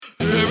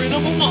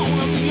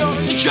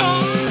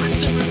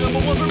charts. Every number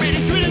one from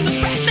 83 to the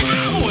press.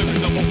 Ow! Every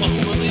number one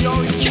on the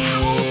orange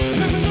owl.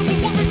 Every number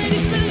one from 83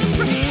 to the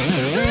press.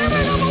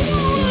 Every number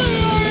one on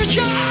the orange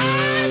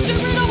charts.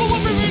 Every number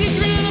one from 83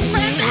 to the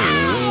press.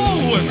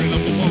 Ow! Every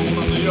number one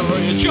on the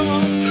orange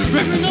charts.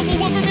 Every number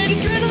one from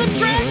 83 to the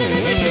press. And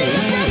 83 to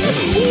the press.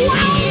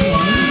 Wow!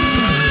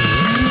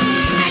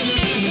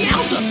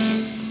 Yowza!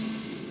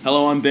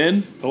 Hello, I'm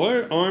Ben,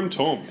 Hello, I'm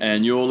Tom.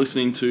 and you're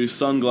listening to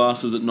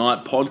Sunglasses at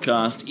Night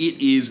podcast.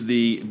 It is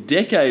the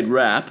decade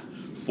wrap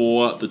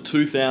for the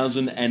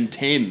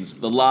 2010s,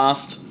 the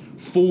last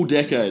full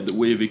decade that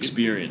we've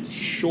experienced.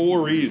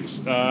 Sure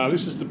is.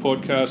 This is the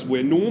podcast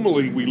where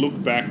normally we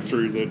look back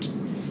through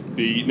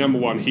the number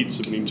one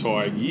hits of an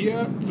entire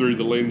year through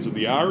the lens of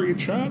the ARIA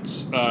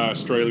charts,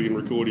 Australian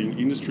Recording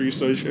Industry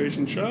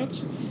Association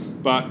charts.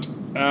 But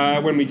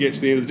when we get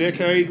to the end of the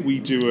decade, we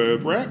do a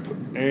wrap,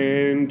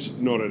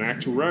 and not an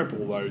actual wrap,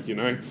 although,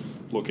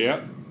 look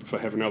out. If I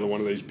have another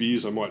one of these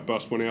beers, I might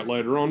bust one out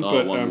later on.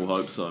 Oh, one will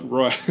hope so.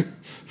 Right.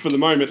 For the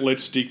moment,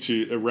 let's stick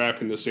to a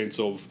wrap in the sense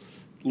of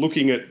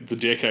looking at the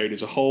decade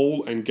as a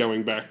whole and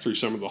going back through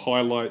some of the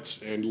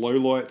highlights and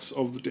lowlights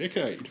of the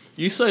decade.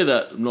 You say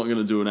that I'm not going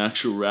to do an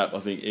actual wrap, I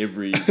think,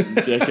 every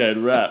decade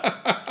wrap.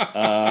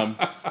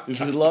 This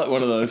is like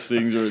one of those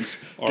things where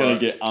it's going to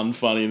get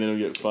unfunny and then it'll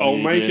get funny. I'll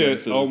make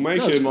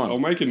I'll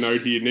make a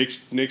note here. Next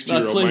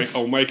year,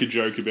 I'll make a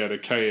joke about a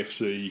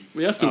KFC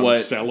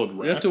salad wrap.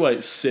 We have to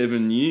wait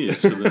 7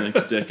 years for the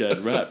next decade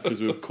wrap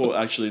because we've caught.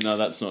 Actually, no,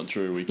 that's not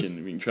true. We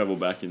can travel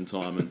back in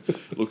time and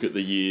look at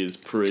the years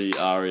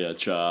pre-ARIA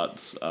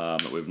charts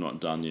that we've not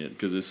done yet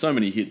because there's so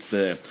many hits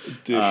there.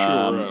 There sure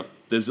are.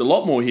 There's a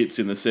lot more hits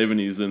in the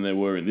 70s than there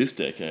were in this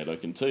decade. I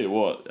can tell you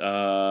what.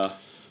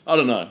 I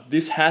don't know.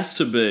 This has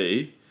to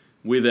be,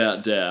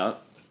 without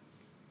doubt.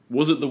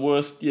 Was it the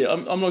worst? Yeah,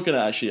 I'm not going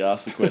to actually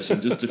ask the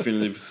question. Just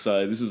definitively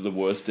say this is the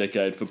worst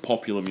decade for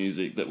popular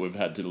music that we've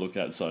had to look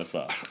at so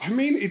far. I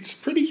mean, it's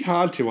pretty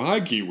hard to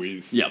argue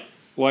with. Yep.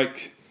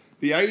 Like,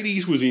 the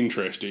 80s was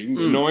interesting.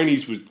 The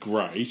 90s was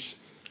great.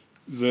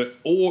 The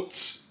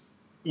aughts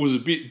was a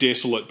bit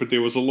desolate, but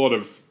there was a lot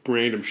of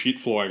random shit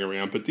flying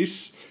around. But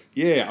this,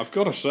 yeah, I've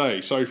got to say,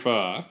 so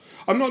far,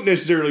 I'm not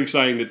necessarily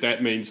saying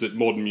that means that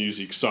modern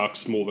music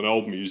sucks more than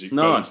old music.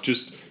 No. But it's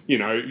just,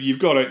 you've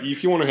got to,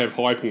 if you want to have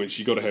high points,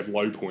 you've got to have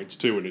low points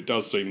too. And it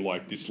does seem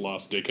like this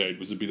last decade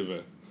was a bit of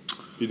a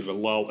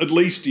lull, at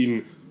least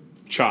in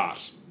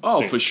chart. Oh,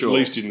 sense, for sure. At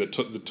least in the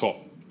top of the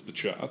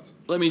charts.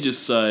 Let me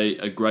just say,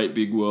 A Great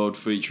Big World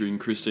featuring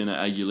Christina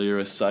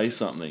Aguilera, Say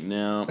Something.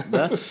 Now,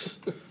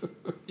 that's...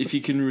 if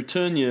you can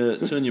turn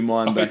your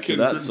mind back to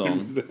that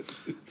song,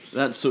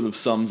 that sort of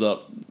sums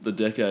up the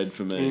decade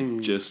for me.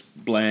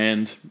 Just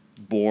bland,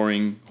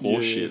 boring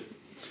horseshit.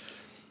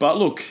 But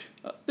look,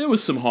 there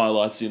was some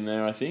highlights in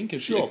there, I think.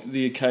 Sure.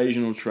 The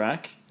occasional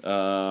track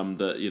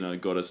that,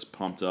 got us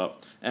pumped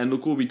up. And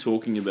look, we'll be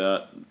talking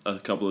about a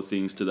couple of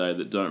things today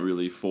that don't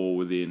really fall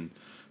within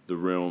the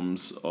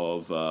realms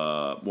of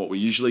what we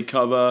usually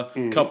cover.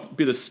 Bit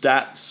of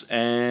stats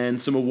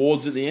and some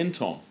awards at the end,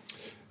 Tom.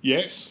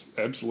 Yes,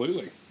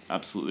 absolutely.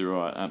 Absolutely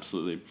right,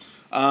 absolutely.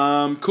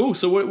 Cool,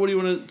 so what do you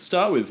want to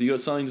start with? You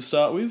got something to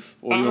start with?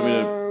 Or do you want me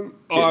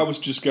to... I was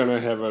just going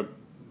to have a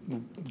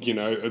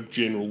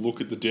general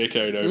look at the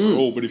decade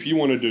overall, but if you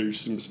want to do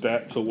some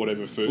stats or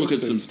whatever first... Look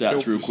at some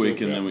stats real quick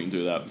and then we can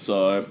do that.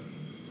 So,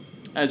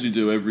 as we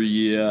do every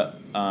year,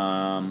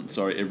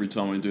 every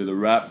time we do the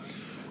wrap,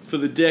 for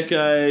the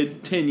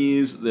decade, 10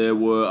 years, there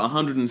were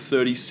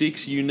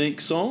 136 unique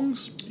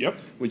songs. Yep.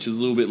 Which is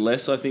a little bit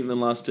less, I think, than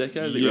last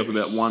decade. I think we're up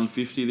about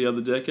 150 the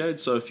other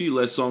decade. So a few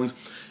less songs.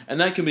 And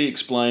that can be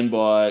explained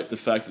by the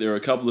fact that there are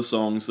a couple of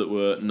songs that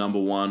were number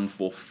one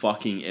for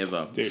fucking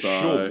ever. There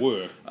sure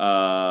were.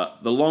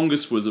 The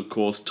longest was, of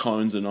course,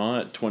 Tones and I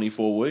at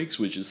 24 weeks,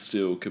 which is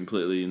still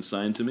completely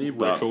insane to me.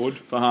 Record.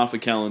 But for half a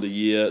calendar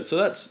year. So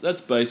that's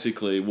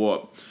basically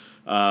what...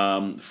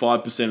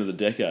 5% of the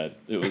decade,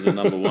 it was a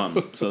number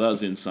one. So that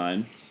was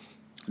insane.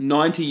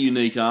 90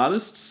 unique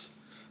artists.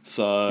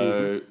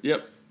 So,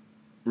 yep.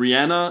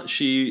 Rihanna,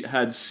 she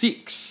had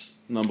 6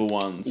 number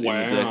ones in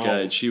the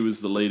decade. She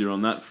was the leader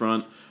on that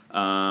front.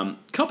 A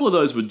couple of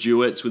those were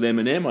duets with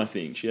Eminem, I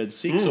think. She had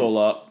 6 all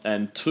up,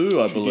 and 2,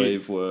 I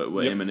believe, were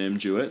Eminem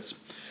duets.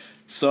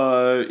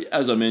 So,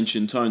 as I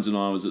mentioned, Tones and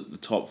I was at the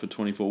top for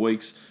 24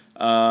 weeks.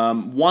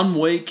 1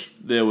 week,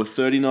 there were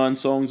 39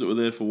 songs that were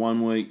there for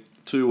 1 week.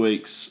 2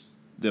 weeks,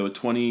 there were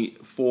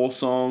 24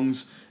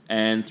 songs,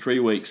 and 3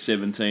 weeks,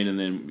 17, and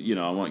then,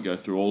 I won't go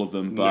through all of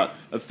them, but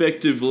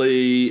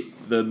effectively,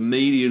 the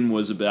median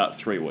was about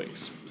 3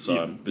 weeks.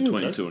 So,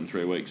 between 2 and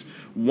 3 weeks.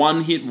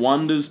 One-hit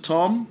wonders,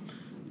 Tom.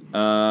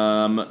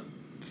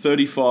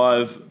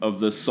 35 of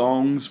the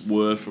songs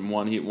were from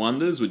one-hit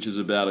wonders, which is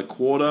about a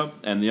quarter,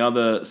 and the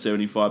other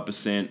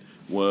 75%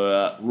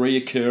 were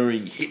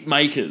reoccurring hit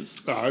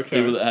makers. Oh, okay.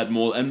 People that had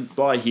more, and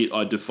by hit,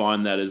 I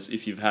define that as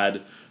if you've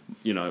had...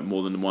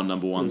 more than one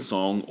number one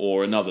song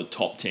or another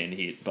top 10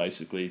 hit,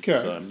 basically.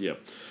 Okay.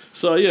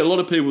 So, a lot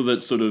of people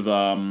that sort of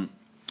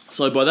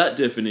So by that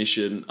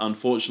definition,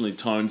 unfortunately,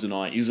 Tones and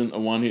I isn't a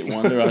one-hit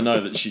wonder. I know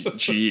that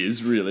she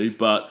is, really,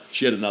 but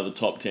she had another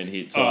top 10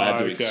 hit, so I had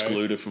to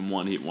exclude her from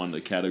one-hit wonder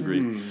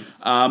category.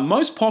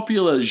 Most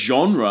popular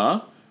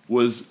genre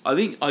was, I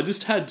think, I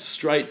just had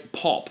straight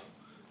pop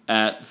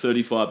at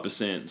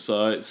 35%.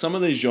 So some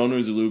of these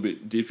genres are a little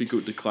bit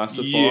difficult to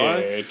classify.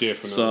 Yeah,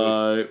 definitely.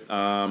 So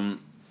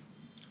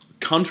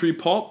country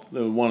pop, they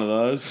were one of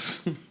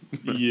those.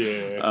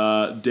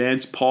 Yeah.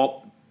 Dance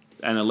pop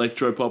and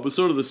electro pop was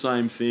sort of the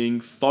same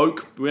thing.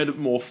 Folk, we had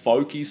more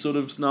folky sort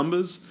of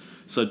numbers.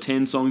 So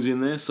 10 songs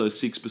in there, so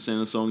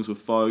 6% of songs were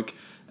folk.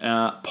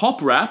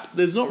 Pop rap,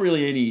 there's not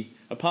really any,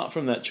 apart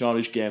from that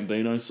Childish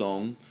Gambino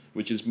song,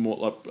 which is more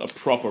like a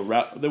proper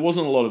rap. There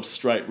wasn't a lot of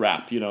straight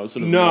rap, sort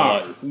of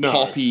more like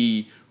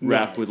poppy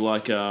rap with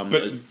like...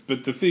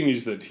 But the thing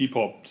is that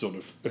hip-hop sort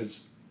of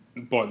has,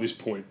 by this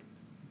point,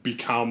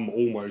 become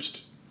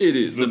almost... It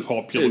is. The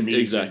popular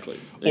music. Exactly.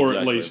 Or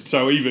at least,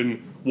 so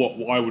even what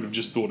I would have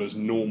just thought as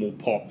normal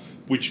pop,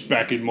 which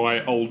back in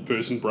my old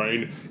person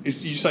brain,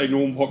 is you say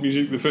normal pop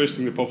music, the first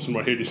thing that pops in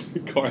my head is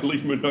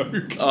Kylie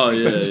Minogue. Oh,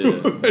 yeah.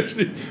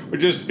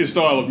 Which is a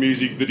style of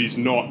music that is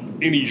not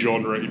any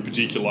genre in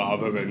particular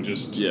other than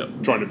just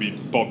trying to be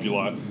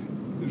popular.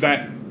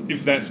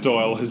 If that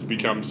style has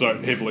become so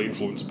heavily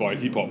influenced by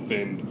hip-hop,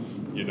 then,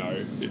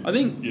 I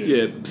think,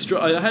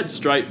 I had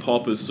straight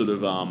pop as sort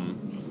of...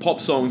 pop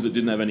songs that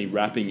didn't have any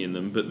rapping in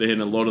them, but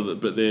then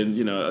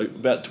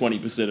about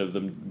 20% of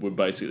them were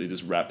basically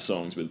just rap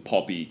songs with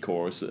poppy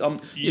choruses. I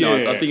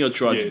think I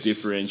tried to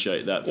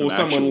differentiate that from or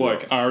someone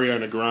like rock.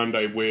 Ariana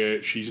Grande,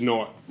 where she's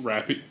not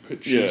rapping,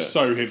 but she's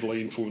so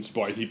heavily influenced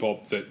by hip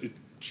hop that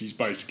she's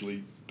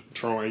basically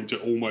trying to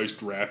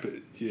almost rap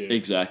it. Yeah,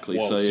 exactly.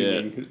 So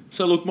singing.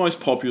 So look, most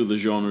popular the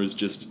genre is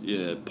just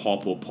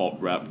pop or pop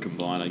rap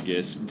combined, I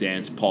guess.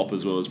 Dance pop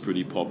as well is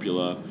pretty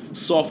popular.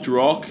 Soft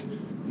rock.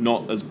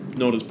 Not as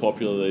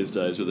popular these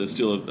days, but there's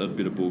still a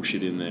bit of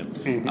bullshit in there.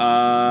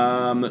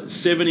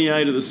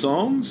 78 of the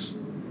songs,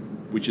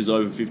 which is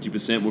over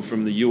 50%, were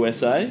from the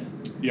USA.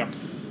 Yep.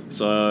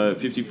 So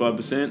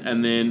 55%,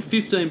 and then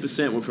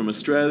 15% were from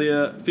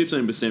Australia,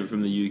 15%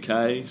 from the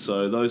UK.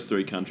 So those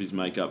three countries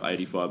make up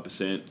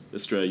 85%: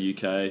 Australia,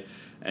 UK,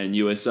 and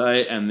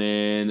USA. And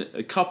then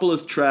a couple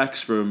of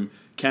tracks from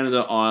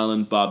Canada,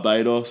 Ireland,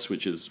 Barbados,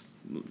 which is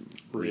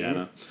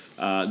Rihanna,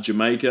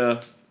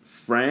 Jamaica,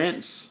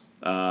 France.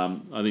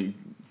 I think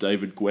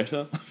David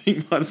Guetta,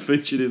 might have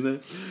featured in there.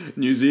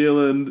 New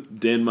Zealand,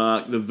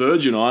 Denmark, the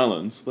Virgin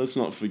Islands. Let's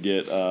not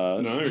forget.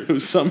 There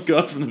was some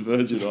guy from the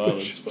Virgin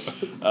Islands.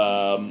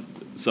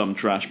 Some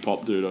trash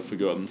pop dude, I've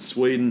forgotten.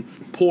 Sweden,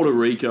 Puerto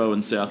Rico,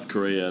 and South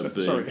Korea.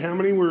 Sorry, how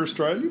many were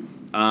Australian?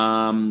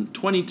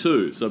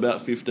 22, so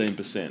about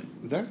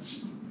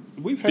 15%.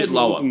 We've had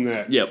more than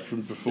that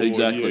from before.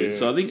 Exactly. Yeah.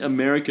 So I think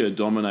America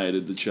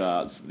dominated the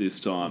charts this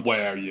time.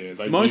 Wow, yeah.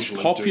 They most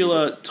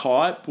popular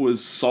type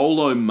was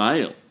solo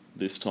male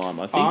this time.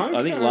 I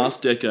think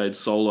last decade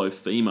solo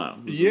female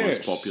was the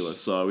most popular.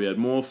 So we had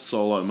more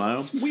solo male.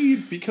 It's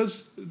weird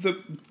because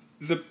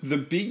the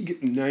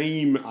big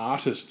name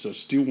artists are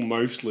still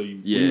mostly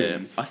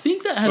women. I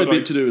think that had a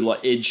bit to do with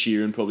like Ed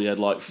Sheeran probably had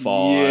like 5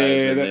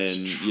 and that's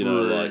then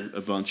true. like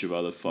a bunch of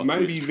other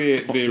maybe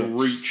their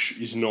reach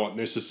is not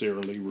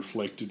necessarily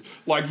reflected.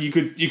 Like you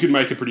could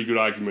make a pretty good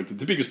argument that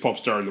the biggest pop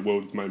star in the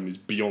world at the moment is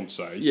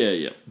Beyonce.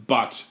 Yeah.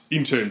 But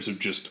in terms of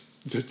just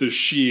the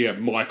sheer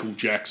Michael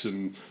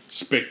Jackson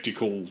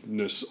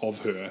spectacleness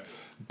of her,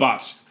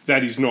 but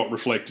that is not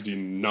reflected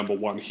in number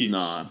one hits.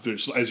 No.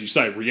 As you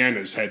say,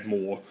 Rihanna's had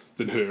more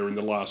than her in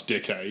the last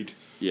decade.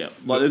 Yeah,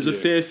 like there's a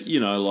fair,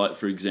 like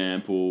for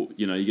example,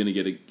 you're going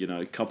to get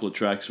a couple of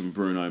tracks from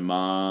Bruno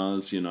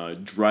Mars.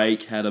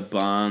 Drake had a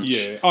bunch.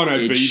 Yeah,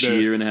 Ed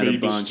Sheeran had a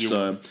bunch.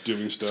 So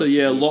doing stuff. So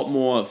a lot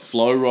more.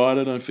 Flow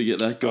Rider, don't forget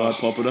that guy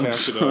popping up.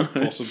 How could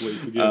I possibly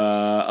forget?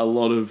 A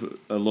lot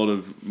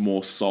of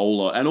more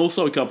solo, and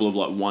also a couple of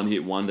like one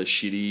hit wonder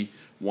shitty.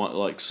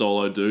 Like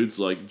solo dudes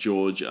like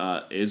George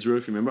Ezra,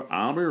 if you remember,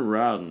 I'll be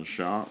riding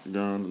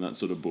shotgun and that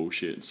sort of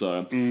bullshit.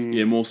 So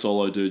more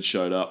solo dudes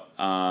showed up.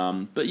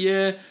 But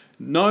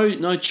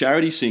no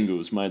charity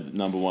singles made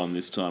number one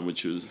this time,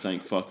 which was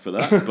thank fuck for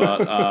that.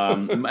 But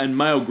and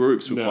male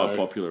groups were quite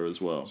popular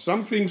as well.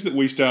 Some things that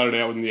we started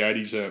out in the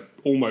 80s are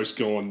almost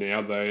gone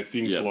now. They're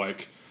things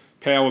like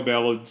power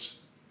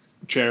ballads,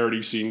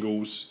 charity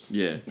singles,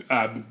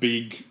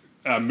 big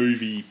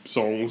movie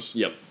songs.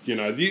 Yep.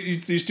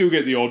 You still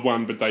get the odd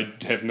one, but they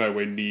have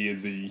nowhere near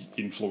the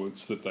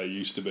influence that they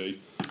used to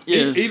be.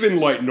 Yeah. Even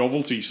like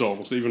novelty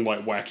songs, even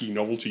like wacky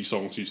novelty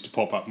songs used to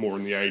pop up more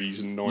in the 80s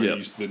and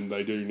 90s than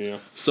they do now.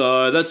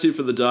 So that's it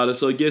for the data.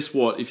 So guess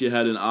what? If you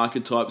had an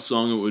archetype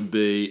song, it would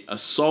be a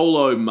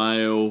solo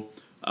male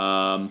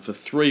for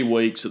 3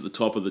 weeks at the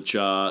top of the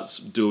charts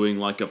doing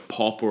like a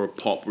pop or a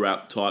pop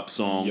rap type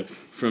song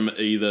from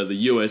either the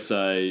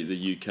USA,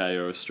 the UK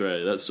or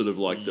Australia. That's sort of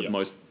like the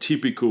most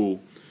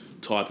typical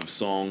type of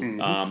song.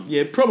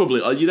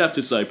 Probably you'd have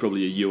to say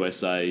probably a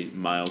USA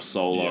male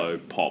solo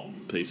pop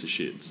piece of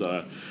shit.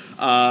 So,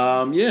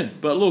 yeah.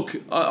 But look,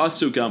 I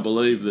still can't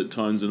believe that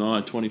Tones and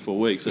I 24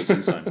 weeks. That's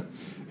insane.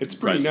 It's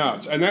pretty Crazy.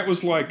 nuts. And that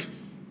was like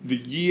the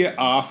year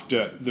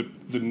after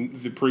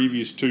the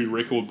previous two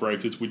record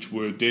breakers, which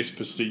were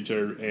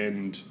Despacito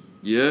and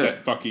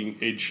that fucking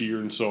Ed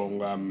Sheeran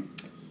song,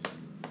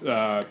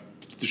 The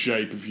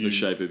Shape of You. The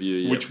Shape of You,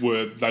 yeah. Which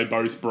they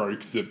both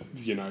broke the,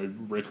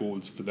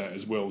 records for that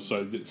as well.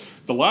 So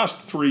the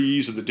last 3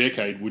 years of the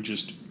decade were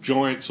just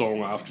giant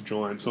song after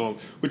giant song,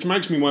 which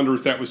makes me wonder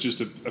if that was just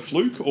a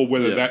fluke or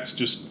whether that's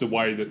just the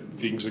way that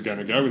things are going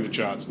to go in the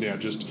charts now,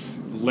 just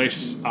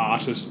less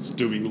artists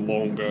doing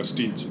longer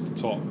stints at the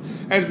top.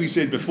 As we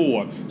said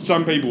before,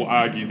 some people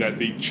argue that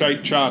the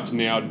charts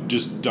now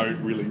just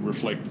don't really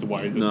reflect the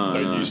way that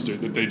they used to,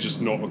 that they're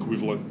just not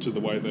equivalent to the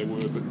way they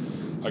were. But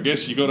I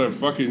guess you got to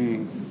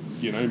fucking,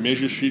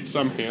 measure shit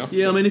somehow.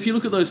 Yeah, I mean, if you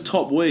look at those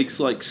top weeks,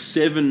 like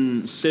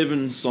seven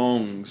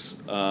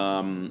songs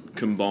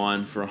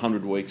combined for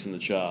 100 weeks in the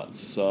charts.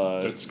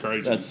 So that's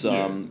crazy. That's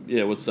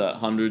what's that?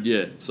 100,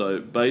 yeah. So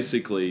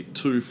basically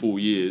 2 full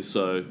years.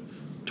 So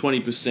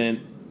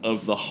 20%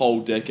 of the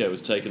whole decade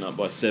was taken up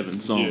by 7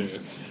 songs.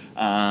 Yeah.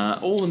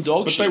 All in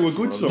dog but shit. They were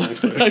good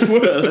songs. They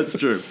were, that's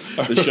true.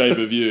 The Shape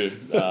of You.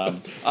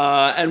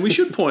 And we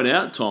should point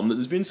out, Tom, that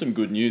there's been some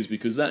good news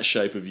because that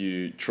Shape of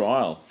You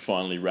trial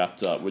finally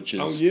wrapped up, which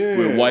is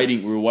we're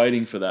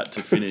waiting for that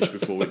to finish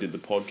before we did the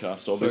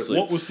podcast, obviously.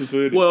 So what was the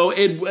verdict? Well,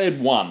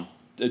 Ed won.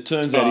 It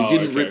turns out he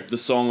didn't rip the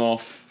song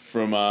off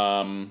from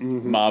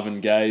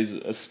Marvin Gaye's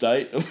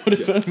estate or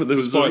whatever. Yeah.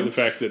 Despite the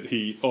fact that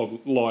he,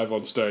 live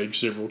on stage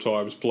several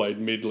times, played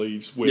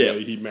medleys where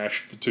he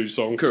mashed the two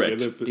songs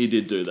together. But he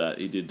did do that.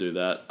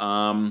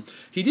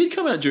 He did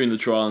come out during the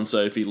trial and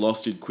say if he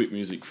lost, he'd quit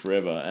music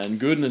forever. And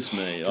goodness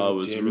me, I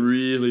was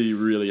really,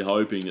 really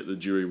hoping that the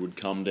jury would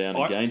come down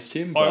against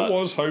him. But I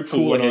was hopeful.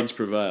 Cooler heads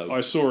prevailed. I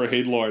saw a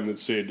headline that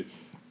said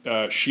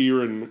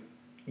Sheeran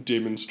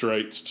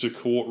demonstrates to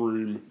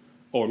courtroom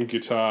on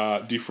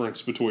guitar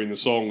difference between the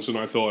songs, and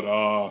I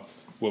thought,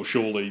 well,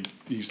 surely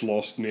he's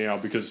lost now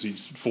because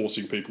he's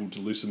forcing people to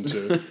listen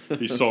to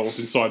his songs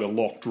inside a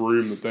locked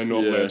room that they're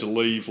not allowed to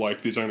leave.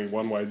 Like, there's only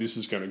one way this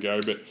is going to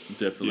go, but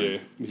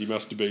definitely, he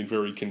must have been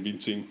very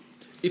convincing.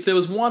 If there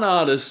was one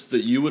artist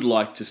that you would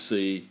like to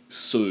see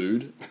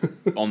sued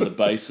on the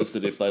basis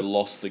that if they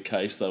lost the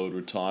case they would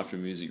retire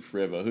from music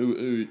forever,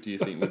 who do you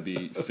think would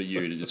be for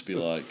you to just be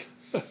like,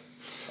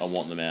 I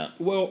want them out?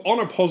 Well, on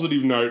a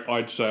positive note,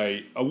 I'd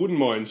say I wouldn't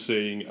mind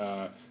seeing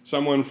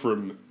someone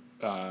from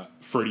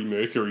Freddie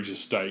Mercury's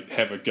estate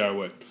have a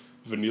go at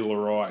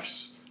Vanilla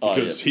Ice.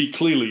 Because he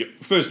clearly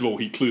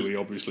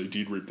obviously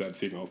did rip that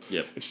thing off.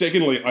 Yep.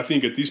 Secondly, I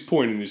think at this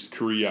point in his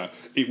career,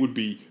 it would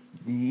be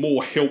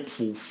more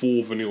helpful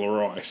for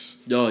Vanilla Ice.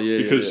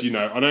 Because,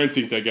 I don't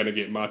think they're going to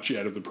get much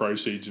out of the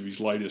proceeds of his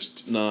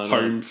latest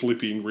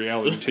home-flipping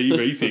reality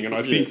TV thing. And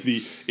I think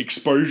the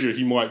exposure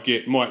he might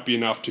get might be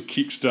enough to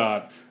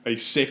kickstart a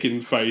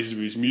second phase of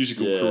his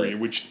musical career,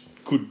 which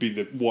could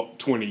be what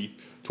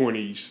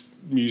 2020's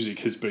music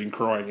has been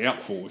crying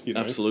out for.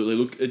 Absolutely.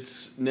 Look,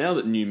 it's now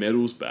that new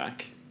metal's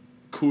back.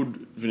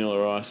 Could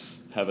Vanilla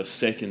Ice have a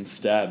second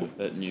stab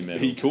at new metal?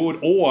 He could,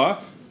 or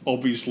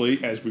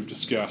obviously, as we've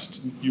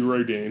discussed,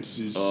 Eurodance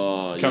is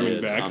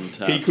coming back.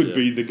 Untapped, he could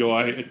be the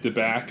guy at the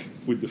back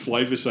with the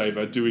Flavor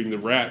Saver doing the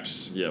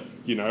raps. Yep.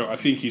 I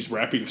think his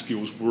rapping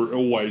skills were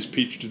always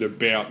pitched at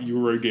about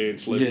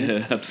Eurodance level.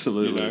 Yeah,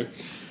 absolutely.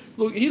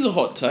 Look, here's a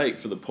hot take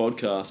for the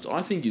podcast.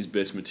 I think his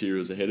best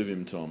material is ahead of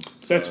him, Tom.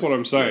 So, that's what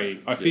I'm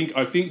saying. I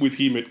think with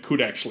him it could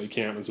actually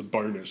count as a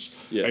bonus.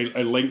 Yeah.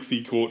 A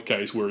lengthy court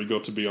case where he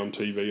got to be on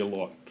TV a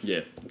lot.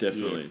 Yeah,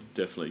 definitely.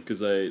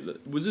 Because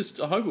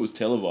I hope it was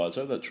televised.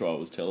 I hope that trial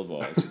was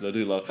televised. 'Cause they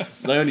do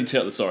they only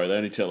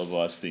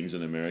televise things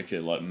in America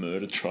like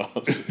murder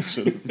trials. It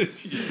sort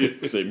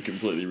of seem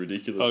completely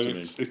ridiculous to me.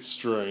 It's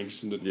strange,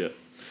 isn't it? Yeah.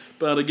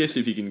 But I guess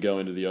if you can go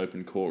into the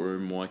open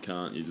courtroom, why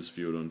can't you just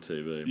view it on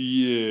TV?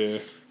 Yeah.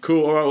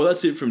 Cool. All right. Well,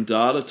 that's it from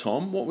data,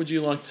 Tom. What would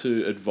you like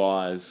to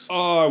advise?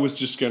 I was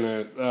just going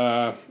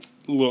to...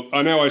 look,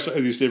 I know I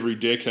say this every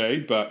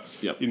decade, but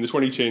in the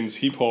 2010s,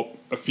 hip-hop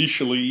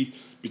officially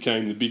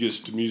became the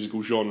biggest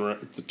musical genre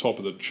at the top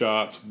of the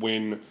charts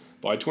when,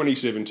 by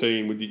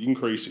 2017, with the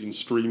increase in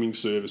streaming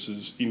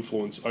services'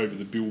 influence over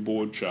the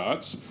Billboard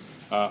charts...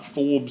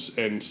 Forbes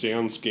and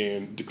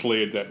SoundScan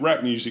declared that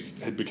rap music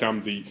had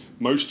become the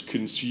most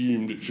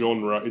consumed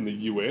genre in the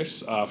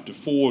US after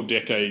 4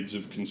 decades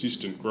of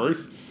consistent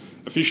growth,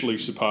 officially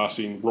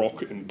surpassing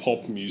rock and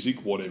pop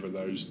music, whatever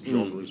those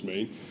genres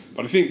mean.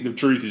 But I think the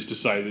truth is to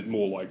say that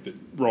more like that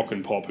rock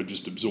and pop had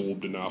just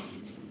absorbed enough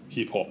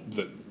hip-hop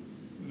that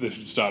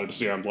it started to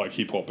sound like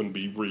hip-hop and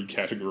be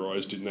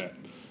recategorised in that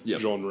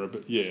genre.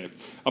 But yeah,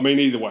 I mean,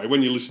 either way,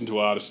 when you listen to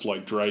artists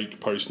like Drake,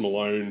 Post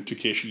Malone,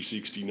 Takeshi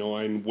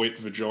 69, Wet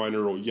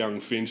Vagina or Young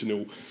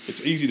Fentanyl,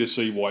 it's easy to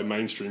see why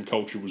mainstream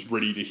culture was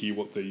ready to hear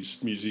what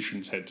these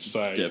musicians had to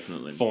say.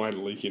 Definitely.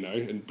 Finally,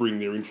 and bring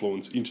their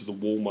influence into the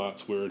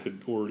Walmarts where it had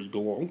already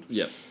belonged.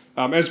 Yep.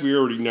 As we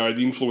already know,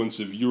 the influence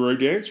of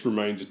Eurodance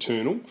remains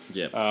eternal,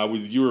 Yep.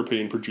 with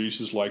European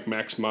producers like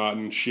Max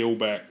Martin,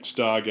 Shellback,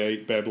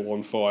 Stargate,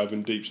 Babylon 5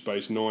 and Deep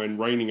Space Nine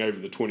reigning over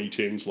the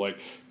 2010s like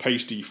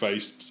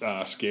pasty-faced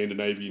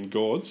Scandinavian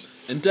gods.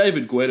 And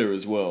David Guetta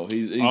as well.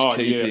 He's Oh,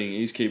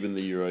 he's keeping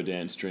the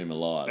Eurodance dream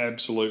alive.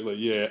 Absolutely,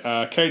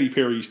 yeah. Katy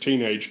Perry's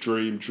Teenage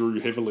Dream drew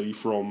heavily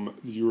from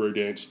the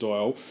Eurodance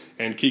style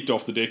and kicked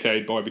off the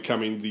decade by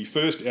becoming the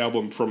first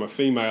album from a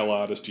female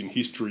artist in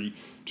history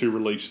to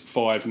release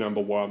 5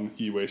 number-1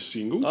 US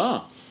singles.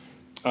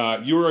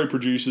 Euro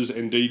producers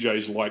and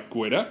DJs like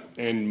Guetta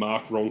and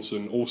Mark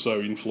Ronson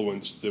also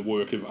influenced the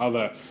work of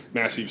other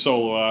massive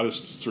solo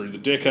artists through the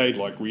decade,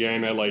 like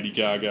Rihanna, Lady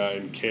Gaga,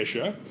 and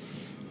Kesha.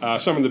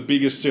 Some of the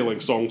biggest selling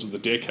songs of the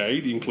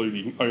decade,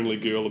 including Only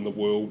Girl in the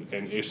World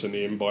and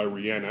S&M by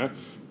Rihanna,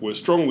 were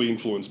strongly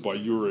influenced by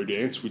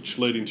Eurodance, which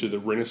led into the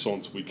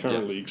renaissance we're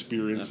currently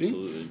experiencing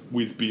absolutely.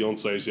 with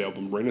Beyonce's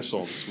album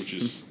Renaissance, which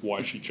is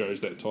why she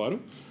chose that title.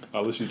 I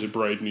listened to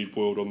Brave New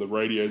World on the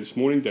radio this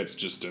morning. That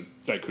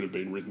could have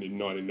been written in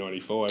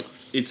 1995.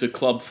 It's a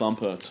club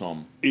thumper,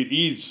 Tom. It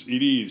is.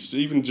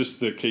 Even just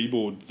the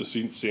keyboard, the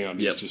synth sound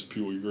Yep. is just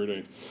pure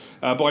Eurodance.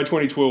 By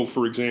 2012,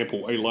 for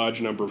example, a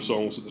large number of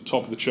songs at the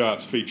top of the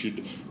charts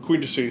featured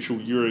quintessential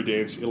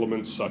Eurodance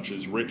elements such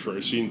as retro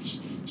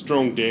synths,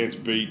 strong dance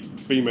beat,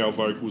 female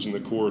vocals in the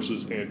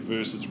choruses, and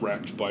verses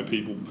rapped by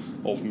people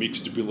of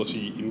mixed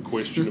ability in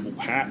questionable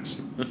hats.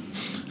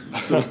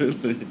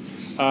 Absolutely.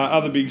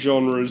 Other big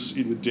genres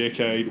in the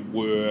decade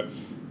were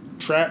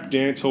trap,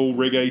 dancehall,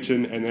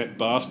 reggaeton, and that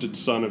bastard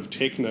son of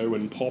techno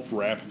and pop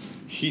rap,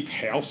 hip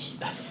house.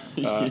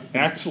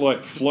 Acts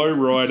like Flow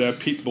Rider,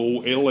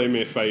 Pitbull,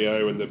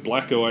 LMFAO, and the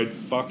Black Eyed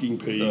Fucking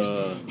Peas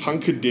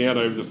hunkered down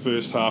over the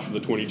first half of the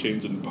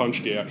 2010s and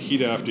punched out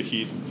hit after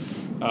hit.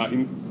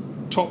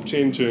 In top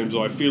 10 terms,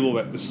 I feel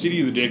that the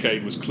city of the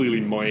decade was clearly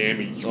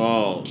Miami.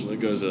 Oh, that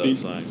goes without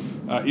saying.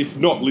 If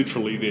not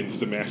literally, then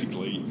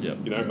thematically. Yep.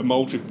 You know, a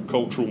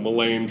multicultural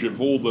melange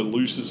of all the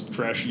loosest,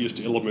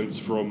 trashiest elements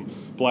from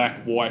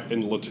black, white,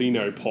 and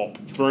Latino pop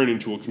thrown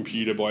into a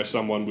computer by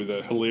someone with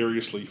a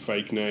hilariously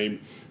fake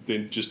name,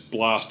 then just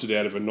blasted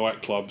out of a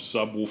nightclub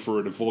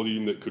subwoofer at a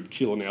volume that could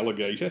kill an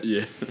alligator.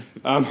 Yeah.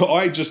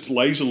 I just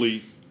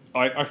lazily...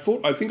 I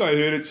think I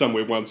heard it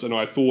somewhere once, and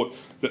I thought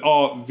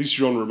that, this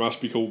genre must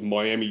be called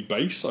Miami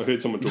bass. I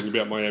heard someone talking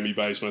about Miami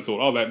bass, and I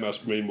thought, that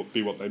must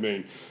be what they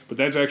mean. But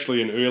that's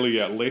actually an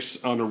earlier, less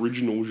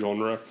unoriginal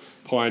genre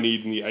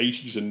pioneered in the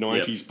 80s and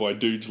 90s by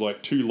dudes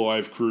like Two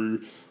Live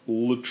Crew,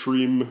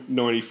 Latrim,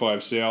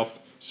 95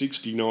 South,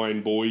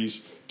 69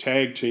 Boys,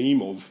 tag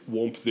team of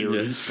Womp There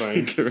Is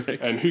fame.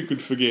 Correct. And who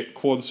could forget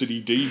Quad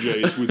City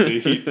DJs with their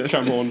hit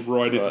Come On,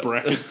 Ride It,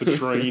 Bracket, The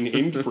Train,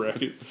 End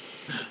Bracket.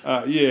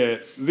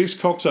 This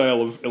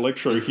cocktail of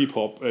electro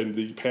hip-hop and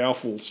the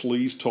powerful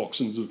sleaze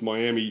toxins of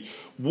Miami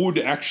would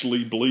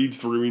actually bleed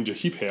through into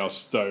hip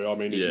house, though. I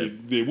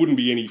mean, there wouldn't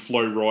be any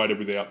Flow Rider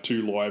without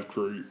Two Live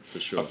Crew. For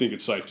sure. I think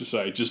it's safe to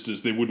say, just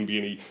as there wouldn't be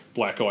any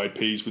Black Eyed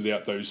Peas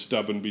without those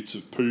stubborn bits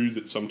of poo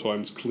that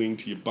sometimes cling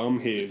to your bum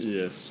hairs.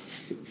 Yes.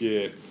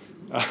 Yeah.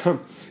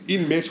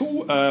 In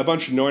metal, a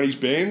bunch of 90s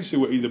bands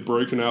who were either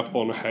broken up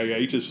on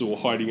hiatus or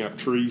hiding up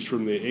trees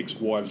from their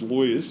ex-wives'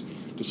 lawyers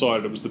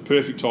decided it was the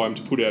perfect time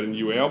to put out a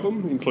new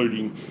album,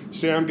 including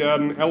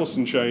Soundgarden, Alice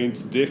in Chains,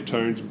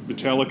 Deftones,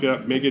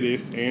 Metallica,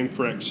 Megadeth,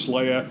 Anthrax,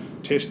 Slayer,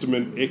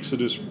 Testament,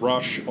 Exodus,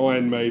 Rush,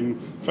 Iron Maiden,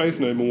 Faith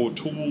No More,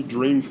 Tool,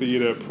 Dream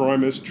Theater,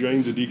 Primus,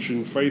 Jane's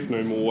Addiction, Faith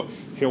No More,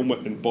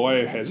 Helmet, and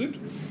Biohazard.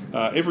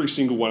 Every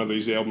single one of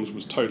these albums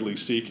was totally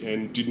sick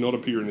and did not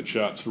appear in the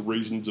charts for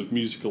reasons of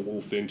musical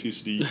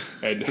authenticity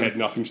and had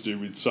nothing to do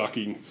with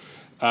sucking.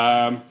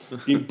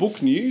 In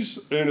book news,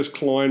 Ernest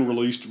Cline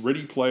released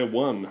Ready Player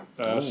One,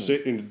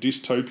 set in a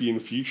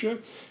dystopian future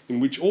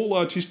in which all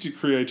artistic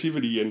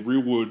creativity and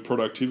real-world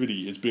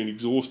productivity has been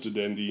exhausted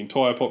and the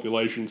entire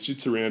population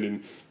sits around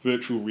in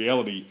virtual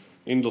reality,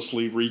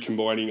 endlessly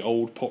recombining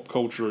old pop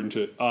culture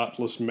into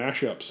artless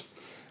mashups.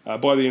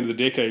 By the end of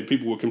the decade,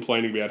 people were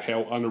complaining about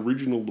how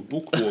unoriginal the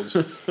book was,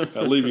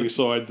 leaving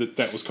aside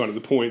that was kind of the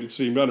point. It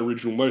seemed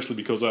unoriginal mostly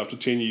because after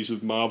 10 years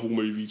of Marvel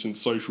movies and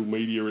social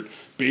media, it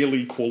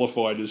barely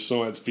qualified as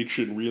science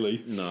fiction,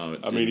 really. No,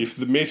 I mean,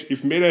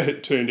 if Meta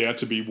had turned out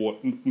to be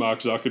what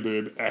Mark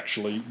Zuckerberg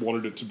actually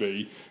wanted it to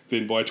be,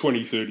 then by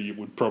 2030 it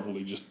would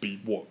probably just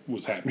be what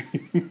was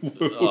happening in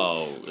the world,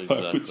 Oh,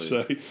 exactly. I would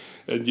say.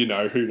 And,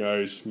 who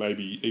knows,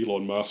 maybe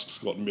Elon Musk's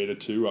got Meta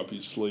 2 up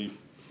his sleeve.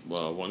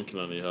 Well, one can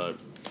only hope.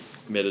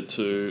 Meta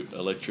 2,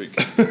 Electric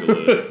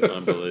Blue, I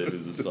believe,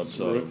 is the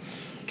subtitle. Right.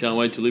 Can't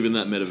wait to live in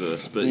that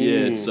metaverse. But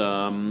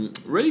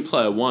it's Ready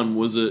Player One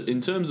was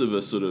in terms of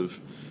a sort of,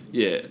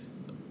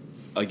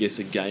 I guess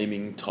a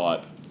gaming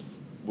type.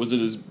 Was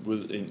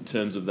in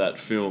terms of that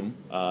film?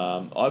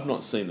 I've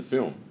not seen the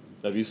film.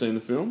 Have you seen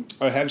the film?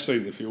 I have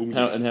seen the film.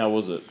 How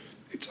was it?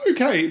 It's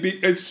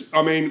okay.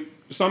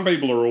 Some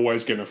people are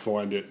always going to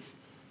find it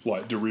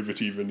like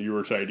derivative and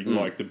irritating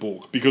like the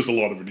book, because a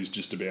lot of it is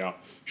just about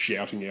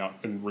shouting out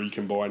and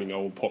recombining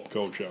old pop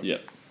culture. Yeah.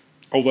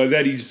 Although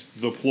that is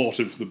the plot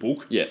of the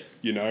book. Yeah.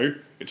 You know,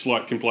 it's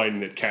like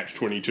complaining that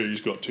Catch-22's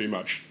got too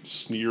much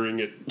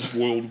sneering at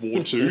World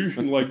War II.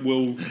 Like,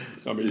 well,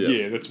 I mean,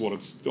 yeah, that's what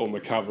it's on the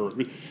cover.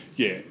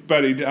 Yeah,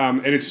 but it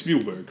and it's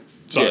Spielberg,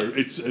 so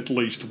it's at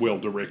least well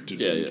directed.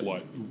 And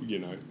like, you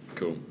know,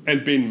 cool.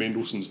 And Ben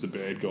Mendelsohn's the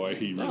bad guy.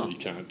 He really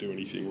can't do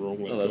anything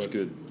wrong. Oh, that's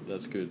good.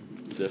 That's good.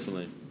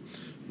 Definitely.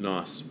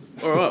 Nice.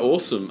 All right.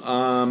 Awesome.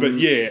 But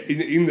yeah,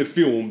 in the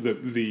film,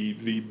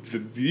 the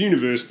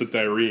universe that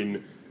they're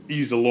in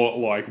is a lot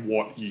like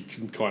what you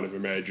can kind of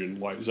imagine.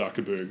 Like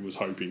Zuckerberg was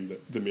hoping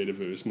that the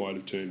metaverse might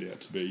have turned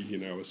out to be, you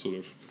know, a sort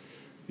of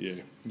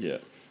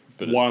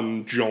but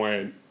one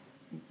giant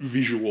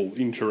visual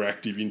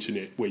interactive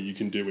internet where you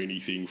can do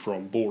anything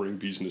from boring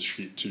business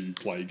shit to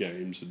play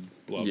games and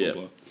blah blah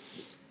blah.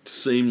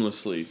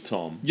 Seamlessly,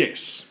 Tom.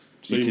 Yes.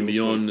 You can be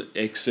on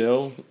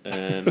Excel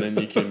and then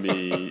you can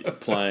be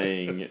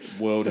playing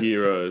World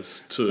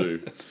Heroes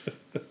 2.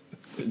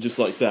 Just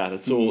like that.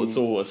 It's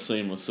all a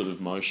seamless sort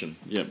of motion.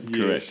 Yep,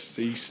 correct. Yes.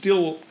 He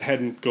still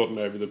hadn't gotten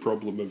over the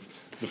problem of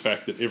the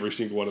fact that every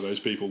single one of those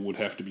people would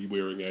have to be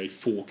wearing a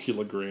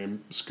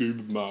 4-kilogram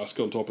scuba mask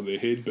on top of their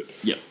head, but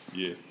yeah.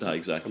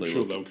 Exactly. I'm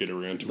sure they'll get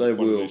around to it.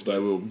 They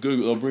will.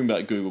 Google, they'll bring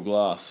back Google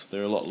Glass.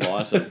 They're a lot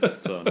lighter.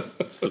 So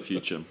it's the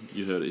future.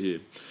 You heard it here.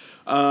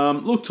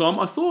 Look, Tom,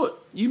 I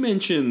thought you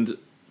mentioned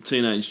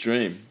Teenage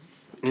Dream,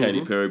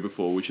 Katy Perry,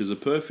 before, which is a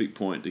perfect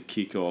point to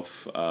kick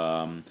off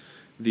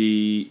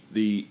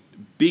the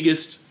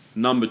biggest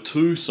number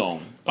 2 song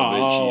of each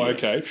year. Oh,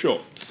 okay, sure.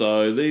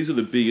 So these are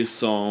the biggest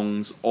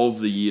songs of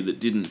the year that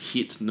didn't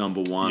hit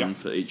number 1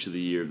 for each of the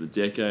year of the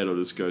decade. I'll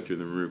just go through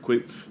them real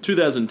quick.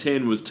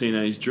 2010 was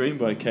Teenage Dream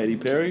by Katy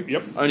Perry.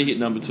 Yep. Only hit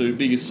number 2,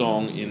 biggest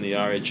song in the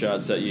ARIA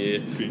charts that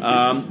year.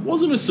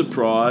 Wasn't a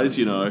surprise,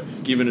 you know,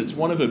 given it's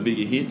one of her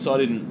bigger hits. I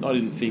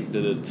didn't think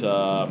that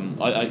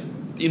it.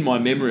 In my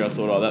memory, I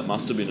thought, oh, that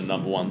must have been a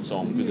number 1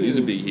 song because it is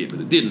a big hit, but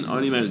it didn't.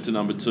 Only made it to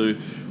number 2.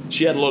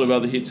 She had a lot of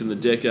other hits in the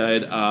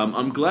decade.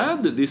 I'm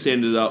glad that this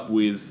ended up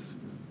with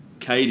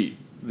Katy,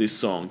 this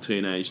song,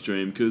 Teenage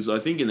Dream, because I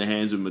think in the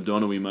hands of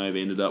Madonna, we may have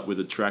ended up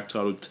with a track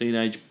titled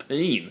Teenage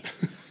Peen.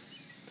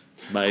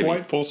 Maybe.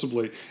 Quite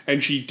possibly.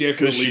 And she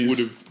definitely would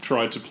have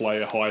tried to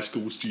play a high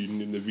school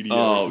student in the video.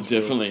 Oh,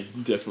 definitely.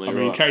 Definitely. I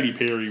mean, Katy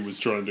Perry was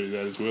trying to do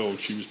that as well, and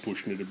she was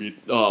pushing it a bit.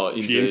 Oh,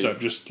 indeed. She ends up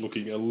just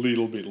looking a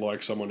little bit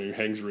like someone who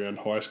hangs around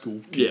high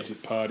school kids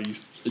at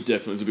parties. It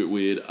definitely is a bit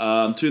weird.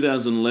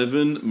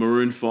 2011,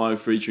 Maroon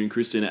 5 featuring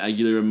Christina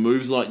Aguilera,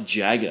 Moves Like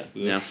Jagger.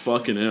 Ugh. Now,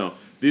 fucking hell.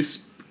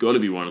 This got to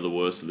be one of the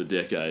worst of the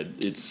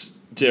decade. It's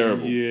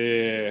terrible.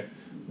 Yeah.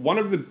 One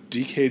of the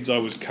dickheads I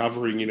was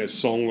covering in a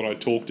song that I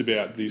talked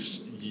about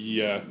this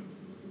year,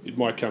 it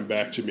might come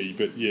back to me,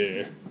 but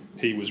yeah,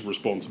 he was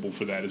responsible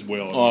for that as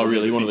well. Oh,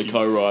 really? One of the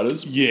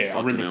co-writers? Yeah,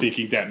 I remember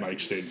thinking that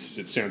makes sense.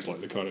 It sounds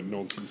like the kind of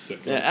nonsense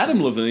that... Yeah,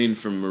 Adam Levine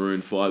from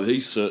Maroon 5,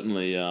 he's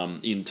certainly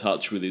in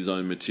touch with his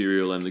own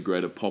material and the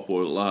greater pop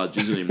world at large,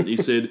 isn't he? He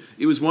said,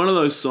 it was one of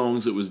those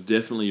songs that was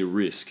definitely a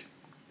risk.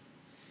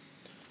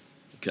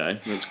 Okay,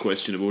 that's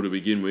questionable to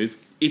begin with.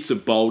 It's a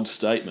bold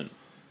statement.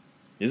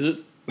 Is it?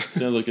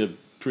 Sounds like a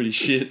pretty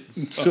shit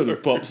sort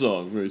of pop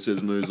song where it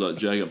says Moves Like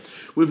Jagger.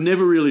 We've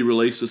never really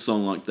released a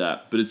song like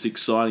that, but it's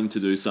exciting to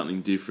do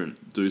something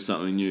different, do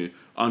something new.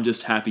 I'm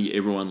just happy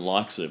everyone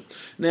likes it.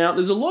 Now,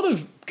 there's a lot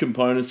of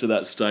components to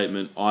that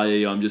statement,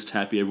 i.e. I'm just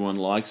happy everyone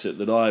likes it,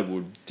 that I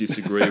would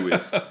disagree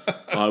with.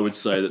 I would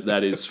say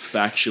that is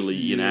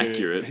factually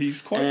inaccurate.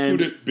 He's quite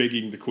good at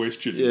begging the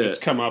question. Yeah, it's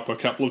come up a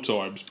couple of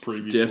times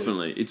previously.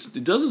 Definitely.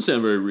 It doesn't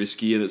sound very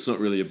risky, and it's not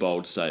really a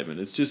bold statement.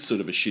 It's just sort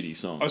of a shitty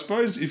song. I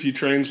suppose if you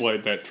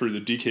translate that through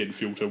the dickhead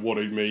filter, what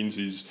it means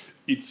is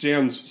it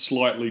sounds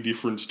slightly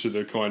different to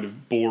the kind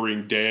of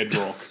boring dad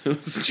rock.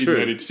 That's in true.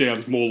 that it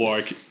sounds more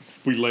like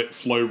we let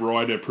Flo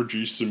Rida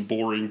produce some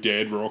boring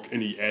dad rock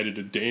and he added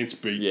a dance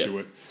beat to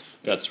it.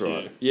 That's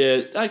right.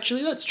 Yeah,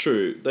 actually, that's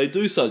true. They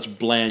do such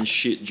bland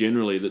shit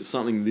generally that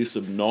something this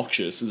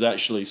obnoxious is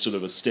actually sort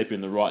of a step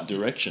in the right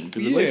direction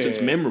because at least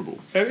it's memorable.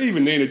 And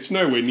even then, it's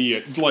nowhere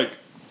near, like,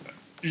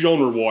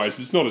 genre-wise,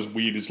 it's not as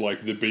weird as,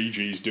 like, the Bee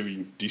Gees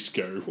doing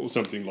disco or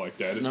something like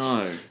that. It's,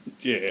 no.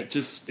 Yeah. It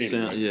just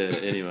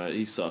anyway,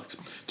 he sucks.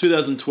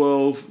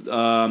 2012,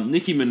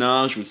 Nicki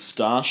Minaj with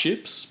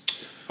Starships.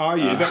 Oh,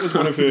 yeah, that was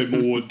one of her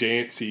more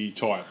dancey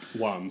type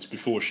ones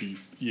before she,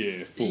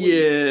 fully.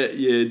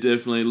 Yeah,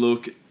 definitely.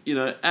 Look, you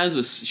know,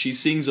 she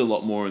sings a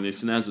lot more in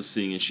this, and as a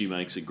singer, she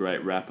makes a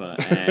great rapper,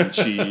 and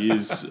she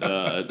is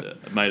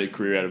made a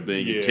career out of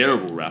being a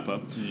terrible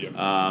rapper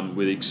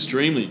with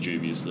extremely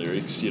dubious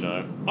lyrics, you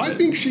know. I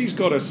think she's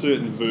got a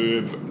certain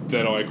verve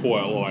that I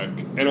quite like,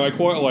 and I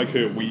quite like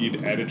her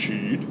weird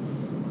attitude.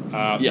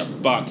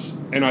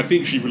 And I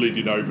think she really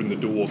did open the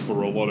door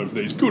for a lot of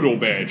these, good or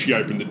bad. She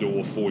opened the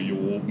door for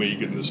your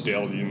Megan Thee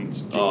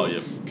Stallions,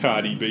 your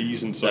Cardi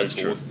B's, and so forth.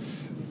 True.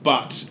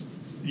 But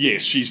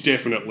yes, she's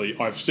definitely.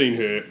 I've seen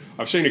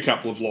a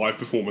couple of live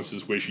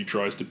performances where she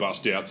tries to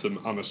bust out some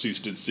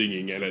unassisted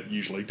singing, and it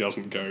usually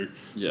doesn't go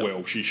Yep.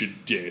 well. She should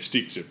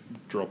stick to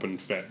dropping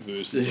fat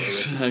verses.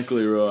 I reckon.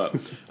 Exactly right.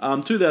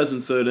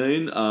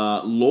 2013,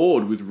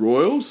 Lord with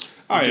Royals,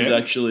 which is yeah.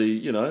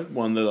 actually,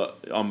 one that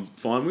I'm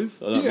fine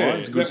with. I don't mind.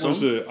 It's a good that song.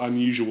 was an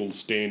unusual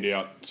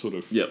standout sort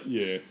of Yep.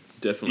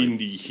 Definitely.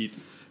 indie hit.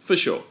 For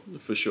sure.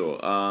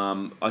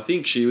 I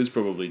think she was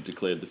probably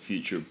declared the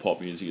future of pop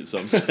music at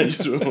some stage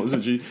as well,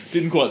 wasn't she?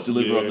 Didn't quite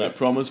deliver on Yeah. that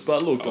promise,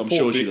 but look, I'm Poor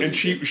sure she thing. doesn't. And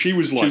she care.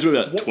 was like She was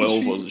about what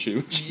 12, she? wasn't she?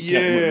 When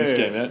this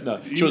came out. No,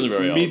 she wasn't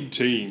very old.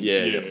 Mid-teens.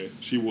 Yeah, Yeah, yeah.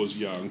 she was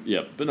young.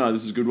 Yeah, but no,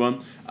 this is a good one.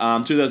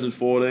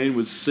 2014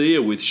 was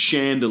Sia with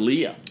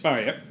Chandelier. Oh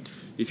yeah.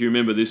 If you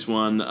remember this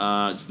one,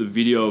 it's the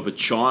video of a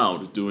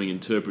child doing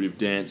interpretive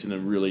dance in a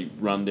really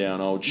rundown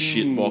old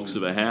shit box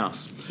of a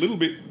house. A little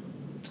bit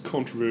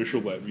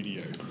controversial, that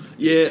video.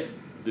 Yeah,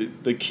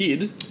 the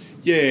kid.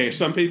 Yeah,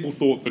 some people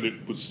thought that it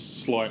was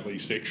slightly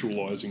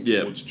sexualising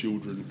Yeah. towards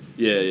children.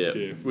 Yeah,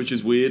 which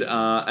is weird.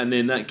 And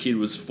then that kid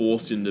was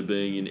forced into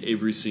being in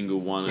every single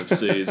one of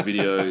Sia's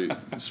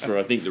videos for,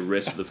 I think, the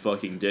rest of the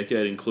fucking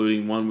decade,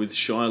 including one with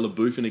Shia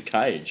LaBeouf in a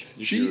cage. if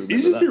you She remember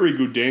is a that. very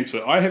good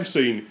dancer. I have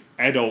seen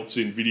adults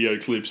in video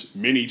clips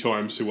many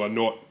times who are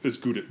not as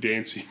good at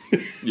dancing.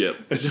 Yep.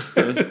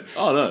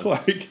 Oh, no.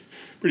 Like,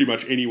 pretty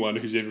much anyone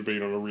who's ever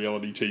been on a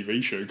reality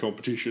TV show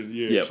competition,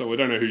 Yep. So I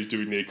don't know who's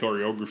doing their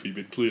choreography,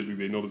 but clearly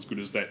they're not as good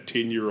as that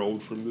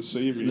 10-year-old from the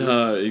Sia video.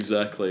 No,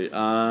 exactly.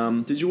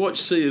 Did you watch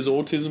Sia's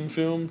autism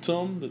film,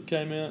 Tom, that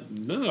came out?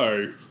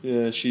 No.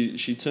 Yeah, she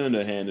turned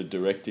her hand at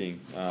directing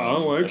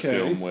Oh, a okay.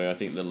 film where I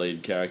think the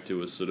lead character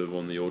was sort of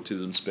on the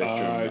autism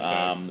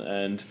spectrum. Okay.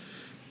 And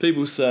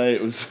people say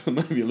it was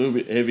maybe a little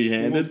bit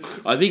heavy-handed.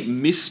 I think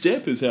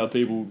misstep is how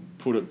people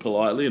put it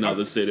politely, and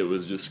others said it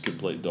was just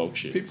complete dog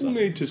shit. People so.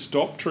 need to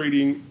stop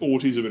treating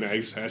autism and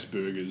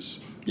Asperger's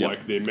Yep.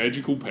 like their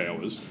magical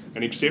powers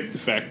and accept the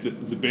fact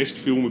that the best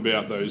film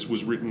about those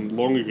was written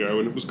long ago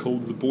and it was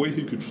called The Boy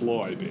Who Could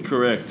Fly, Ben.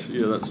 Correct.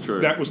 Yeah, that's true.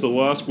 That was the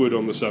last word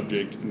on the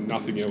subject and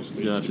nothing else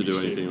needs don't have to be do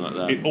said. anything like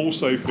that. It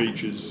also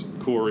features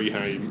Corey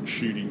Haim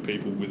shooting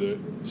people with a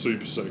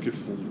super soaker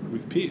full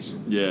with piss,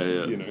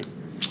 yeah. you know.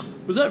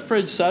 Was that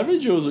Fred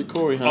Savage or was it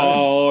Corey Haim?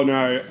 Oh,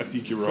 no, I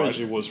think you're right.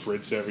 Fred- It was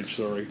Fred Savage,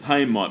 sorry.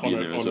 Haim might be On in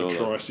there as a well. though.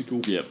 tricycle.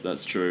 Yep,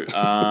 that's true.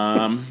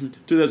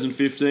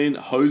 2015,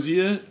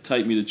 Hosier,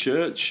 Take Me to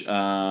Church.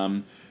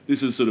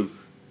 This is sort of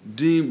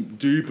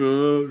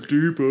deeper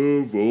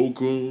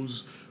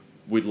vocals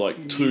with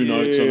like two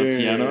notes on a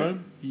piano.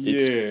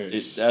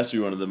 Yes. It has to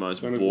be one of the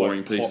most Kind of boring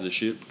like pieces pop of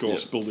shit. Yep.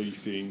 Gospel-y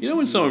thing. You know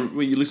when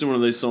you listen to one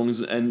of those songs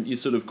and you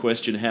sort of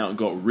question how it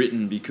got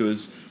written,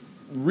 because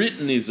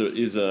written is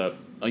a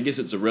I guess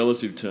it's a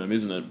relative term,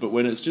 isn't it? But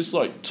when it's just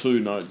like two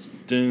notes,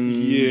 dun,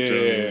 Yeah.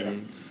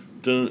 dun,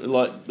 dun,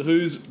 like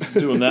who's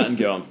doing that and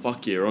going,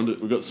 fuck yeah,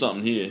 we've got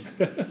something here.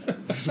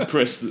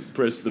 press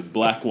the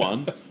black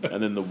one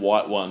and then the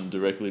white one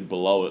directly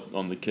below it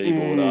on the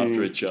keyboard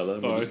after each other.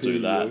 We'll I just do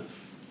hear that you.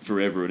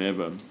 forever and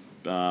ever.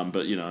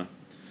 But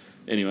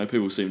anyway,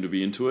 people seem to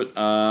be into it.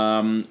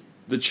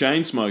 The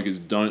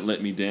Chainsmokers, Don't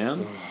Let Me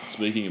Down.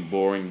 Speaking of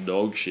boring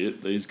dog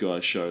shit, these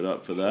guys showed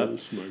up for that. All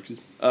smokers.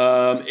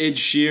 Ed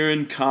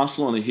Sheeran,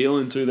 Castle on a Hill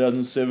in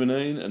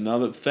 2017.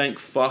 Another, thank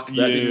fuck that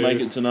didn't Yeah. make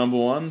it to number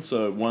one,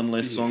 so one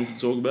less song to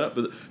talk about.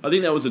 But I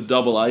think that was a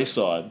double A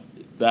side.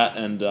 That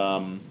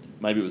and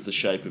maybe it was The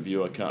Shape of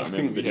You, I can't I remember.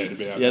 think we but had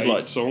about he had 8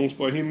 like songs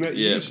by him that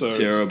Yeah, year, so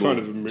terrible, it's kind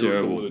of a miracle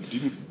terrible. that it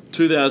didn't.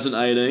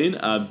 2018,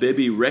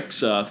 Bebe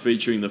Rexha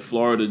featuring the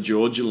Florida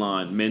Georgia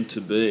Line, Meant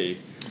to Be.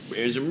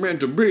 Is it meant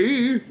to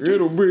be?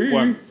 It'll be.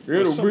 What?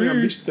 It'll Somehow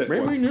be. missed that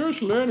Maybe one.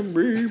 just let it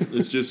be.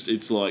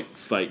 It's like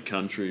fake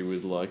country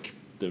with like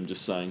them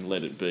just saying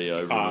 "Let it be"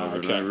 over and over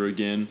okay. and over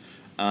again.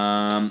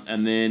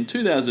 And then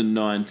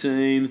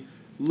 2019,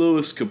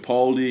 Lewis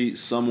Capaldi,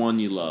 Someone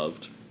You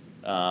Loved.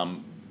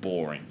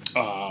 Boring.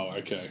 Oh,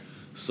 okay.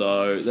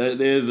 So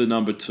they're the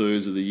number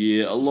twos of the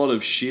year. A lot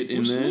of shit in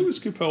Was there. Lewis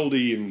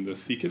Capaldi in the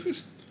thick of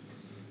it?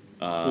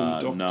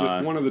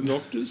 No. One of the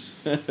doctors?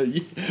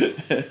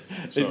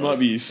 It might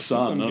be his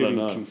son. I'm I getting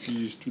don't know.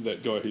 confused with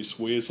that guy who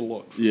swears a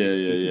lot.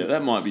 Yeah.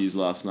 That might be his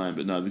last name,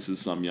 but no, this is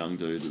some young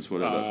dude. It's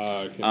whatever.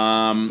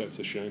 Okay. That's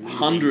a shame.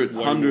 Way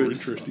more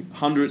interesting.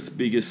 100th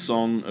biggest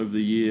song of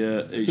the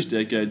year each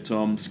decade,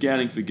 Tom.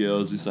 Scouting for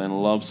Girls, This Ain't a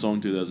Love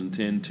Song,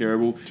 2010.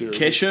 Terrible.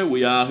 Kesha,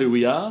 We Are Who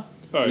We Are.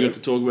 Oh, We yeah. got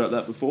to talk about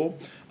that before.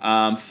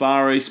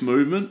 Far East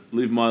Movement,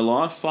 Live My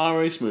Life.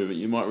 Far East Movement,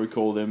 you might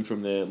recall them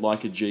from their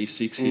Like a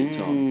G6 hit,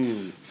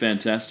 Tom.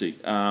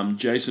 Fantastic.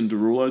 Jason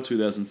Derulo,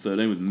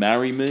 2013, with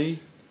Marry Me.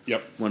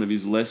 Yep. One of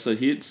his lesser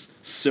hits.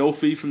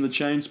 Selfie from the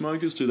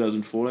Chainsmokers,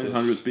 2014,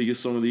 100th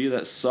biggest song of the year.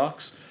 That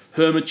sucks.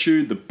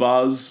 Hermitude, The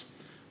Buzz.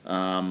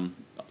 Boring.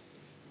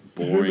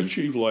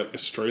 Hermitude, like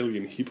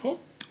Australian hip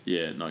hop?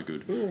 Yeah, no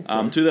good. Okay.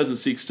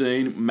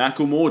 2016,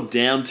 Macklemore,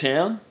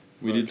 Downtown.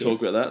 We did Okay. talk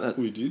about that. That's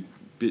We did.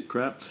 bit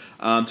crap.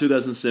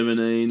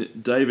 2017,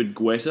 David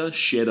Guetta,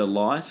 Shed a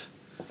Light.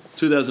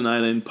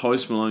 2018,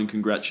 Post Malone,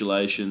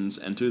 Congratulations,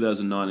 and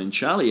 2019,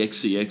 Charlie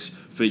XCX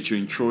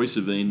featuring Troye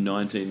Sivan,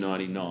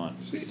 1999.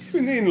 See,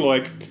 even then,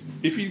 like,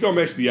 if you'd gone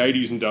back to the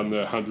 80s and done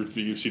the 100th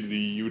biggest hit of the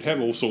year, you would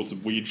have all sorts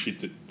of weird shit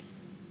that,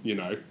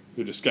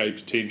 that escaped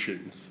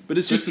attention. But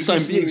it's just the same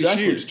thing,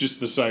 exactly. It's just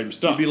the same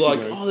stuff. You'd be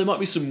like, there might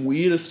be some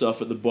weirder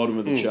stuff at the bottom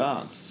of the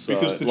charts. So,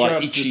 because the like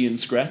charts Itchy and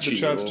Scratchy. The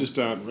charts just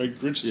aren't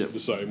registered the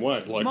same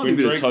way. Like might when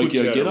be a bit Drake of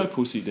Tokyo puts out Ghetto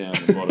pussy down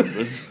the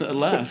bottom, but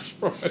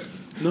alas. Right.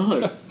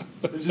 No.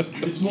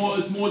 It's more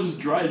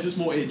just Drake, it's just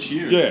more Ed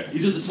Sheeran. Yeah.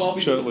 He's at the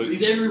top, Totally.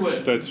 he's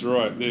everywhere. That's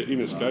right. They're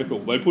inescapable.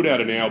 They put out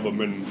an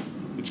album and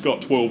it's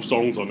got 12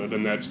 songs on it,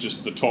 and that's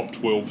just the top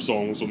 12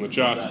 songs on the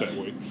charts that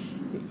week.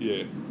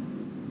 Yeah.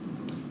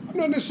 I'm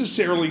not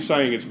necessarily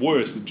saying it's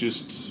worse. It's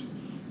just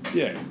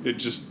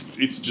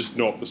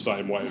not the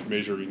same way of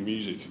measuring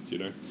music,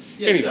 Yeah,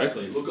 Anyway.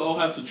 exactly. Look, I'll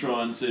have to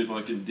try and see if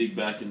I can dig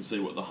back and see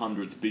what the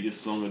 100th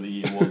biggest song of the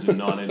year was in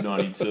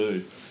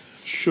 1992.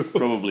 Sure.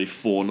 Probably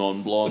 4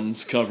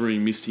 Non-Blondes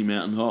covering Misty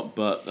Mountain Hop,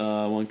 but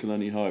one can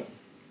only hope.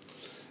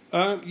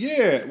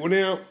 Yeah. Well,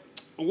 now,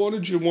 what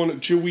did you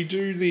want? Should we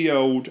do the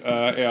old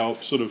our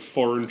sort of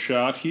foreign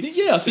chart hits?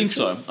 Yeah, I think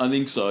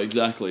so.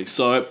 Exactly.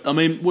 So, I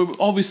mean,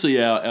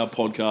 obviously our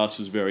podcast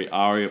is very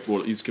ARIA,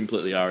 well, is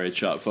completely ARIA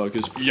chart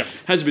focused. Yep.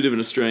 Has a bit of an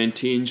Australian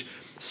tinge.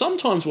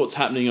 Sometimes what's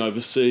happening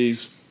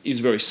overseas is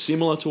very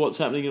similar to what's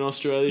happening in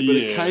Australia,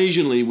 but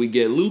occasionally we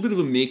get a little bit of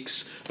a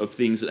mix of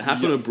things that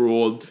happen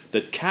abroad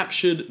that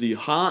captured the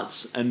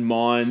hearts and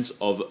minds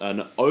of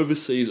an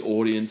overseas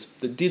audience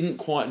that didn't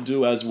quite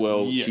do as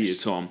well here,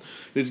 Tom.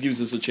 This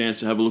gives us a chance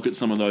to have a look at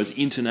some of those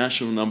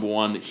international number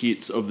one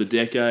hits of the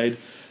decade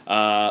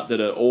that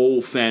are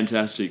all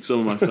fantastic. Some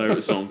of my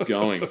favourite songs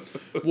going.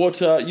 What,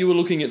 you were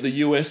looking at the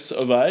US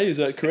of A, is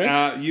that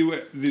correct?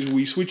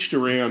 We switched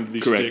around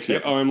this Correct,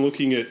 decade. yep. I'm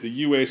looking at the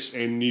US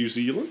and New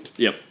Zealand.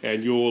 Yep.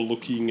 And you're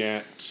looking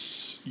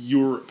at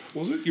Europe.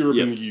 Was it? Europe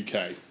and the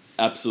UK.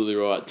 Absolutely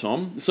right,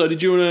 Tom. So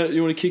did you want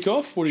to kick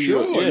off? What do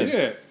you Sure,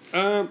 yeah.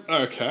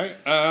 Okay.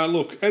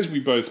 Look, as we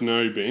both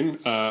know, Ben,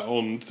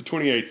 on the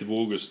 28th of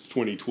August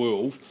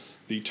 2012,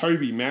 the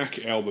Toby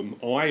Mac album,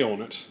 Eye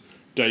On It,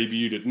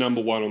 debuted at number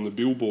one on the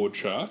Billboard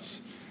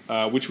charts,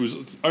 which was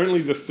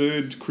only the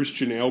third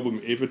Christian album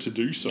ever to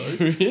do so.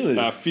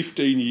 Really?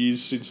 15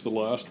 years since the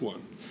last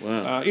one.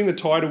 Wow. In the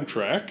title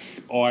track,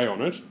 Eye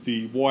On It,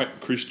 the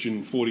white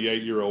Christian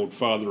 48-year-old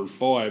father of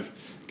 5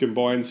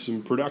 combines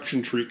some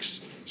production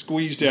tricks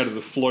squeezed out of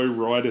the Flow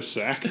Rider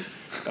sack,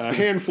 a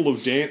handful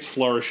of dance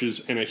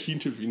flourishes, and a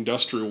hint of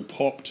industrial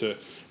pop to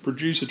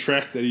produce a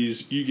track that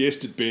is, you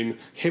guessed it, Ben,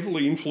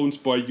 heavily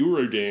influenced by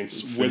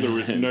Eurodance, whether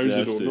it knows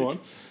it or not.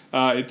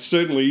 It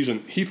certainly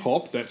isn't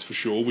hip-hop, that's for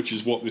sure, which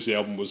is what this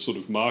album was sort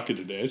of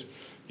marketed as,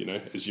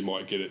 as you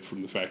might get it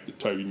from the fact that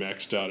Toby Mac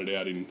started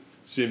out in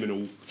seminal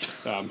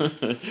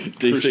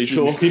DC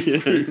Talk.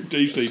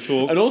 DC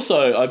Talk. And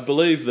also, I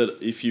believe that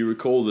if you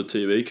recall the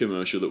TV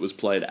commercial that was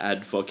played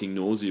ad fucking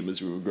nauseum as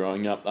we were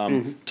growing up,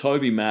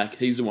 Toby Mac,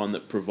 he's the one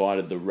that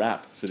provided the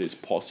rap for this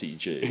posse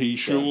G. He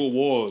sure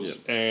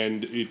was,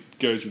 and it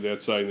goes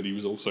without saying that he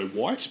was also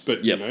white,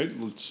 but,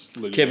 let's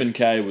let Kevin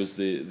Kay was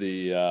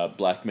the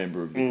black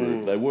member of the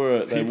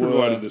group. He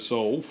provided the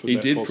soul for He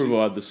that did posse.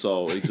 provide the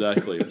soul,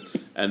 exactly.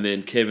 And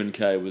then Kevin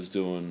Kay was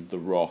doing the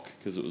rock,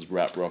 because it was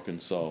rap, rock and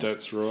soul.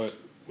 That's right,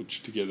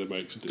 which together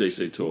makes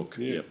DC Talk.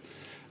 Yeah.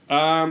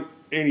 Yep.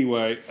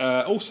 Anyway,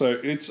 also,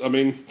 it's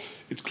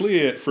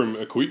clear from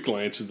a quick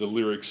glance of the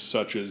lyrics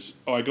such as,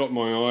 I got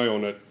my eye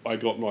on it, I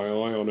got my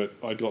eye on it,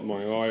 I got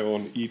my eye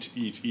on it,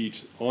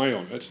 eye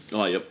on it.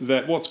 Oh, yep.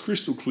 That what's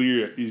crystal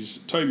clear is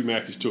Toby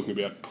Mac is talking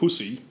about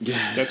pussy.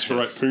 Yeah. That's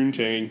right,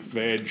 poontang,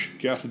 vag,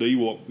 gutted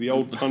Ewok, the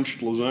old punched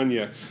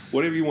lasagna,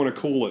 whatever you want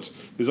to call it.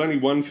 There's only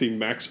one thing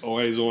Mac's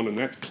eye is on, and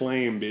that's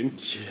clam, Ben.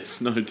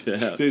 Yes, no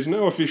doubt. There's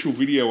no official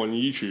video on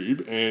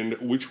YouTube, and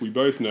which we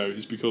both know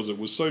is because it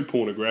was so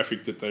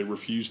pornographic that they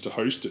refused to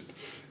host it,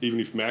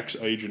 even if Mac's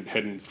agent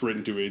hadn't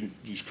threatened to end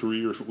his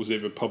career if it was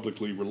ever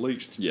publicly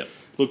released. Yep.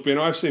 Look, Ben,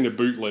 I've seen a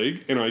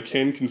bootleg, and I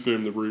can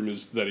confirm the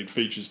rumours that it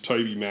features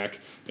Toby Mac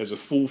as a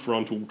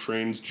full-frontal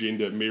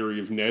transgender Mary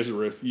of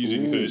Nazareth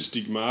using her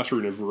stigmata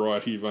in a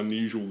variety of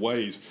unusual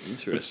ways.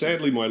 Interesting. But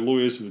sadly, my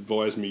lawyers have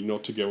advised me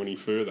not to go any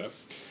further.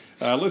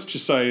 Let's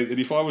just say that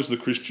if I was the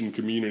Christian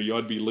community,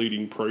 I'd be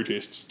leading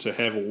protests to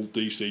have all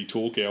DC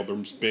Talk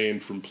albums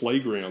banned from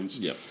playgrounds,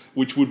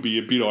 which would be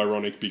a bit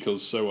ironic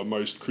because so are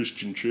most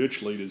Christian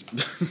church leaders.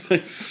 They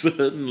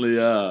certainly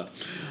are,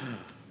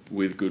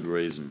 with good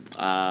reason.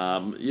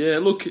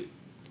 Look...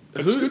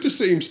 It's good to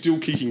see him still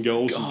kicking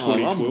goals in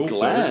 2012. I'm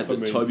glad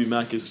that Toby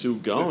Mac is still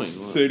going. It's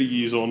 30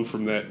 years on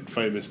from that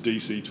famous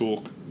DC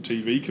Talk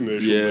TV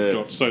commercial that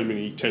got so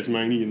many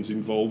Tasmanians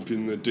involved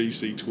in the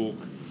DC Talk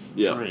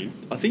train.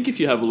 I think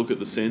if you have a look at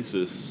the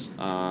census,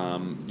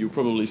 you'll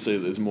probably see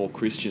that there's more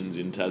Christians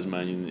in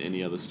Tasmania than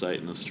any other state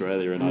in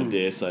Australia, and I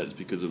dare say it's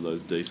because of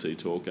those DC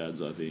Talk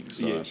ads, I think.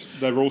 So. Yes,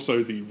 they were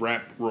also the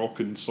rap, rock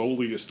and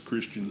souliest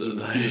Christians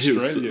in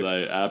Australia.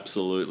 They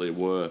absolutely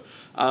were.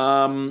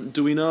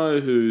 Do we know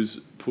who's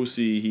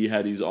pussy he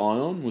had his eye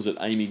on? Was it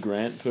Amy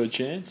Grant,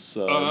 perchance?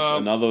 So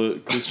another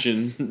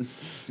Christian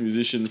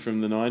musician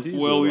from the 90s?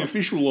 Well, or the what?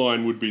 official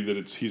line would be that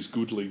it's his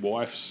goodly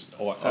wife's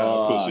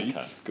pussy.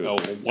 Okay, good, Or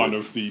good. one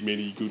of the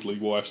many goodly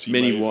wives he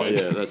Many, may have had.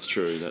 yeah, that's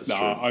true. That's No,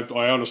 true.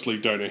 I honestly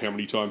don't know how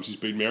many times he's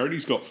been married.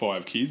 He's got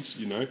 5 kids,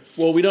 you know.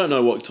 Well, we don't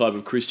know what type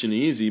of Christian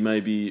he is. He may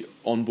be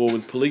on board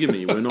with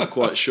polygamy. We're not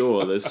quite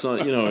sure. There's some,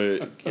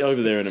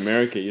 over there in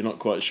America, you're not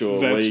quite sure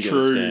where That's you're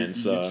going to true. stand.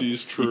 So It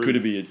is true. He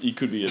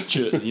could be a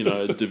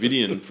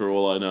Davidian for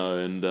all I know.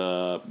 And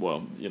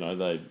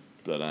they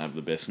don't have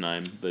the best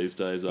name these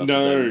days after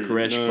David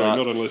Koresh. But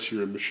not unless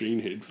you're a machine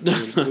head.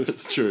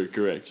 that's true.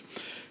 Correct.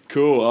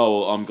 Cool.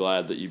 Oh, well, I'm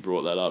glad that you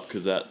brought that up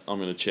because I'm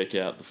going to check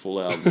out the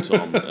full album,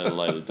 Tom, at a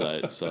later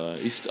date. So I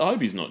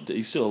hope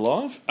he's still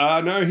alive.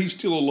 No, he's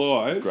still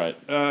alive. Great.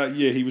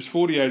 Yeah, he was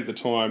 48 at the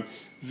time.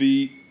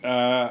 The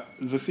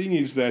thing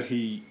is that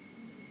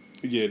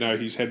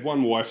he's had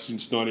one wife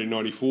since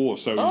 1994,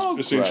 so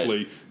he's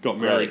essentially got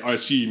married. Great. I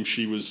assume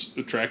she was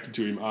attracted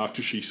to him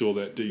after she saw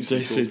that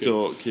DC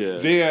Talk, yeah.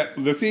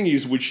 The thing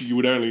is, which you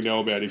would only know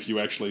about if you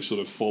actually sort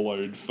of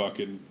followed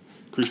fucking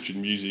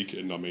Christian music,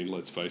 and I mean,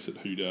 let's face it,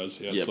 who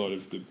does outside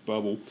of the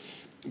bubble?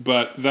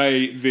 But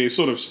their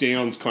sort of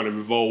sounds kind of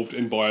evolved,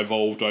 and by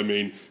evolved I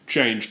mean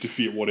changed to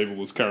fit whatever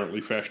was currently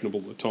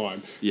fashionable at the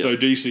time. Yep. So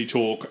DC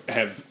Talk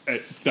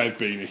they've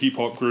been a hip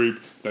hop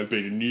group, they've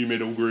been a new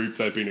metal group,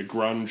 they've been a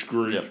grunge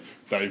group, Yep.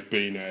 they've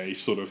been a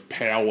sort of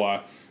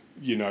power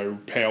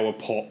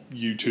pop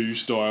U2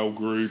 style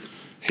group.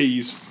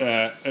 He's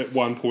at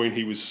one point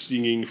he was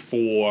singing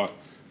for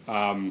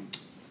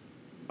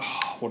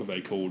what are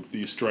they called?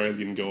 The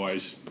Australian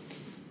guys.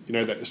 You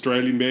know, that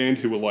Australian band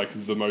who were like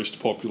the most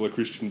popular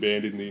Christian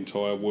band in the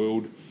entire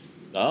world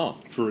Oh,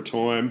 for a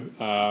time.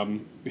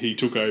 He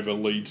took over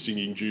lead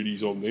singing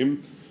duties on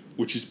them,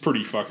 which is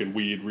pretty fucking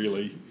weird,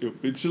 really.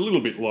 It's a little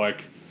bit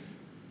like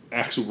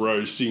Axl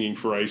Rose singing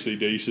for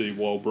AC/DC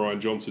while Brian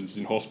Johnson's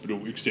in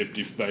hospital, except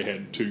if they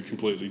had 2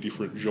 completely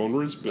different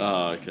genres.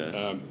 But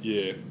okay.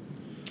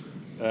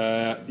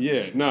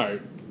 no.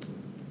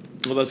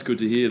 Well, that's good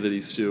to hear that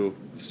he's still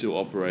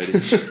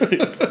operating.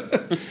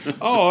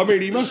 Oh, I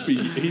mean, he must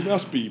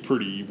be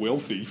pretty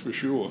wealthy for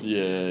sure.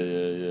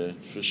 Yeah,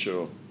 for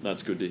sure.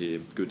 That's good to hear.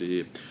 Good to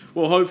hear.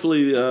 Well,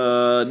 hopefully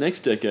next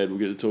decade we'll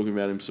get to talking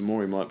about him some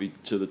more. He might be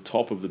to the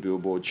top of the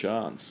Billboard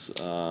charts.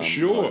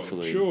 Sure.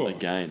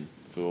 Again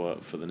for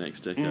the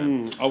next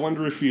decade. I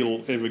wonder if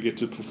he'll ever get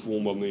to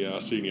perform on the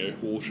Arsenio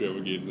Hall show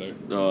again,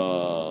 though.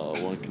 Oh,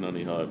 one can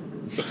only hope.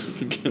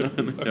 One can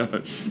only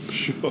hope.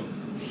 Sure.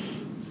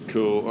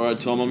 Cool. All right,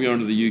 Tom, I'm going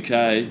to the UK.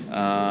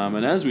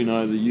 And as we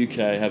know, the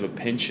UK have a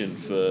penchant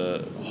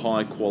for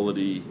high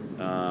quality,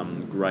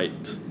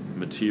 great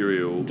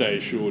material.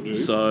 They sure do.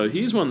 So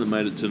here's one that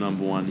made it to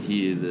number 1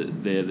 here,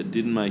 that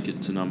didn't make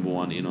it to number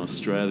 1 in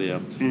Australia.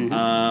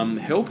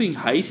 Helping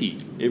Haiti,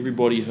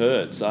 Everybody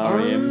Hurts,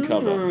 R.E.M.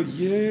 cover,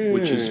 yeah.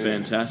 which is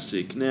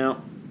fantastic.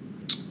 Now,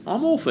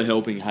 I'm all for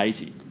Helping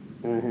Haiti.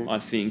 I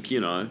think,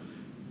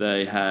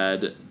 they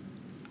had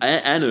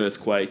an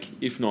earthquake,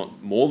 if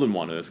not more than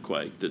one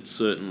earthquake, that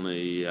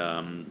certainly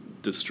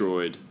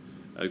destroyed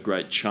a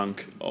great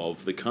chunk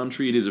of the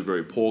country. It is a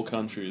very poor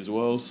country as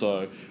well,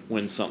 so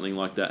when something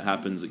like that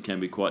happens, it can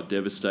be quite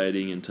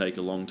devastating and take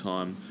a long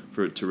time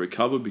for it to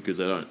recover because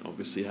they don't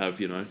obviously have,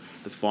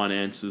 the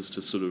finances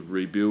to sort of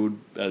rebuild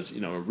as,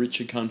 a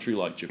richer country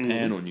like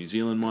Japan or New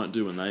Zealand might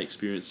do when they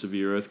experience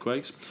severe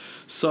earthquakes.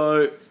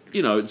 So,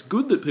 it's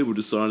good that people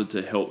decided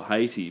to help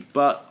Haiti,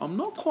 but I'm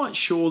not quite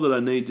sure that I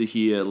need to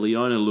hear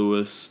Leona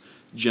Lewis,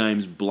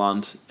 James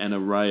Blunt, and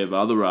an array of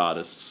other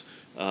artists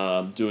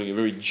doing a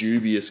very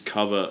dubious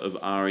cover of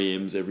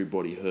R.E.M's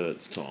Everybody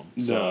Hurts, Tom.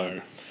 So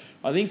No.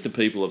 I think the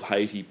people of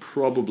Haiti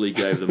probably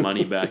gave the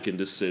money back and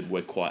just said,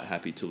 we're quite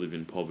happy to live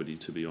in poverty,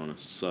 to be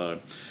honest. So,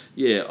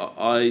 yeah,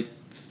 I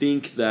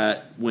think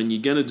that when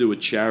you're going to do a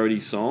charity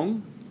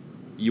song,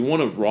 you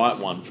want to write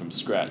one from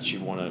scratch.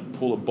 You want to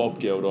pull a Bob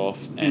Geldof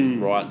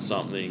and write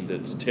something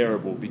that's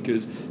terrible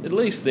because at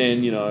least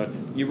then,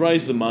 you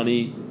raise the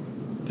money,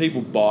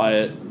 people buy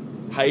it,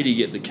 Haiti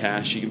get the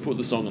cash, you can put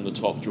the song on the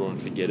top drawer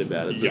and forget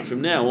about it. Yeah. But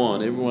from now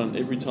on,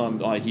 every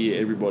time I hear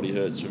Everybody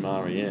Hurts from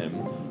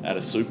R.E.M. at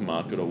a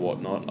supermarket or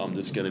whatnot, I'm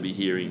just going to be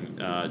hearing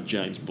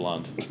James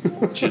Blunt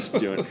just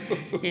doing,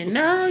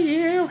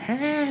 you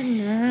had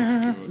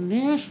enough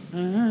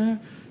listener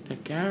to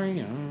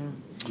carry on.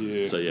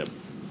 Yeah. So, yeah,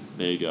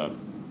 there you go.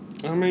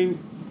 I mean,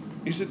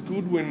 is it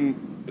good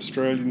when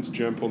Australians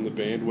jump on the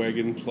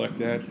bandwagon like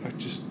that?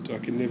 I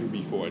can never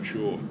be quite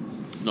sure.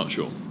 Not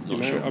sure.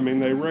 Not sure. I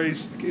mean, I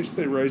guess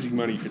they're raising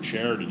money for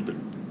charity, but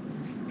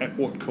at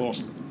what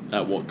cost?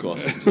 At what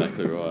cost?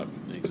 Exactly right.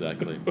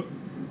 Exactly.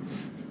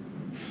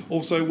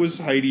 Also, was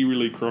Haiti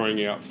really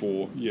crying out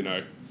for,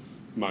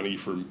 money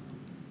from,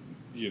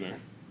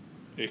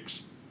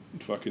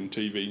 ex-fucking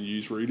TV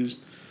newsreaders?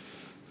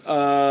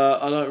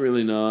 I don't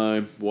really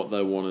know what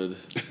they wanted.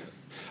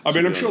 I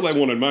mean, be I'm sure honest. they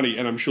wanted money,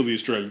 and I'm sure the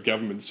Australian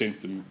government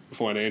sent them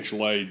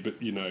financial aid, but,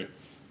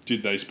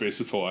 did they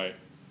specify,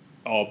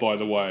 oh, by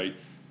the way,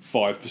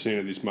 5%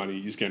 of this money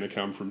is going to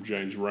come from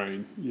James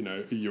Rain.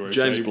 Are you okay?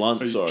 James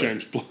Blunt, sorry.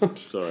 James Blunt.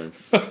 Sorry.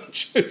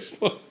 James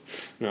Blunt.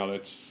 No,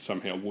 that's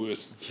somehow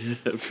worse.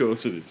 Yeah, of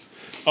course it is.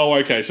 Oh,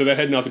 okay. So that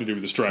had nothing to do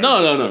with Australia.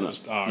 No.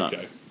 Oh,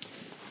 okay.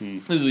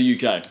 This is the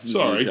UK. This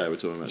Sorry. is the UK we're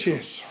talking about.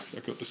 Yes,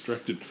 I got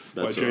distracted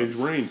That's by James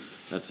Rain.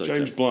 That's okay.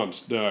 James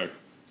Blunt. No,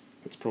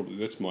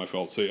 that's my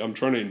fault. See, I'm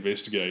trying to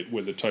investigate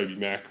whether Toby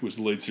Mac was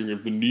the lead singer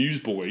of the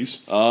Newsboys,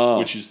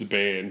 which is the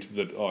band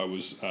that I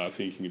was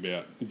thinking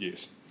about.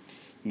 Yes.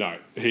 No,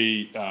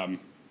 he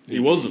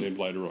wasn't. Them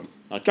later on.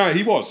 Okay. No,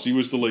 he was. He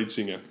was the lead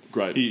singer.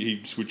 Great.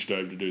 He switched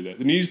over to do that.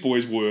 The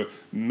Newsboys were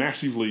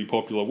massively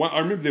popular. I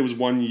remember there was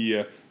one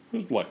year, it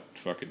was like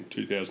fucking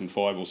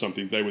 2005 or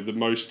something. They were the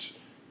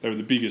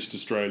biggest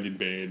Australian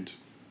band.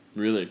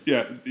 Really?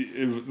 Yeah,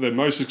 the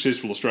most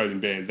successful Australian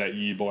band that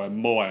year by a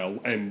mile,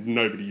 and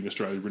nobody in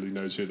Australia really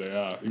knows who they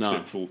are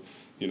except for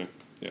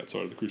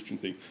outside of the Christian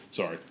thing.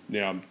 Sorry,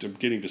 now I'm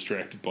getting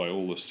distracted by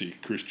all the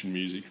sick Christian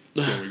music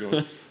that's going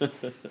on.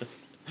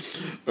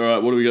 All right,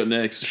 what do we got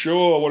next?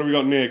 Sure, what do we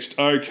got next?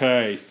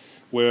 Okay,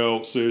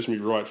 well, serves me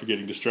right for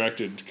getting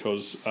distracted,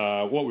 because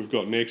what we've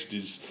got next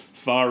is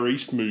Far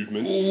East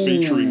Movement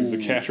featuring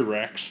the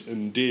Cataracts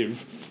and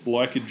Dev,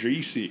 Like a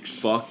G6.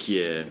 Fuck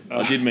yeah.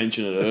 I did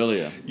mention it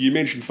earlier. You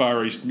mentioned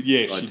Far East,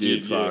 yes, I you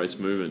did. Far yeah. East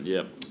Movement,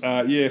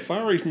 yep.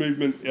 Far East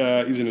Movement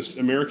is an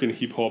American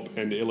hip-hop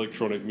and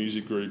electronic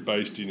music group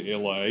based in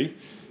LA,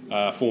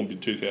 formed in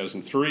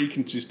 2003,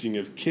 consisting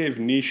of Kev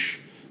Nish,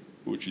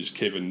 which is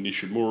Kevin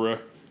Nishimura,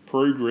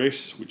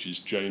 Progress, which is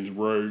James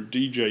Rowe,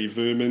 DJ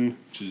Vermin,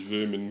 which is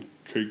Vermin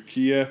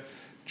Kokia,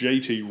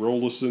 JT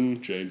Rollerson,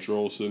 James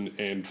Rollerson,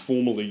 and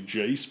formerly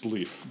J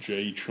Spliff,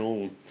 J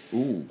Chong.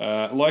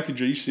 Like a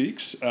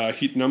G6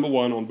 hit number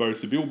one on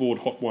both the Billboard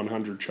Hot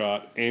 100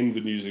 chart and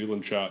the New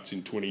Zealand charts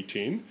in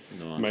 2010,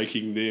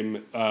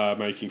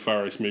 making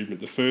Far East Movement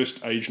the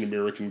first Asian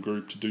American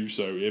group to do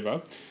so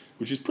ever,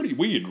 which is pretty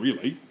weird,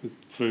 really. The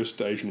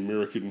first Asian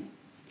American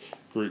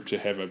group to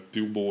have a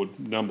Billboard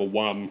number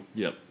one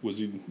was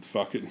in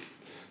fucking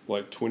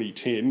like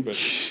 2010, but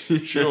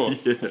sure.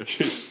 Yeah. I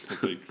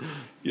think,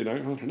 I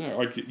don't know.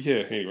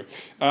 Anyway.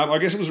 I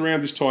guess it was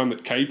around this time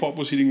that K-pop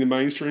was hitting the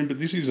mainstream, but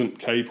this isn't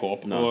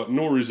K-pop,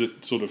 nor is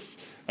it sort of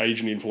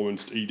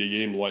Asian-influenced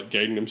EDM like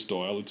Gangnam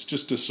Style. It's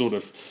just a sort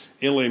of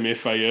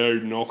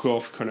LMFAO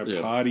knockoff kind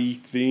of party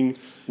thing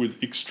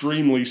with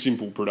extremely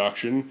simple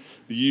production,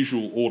 the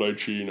usual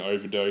auto-tune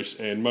overdose,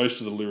 and most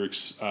of the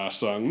lyrics are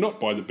sung not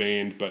by the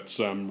band, but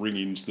some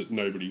ring-ins that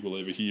nobody will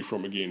ever hear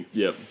from again.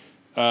 Yep.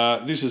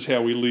 This is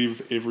how we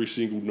live every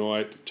single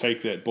night.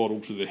 Take that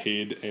bottle to the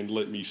head and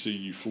let me see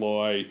you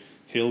fly.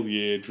 Hell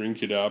yeah,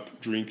 drink it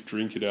up,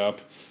 drink it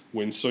up.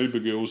 When sober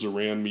girls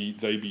around me,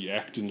 they be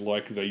acting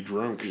like they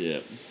drunk. Yeah.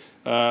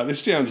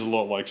 This sounds a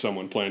lot like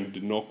someone planning to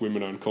knock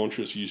women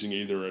unconscious using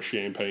either a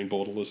champagne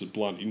bottle as a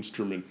blunt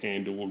instrument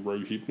and or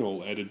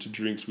Rohypnol added to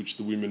drinks which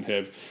the women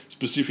have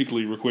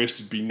specifically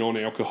requested be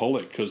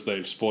non-alcoholic because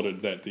they've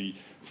spotted that the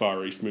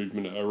Far East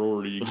Movement are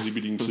already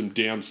exhibiting some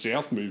down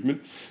south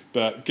movement.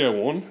 But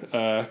go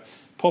on.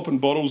 Popping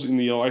bottles in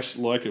the ice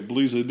like a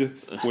blizzard.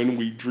 When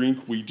we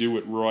drink, we do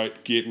it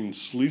right, getting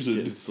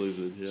slizzard.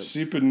 Yep.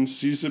 Sippin'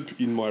 sizzip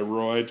in my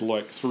ride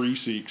like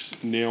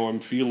 3-6. Now I'm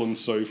feeling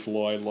so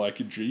fly like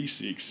a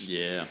G6.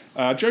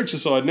 Yeah. Jokes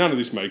aside, none of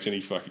this makes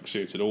any fucking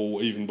sense at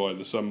all, even by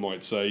the, some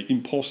might say,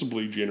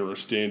 impossibly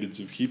generous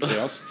standards of hip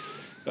house.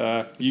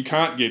 You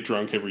can't get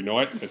drunk every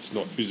night. That's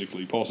not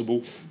physically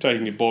possible.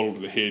 Taking a bottle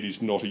to the head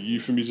is not a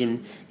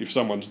euphemism. If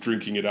someone's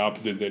drinking it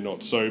up, then they're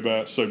not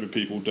sober. Sober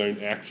people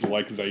don't act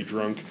like they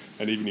drunk,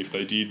 and even if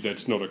they did,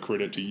 that's not a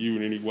credit to you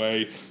in any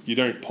way. You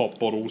don't pop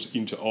bottles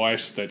into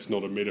ice. That's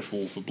not a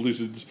metaphor for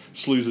blizzards.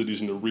 Slizzard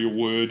isn't a real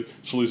word.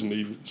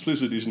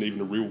 Slizzard isn't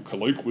even a real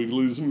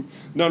colloquialism.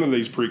 None of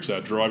these pricks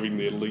are driving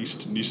their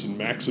leased Nissan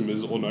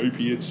Maximas on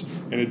opiates,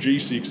 and a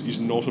G6 is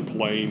not a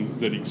plane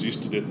that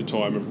existed at the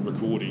time of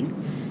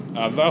recording.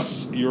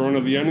 Thus, Your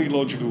Honour, the only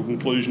logical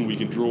conclusion we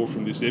can draw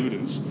from this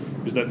evidence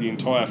is that the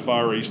entire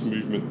Far East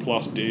Movement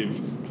plus Dev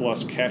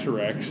plus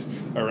Cataracts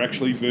are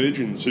actually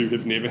virgins who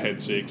have never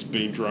had sex,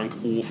 been drunk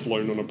or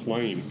flown on a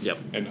plane. Yep.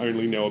 And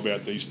only know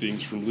about these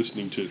things from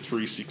listening to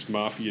 3-6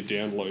 Mafia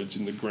downloads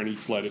in the granny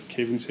flat at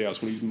Kevin's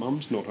house when his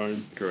mum's not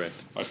home.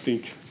 Correct. I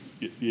think,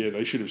 yeah,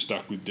 they should have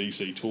stuck with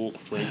DC Talk,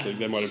 frankly.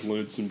 They might have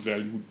learned some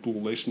valuable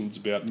lessons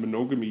about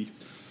monogamy.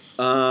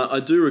 I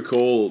do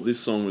recall this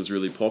song was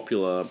really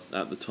popular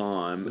at the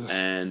time,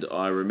 and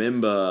I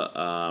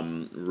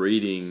remember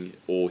reading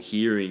or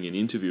hearing an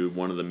interview with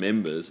one of the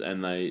members,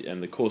 and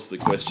of course the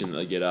question that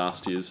they get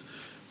asked is,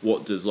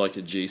 what does like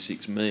a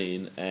G6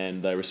 mean?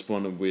 And they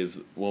responded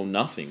with, well,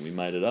 nothing, we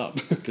made it up.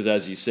 Because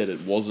as you said,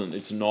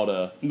 it's not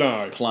a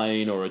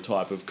plane or a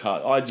type of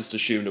car. I just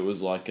assumed it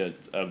was like a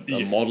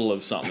model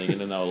of something, and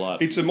then they were like...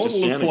 It's a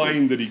model of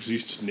plane that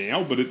exists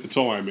now, but at the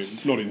time,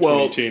 it's not in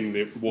 2010,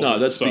 it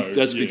wasn't. No,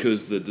 that's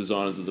because the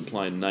designers of the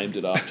plane named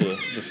it after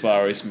the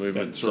Far East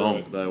Movement song.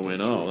 Right. They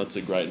went, that's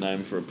a great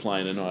name for a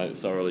plane, and I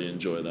thoroughly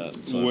enjoy that.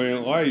 So.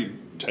 Well, I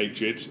take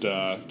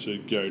Jetstar to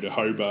go to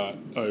Hobart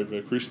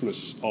over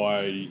Christmas,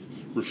 I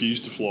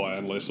refuse to fly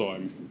unless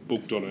I'm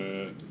booked on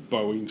a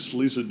Boeing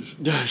Slizzard.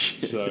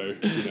 So,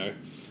 it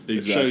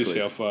Exactly. shows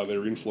how far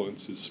their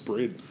influence has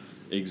spread.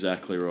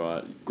 Exactly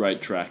right.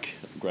 Great track.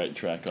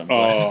 I'm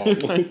Oh,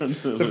 glad.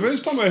 the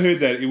first time I heard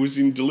that, it was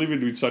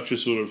delivered with such a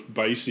sort of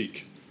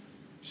basic,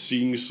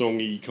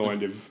 sing-songy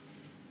kind of,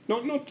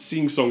 not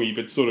sing-songy,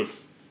 but sort of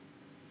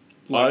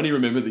I only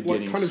remember the like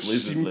getting kind of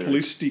slizzard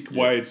simplistic lyric.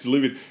 way it's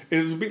delivered.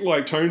 It was a bit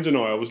like Tones and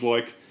I was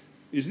like,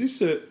 is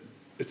this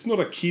it's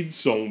not a kid's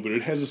song, but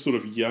it has a sort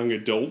of young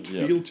adult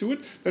Yep. feel to it.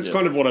 That's Yep.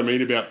 kind of what I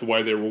mean about the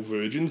way they're all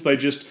virgins. They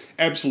just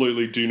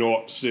absolutely do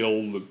not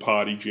sell the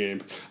party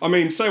jam. I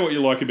mean, say what you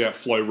like about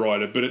Flo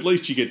Rida, but at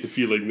least you get the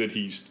feeling that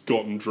he's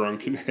gotten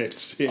drunk and had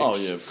sex. Oh,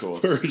 yeah, of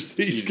course. Whereas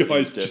these He's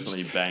guys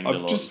definitely just, banged a I'm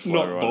lot just of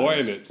Flo not Rida.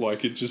 buying it.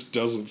 Like, it just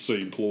doesn't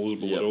seem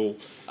plausible Yep. at all.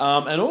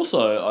 And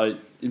also,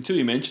 until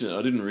you mentioned it,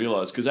 I didn't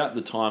realise, because at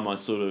the time I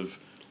sort of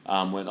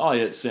went, oh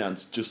yeah, it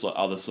sounds just like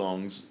other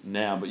songs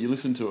now, but you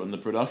listen to it and the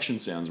production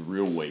sounds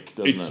real weak,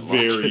 doesn't It's it?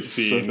 very it's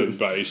thin sort of- and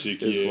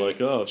basic, It's yeah.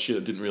 like, oh shit, I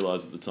didn't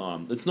realise at the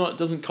time. It's not,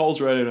 doesn't, Coles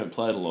Radio don't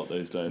play it a lot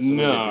these days, so I don't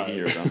get No. to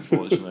hear it,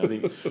 unfortunately. I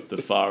think the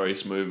Far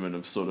East movement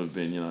have sort of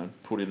been,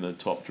 put in the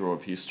top drawer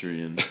of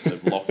history, and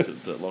they've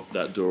locked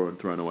that door and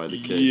thrown away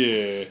the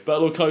key. Yeah.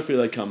 But look, hopefully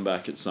they come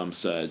back at some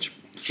stage.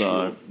 So,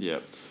 Sure. yeah.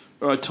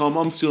 All right, Tom,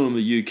 I'm still in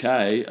the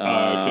UK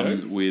Okay.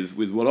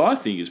 with what I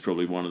think is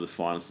probably one of the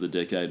finest of the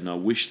decade, and I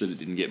wish that it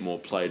didn't get more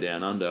play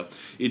down under.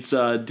 It's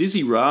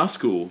Dizzy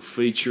Rascal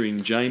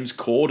featuring James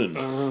Corden.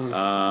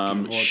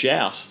 God.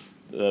 Shout,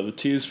 the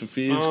Tears for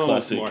Fears Oh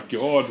classic. my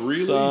God,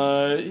 really?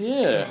 So,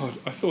 yeah. God,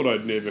 I thought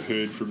I'd never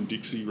heard from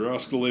Dixie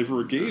Rascal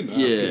ever again.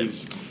 after Yeah.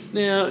 his-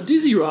 Now,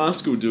 Dizzy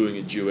Rascal doing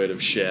a duet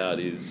of Shout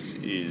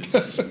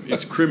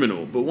is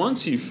criminal, but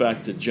once you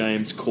factor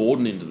James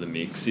Corden into the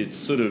mix,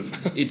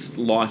 it's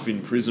life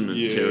imprisonment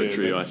Yeah,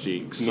 territory, I that's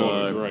think. Not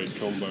So a great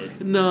combo.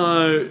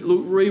 no,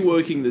 look,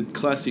 reworking the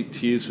classic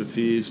Tears for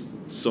Fears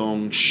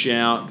song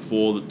Shout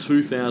for the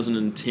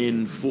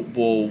 2010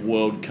 Football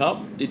World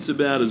Cup, it's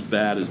about as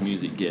bad as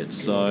music gets.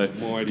 So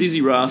Almighty.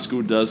 Dizzy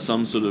Rascal does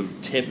some sort of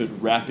tepid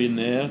rap in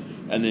there,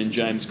 and then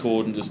James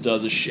Corden just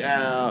does a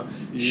shout,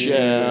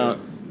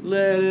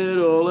 let it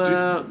all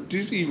out.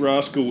 Dizzy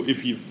Rascal,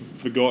 if you've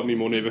forgotten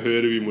him or never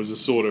heard of him, was a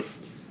sort of...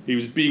 He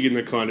was big in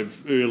the kind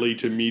of early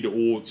to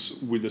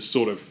mid-aughts with a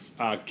sort of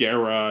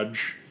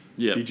garage...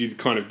 Yeah. He did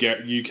kind of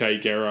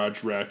UK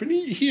garage rap, and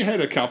he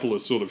had a couple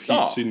of sort of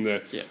hits Oh, in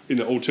the yeah. in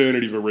the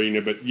alternative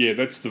arena. But yeah,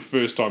 that's the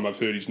first time I've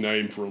heard his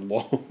name for a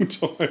long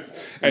time.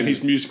 And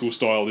his musical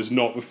style is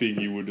not the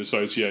thing you would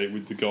associate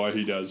with the guy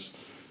who does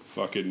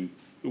fucking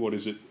what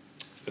is it,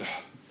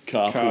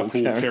 Carpool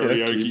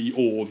karaoke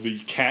or the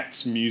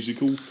Cats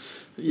musical.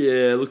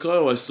 Yeah, look, I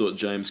always thought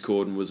James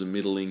Corden was a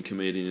middling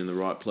comedian in the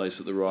right place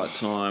at the right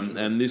time,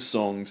 and this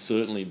song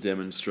certainly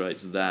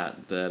demonstrates that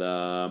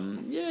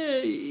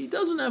he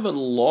doesn't have a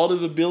lot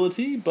of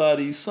ability, but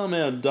he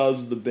somehow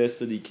does the best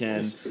that he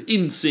can,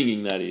 in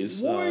singing, that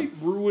is. Why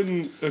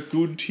ruin a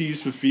good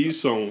Tears for Fears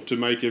song to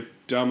make a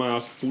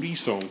dumbass footy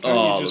song? Can't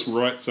Oh, you just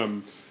write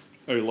some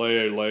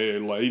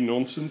ole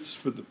nonsense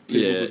for the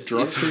people, Yeah, the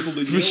drunk people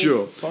that for yell?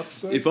 sure. Fuck's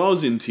sake? If I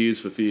was in Tears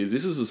for Fears,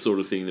 this is the sort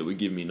of thing that would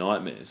give me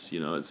nightmares.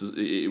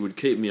 It would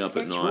keep me up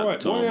That's at night, right.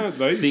 Tom, Why aren't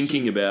they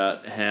thinking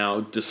about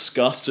how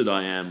disgusted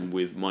I am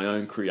with my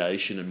own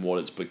creation and what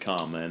it's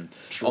become. And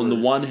on the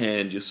one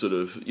hand, you're sort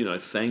of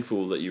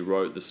thankful that you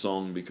wrote the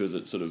song because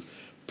it sort of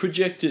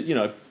projected,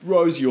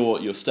 rose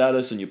your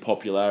status and your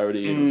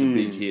popularity, and it was a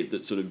big hit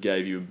that sort of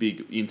gave you a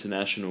big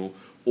international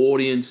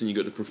audience, and you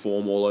got to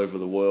perform all over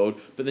the world.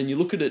 But then you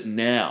look at it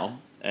now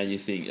and you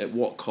think, at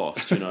what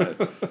cost?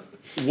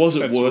 Was it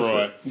That's worth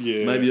right, it?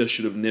 yeah. Maybe I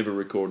should have never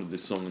recorded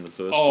this song in the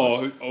first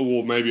place.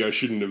 Or maybe I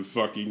shouldn't have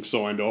fucking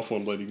signed off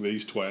on letting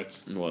these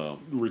twats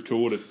Well,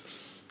 record it.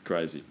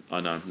 crazy.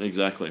 I know,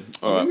 exactly.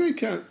 All right. Maybe they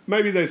can't.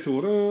 Maybe they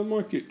thought, I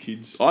might get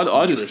kids. I just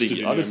interested think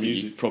in I our just think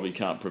you music. probably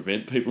can't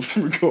prevent people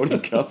from recording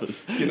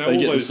covers. You know, they all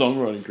get those- the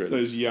songwriting credits.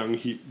 Those young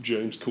hip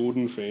James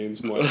Corden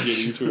fans might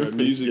get into our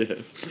music.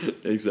 Yeah,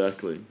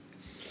 exactly.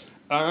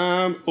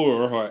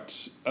 All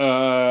right.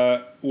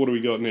 What do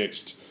we got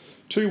next?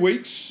 2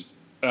 weeks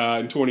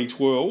in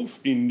 2012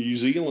 in New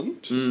Zealand,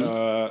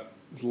 the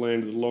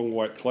land of the long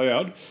white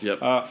cloud. Yep.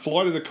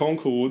 Flight of the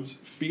Conchords,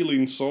 Feel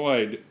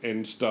Inside,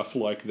 and stuff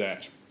like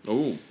that.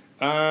 Oh,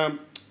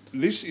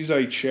 This is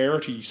a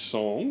charity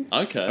song.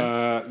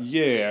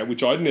 okay.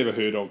 Which I'd never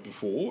heard of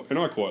before, and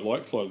I quite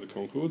like Flight of the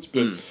Conchords.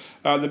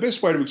 But the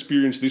best way to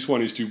experience this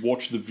one is to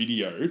watch the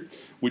video,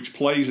 which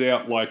plays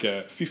out like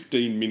a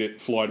 15-minute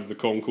Flight of the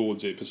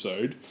Conchords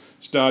episode,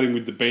 starting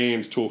with the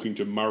band talking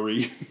to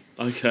Murray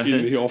Okay.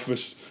 in the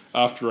office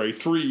after a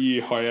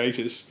 3-year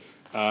hiatus,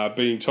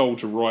 being told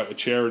to write a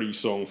charity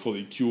song for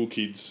the Cure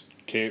Kids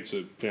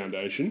Cancer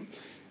Foundation.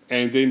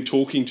 And then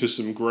talking to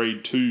some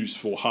grade 2s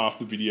for half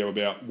the video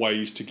about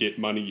ways to get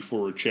money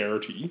for a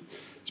charity.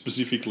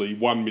 specifically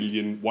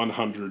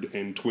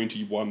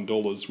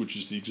 $1,121,000, which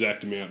is the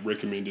exact amount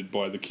recommended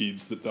by the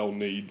kids that they'll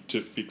need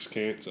to fix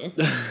cancer.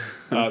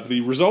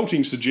 The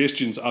resulting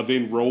suggestions are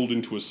then rolled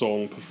into a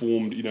song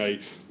performed in a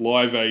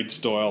Live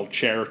Aid-style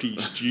charity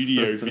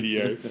studio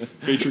video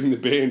featuring the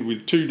band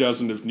with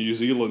 24 of New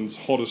Zealand's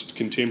hottest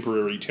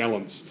contemporary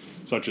talents,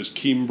 such as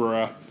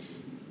Kimbra,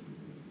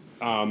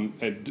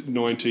 and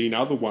 19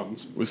 other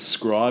ones. Was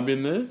Scribe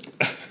in there?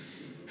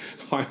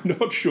 I'm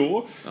not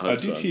sure. I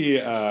did so.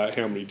 hear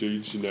how many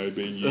dudes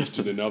being used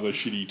in another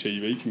shitty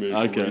TV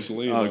commercial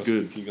recently. And I was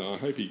good. thinking, I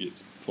hope he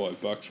gets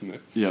 $5 from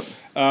that. Yep.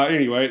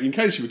 Anyway, in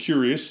case you were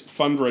curious,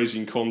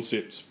 fundraising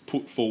concepts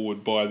put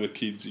forward by the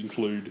kids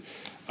include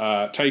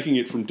taking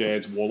it from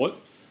Dad's wallet,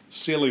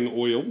 selling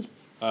oil,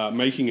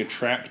 making a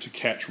trap to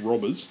catch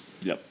robbers,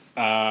 Yep.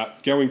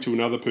 going to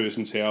another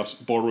person's house,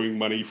 borrowing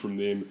money from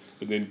them,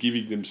 and then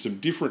giving them some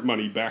different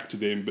money back to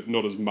them, but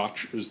not as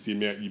much as the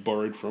amount you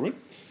borrowed from it.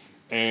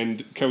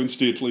 And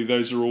coincidentally,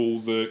 those are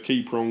all the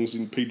key prongs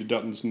in Peter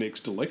Dutton's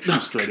next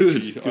election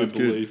strategy, I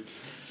believe. Good.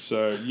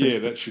 So, yeah,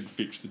 that should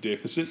fix the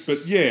deficit.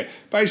 But, yeah,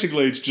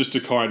 basically it's just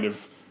a kind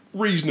of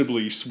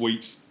reasonably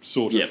sweet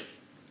sort of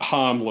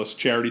harmless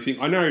charity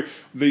thing. I know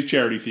these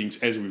charity things,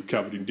 as we've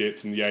covered in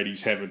depth in the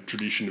 80s, have a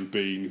tradition of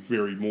being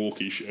very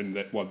mawkish, and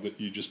that one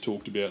that you just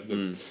talked about,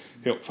 the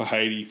Help for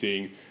Haiti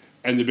thing.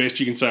 And the best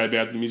you can say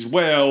about them is,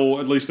 well,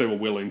 at least they were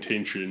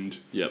well-intentioned.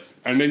 Yep.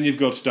 And then you've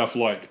got stuff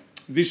like,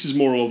 this is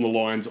more along the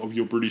lines of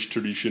your British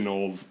tradition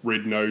of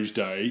Red Nose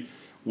Day,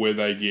 where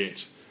they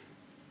get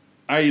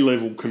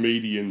A-level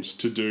comedians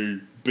to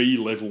do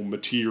B-level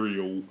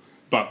material,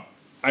 but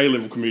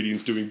A-level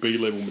comedians doing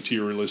B-level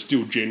material is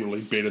still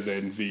generally better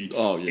than the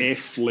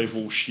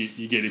F-level shit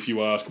you get if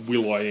you ask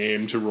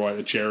Will.i.am to write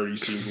a charity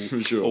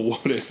single Sure. or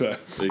whatever.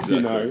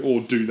 Exactly. Or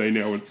do they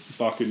know it's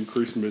fucking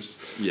Christmas?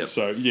 Yep.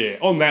 So, yeah,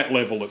 on that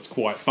level, it's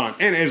quite fun.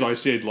 And as I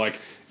said, like,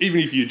 even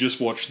if you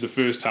just watch the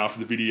first half of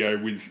the video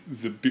with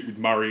the bit with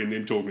Murray and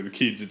them talking to the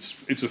kids,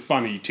 it's a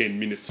funny 10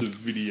 minutes of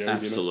video.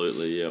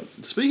 Absolutely, yeah.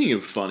 Speaking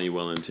of funny,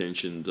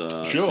 well-intentioned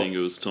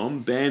singles,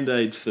 Tom,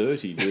 Band-Aid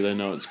 30. Do they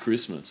know it's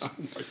Christmas? Oh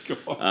my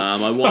god!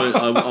 I won't.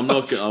 I'm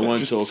not. I won't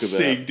Just talk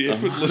segged about.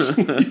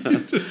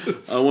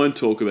 effortlessly. I won't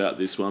talk about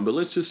this one, but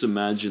let's just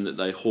imagine that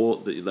they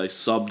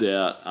subbed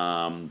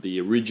out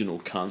the original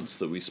cunts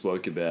that we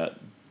spoke about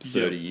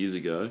 30 years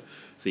ago.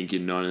 I think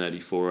in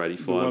 1984,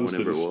 85, the ones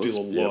whenever that are it was.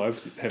 still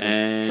alive haven't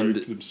and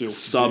coked themselves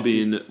to sub death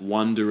in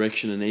One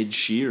Direction and Ed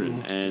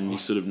Sheeran, and you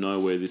sort of know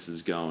where this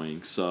is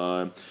going.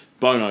 So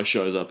Bono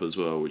shows up as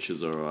well, which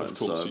is all right. Of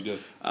course he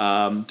does.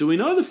 Do we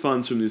know the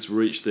funds from this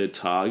reached their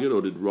target,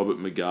 or did Robert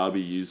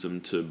Mugabe use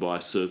them to buy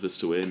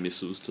surface-to-air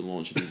missiles to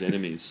launch at his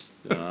enemies?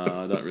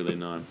 I don't really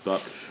know,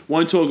 but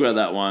won't talk about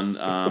that one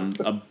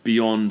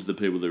beyond the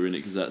people that are in it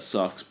because that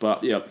sucks.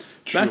 But yeah,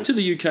 back to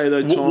the UK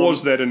though. Tom,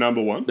 was that a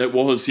number one? that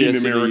was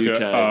yes in America. in the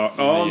UK.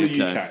 In the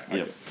UK. Okay.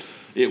 Yep.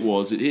 It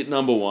was. It hit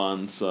number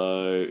one.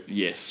 So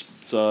yes.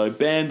 So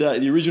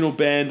Band-Aid, the original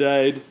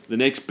Band-Aid, the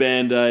next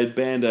Band-Aid,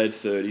 Band-Aid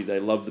 30.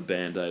 They love the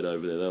Band-Aid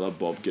over there. They love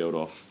Bob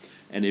Geldof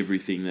and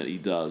everything that he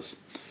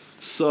does.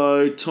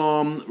 So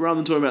Tom, rather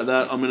than talking about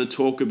that, I'm going to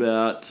talk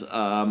about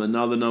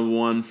another number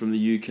one from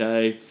the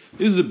UK.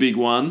 This is a big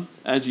one.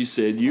 As you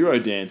said,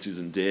 Eurodance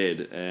isn't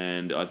dead,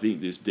 and I think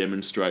this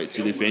demonstrates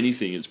that, if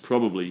anything, it's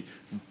probably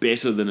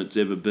better than it's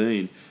ever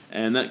been.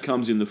 And that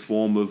comes in the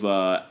form of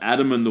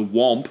Adam and the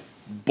Womp,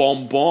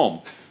 Bomb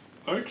Bomb,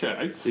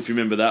 Okay. if you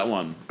remember that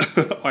one.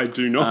 I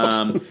do not.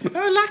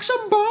 I like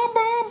some bomb,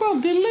 bomb,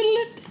 bomb. Did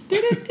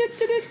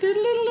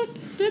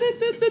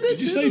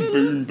you say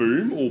boom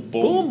boom or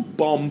bomb? Bomb,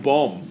 bomb,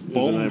 bomb. is the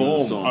Bomb name of the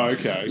bomb. song.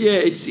 Okay. Yeah,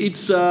 it's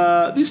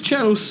this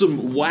channels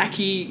some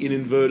wacky, in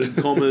inverted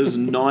commas,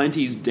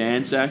 90s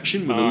dance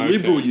action with a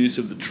liberal use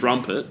of the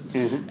trumpet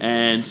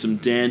and some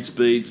dance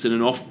beats and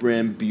an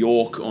off-brand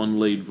Bjork on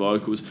lead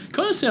vocals.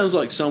 Kind of sounds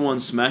like someone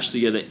smashed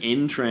together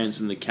N-Trance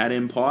and the Cat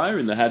Empire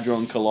in the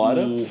Hadron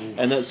Collider,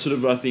 and that's sort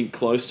of, I think,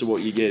 close to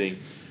what you're getting.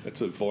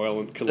 That's a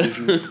violent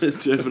collision.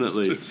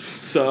 Definitely.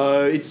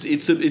 So it's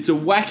a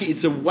wacky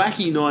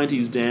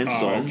 90s dance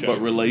song, okay.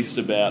 but released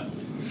about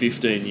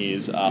 15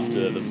 years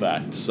after the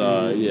fact.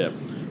 So yeah,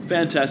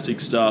 fantastic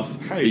stuff.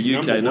 Hey, the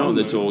UK number know what one,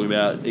 they're though. talking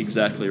about.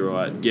 Exactly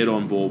right. Get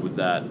on board with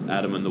that.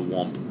 Adam and the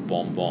Womp,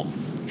 Bomb Bomb.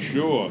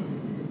 Sure.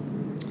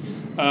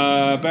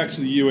 Back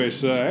to the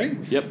USA.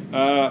 Yep.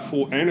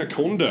 For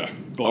Anaconda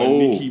by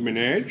Oh. Nicki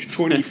Minaj,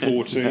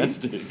 2014.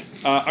 Fantastic.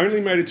 Only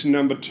made it to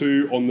number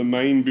 2 on the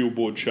main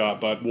Billboard chart,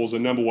 but was a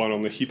number 1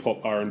 on the hip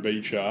hop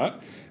R&B chart,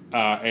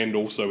 and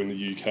also in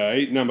the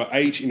UK. Number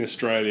 8 in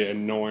Australia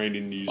and 9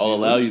 in New Zealand. I'll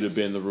allow you to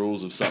bend the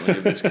rules of something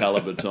of this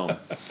caliber, Tom.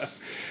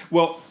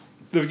 Well,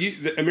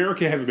 the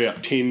America have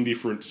about 10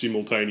 different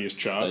simultaneous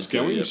charts They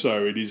do, going, yep.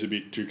 so it is a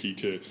bit tricky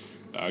to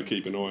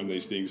keep an eye on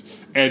these things.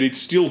 And it's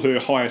still her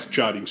highest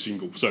charting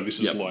single, so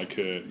this is Yep. like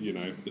her,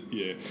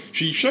 yeah.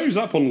 She shows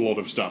up on a lot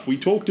of stuff. We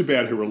talked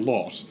about her a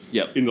lot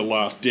Yep. in the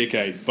last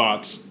decade,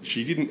 but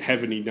she didn't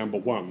have any number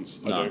ones,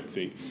 I No. don't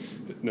think.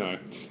 No.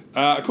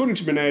 According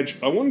to Minaj,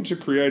 I wanted to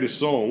create a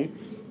song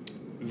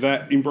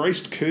that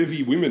embraced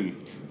curvy women.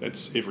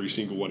 That's every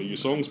single one of your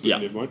songs, but Yeah.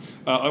 never mind.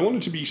 I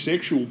wanted to be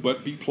sexual,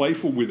 but be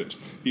playful with it.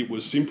 It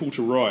was simple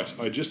to write.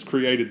 I just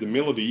created the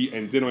melody,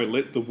 and then I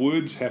let the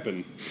words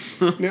happen.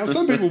 Now,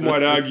 some people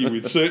might argue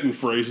with certain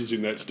phrases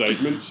in that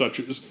statement, such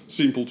as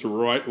simple to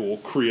write or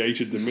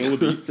created the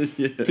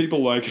melody.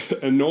 People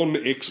like Anon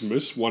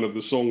Xmas, one of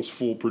the song's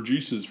 4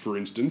 producers, for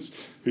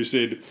instance, who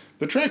said,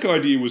 the track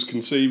idea was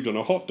conceived on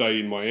a hot day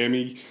in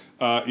Miami,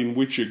 in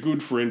which a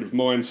good friend of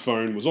mine's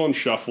phone was on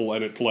shuffle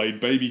and it played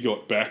Baby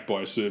Got Back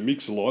by Sir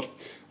Mix-a-Lot.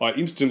 I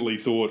instantly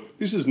thought,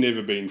 this has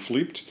never been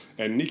flipped,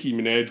 and Nicki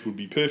Minaj would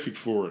be perfect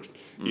for it,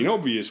 in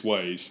obvious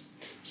ways.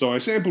 So I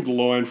sampled a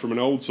line from an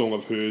old song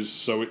of hers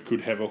so it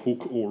could have a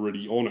hook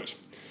already on it.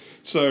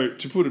 So,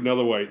 to put it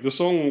another way, the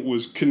song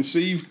was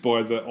conceived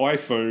by the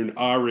iPhone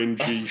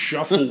RNG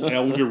shuffle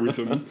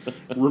algorithm,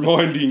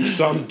 reminding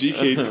some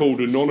dickhead called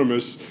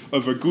Anonymous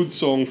of a good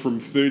song from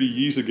 30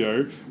 years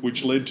ago,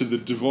 which led to the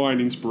divine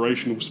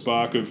inspirational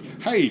spark of,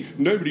 hey,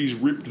 nobody's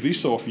ripped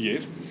this off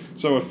yet.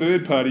 So a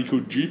third party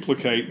could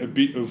duplicate a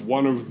bit of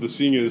one of the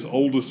singer's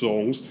older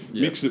songs,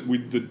 mix it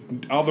with the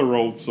other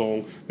old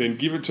song, then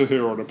give it to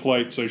her on a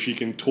plate so she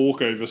can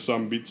talk over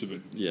some bits of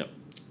it. Yeah.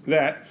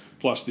 That,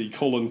 plus the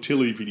Colin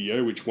Tilley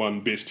video, which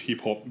won Best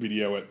Hip Hop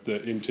Video at the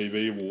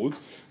MTV Awards,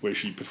 where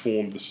she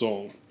performed the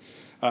song.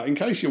 In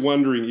case you're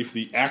wondering if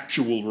the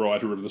actual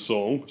writer of the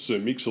song, Sir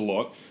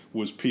Mix-a-Lot,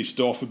 was pissed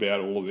off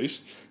about all of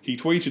this, he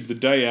tweeted the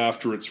day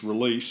after its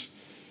release,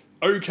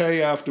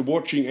 okay, after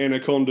watching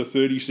Anaconda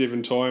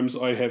 37 times,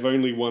 I have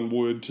only one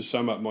word to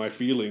sum up my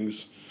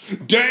feelings.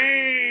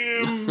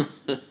 Damn!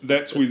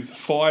 That's with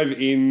 5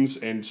 N's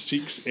and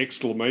 6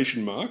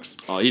 exclamation marks.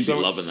 Oh, he'd be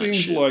loving that So it seems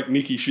shit. like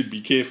Nicki should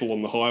be careful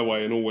on the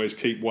highway and always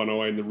keep one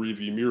eye in the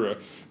rearview mirror,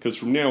 because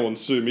from now on,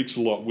 Sir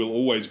Mix-a-Lot will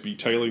always be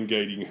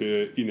tailgating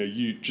her in a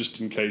ute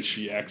just in case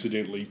she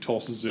accidentally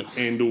tosses it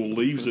and or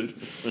leaves it.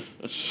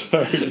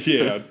 So,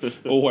 yeah,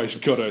 always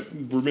got to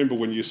remember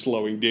when you're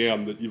slowing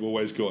down that you've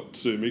always got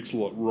Sir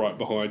Mix-a-Lot right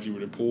behind you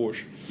in a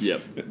Porsche.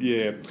 Yep.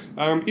 Yeah.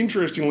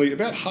 Interestingly,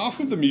 about half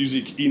of the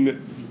music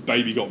in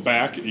Baby Got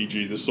Back,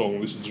 e.g. the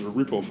song this is a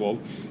rip-off of,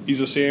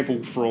 is a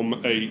sample from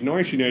a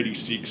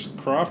 1986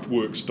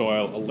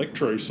 Kraftwerk-style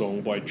electro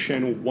song by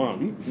Channel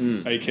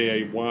 1,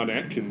 aka Juan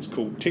Atkins,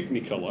 called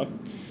Technicolor,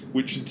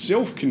 which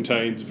itself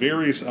contains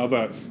various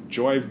other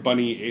Jive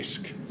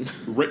Bunny-esque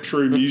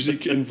retro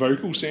music and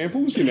vocal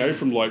samples, you know,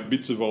 from like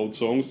bits of old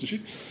songs and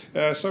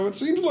shit. So it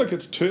seems like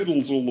it's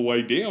Turtles all the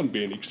way down,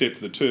 Ben,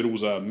 except the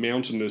Turtles are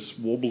mountainous,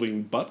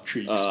 wobbling butt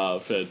cheeks. Ah,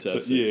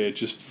 fantastic. So, yeah,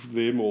 just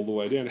them all the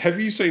way down. Have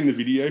you seen the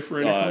video for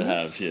Anaconda?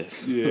 I have,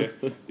 yes. Yeah.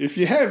 If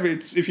you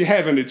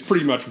haven't, it's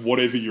pretty much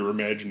whatever you're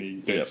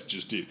imagining. That's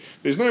just it.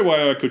 There's no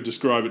way I could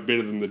describe it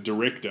better than the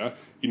director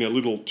in a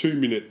little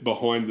 2-minute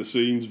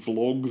behind-the-scenes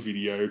vlog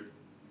video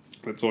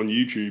that's on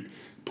YouTube,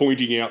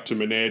 pointing out to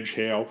Minaj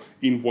how,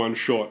 in one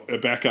shot, a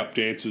backup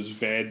dancer's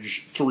vag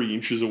 3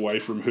 inches away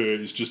from her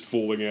is just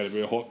falling out of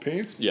her hot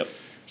pants. Yep.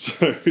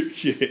 So,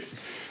 yeah.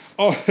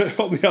 On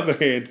the other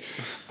hand,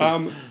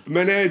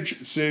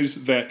 Minaj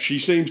says that she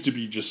seems to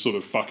be just sort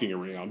of fucking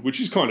around,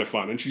 which is kind of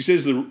fun. And she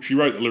says she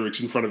wrote the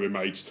lyrics in front of her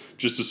mates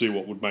just to see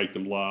what would make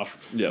them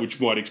laugh, which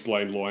might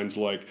explain lines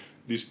like,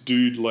 this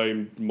dude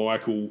named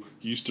Michael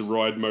used to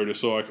ride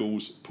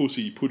motorcycles,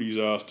 pussy put his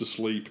ass to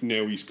sleep,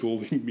 now he's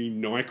calling me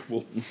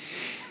NyQuil.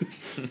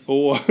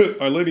 Or,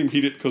 I let him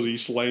hit it because he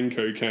slang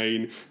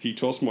cocaine, he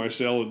tossed my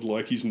salad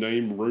like his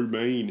name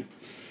Romaine.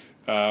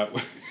 And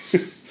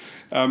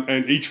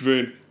each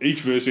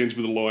verse ends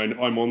with a line,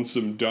 I'm on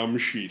some dumb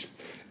shit.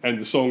 And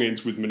the song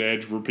ends with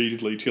Minaj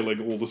repeatedly telling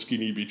all the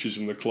skinny bitches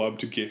in the club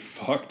to get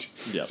fucked.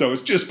 Yep. So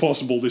it's just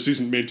possible this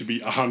isn't meant to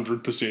be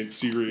 100%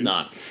 serious.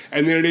 No.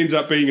 And then it ends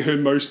up being her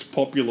most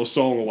popular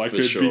song, or like For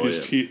her sure,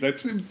 biggest hit.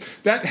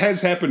 That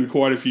has happened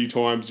quite a few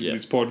times in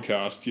this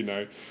podcast, you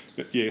know.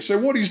 Yeah, so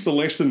what is the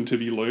lesson to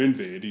be learned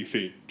there, do you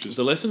think?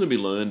 The lesson to be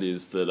learned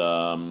is that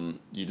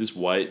you just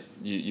wait.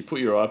 You put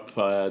your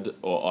iPad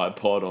or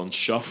iPod on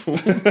shuffle,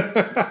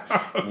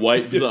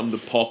 wait for something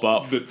to pop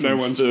up That from no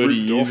one's 30 ripped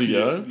years off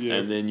ago, yet, yeah.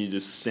 and then you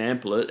just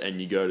sample it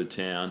and you go to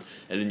town,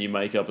 and then you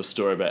make up a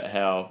story about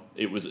how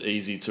it was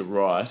easy to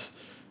write.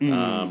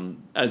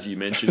 As you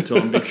mentioned,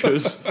 Tom,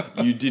 because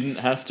you didn't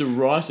have to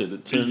write it.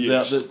 It turns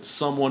out that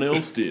someone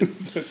else did.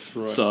 That's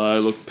right. So,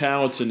 look,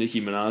 power to Nicki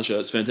Minaj.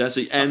 It's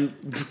fantastic. And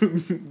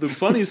the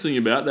funniest thing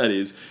about that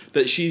is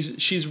that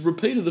she's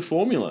repeated the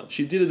formula.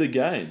 She did it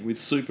again with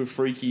Super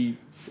Freaky.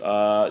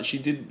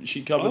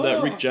 She covered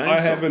that Rick James I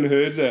song. haven't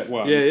heard that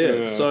one.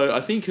 Yeah. So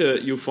I think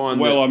you'll find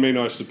Well, that I mean,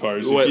 I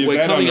suppose. if we're you're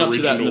that coming up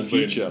to that in the unoriginal, then-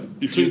 future.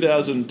 if you-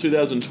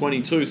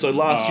 2022. So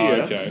last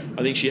year, okay.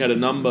 I think she had a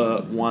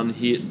number 1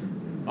 hit.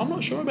 I'm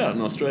not sure about it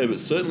in Australia, but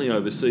certainly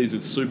overseas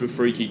with Super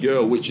Freaky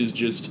Girl, which is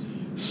just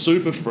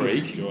Super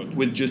Freak, Oh, God.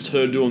 with just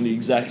her doing the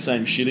exact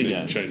same shit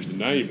again. Change the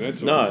name.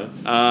 That's all.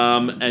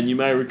 No. And you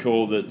may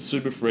recall that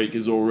Super Freak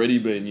has already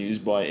been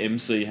used by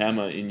MC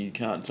Hammer in You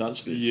Can't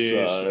Touch This.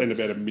 Yes, so, and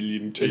about 1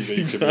 million TV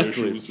Exactly.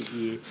 commercials.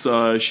 Yeah.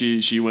 so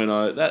she went,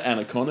 that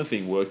Anaconda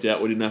thing worked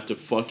out. We didn't have to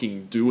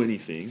fucking do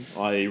anything,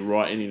 i.e.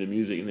 write any of the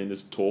music and then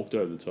just talked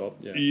over the top.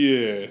 Yeah.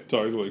 Yeah,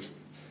 totally.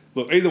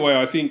 Look, either way,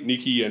 I think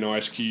Nicki and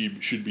Ice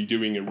Cube should be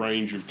doing a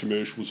range of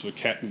commercials for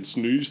Cat and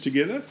Snooze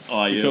together.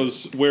 Oh, yeah.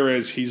 Because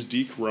whereas his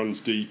dick runs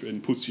deep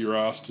and puts your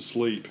ass to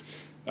sleep,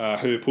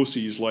 her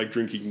pussy is like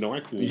drinking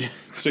NyQuil. Yeah,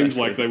 Seems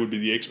exactly. like they would be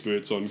the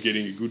experts on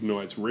getting a good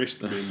night's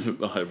rest. Then.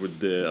 I would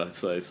dare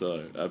say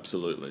so.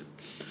 Absolutely.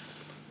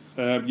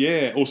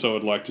 Yeah, also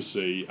I'd like to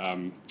see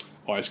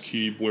Ice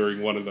Cube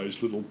wearing one of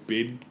those little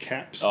bed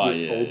caps Oh, that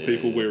yeah, old yeah,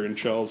 people yeah. wear in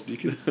Charles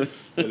Dickens.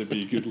 That'd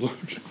be a good look.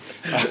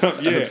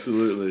 Yeah.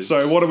 Absolutely.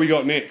 So what do we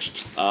got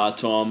next?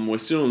 Tom, we're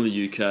still in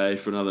the UK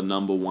for another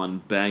number one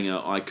banger,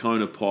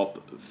 Icona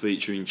Pop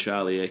featuring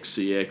Charlie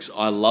XCX.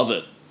 I love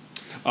it.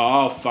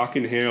 Oh,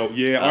 fucking hell.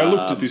 Yeah, I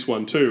looked at this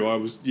one too.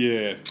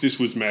 This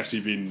was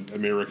massive in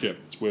America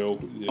as well.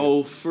 Yeah.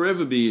 I'll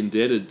forever be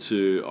indebted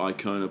to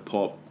Icona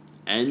Pop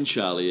and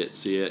Charlie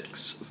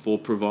XCX for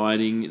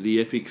providing the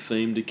epic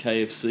theme to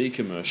KFC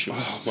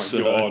commercials. Oh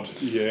my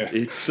God, yeah.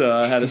 It's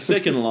had a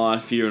second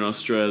life here in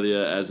Australia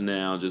as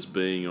now just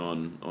being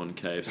on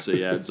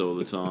KFC ads all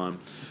the time.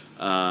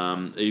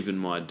 Even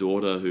my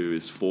daughter, who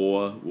is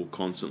 4, will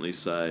constantly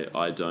say,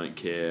 "I don't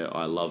care,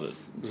 I love it."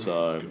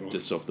 So God.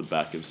 just off the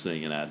back of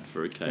seeing an ad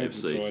for a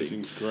KFC thing.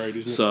 Advertising's great,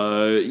 isn't it?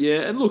 So,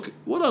 yeah, and look,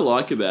 what I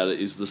like about it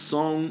is the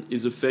song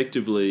is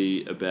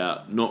effectively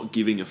about not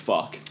giving a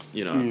fuck,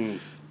 you know.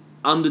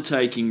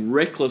 Undertaking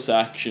reckless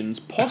actions,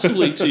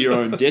 possibly to your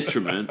own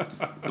detriment,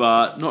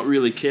 but not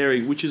really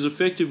caring, which is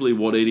effectively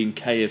what eating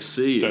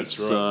KFC is. That's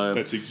right. So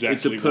That's exactly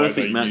it's a why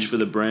perfect they match used for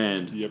the it.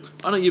 brand. Yep.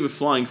 I don't give a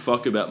flying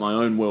fuck about my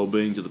own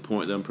well-being to the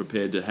point that I'm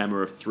prepared to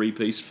hammer a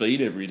 3-piece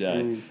feed every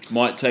day.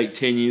 Might take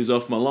 10 years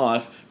off my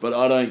life, but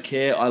I don't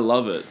care. I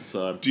love it.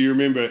 So Do you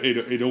remember,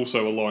 it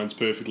also aligns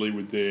perfectly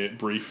with their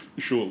brief,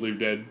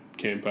 short-lived ad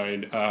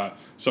campaign,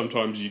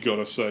 sometimes you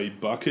gotta say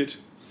bucket.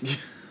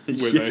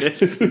 Where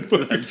yes,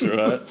 that's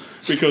right.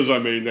 Because, I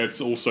mean,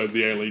 that's also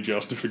the only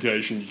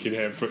justification you can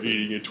have for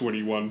eating a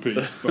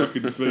 21-piece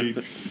bucket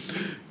feed.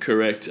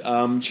 Correct.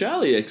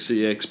 Charlie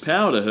XCX,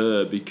 power to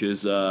her,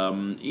 because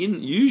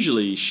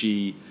usually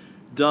she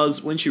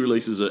does, when she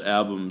releases her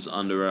albums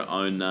under her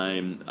own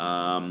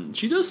name,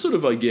 she does sort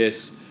of, I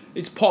guess,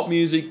 it's pop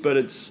music, but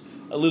it's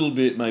a little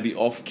bit maybe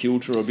off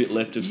kilter or a bit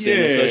left of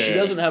centre. So she Yeah.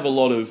 doesn't have a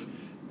lot of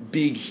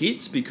big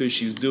hits because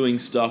she's doing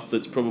stuff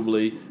that's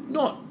probably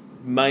not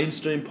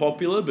mainstream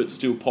popular, but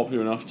still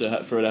popular enough for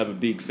her to have a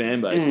big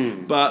fan base.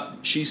 But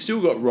she's still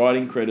got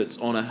writing credits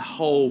on a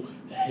whole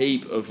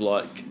heap of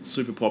like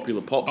super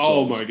popular pop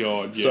songs. Oh my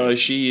God, yes. So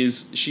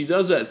she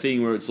does that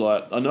thing where it's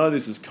like, I know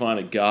this is kind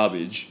of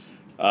garbage,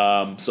 so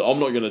I'm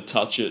not going to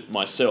touch it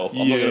myself.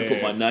 I'm not going to put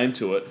Yeah. my name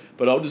to it,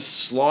 but I'll just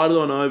slide it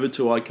on over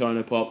to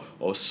Icona Pop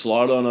or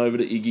slide it on over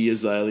to Iggy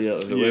Azalea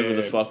or whoever Yeah.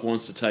 the fuck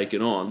wants to take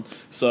it on.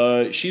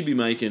 So she'd be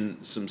making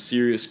some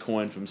serious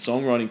coin from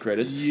songwriting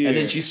credits, and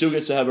then she Yes. still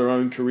gets to have her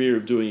own career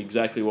of doing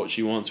exactly what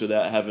she wants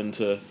without having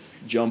to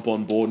jump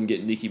on board and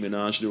get Nicki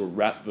Minaj to do a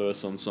rap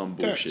verse on some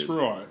bullshit. That's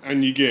right.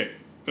 And you get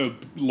a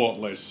lot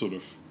less sort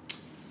of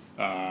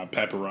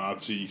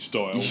paparazzi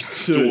style do.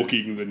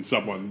 stalking than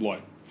someone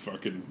like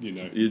fucking,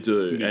 You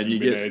do, Nicki and you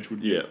Minaj get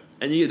would yeah,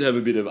 and you get to have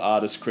a bit of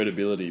artist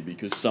credibility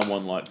because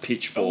someone like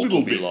Pitchfork little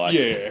will be bit, like,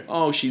 yeah.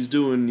 "Oh, she's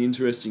doing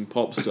interesting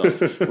pop stuff,"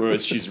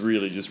 whereas she's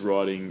really just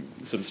writing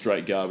some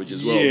straight garbage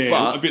as well. Yeah,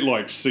 but a bit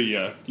like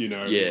Sia, as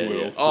well.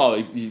 yeah. Oh,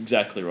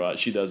 exactly right.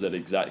 She does that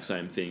exact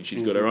same thing.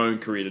 She's got her own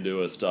career to do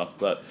her stuff,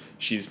 but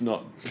she's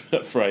not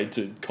afraid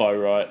to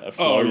co-write a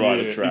flow write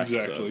a track. so-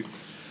 exactly.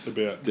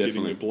 About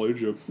Definitely.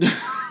 getting a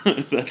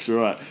blowjob. That's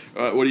right.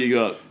 All right, what do you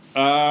got?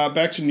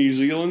 Back to New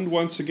Zealand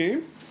once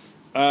again.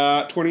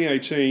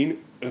 2018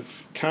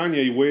 of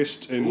Kanye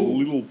West and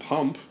Lil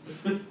Pump.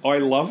 I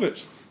love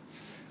it.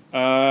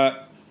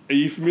 Are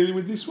you familiar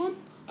with this one?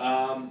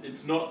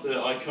 It's not the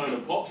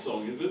Icona Pop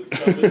song, is it?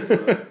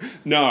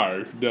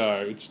 No,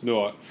 it's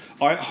not.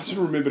 I sort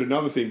of remembered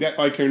another thing. That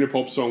Icona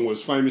Pop song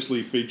was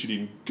famously featured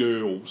in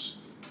Girls.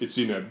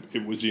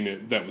 It was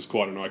that was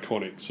quite an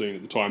iconic scene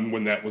at the time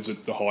when that was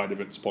at the height of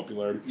its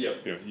popularity. Yep.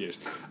 Yeah, yes.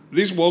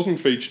 This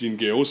wasn't featured in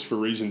Girls for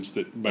reasons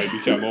that may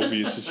become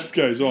obvious as it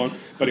goes on,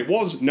 but it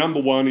was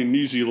number 1 in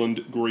New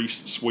Zealand,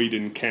 Greece,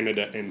 Sweden,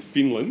 Canada, and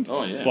Finland.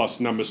 Oh, yeah. Plus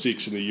number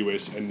 6 in the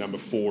US and number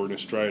 4 in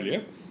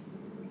Australia.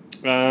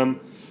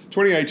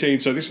 2018,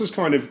 so this is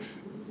kind of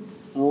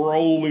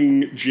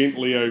rolling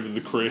gently over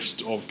the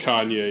crest of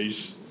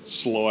Kanye's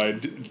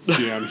slide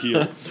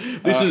downhill.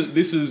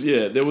 This is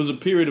there was a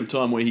period of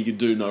time where he could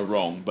do no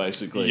wrong,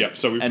 basically. Yep,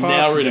 so we've and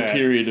passed now we're in that. a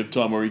period of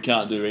time where he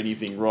can't do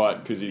anything right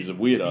because he's a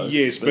weirdo.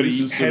 Yes, but this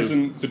he is sort of-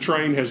 hasn't. The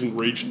train hasn't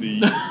reached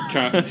the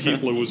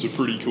Hitler was a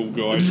pretty cool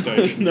guy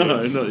station.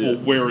 No, yet. not yet. Or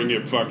wearing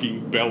a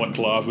fucking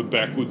balaclava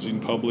backwards in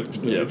public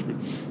stage. Yep.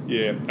 But,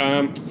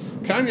 yeah.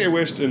 Kanye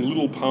West and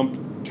Lil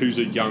Pump, who's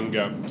a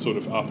younger sort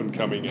of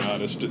up-and-coming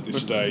artist at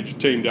this stage,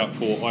 teamed up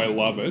for I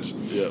Love It,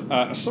 Yep.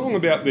 a song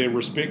about their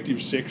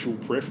respective sexual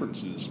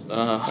preferences.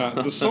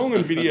 The song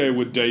and video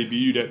were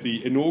debuted at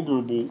the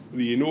inaugural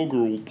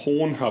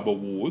Pornhub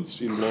Awards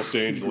in Los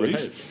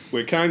Angeles, Great.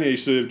 where Kanye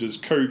served as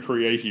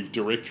co-creative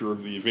director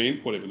of the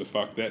event, whatever the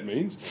fuck that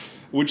means,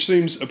 which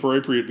seems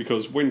appropriate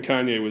because when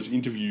Kanye was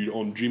interviewed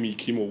on Jimmy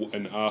Kimmel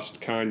and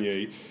asked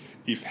Kanye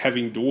if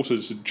having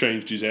daughters had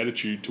changed his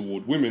attitude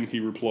toward women, he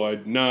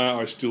replied, "Nah,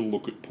 I still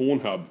look at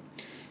Pornhub."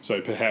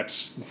 So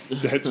perhaps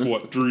that's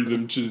what drew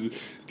them to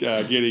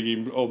getting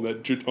him on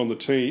the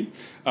team.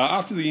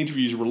 After the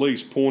interview's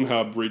release,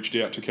 Pornhub reached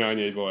out to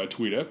Kanye via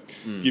Twitter,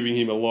 giving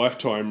him a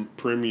lifetime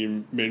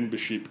premium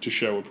membership to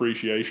show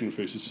appreciation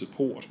for his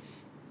support.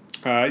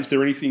 Is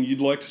there anything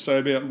you'd like to say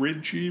about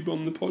RedTube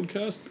on the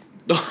podcast?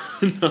 No.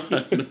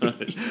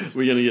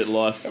 We're going to get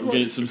life. We're going to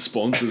get some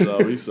sponsors,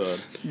 are we? So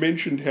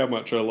Mentioned how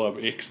much I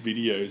love X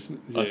videos.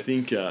 Yeah. I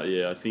think I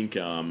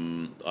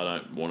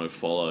don't want to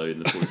follow in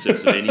the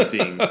footsteps of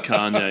anything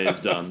Kanye has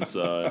done.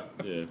 So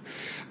yeah.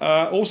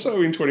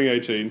 Also in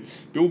 2018,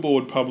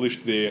 Billboard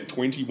published their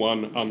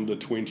 21 Under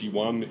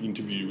 21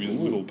 interview with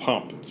Lil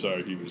Pump,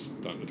 so he was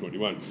under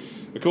 21.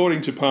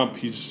 According to Pump,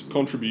 his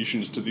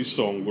contributions to this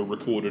song were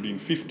recorded in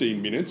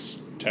 15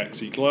 minutes,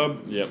 Taxi Club,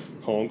 Yep.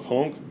 Honk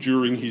Honk,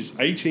 during his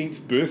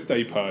 18th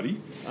birthday party.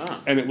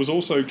 Ah. And it was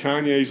also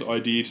Kanye's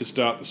idea to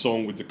start the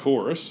song with the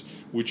chorus,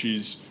 which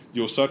is,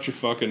 "You're such a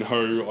fucking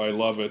hoe, I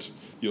love it.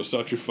 You're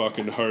such a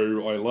fucking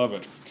hoe, I love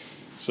it."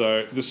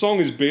 So the song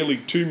is barely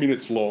 2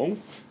 minutes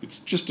long. It's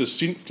just a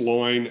synth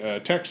line,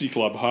 a Taxi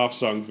Club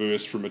half-sung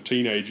verse from a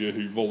teenager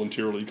who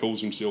voluntarily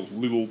calls himself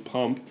Lil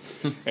Pump,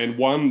 and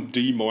one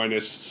D-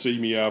 See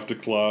Me After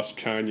Class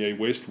Kanye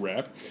West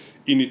rap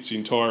in its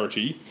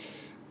entirety.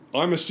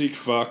 "I'm a sick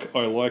fuck,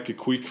 I like a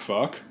quick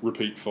fuck,"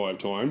 repeat 5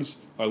 times.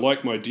 "I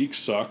like my dick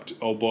sucked,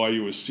 I'll buy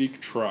you a sick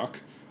truck.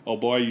 I'll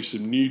buy you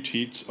some new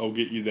tits, I'll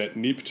get you that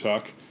nip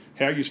tuck.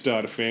 How you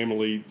start a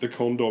family, the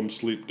condom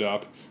slipped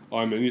up.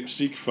 I'm a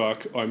sick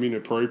fuck, I'm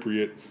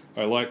inappropriate.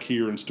 I like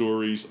hearing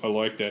stories, I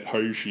like that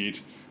hoe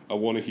shit. I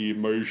want to hear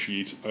mo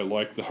shit, I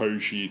like the hoe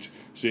shit.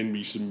 Send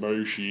me some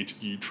mo shit,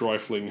 you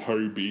trifling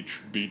hoe bitch,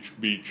 bitch,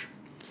 bitch."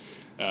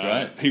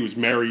 Right. He was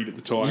married at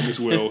the time as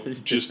well,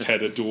 just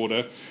had a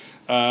daughter.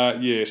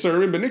 So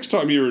remember, next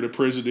time you're at a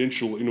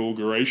presidential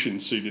inauguration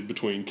seated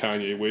between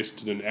Kanye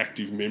West and an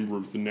active member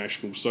of the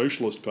National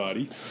Socialist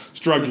Party,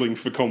 struggling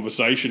for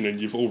conversation, and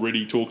you've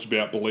already talked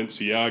about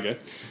Balenciaga,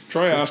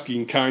 try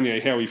asking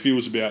Kanye how he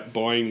feels about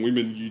buying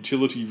women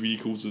utility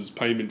vehicles as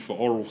payment for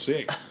oral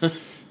sex.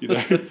 You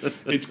know,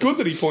 it's good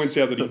that he points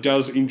out that he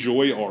does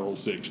enjoy oral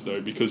sex, though,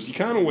 because you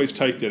can't always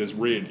take that as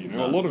read. You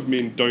know, a lot of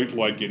men don't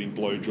like getting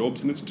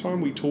blowjobs, and it's time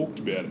we talked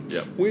about it.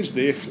 Yep. Where's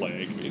their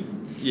flag, man?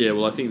 Yeah,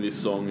 well, I think this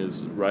song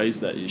has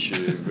raised that issue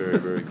very,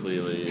 very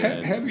clearly.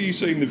 and- Have you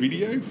seen the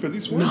video for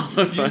this one? No,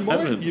 I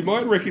haven't. You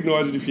might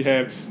recognise it if you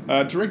have.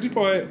 Directed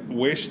by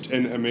West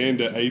and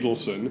Amanda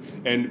Adelson,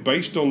 and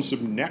based on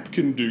some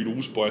napkin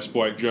doodles by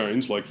Spike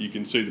Jones. Like, you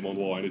can see them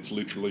online. It's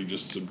literally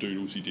just some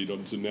doodles he did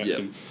on some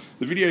napkin. Yep.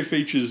 The video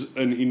features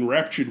an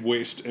enraptured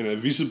West and a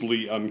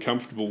visibly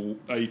uncomfortable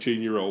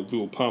 18-year-old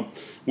Lil Pump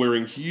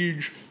wearing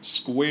huge,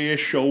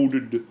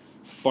 square-shouldered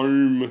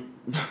foam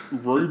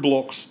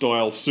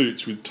Roblox-style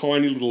suits with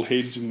tiny little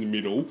heads in the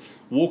middle,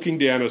 walking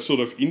down a sort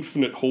of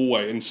infinite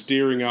hallway and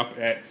staring up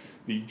at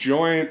the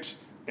giant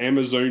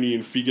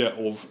Amazonian figure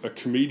of a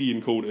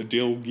comedian called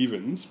Adele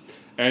Givens.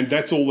 And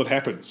that's all that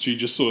happens. She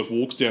just sort of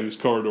walks down this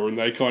corridor and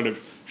they kind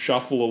of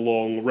shuffle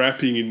along,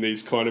 rapping in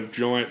these kind of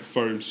giant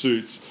foam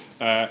suits.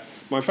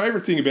 My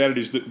favourite thing about it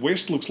is that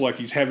West looks like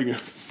he's having a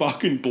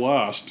fucking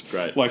blast.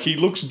 Great. Like, he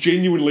looks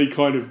genuinely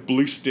kind of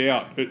blissed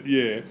out.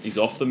 Yeah. He's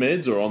off the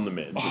meds or on the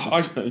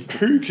meds?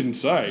 Who can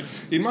say?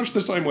 In much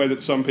the same way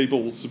that some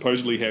people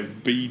supposedly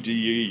have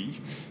BDE,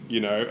 you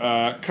know,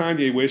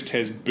 Kanye West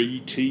has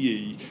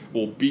BTE,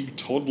 or big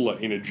toddler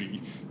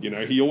energy. You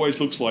know, he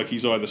always looks like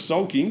he's either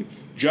sulking,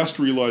 just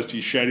realised he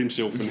shat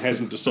himself and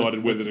hasn't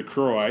decided whether to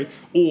cry,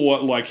 or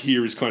like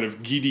here is kind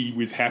of giddy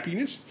with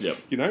happiness. Yep.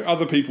 You know,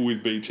 other people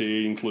with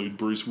BTE include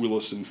Bruce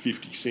Willis and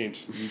 50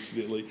 Cent,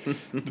 incidentally.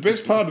 The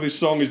best part of this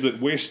song is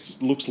that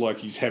West looks like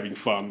he's having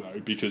fun, though,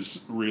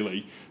 because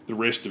really, the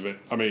rest of it,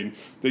 I mean,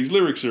 these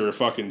lyrics are a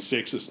fucking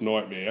sexist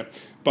nightmare,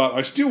 but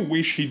I still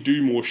wish he'd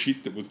do more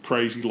shit that was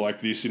crazy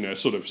like this in a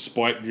sort of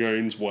Spike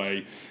Jones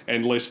way,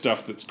 and less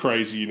stuff that's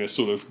crazy in a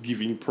sort of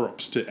giving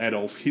props to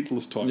Adolf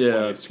Hitler's type way. Yeah,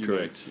 that's you know.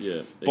 correct.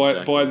 Yeah,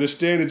 By the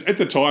standards, at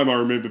the time I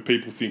remember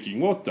people thinking,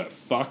 what the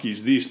fuck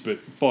is this? But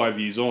 5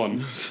 years on,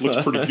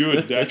 looks pretty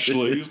good,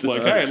 actually. It's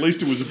like, hey, at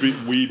least it was a bit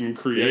weird and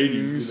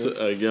creative. Things You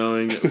know? are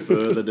going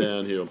further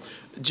downhill.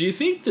 Do you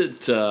think that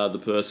the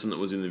person that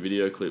was in the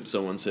video clip,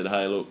 someone said,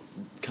 hey, look,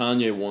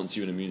 Kanye wants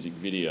you in a music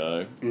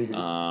video,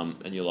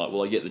 and you're like,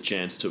 well, I get the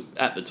chance to,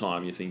 at the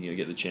time you're thinking, I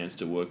get the chance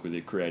to work with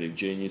a creative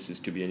genius, this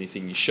could be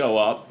anything. You show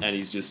up and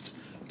he's just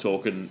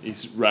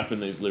he's rapping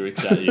these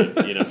lyrics at you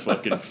in a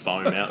fucking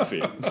foam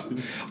outfit.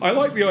 I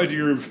like the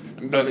idea of.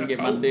 I'm gonna get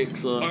my dick I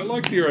sucked.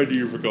 like the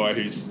idea of a guy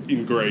who's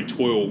in grade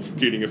 12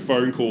 getting a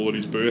phone call at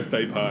his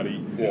birthday party,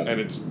 Yeah. and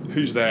it's,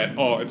 who's that?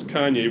 Oh, it's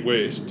Kanye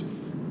West.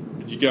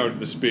 You go into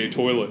the spare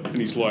toilet, and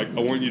he's like,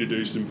 I want you to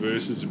do some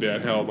verses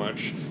about how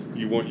much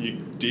you want your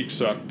dick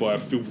sucked by a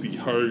filthy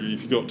hoe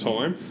if you got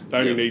time.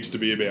 That only Yeah. needs to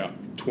be about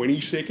 20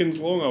 seconds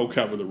long. I'll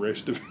cover the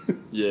rest of it.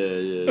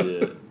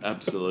 Yeah.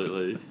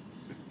 Absolutely.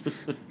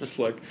 It's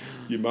like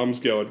your mum's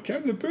going,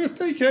 the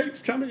birthday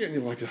cake's coming, and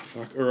you're like, oh,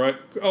 fuck, all right,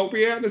 I'll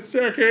be out in a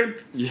second.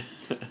 Yeah,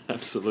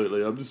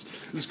 absolutely. I'm just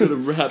gonna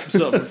wrap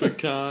something for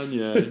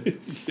Kanye.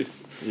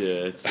 Yeah,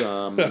 it's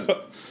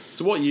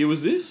So what year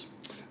was this?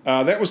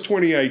 That was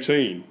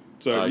 2018.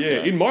 So, Okay.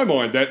 yeah, in my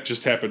mind, that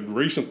just happened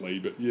recently,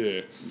 but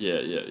yeah. Yeah.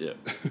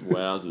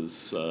 Wowzers.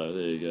 So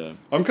there you go.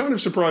 I'm kind of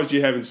surprised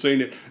you haven't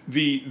seen it.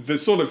 The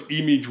sort of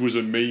image was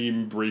a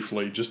meme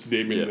briefly, just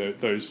them Yeah. in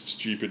those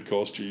stupid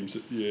costumes.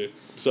 Yeah.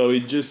 So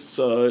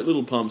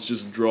Little Pump's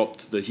just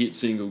dropped the hit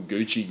single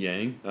Gucci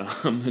Gang,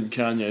 and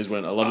Kanye's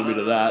went, I love a bit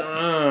of that.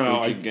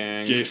 I Gucci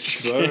Gang. guess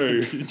so.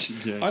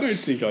 Gucci Gang. I don't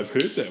think I've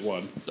heard that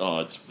one. Oh,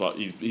 it's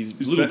he's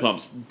Little that-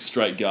 Pump's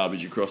straight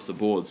garbage across the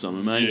board. So I'm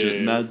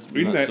amazing.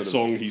 In that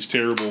song, he's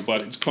terrible,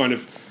 but it's kind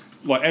of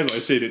like, as I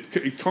said,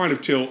 it kind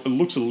of it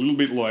looks a little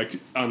bit like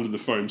under the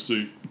foam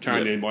suit,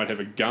 Kanye Yep. might have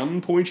a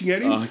gun pointing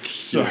at him. Oh,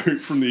 So yeah.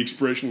 from the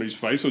expression on his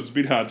face, so it's a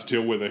bit hard to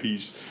tell whether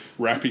he's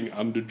rapping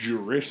under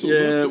duress or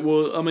Yeah, not.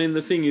 well, I mean,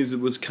 the thing is, it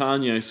was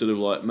Kanye sort of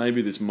like,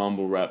 maybe this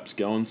mumble rap's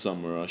going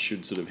somewhere. I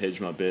should sort of hedge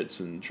my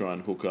bets and try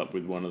and hook up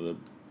with one of the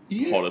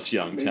Yeah, hottest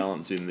young I mean,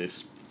 talents in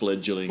this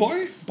fledgling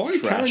By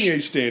trash.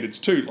 Kanye standards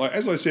too, like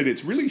as I said,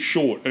 it's really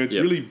short and it's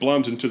Yep. really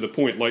blunt and to the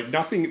point. Like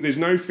nothing, there's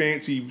no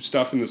fancy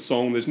stuff in the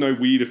song. There's no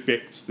weird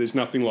effects. There's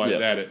nothing like Yep.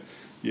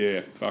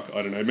 that. Fuck,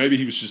 I don't know. Maybe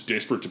he was just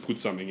desperate to put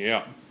something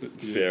out. But,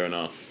 yeah. Fair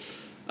enough.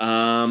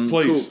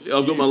 Please. Cool.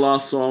 I've got my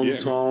last song, Yeah.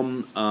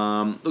 Tom.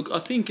 Look, I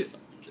think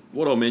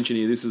what I'll mention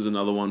here, this is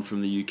another one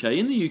from the UK.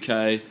 In the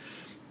UK,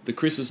 the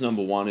Christmas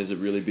 #1 is a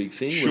really big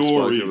thing. Sure We've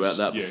spoken is, about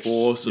that yes.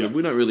 before. So Yep.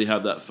 we don't really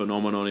have that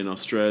phenomenon in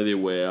Australia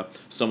where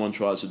someone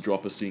tries to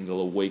drop a single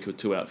a week or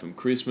two out from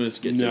Christmas,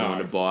 gets No. everyone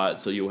to buy it,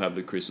 so you'll have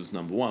the Christmas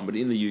 #1. But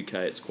in the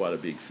UK, it's quite a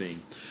big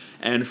thing.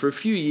 And for a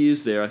few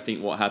years there, I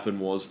think what happened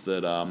was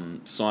that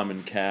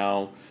Simon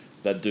Cowell,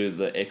 that do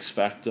the X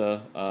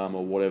Factor or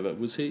whatever,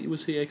 was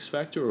he X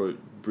Factor or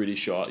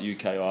British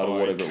UK Idol, I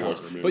whatever it can't was.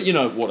 remember. But you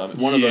know what I mean,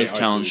 one of Yeah, those I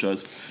talent do.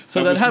 shows. So So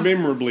that they'd was have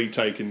memorably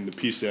taken the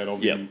piss out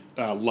of Yep. him.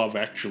 Love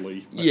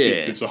Actually. I Yeah.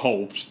 think there's a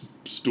whole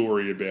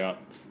story about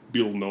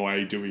Bill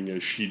Nye doing a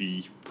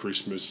shitty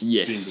Christmas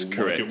Yes, single.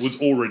 correct. Like it was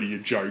already a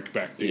joke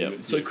back then. Yeah.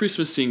 that- So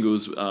Christmas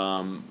singles,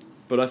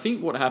 but I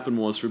think what happened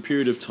was for a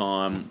period of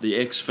time, the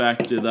X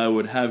Factor, they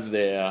would have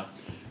the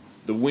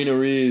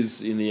winner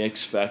is in the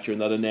X Factor,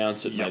 and they'd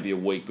announce it Yep. maybe a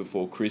week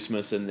before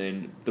Christmas, and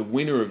then the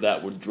winner of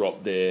that would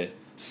drop their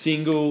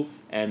single,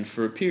 and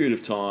for a period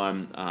of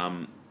time,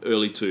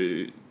 late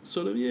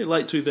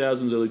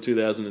 2000s, early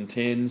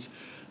 2010s,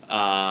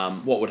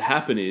 what would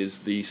happen is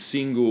the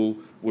single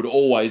would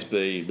always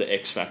be the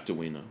X Factor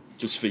winner,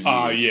 just for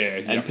years. yeah,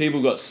 And yeah.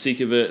 people got sick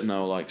of it, and they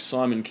were like,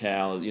 Simon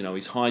Cowell,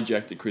 he's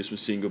hijacked the Christmas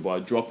single by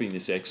dropping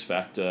this X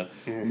Factor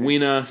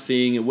winner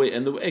thing.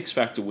 And the X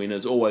Factor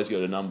winners always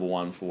go to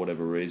 #1 for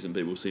whatever reason.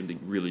 People seem to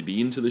really be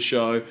into the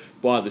show,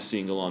 buy the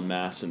single en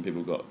masse, and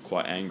people got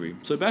quite angry.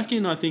 So back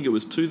in, I think it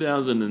was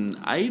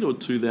 2008 or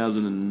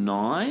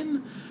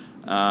 2009,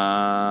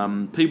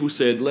 people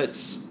said,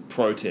 let's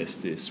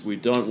protest this. We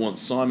don't want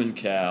Simon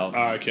Cowell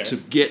Okay. to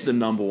get the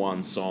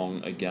 #1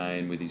 song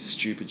again with his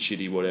stupid,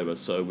 shitty whatever.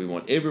 So we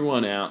want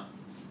everyone out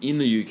in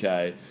the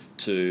UK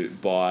to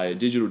buy a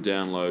digital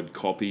download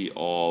copy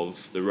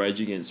of the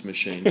Rage Against the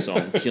Machine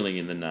song "Killing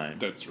in the Name."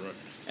 That's right.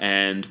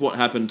 And what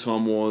happened,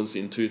 Tom, was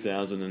in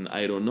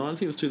 2008 or 9, I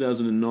think it was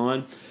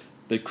 2009,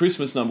 the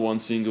Christmas #1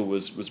 single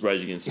was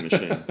Rage Against the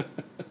Machine.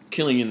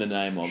 Killing in the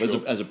Name of,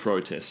 Sure. as a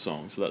protest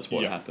song. So that's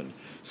what Yeah. happened.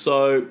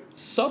 So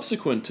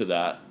subsequent to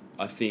that,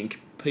 I think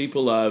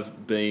people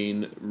have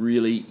been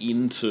really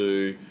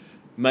into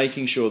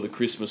making sure the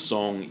Christmas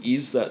song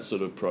is that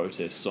sort of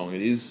protest song.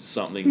 It is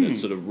something that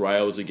sort of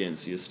rails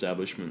against the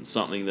establishment,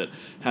 something that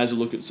has a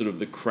look at sort of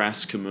the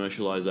crass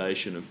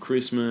commercialisation of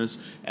Christmas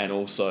and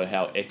also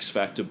how X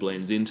Factor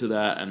blends into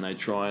that, and they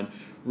try and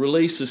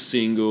release a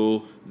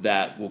single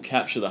that will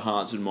capture the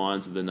hearts and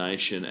minds of the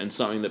nation, and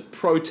something that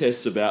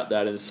protests about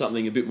that, and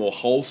something a bit more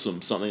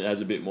wholesome, something that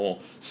has a bit more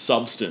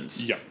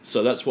substance. Yep.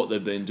 So that's what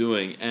they've been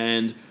doing,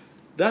 and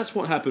that's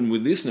what happened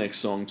with this next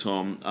song,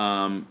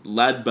 Tom.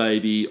 Lad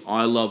Baby,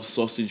 I Love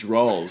Sausage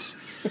Rolls,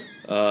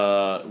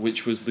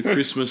 which was the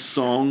Christmas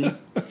song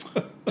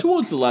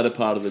towards the latter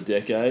part of the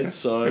decade.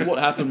 So what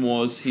happened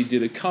was he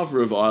did a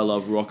cover of I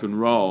Love Rock and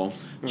Roll,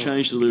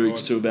 changed the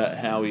lyrics to about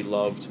how he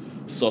loved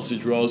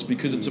Sausage Rolls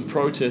because it's a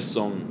protest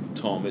song,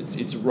 Tom.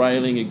 It's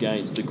railing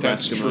against the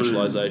crass That's true.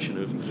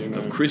 commercialisation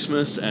of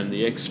Christmas and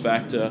the X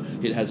Factor.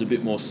 It has a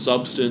bit more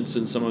substance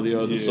than some of the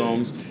other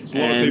songs. There's a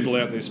lot of people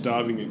out there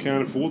starving who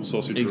can't afford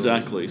sausage rolls.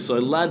 Exactly. So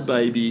Lad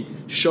Baby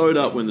showed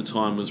up when the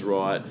time was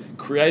right,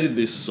 created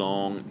this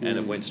song, and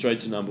it went straight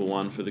to number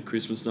one for the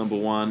Christmas number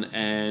one.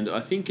 And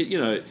I think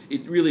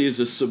it really is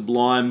a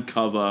sublime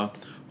cover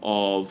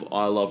of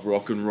I Love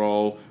Rock and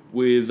Roll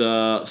with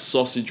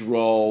sausage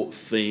roll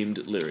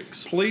themed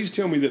lyrics. Please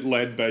tell me that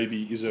Lad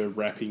Baby is a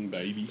rapping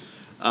baby.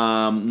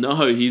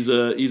 No, he's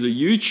a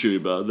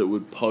YouTuber that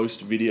would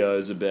post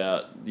videos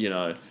about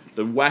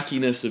the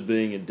wackiness of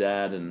being a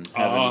dad and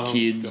having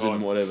kids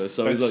and whatever.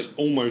 So That's it's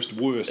almost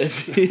worse.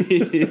 it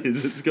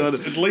is. It's kind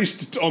of At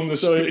least on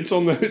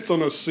the it's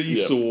on a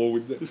seesaw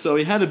with the, so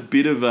he had a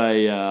bit of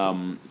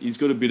a he's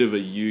got a bit of a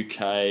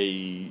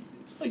UK,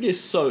 I guess,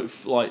 so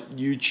like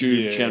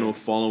YouTube channel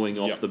following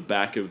off the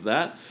back of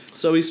that.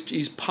 So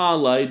he's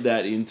parlayed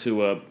that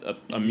into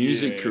a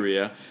music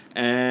career,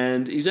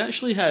 and he's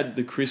actually had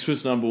the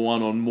Christmas number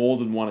one on more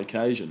than one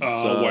occasion.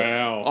 Oh,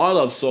 wow. I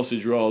Love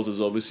Sausage Rolls is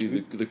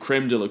obviously the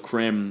creme de la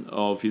creme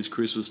of his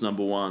Christmas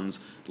number ones,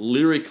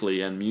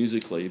 lyrically and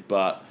musically,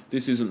 but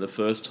this isn't the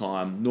first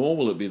time, nor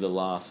will it be the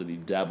last that he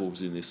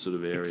dabbles in this sort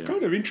of area. It's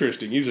kind of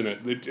interesting, isn't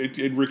it?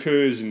 It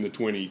recurs in the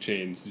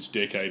 2010s, this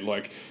decade.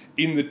 Like,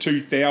 in the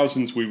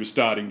 2000s, we were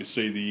starting to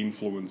see the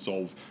influence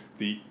of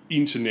the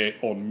internet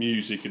on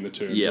music in the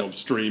terms of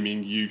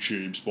streaming,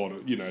 YouTube,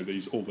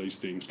 Spotify, all these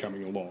things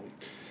coming along.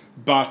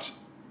 But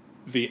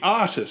the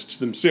artists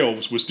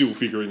themselves were still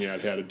figuring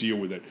out how to deal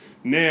with it.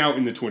 Now,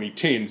 in the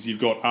 2010s, you've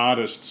got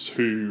artists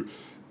who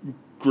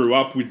grew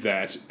up with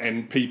that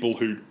and people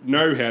who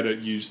know how to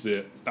use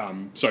the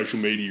social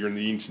media and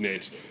the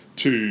internet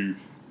to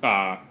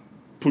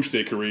push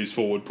their careers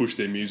forward, push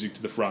their music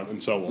to the front,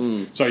 and so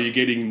on. So you're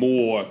getting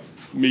more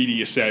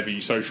media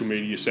savvy, social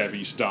media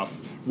savvy stuff,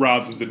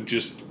 rather than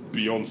just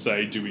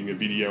Beyonce doing a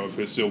video of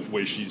herself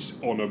where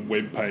she's on a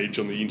web page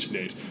on the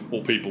internet,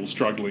 or people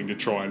struggling to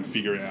try and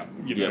figure out,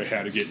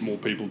 how to get more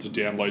people to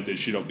download their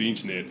shit off the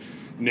internet.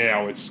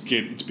 Now it's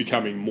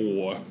becoming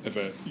more of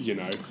a,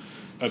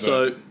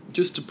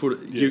 just to put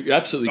it, you're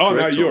absolutely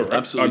correct. Oh, no, you're Tom,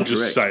 absolutely I'm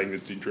just correct. saying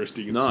it's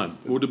interesting.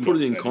 To put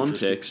it in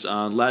context,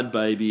 Lad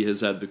Baby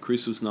has had the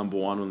Christmas number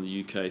one on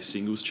the UK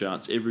singles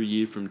charts every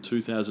year from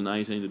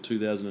 2018 to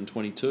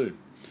 2022.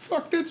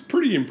 Fuck, that's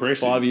pretty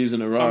impressive. 5 years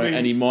in a row,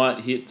 and he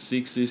might hit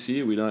 6 this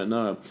year, we don't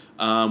know.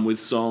 With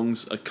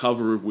songs, a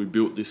cover of We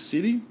Built This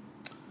City,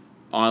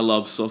 I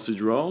Love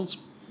Sausage Rolls,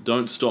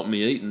 Don't Stop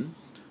Me Eatin',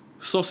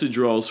 Sausage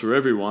Rolls for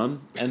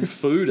Everyone, and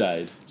Food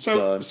Aid.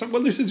 Well,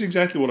 this is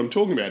exactly what I'm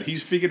talking about.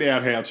 He's figured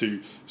out how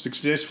to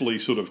successfully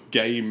sort of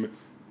game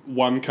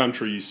one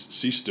country's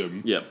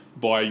system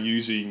by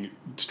using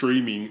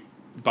streaming,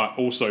 but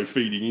also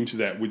feeding into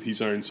that with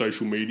his own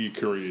social media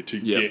career to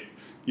get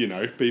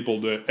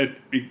people to, at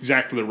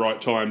exactly the right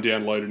time,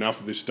 download enough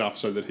of this stuff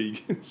so that he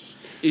gets...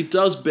 It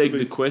does beg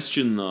the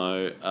question,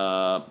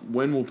 though,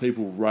 when will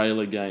people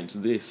rail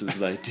against this as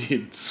they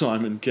did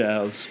Simon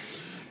Cowell's?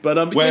 But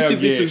I guess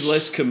if this is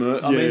less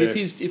commercial... I mean, if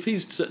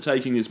he's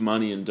taking this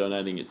money and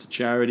donating it to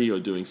charity or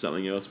doing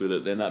something else with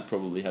it, then that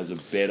probably has a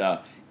better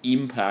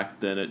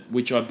impact than it,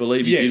 which I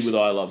believe he did with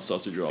I Love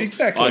Sausage Rolls.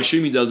 Exactly. I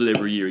assume he does it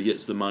every year. He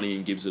gets the money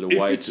and gives it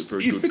away for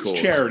a good cause. If it's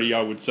charity,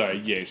 I would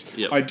say yes.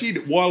 Yep. I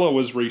did, while I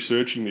was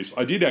researching this,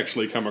 I did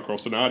actually come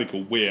across an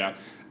article where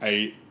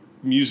a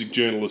music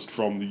journalist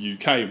from the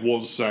UK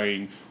was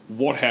saying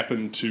what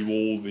happened to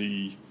all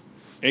the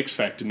X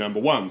Factor number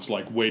ones,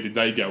 like where did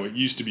they go? It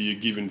used to be a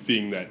given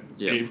thing that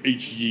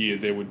each year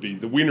there would be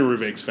the winner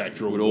of X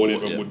Factor or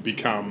whatever would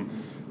become...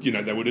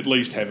 they would at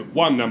least have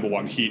one number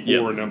one hit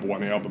or a number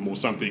one album or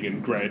something,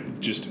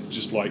 and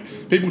just like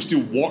people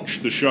still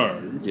watch the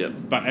show.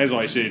 But as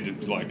I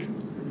said,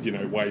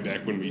 way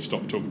back when we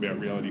stopped talking about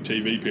reality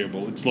TV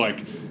people, it's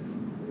like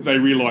they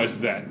realise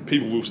that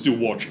people will still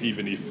watch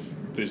even if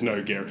there's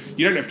no guarantee.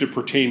 You don't have to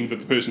pretend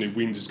that the person who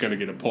wins is going to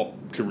get a pop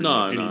career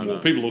anymore. No.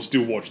 People will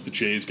still watch the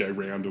chairs go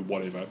round or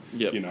whatever.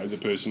 The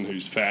person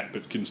who's fat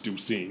but can still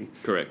sing.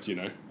 Correct.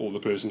 Or the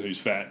person who's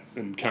fat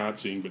and can't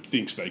sing but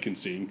thinks they can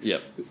sing. Yeah.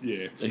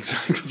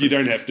 Exactly. You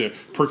don't have to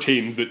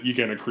pretend that you're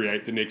going to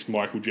create the next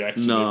Michael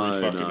Jackson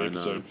every fucking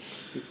episode.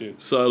 No. Yeah.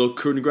 So, look,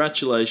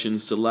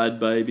 congratulations to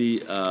Lad Baby.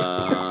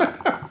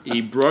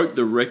 He broke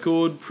the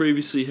record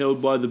previously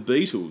held by the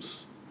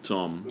Beatles,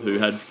 Tom, who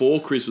had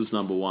 4 Christmas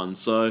number ones.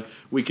 So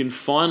we can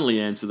finally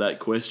answer that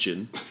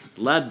question.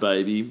 Lad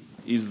Baby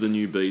is the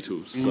new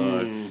Beatles.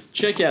 So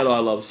check out I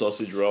Love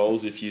Sausage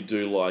Rolls if you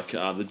do like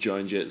the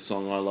Joan Jett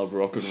song I Love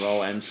Rock and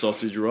Roll and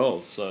Sausage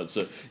Rolls. So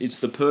it's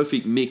the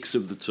perfect mix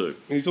of the two.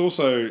 He's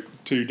also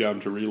too dumb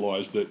to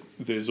realise that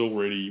there's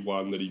already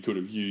one that he could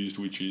have used,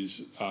 which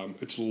is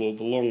it's the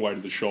long way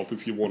to the shop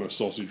if you want a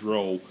sausage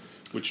roll.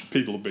 which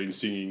people have been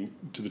singing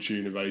to the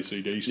tune of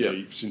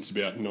AC/DC since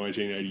about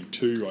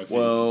 1982, I think.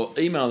 Well,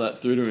 email that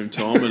through to him,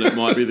 Tom, and it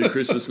might be the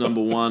Christmas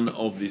number one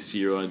of this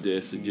year, I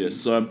dare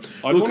suggest. So,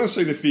 I want to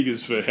see the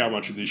figures for how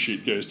much of this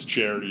shit goes to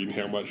charity and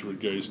how much of it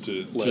goes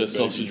to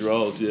sausage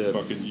rolls, yeah.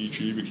 fucking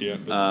YouTube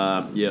account.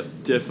 But Yeah,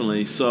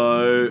 definitely.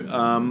 So,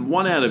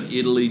 one out of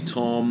Italy,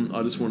 Tom.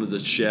 I just wanted to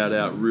shout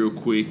out real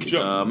quick.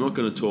 Sure. I'm not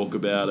going to talk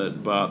about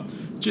it, but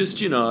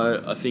just,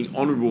 I think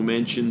honourable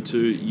mention to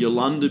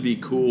Yolanda Be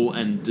Cool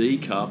and D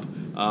Cup.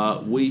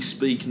 We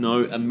Speak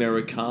No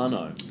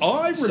Americano.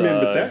 I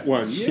remember that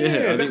one. Yeah, I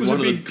that think was a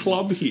one of big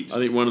club hit. I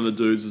think one of the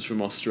dudes is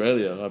from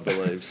Australia, I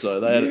believe. So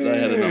they had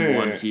a number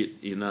one hit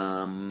in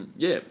Italy,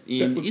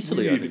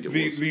 weird. I think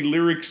it was. The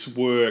lyrics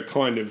were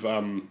kind of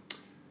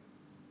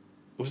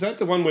was that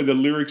the one where the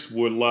lyrics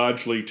were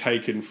largely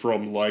taken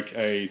from like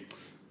a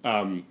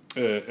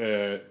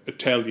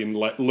Italian,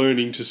 like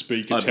learning to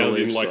speak Italian,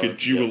 believe like so, a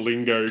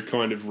Duolingo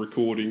kind of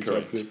recording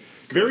type thing.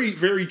 Very,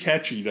 very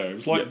catchy though. It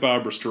was like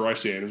Barbra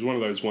Streisand. It was one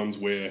of those ones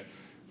where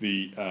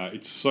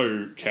it's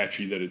so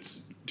catchy that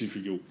it's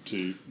difficult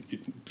to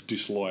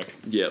dislike.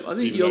 Yeah, I think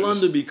Even though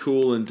Yolanda Be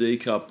Cool and D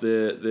Cup,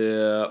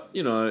 they're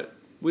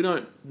we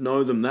don't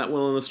know them that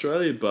well in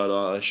Australia, but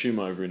I assume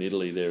over in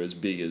Italy they're as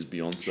big as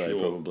Beyonce,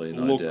 probably,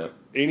 no doubt.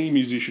 Any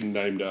musician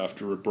named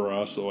after a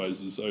bra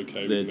size is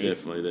okay They're with me.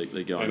 definitely,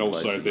 they're going And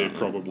also places, they're aren't they?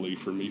 probably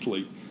from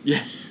Italy.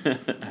 Yeah,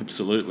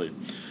 absolutely.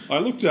 I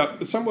looked up,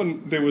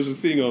 there was a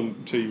thing on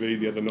TV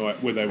the other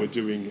night where they were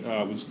doing,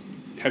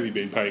 have you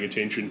been paying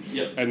attention?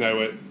 Yep. And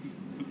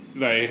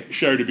they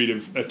showed a bit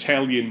of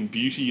Italian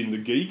Beauty and the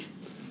Geek.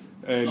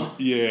 And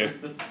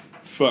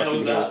fucking How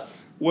was hell. that?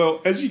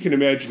 Well, as you can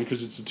imagine,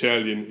 because it's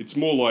Italian, it's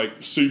more like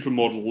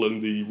Supermodel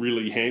and the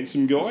really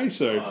handsome guy.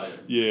 So,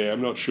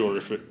 I'm not sure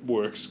if it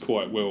works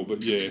quite well.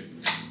 But yeah,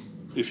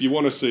 if you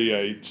want to see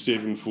a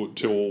 7 foot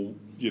tall,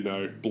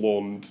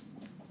 blonde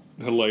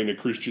Helena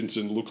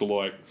Christensen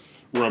lookalike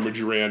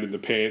rummage around in the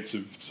pants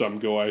of some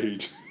guy who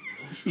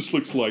just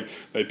looks like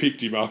they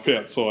picked him up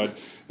outside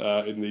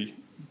in the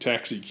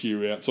taxi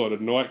queue outside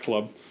a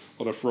nightclub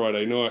on a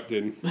Friday night,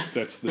 then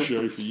that's the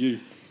show for you.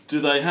 Do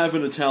they have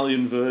an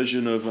Italian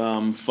version of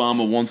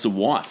Farmer Wants a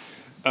Wife?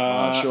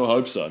 I sure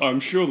hope so.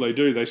 I'm sure they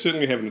do. They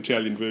certainly have an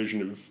Italian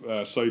version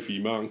of Sophie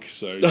Monk,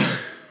 so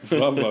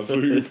va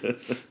vu.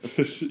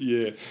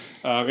 Yeah.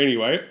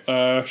 Anyway,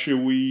 shall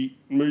we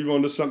move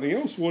on to something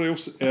else? What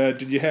else?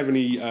 Did you have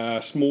any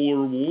smaller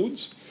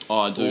awards? Oh,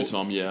 I do,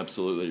 Tom. Yeah,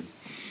 absolutely.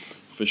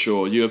 For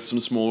sure. You have some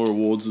smaller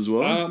awards as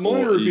well?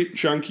 Mine are a bit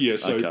chunkier,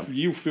 so Okay.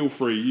 you feel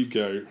free. You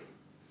go.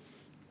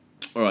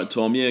 All right,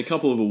 Tom. Yeah, a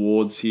couple of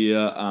awards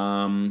here.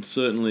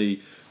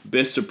 Certainly,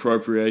 Best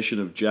Appropriation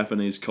of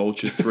Japanese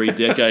Culture 3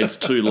 Decades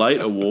Too Late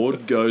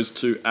award goes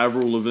to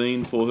Avril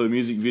Lavigne for her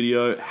music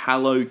video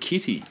Hello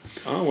Kitty.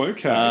 Oh,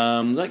 okay.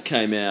 That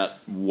came out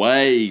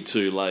way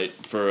too late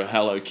for a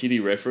Hello Kitty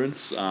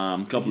reference.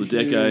 Couple of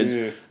decades.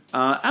 Yeah.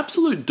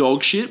 Absolute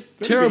dog shit.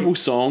 Terrible be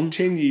song.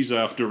 10 years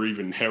after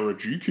even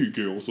Harajuku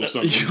Girls or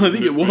something. I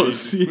think it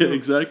was. Yeah,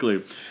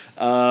 exactly.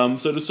 So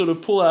to sort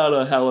of pull out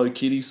a Hello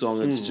Kitty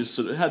song, it's just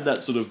sort of had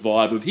that sort of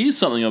vibe of here's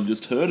something I've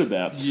just heard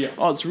about. Yeah.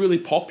 Oh, it's really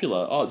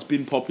popular. Oh, it's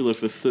been popular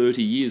for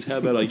 30 years. How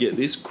about I get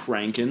this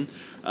cranking?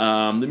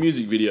 The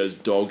music video's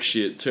dog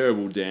shit,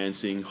 terrible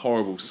dancing,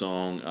 horrible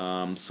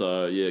song.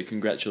 So yeah,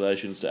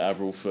 congratulations to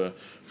Avril for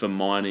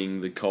mining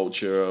the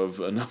culture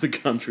of another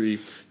country.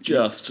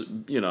 Just,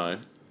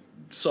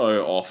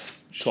 so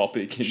off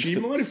topic. She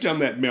might have done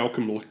that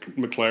Malcolm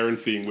McLaren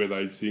thing where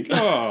they'd think,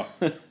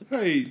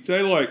 hey,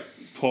 they like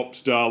pop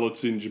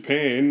starlets in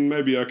Japan.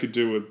 Maybe I could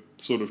do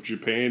a sort of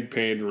Japan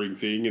pandering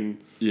thing and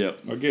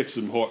I'll get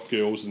some hot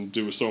girls and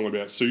do a song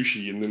about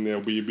sushi and then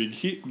there'll be a big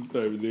hit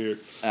over there.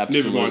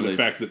 Absolutely. Never mind the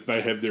fact that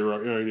they have their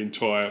own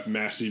entire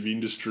massive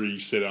industry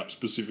set up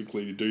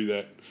specifically to do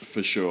that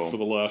For sure. for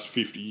the last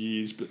 50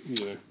 years. But,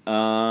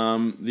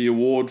 The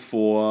award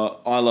for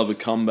I love a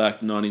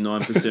comeback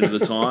 99% of the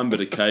time, but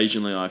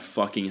occasionally I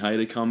fucking hate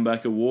a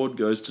comeback award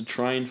goes to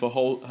Train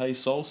for Hey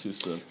Soul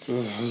Sister.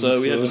 So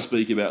we had to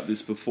speak about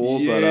this before,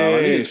 but I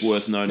think it's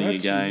worth noting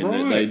Yes, again that's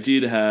that they right.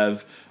 did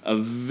have a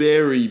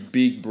very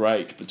big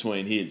break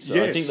between hits. So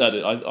I Yes. think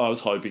that I was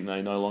hoping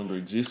they no longer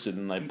existed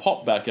and they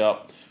popped back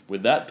up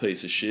with that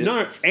piece of shit.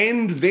 No,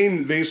 and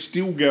then they're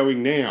still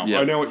going now.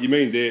 Yep. I know what you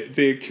mean.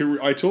 Their career,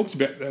 I talked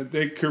about that.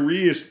 Their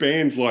career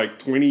spans like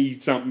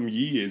 20-something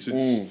years.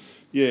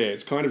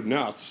 It's kind of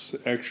nuts,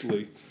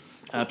 actually.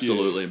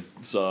 Absolutely.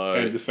 So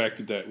And the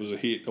fact that was a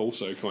hit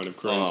also kind of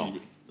crazy. Oh,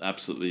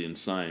 absolutely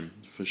insane,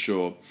 for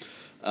sure.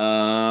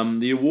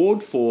 The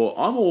award for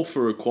I'm all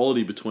for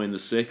equality between the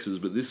sexes,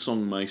 but this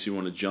song makes you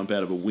want to jump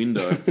out of a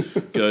window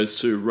goes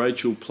to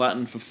Rachel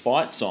Platten for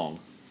Fight Song.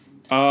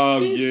 Oh,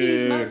 This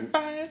is my yeah.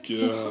 fight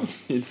Yeah.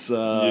 It's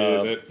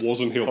That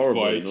wasn't helped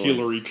horribly by annoying.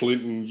 Hillary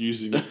Clinton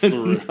using it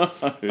for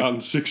an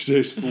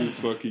unsuccessful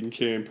fucking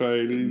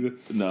campaign either.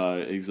 No,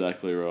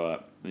 exactly right.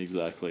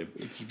 Exactly.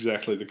 It's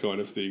exactly the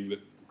kind of thing that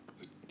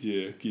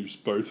gives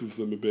both of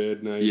them a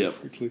bad name. Yep.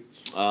 Quickly.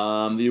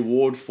 The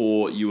award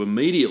for, you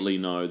immediately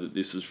know that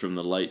this is from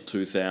the late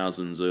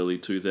 2000s, early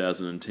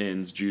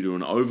 2010s, due to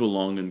an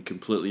overlong and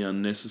completely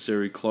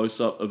unnecessary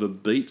close-up of a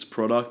Beats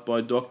product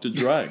by Dr.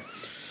 Dre.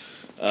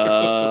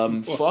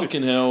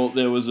 Fucking hell,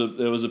 there was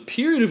a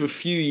period of a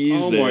few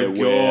years where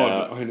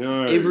I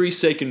know. every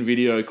second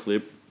video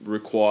clip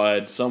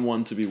required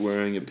someone to be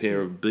wearing a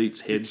pair of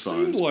Beats It headphones.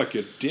 seemed like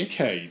a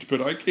decade,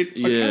 but I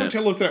can't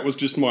tell if that was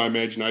just my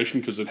imagination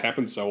because it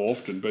happens so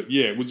often. But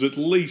yeah, it was at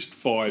least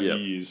 5 Yep.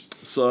 years.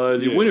 So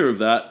the winner of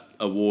that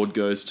award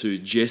goes to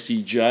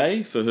Jessie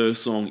J for her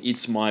song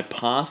 "It's My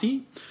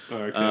Party."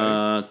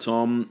 Okay.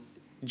 Tom,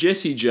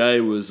 Jessie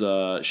J was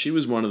she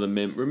was one of the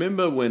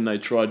remember when they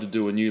tried to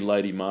do a new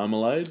Lady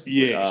Marmalade?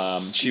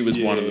 Yes. She was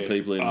one of the Yeah.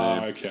 people in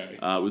there. Okay.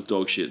 It was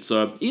dog shit.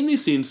 So in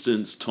this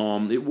instance,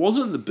 Tom, it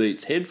wasn't the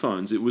Beats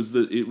headphones. It was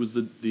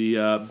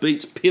the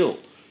Beats pill.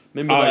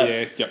 Remember that?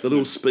 Yeah. Yep. The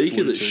little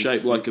speaker that's Bluetooth.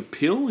 shaped like a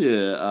pill.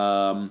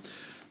 Yeah.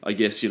 I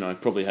guess,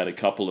 probably had a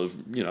couple of,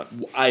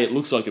 A, it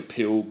looks like a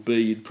pill. B,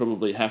 you'd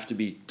probably have to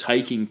be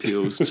taking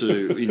pills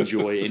to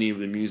enjoy any of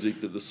the music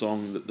that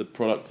the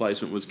product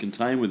placement was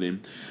contained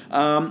within.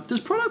 Does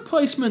product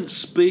placement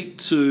speak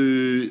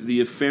to the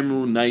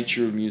ephemeral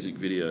nature of music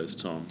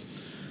videos, Tom?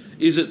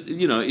 Is it,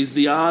 is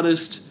the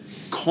artist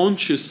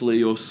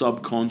consciously or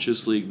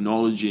subconsciously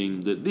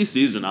acknowledging that this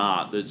is an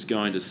art that's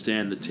going to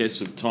stand the test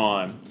of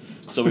time?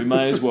 So we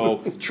may as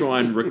well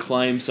try and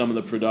reclaim some of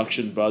the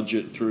production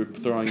budget through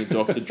throwing a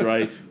Dr.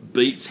 Dre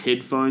Beats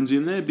headphones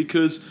in there,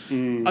 because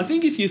I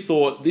think if you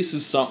thought this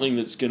is something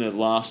that's going to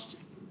last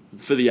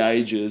for the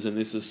ages and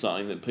this is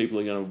something that people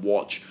are going to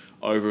watch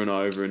over and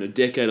over, in a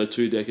decade or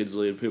 2 decades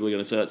later, people are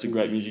going to say that's a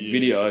great music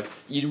video,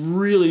 you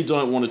really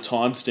don't want to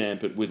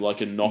timestamp it with like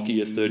a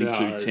Nokia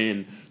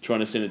 3210 trying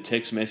to send a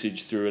text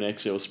message through an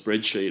Excel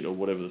spreadsheet or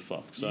whatever the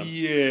fuck. So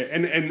Yeah,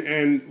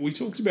 and we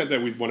talked about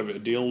that with one of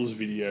Adele's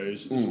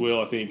videos as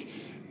well, I think.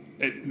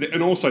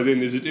 And also then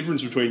there's a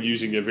difference between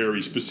using a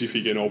very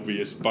specific and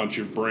obvious bunch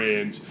of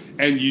brands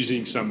and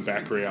using some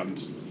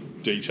background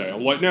detail.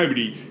 Like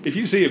if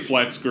you see a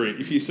flat screen,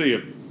 if you see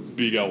a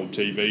big old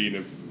TV in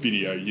a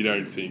video, you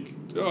don't think,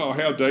 oh,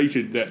 how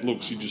dated that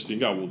looks. You just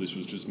think, oh, well, this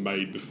was just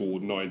made before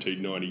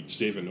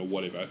 1997 or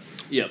whatever.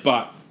 Yeah.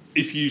 But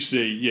if you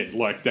see,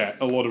 like that,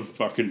 a lot of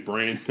fucking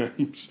brand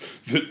names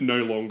that no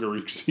longer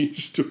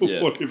exist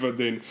or whatever,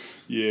 then,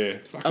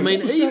 fucking, I mean,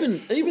 what was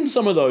that? even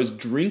some of those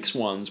drinks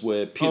ones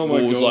where Oh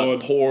Pitbull's my like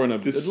God. pouring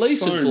at There's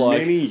least so it's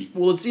like, many.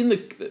 well, it's in the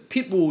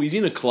Pitbull. He's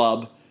in a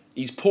club.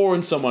 He's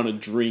pouring someone a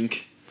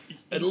drink.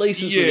 At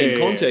least it's within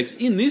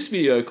context. In this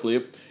video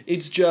clip,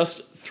 it's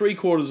just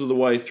 3/4 of the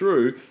way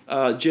through.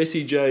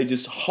 Jessie J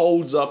just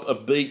holds up a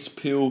Beats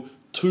pill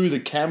to the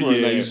camera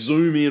and they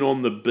zoom in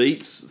on the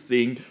Beats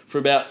thing for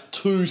about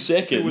 2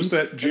 seconds. It was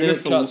that and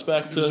Jennifer, then it cuts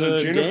back to her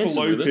Jennifer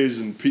dancing with it. Lopez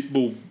and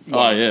Pitbull.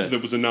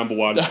 That was a number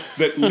one.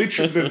 That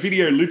literally, the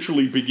video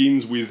literally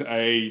begins with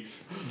a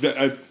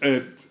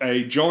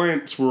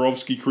giant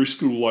Swarovski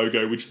crystal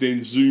logo, which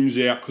then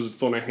zooms out because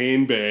it's on a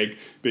handbag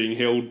being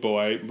held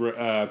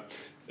by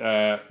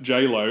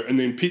J-Lo, and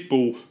then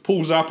Pitbull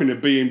pulls up in a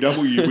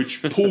BMW,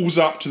 which pulls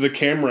up to the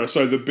camera,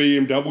 so the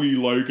BMW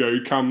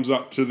logo comes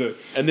up to the...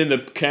 And then the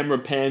camera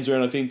pans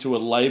around, I think, to a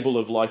label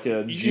of like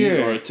a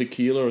gin or a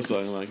tequila or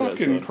something like that.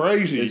 Fucking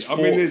crazy. there's I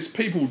mean, there's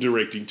people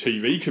directing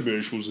TV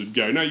commercials that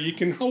go, no, you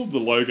can hold the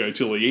logo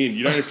till the end.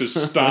 You don't have to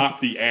start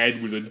the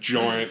ad with a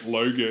giant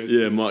logo.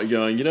 Yeah, Mike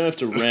going, you don't have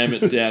to ram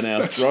it down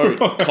our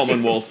throat,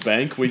 Commonwealth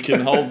Bank. We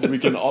can hold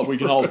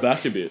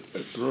back a bit.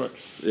 That's right.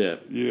 Yeah.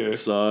 Yeah.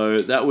 So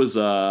that was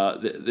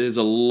there's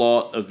a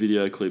lot of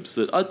video clips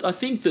that I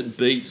think that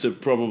Beats have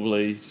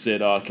probably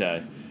said,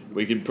 okay,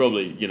 we can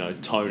probably,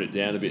 tone it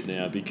down a bit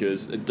now,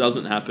 because it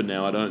doesn't happen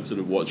now. I don't sort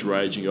of watch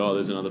Rage and go, oh,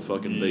 there's another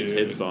fucking Beats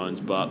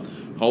headphones, but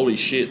holy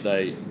shit,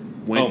 they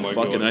went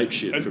fucking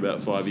apeshit for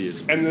about 5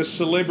 years. And the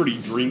celebrity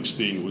drinks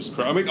thing was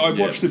crazy. I mean, I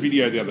watched a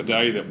video the other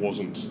day that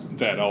wasn't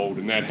that old,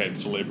 and that had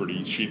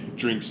celebrity shit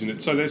drinks in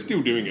it, so they're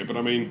still doing it, but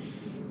I mean,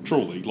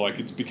 truly, like,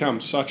 it's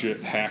become such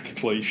a hack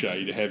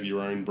cliche to have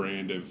your own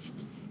brand of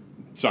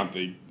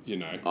something,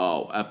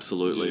 Oh,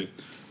 absolutely.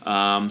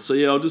 So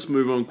yeah, I'll just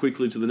move on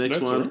quickly to the next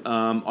That's one.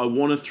 I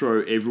want to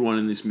throw everyone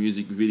in this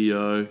music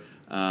video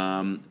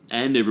and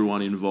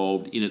everyone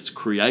involved in its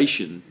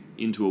creation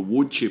into a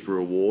wood chipper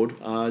award.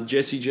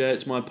 Jessie J,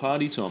 It's My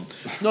Party, Tom.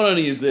 Not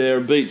only is there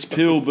a Beats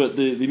pill, but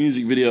the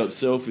music video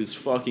itself is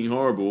fucking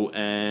horrible,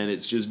 and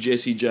it's just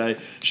Jessie J.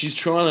 She's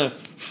trying to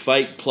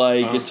fake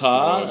play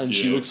guitar, and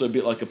she looks a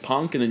bit like a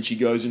punk, and then she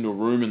goes into a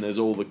room and there's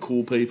all the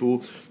cool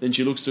people. Then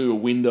she looks through a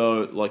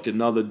window, like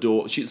another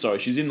door. She's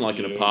in like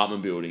an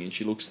apartment building, and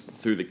she looks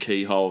through the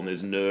keyhole and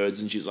there's nerds,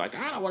 and she's like,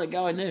 I don't want to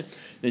go in there.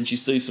 Then she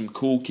sees some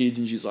cool kids,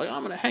 and she's like, I'm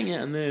going to hang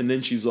out in there. And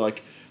then she's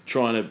like,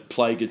 trying to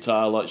play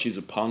guitar like she's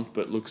a punk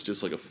but looks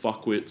just like a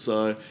fuckwit.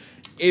 So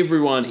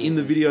everyone in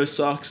the video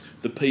sucks.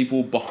 The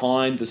people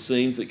behind the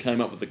scenes that came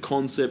up with the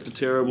concept are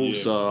terrible.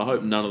 So I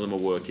hope none of them are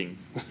working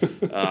in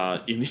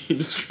the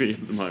industry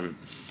at the moment.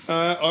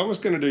 I was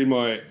going to do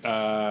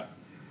my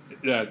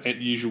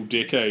usual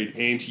decade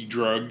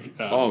anti-drug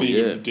Oh, theme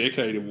yeah. of the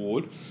decade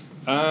award.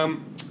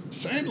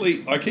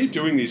 Sadly, I keep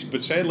doing this,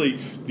 but sadly,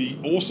 the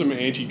awesome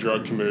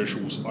anti-drug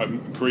commercials I'm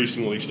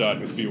increasingly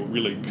starting to feel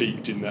really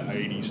peaked in the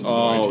 80s and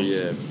 90s.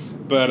 yeah.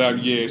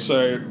 But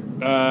so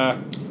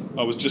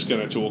I was just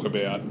going to talk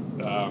about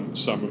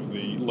some of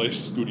the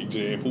less good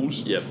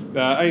examples. Yep.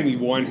 Amy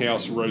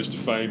Winehouse rose to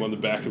fame on the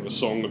back of a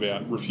song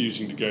about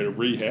refusing to go to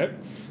rehab.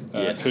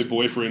 Yes. Her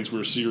boyfriends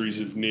were a series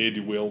of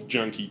ne'er-do-well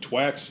junkie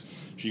twats.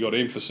 She got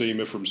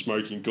emphysema from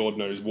smoking God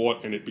knows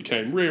what, and it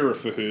became rarer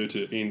for her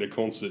to end a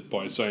concert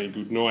by saying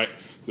goodnight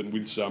than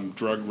with some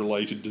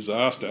drug-related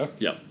disaster.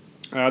 Yep.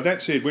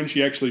 That said, when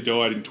she actually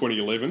died in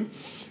 2011,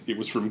 it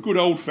was from good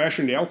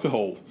old-fashioned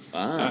alcohol.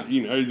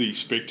 The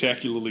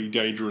spectacularly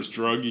dangerous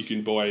drug you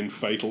can buy in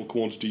fatal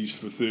quantities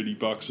for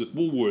 $30 at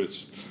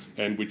Woolworths,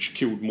 and which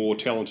killed more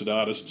talented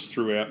artists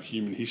throughout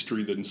human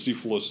history than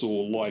syphilis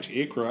or light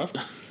aircraft.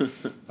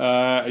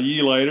 A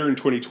year later, in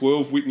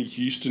 2012, Whitney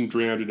Houston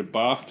drowned in a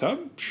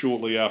bathtub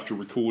shortly after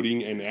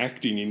recording and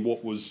acting in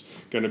what was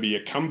going to be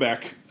a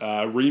comeback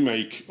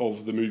remake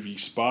of the movie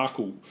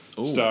Sparkle,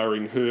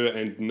 starring her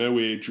and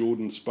Nowhere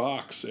Jordan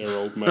Sparks, our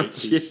old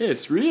mate.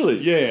 Yes, really?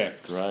 Yeah.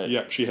 Great.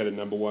 Yep, she had a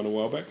number one a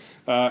while back.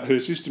 Her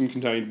system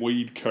contained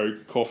weed,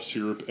 coke, cough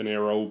syrup, and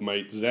our old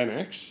mate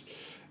Xanax.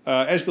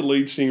 As the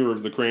lead singer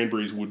of the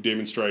Cranberries would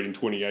demonstrate in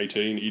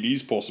 2018, it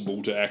is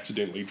possible to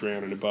accidentally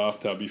drown in a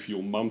bathtub if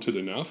you're munted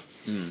enough.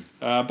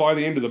 By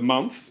the end of the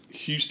month,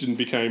 Houston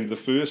became the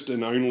first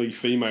and only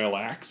female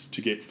act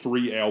to get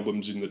 3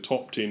 albums in the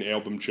top 10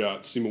 album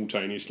charts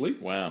simultaneously.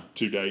 Wow.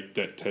 To date,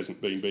 that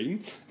hasn't been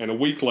beaten. And a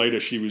week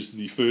later, she was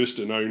the first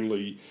and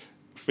only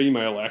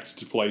female act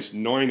to place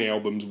 9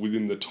 albums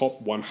within the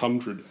top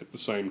 100 at the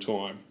same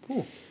time.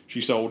 Cool. She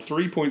sold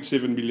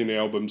 3.7 million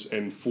albums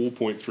and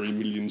 4.3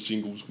 million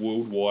singles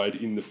worldwide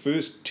in the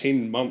first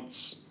 10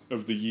 months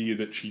of the year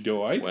that she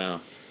died. Wow.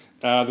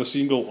 The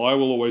single I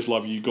Will Always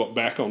Love You got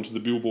back onto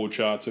the Billboard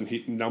charts and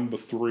hit number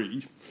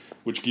 3,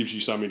 which gives you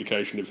some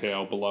indication of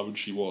how beloved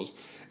she was.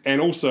 And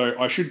also,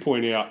 I should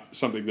point out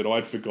something that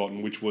I'd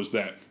forgotten, which was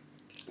that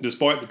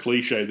despite the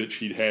cliche that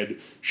she'd had,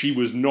 she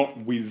was not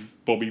with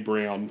Bobby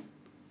Brown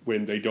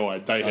when they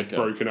died. They had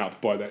broken up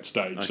by that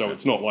stage, so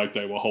it's not like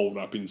they were holed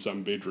up in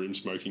some bedroom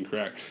smoking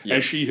crack. Yep.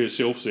 As she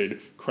herself said,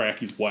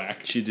 crack is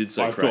whack. She did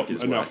say I've crack got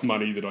is enough whack.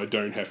 money that I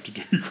don't have to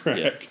do crack.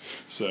 Yep.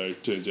 So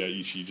turns out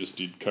she just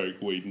did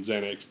coke, weed and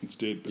Xanax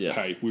instead. But Yep.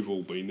 hey, we've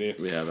all been there.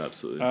 We have,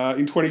 absolutely.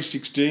 In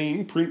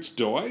 2016, Prince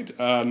died,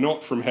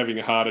 not from having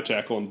a heart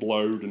attack on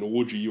blow, an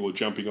orgy, or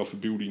jumping off a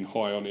building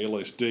high on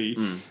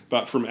LSD,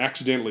 but from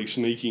accidentally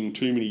sneaking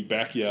too many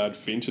backyard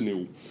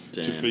fentanyl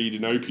to Damn. feed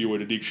an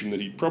opioid addiction that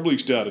he'd probably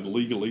started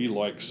legally,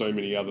 like so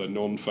many other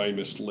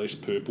non-famous, less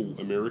purple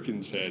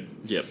Americans had.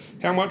 Yep.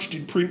 How much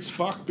did Prince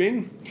fuck,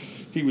 Ben?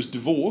 He was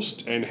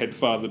divorced and had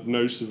fathered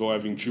no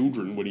surviving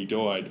children when he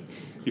died.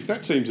 If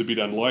that seems a bit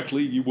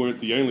unlikely, you weren't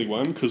the only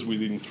one, because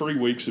within 3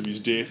 weeks of his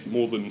death,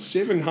 more than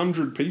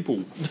 700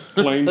 people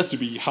claimed to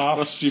be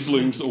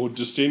half-siblings or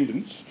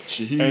descendants,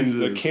 and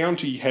the Jesus.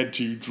 county had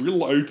to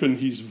drill open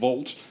his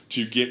vault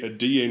to get a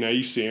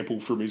DNA sample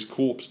from his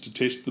corpse to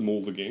test them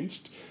all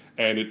against,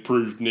 and it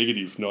proved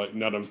negative.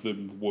 None of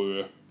them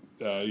were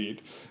it.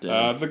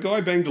 The guy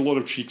banged a lot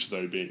of chicks,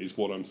 though, Ben, is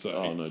what I'm saying.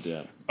 Oh, no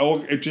doubt.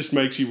 Oh, it just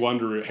makes you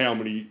wonder how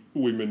many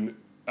women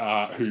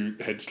who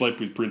had slept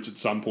with Prince at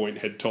some point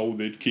had told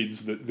their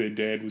kids that their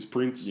dad was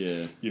Prince.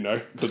 Yeah. You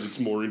know, because it's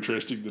more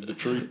interesting than the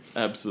truth.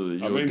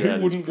 Absolutely. I Your mean, dad who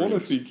is wouldn't want to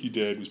Prince. think your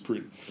dad was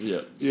Prince?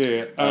 Yeah.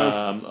 Yeah.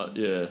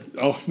 Yeah.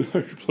 Oh,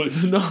 no,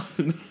 please. No.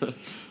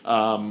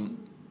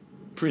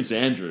 Prince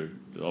Andrew.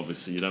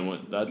 Obviously, you don't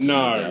want that to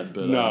No, be your dad,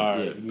 but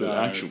no, but no.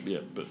 actual,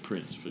 but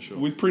Prince for sure.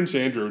 With Prince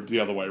Andrew the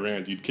other way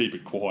around, you'd keep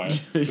it quiet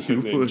and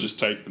then would. just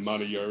take the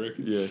money, I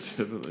reckon. Yeah,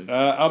 definitely.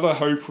 Other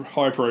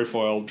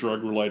high-profile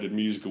drug-related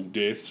musical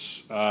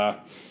deaths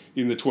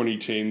in the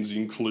 2010s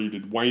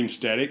included Wayne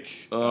Static,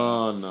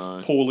 Oh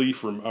no. Paulie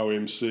from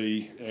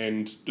OMC,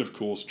 and of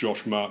course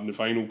Josh Martin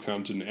of Anal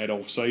Cunt and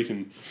Adolf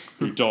Satan,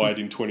 who died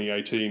in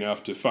 2018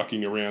 after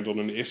fucking around on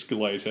an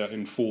escalator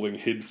and falling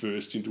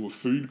headfirst into a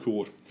food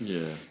court.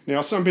 Yeah.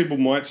 Now, some people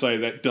might say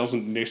that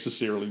doesn't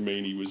necessarily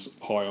mean he was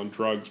high on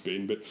drugs,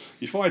 Ben, but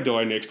if I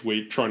die next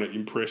week trying to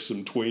impress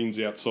some tweens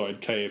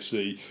outside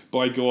KFC,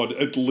 by God,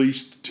 at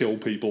least tell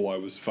people I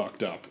was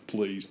fucked up,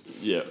 please.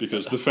 Yeah.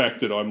 Because the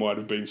fact that I might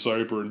have been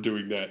sober and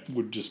doing that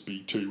would just be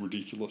too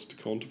ridiculous to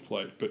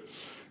contemplate. But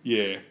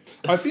yeah,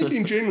 I think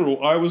in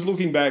general, I was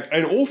looking back,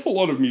 an awful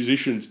lot of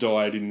musicians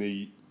died in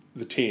the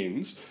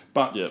 10s,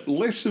 but Yep.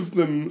 less of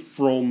them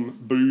from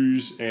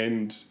booze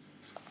and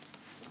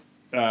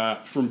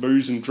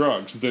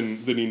drugs than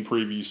in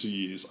previous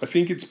years. I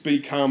think it's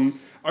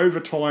become, over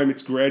time,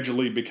 it's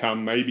gradually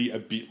become maybe a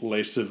bit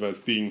less of a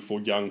thing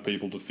for young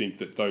people to think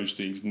that those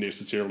things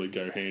necessarily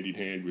go hand in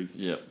hand with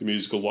Yep. the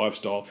musical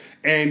lifestyle.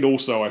 And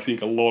also, I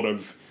think a lot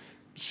of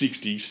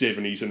 60s,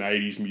 70s and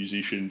 80s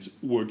musicians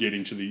were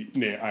getting to the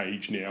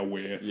age now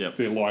where Yep.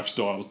 their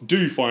lifestyles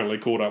do finally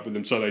caught up with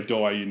them, so they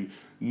die in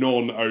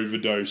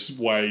non-overdose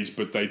ways,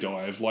 but they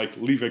die of like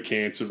liver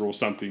cancer or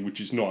something, which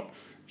is not,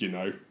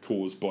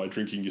 caused by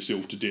drinking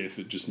yourself to death.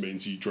 It just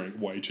means you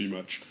drank way too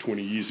much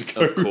 20 years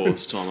ago. Of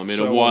course, Tom. I mean,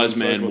 So a on wise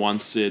and so man forth.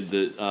 once said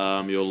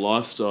that your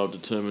lifestyle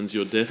determines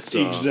your death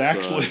star.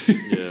 Exactly. So,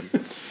 yeah.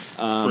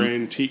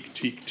 Fran, tick,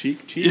 tick,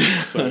 tick, tick.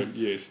 So,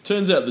 yeah.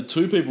 Turns out that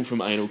 2 people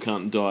from Anal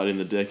Cunt died in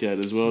the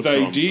decade as well,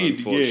 They Tom, did,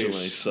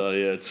 unfortunately. yes. So,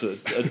 yeah, it's a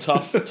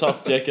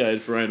tough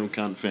decade for Anal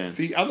Cunt fans.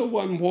 The other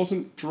one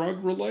wasn't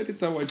drug-related,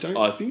 though, I don't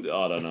know. think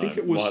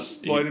it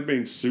was, might have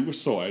been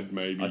suicide,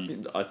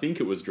 maybe. I think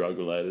it was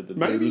drug-related. The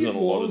dude Maybe was it on a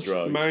lot of was.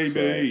 drugs.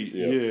 Maybe, so,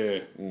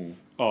 yeah.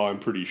 Oh, I'm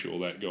pretty sure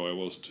that guy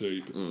was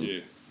too. But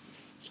yeah,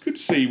 it's good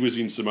to see he was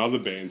in some other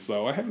bands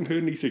though. I haven't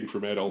heard anything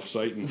from Adolf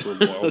Satan for a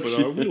while, but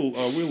I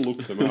will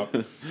look them up.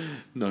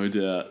 No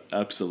doubt.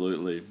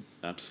 Absolutely.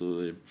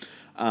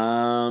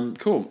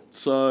 Cool.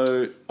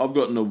 So I've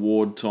got an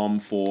award, Tom,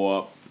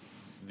 for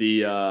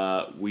the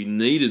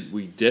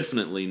we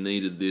definitely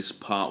needed this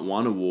Part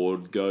 1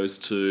 award goes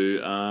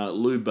to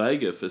Lou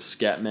Bega for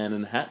Scatman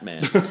and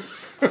Hatman.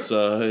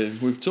 So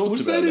we've talked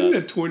Was about that in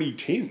the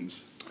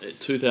 2010s?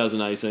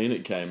 2018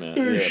 it came out.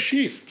 Oh yeah.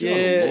 shit! God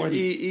Yeah,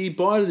 almighty. he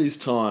bided his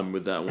time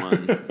with that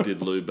one,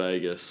 did Lou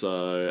Bega.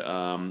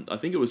 So I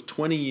think it was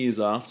 20 years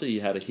after he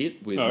had a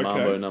hit with Okay.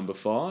 Mambo Number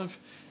 5.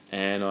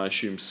 And I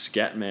assume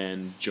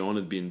Scatman John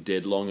had been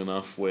dead long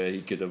enough where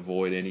he could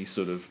avoid any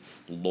sort of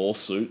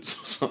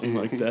lawsuits or something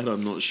like that.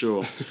 I'm not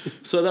sure.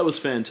 So that was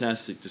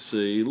fantastic to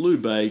see. Lou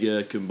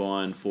Bega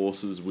combined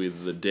forces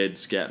with the dead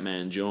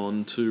Scatman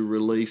John to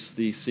release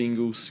the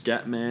single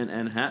Scatman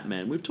and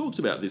Hatman. We've talked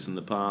about this in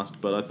the past,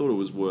 but I thought it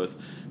was worth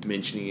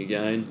mentioning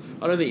again.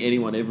 I don't think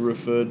anyone ever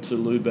referred to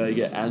Lou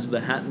Bega as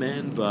the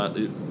Hatman, but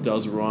it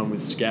does rhyme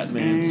with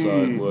Scatman,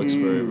 so it works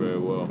very, very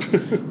well.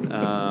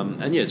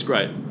 And yeah, it's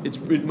great.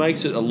 It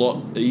makes it a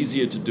lot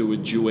easier to do a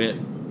duet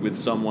with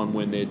someone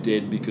when they're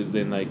dead because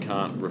then they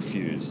can't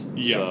refuse.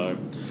 Yeah. So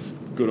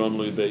good on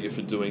Lou Bega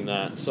for doing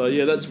that. So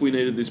yeah, we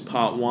needed this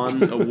Part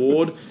 1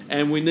 award,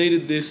 and we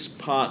needed this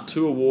Part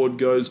 2 award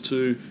goes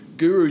to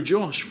Guru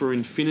Josh for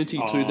Infinity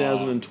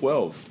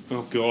 2012.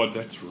 Oh god,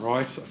 that's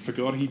right. I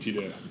forgot he did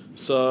a.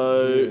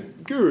 So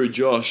Guru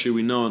Josh, who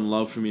we know and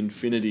love from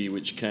Infinity,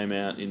 which came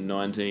out in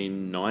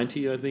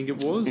 1990, I think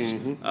it was, The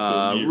year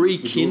of the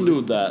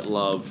rekindled that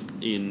love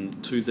in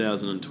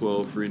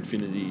 2012 for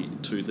Infinity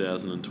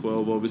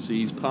 2012. Obviously,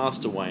 he's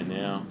passed away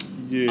now.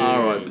 Yeah.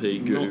 R.I.P.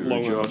 Not Guru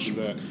long Josh.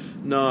 after that.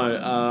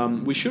 No,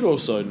 we should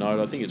also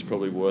note, I think it's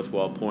probably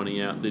worthwhile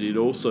pointing out that he'd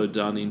also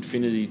done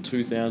Infinity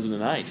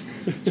 2008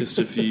 just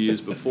a few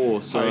years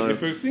before. So Hey,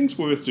 if a thing's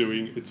worth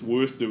doing, it's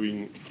worth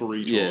doing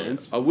 3 yeah,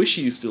 times. I wish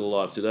he was still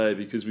alive today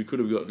because we could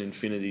have gotten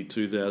Infinity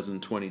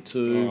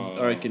 2022.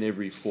 Oh. I reckon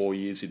every 4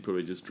 years he'd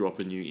probably just drop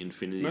a new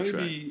Infinity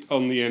track. Maybe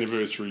on the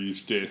anniversary of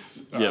his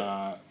death,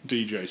 Yep.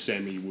 DJ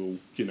Sammy will,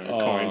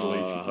 kindly,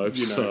 I hope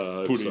so, I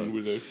hope put so. in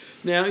with a.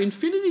 Now,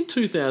 Infinity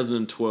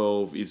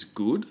 2012 is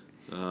good.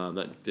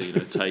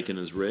 Taken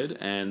as read,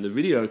 and the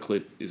video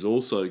clip is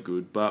also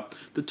good. But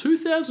the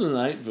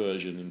 2008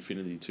 version,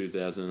 Infinity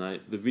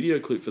 2008, the video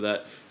clip for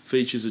that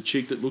features a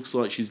chick that looks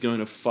like she's going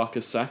to fuck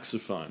a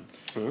saxophone.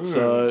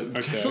 So okay.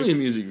 definitely a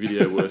music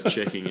video worth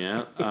checking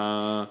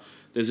out.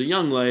 There's a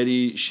young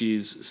lady.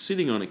 She's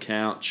sitting on a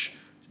couch.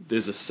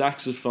 There's a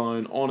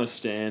saxophone on a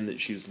stand that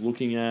she's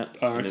looking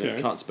at, and then it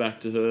Okay. cuts back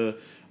to her.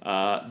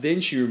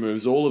 Then she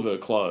removes all of her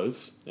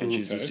clothes and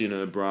she's Okay. just in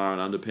her bra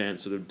and underpants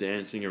sort of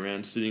dancing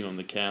around, sitting on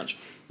the couch,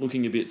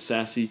 looking a bit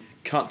sassy.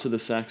 Cut to the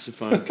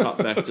saxophone, cut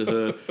back to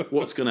her.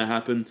 What's going to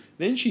happen?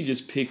 Then she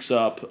just picks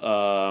up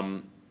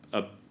a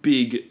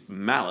big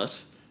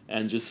mallet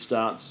and just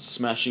starts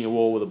smashing a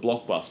wall with a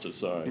blockbuster,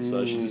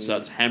 So she just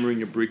starts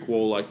hammering a brick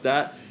wall like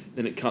that.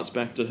 Then it cuts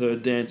back to her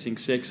dancing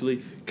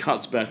sexily,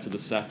 cuts back to the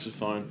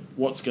saxophone.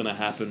 What's going to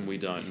happen, we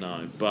don't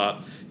know.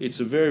 But it's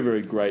a very,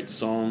 very great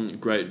song,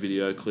 great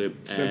video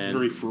clip. Sounds and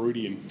very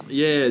Freudian.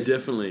 yeah,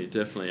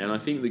 definitely. And I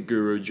think that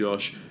Guru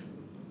Josh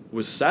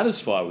was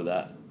satisfied with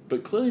that,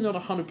 but clearly not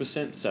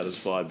 100%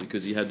 satisfied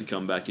because he had to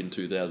come back in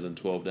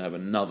 2012 to have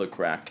another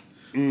crack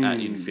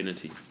at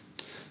Infinity.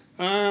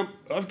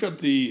 I've got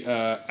the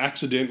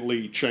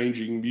Accidentally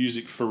Changing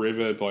Music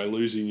Forever by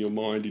Losing Your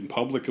Mind in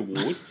Public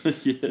award,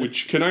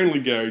 which can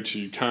only go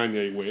to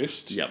Kanye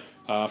West. Yep.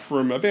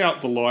 From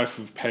about the life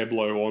of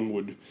Pablo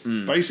onward,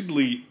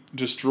 basically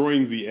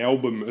destroying the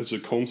album as a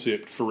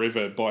concept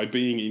forever by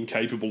being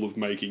incapable of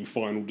making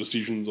final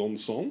decisions on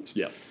songs.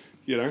 Yep.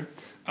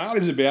 Art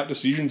is about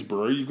decisions,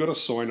 bro. You've got to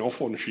sign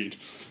off on shit.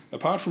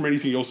 Apart from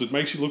anything else, it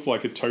makes you look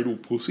like a total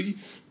pussy.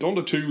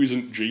 Donda 2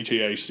 isn't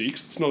GTA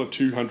 6. It's not a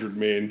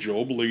 200-man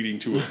job leading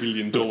to a $1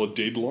 billion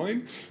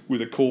deadline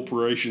with a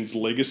corporation's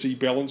legacy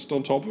balanced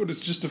on top of it.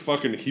 It's just a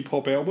fucking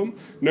hip-hop album.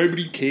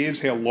 Nobody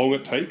cares how long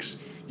it takes.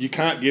 You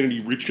can't get any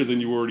richer than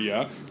you already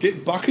are.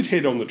 Get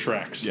Buckethead on the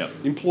tracks. Yep.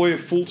 Employ a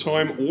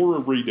full-time aura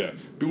reader.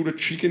 Build a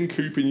chicken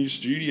coop in your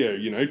studio.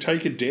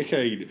 Take a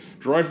decade.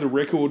 Drive the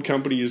record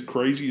company as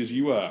crazy as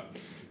you are.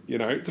 You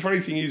know, the funny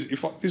thing is,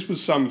 if this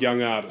was some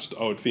young artist,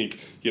 I would think,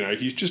 you know,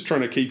 he's just trying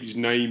to keep his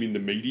name in the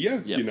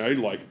media, Yep. you know,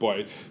 like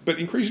But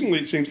increasingly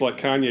it seems like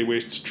Kanye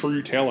West's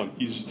true talent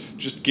is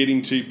just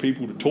getting to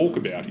people to talk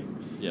about him.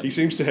 Yep. He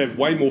seems to have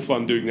way more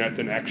fun doing that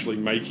than actually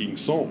making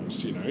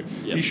songs, you know.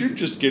 Yep. He should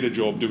just get a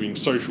job doing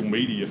social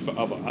media for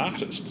other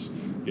artists,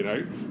 you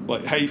know.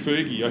 Like, hey,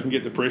 Fergie, I can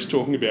get the press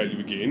talking about you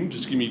again.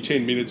 Just give me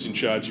 10 minutes in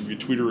charge of your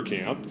Twitter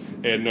account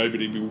and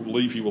nobody will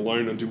leave you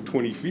alone until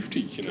 2050,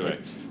 you know.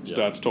 Correct. Yep.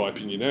 Starts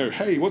typing, you know,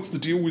 hey, what's the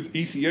deal with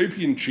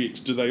Ethiopian chicks?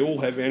 Do they all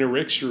have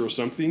anorexia or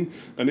something?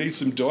 I need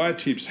some diet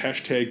tips,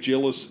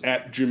 #jealous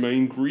at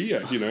Jermaine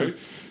Greer, you know.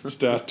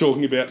 Start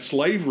talking about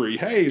slavery.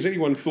 Hey, has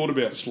anyone thought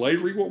about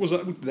slavery? What was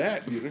up with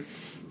that? You know,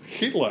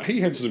 Hitler, he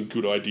had some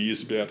good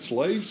ideas about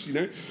slaves, you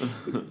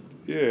know.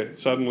 Yeah,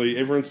 suddenly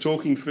everyone's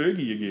talking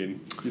Fergie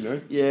again, you know.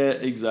 Yeah,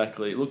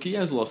 exactly. Look, he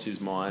has lost his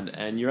mind,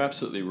 and you're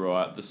absolutely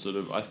right. The sort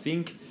of, I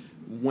think,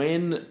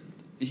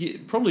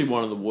 probably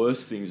one of the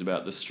worst things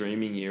about the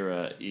streaming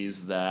era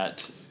is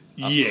that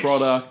a Yes.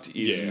 product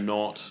is Yeah.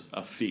 not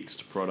a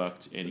fixed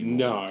product anymore.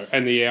 No,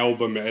 and the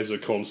album as a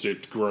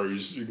concept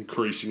grows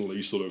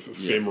increasingly sort of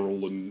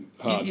ephemeral and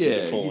hard to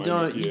define. You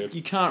don't.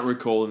 You can't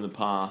recall in the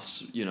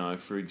past, you know,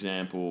 for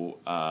example,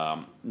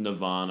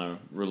 Nirvana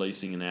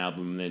releasing an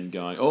album and then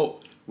going, "Oh,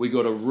 we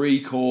got to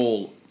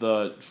recall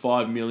the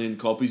 5 million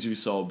copies we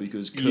sold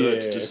because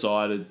Kurt's Yeah.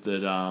 decided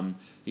that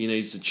he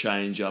needs to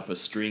change up a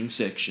string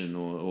section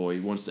or he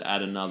wants to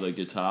add another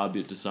guitar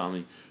bit to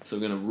something. So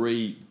we're going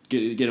to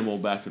get them all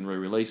back and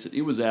re-release it."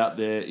 It was out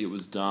there, it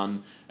was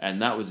done,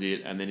 and that was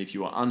it. And then if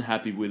you were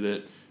unhappy with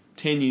it,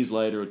 10 years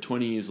later or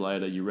 20 years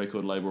later, your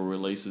record label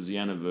releases the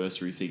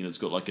anniversary thing and it's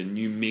got like a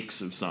new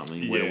mix of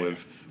something where Yeah.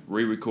 we've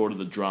re-recorded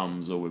the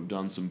drums or we've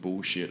done some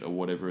bullshit or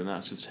whatever, and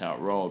that's just how it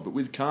rolled. But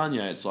with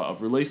Kanye, it's like,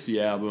 I've released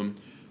the album,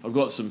 I've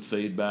got some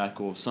feedback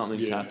or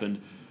something's Yeah.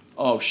 happened.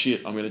 Oh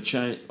shit, I'm going to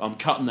change, I'm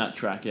cutting that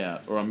track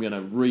out, or I'm going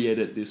to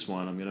re-edit this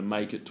one, I'm going to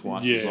make it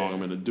twice as Yeah. long, I'm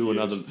going to do Yes.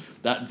 another,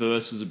 that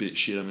verse is a bit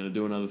shit, I'm going to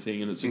do another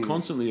thing, and it's a Mm.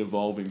 constantly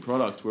evolving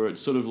product where it's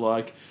sort of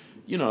like,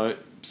 you know,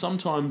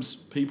 sometimes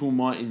people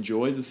might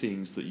enjoy the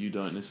things that you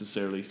don't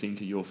necessarily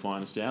think are your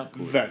finest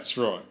output. That's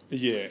right.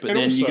 Yeah. But And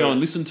then you also- go and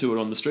listen to it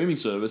on the streaming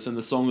service, and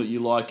the song that you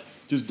like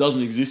just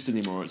doesn't exist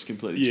anymore. It's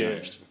completely Yeah.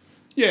 changed.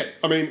 Yeah,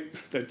 I mean,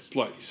 that's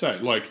like you say,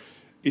 like,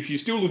 if you're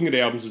still looking at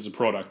albums as a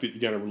product that you're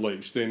going to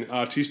release, then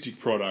artistic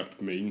product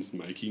means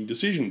making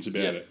decisions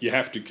about Yeah. it. You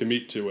have to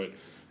commit to it,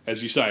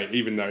 as you say,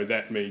 even though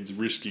that means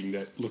risking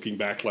that, looking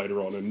back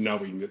later on and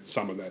knowing that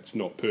some of that's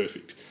not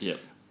perfect. Yep.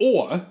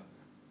 Or,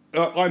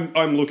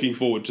 I'm looking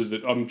forward to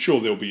that. I'm sure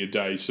there'll be a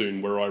day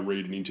soon where I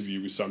read an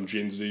interview with some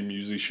Gen Z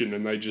musician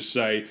and they just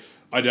say,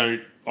 I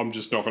don't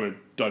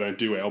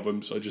do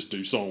albums, I just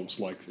do songs.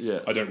 Like, Yeah.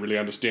 I don't really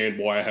understand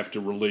why I have to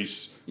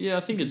release Yeah, I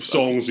think it's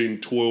songs in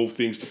 12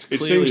 things. It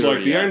clearly seems like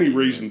already the out only there,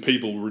 reason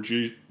people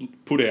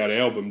put out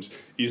albums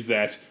is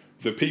that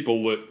the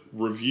people that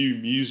review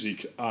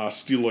music are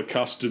still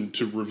accustomed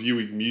to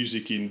reviewing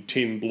music in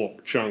 10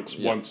 block chunks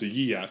once a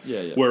year.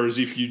 Yeah, yeah. Whereas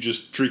if you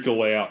just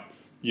trickle out,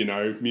 you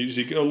know,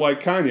 music, or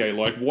like Kanye,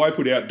 like, why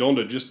put out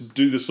Donda? Just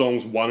do the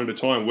songs one at a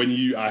time. When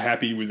you are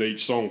happy with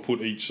each song,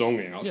 put each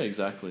song out. Yeah,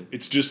 exactly.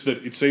 It's just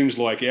that it seems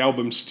like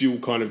albums still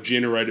kind of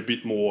generate a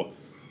bit more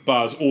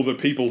buzz, or the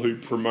people who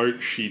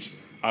promote shit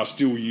are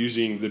still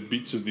using the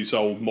bits of this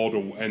old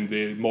model, and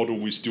their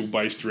model is still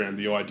based around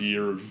the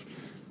idea of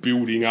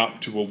building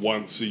up to a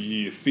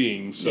once-a-year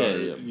thing. So,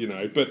 Yeah. you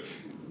know, but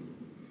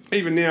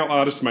even now,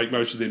 artists make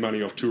most of their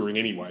money off touring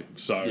anyway.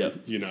 So, Yeah.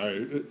 you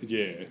know,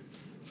 yeah.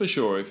 For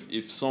sure,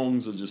 if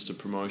songs are just a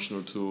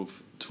promotional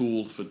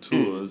tool for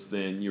tours,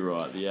 then you're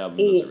right. The album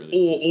doesn't really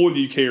exist. All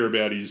you care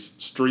about is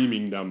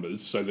streaming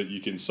numbers, so that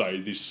you can say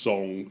this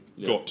song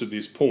got to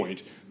this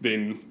point.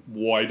 Then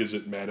why does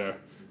it matter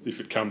if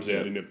it comes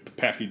out in a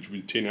package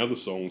with 10 other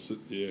songs?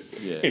 Yeah.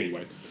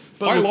 Anyway,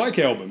 But I look- like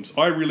albums.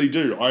 I really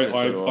do.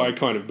 so do I. I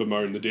kind of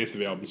bemoan the death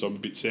of albums. I'm a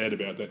bit sad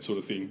about that sort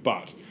of thing.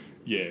 But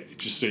yeah, it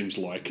just seems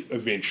like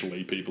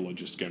eventually people are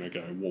just going to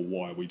go, well,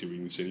 why are we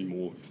doing this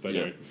anymore if they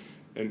Yeah. don't?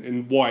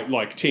 And why,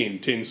 like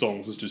 10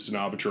 songs is just an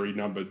arbitrary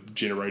number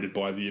generated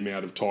by the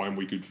amount of time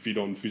we could fit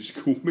on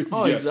physical media.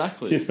 Oh,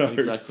 exactly. you know?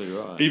 Exactly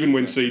right. Even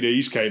when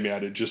CDs came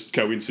out, it just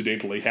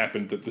coincidentally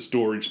happened that the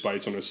storage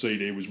space on a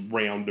CD was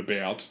round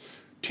about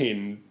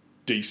 10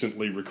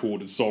 decently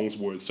recorded songs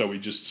worth, so we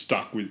just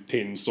stuck with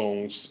 10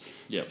 songs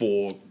Yep.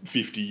 for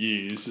 50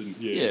 years. And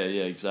Yeah,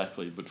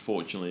 exactly. But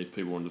fortunately, if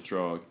people wanted to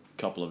throw a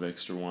couple of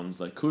extra ones,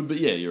 they could. But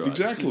yeah, you're right.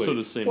 Exactly. It sort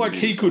of seemed like to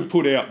be he the could same.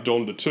 put out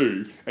Donda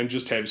 2 and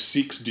just have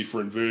 6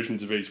 different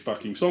versions of each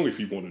fucking song if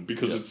he wanted,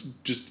 because Yep. it's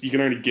just, you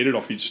can only get it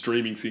off his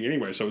streaming thing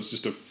anyway, so it's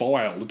just a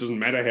file. It doesn't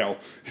matter how,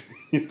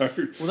 you know.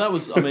 Well,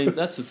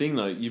 that's the thing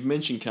though. You've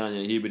mentioned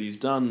Kanye here, but he's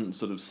done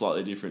sort of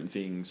slightly different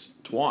things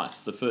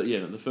twice. The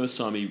first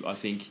time I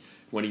think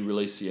when he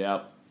released the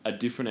a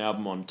different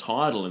album on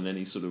Tidal, and then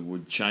he sort of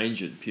would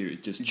change it,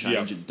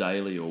 change it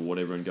daily or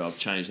whatever, and go, I've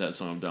changed that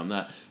song, I've done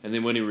that. And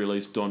then when he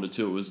released Donda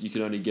 2, it was, you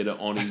could only get it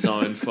on his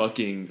own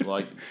fucking,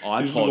 like,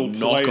 iPod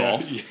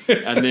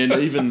knockoff. And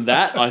then even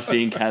that, I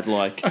think, had,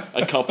 like,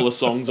 a couple of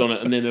songs on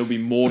it, and then there'll be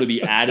more to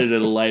be added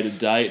at a later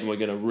date, and we're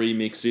going to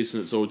remix this,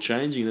 and it's all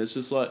changing. And it's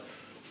just like,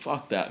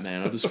 fuck that,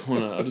 man. I just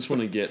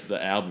want to get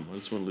the album. I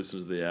just want to listen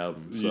to the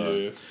album.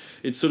 So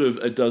it's sort of,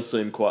 it does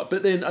seem quite.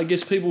 But then I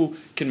guess people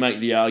can make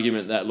the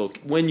argument that, look,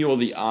 when you're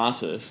the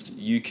artist,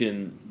 you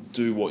can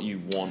do what you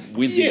want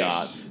with the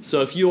art.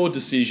 So if your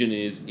decision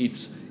is,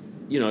 it's,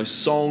 you know,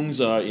 songs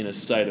are in a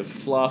state of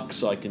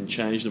flux, I can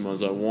change them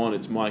as I want,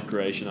 it's my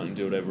creation, I can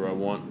do whatever I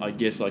want, I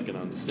guess I can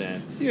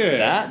understand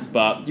that.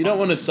 But you don't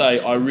want to say,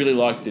 I really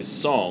like this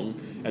song,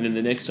 and then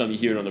the next time you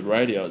hear it on the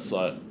radio, it's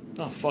like,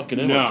 oh, fucking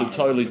hell, it's a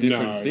totally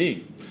different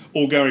thing.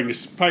 Or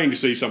paying to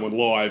see someone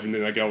live, and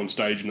then they go on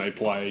stage and they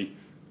play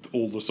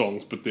all the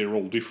songs, but they're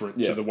all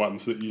different to the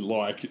ones that you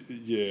like.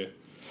 Yeah.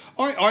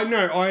 I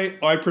know,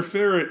 I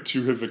prefer it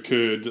to have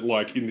occurred,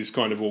 like, in this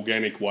kind of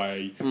organic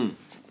way,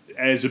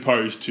 as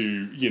opposed to,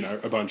 you know,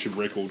 a bunch of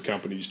record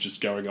companies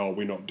just going, oh,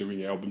 we're not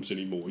doing albums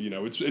anymore. You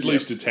know, it's at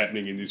least it's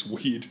happening in this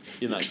weird,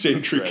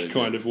 eccentric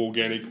kind of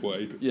organic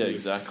way. But,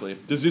 exactly.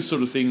 Does this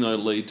sort of thing, though,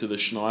 lead to the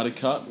Schneider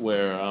cut,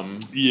 where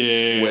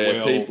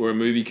where a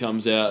movie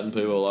comes out and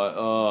people are like,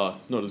 oh,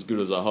 not as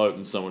good as I hoped,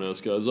 and someone else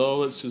goes, oh,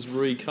 let's just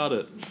recut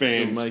it.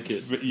 Fans, make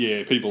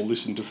it. People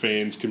listen to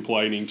fans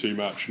complaining too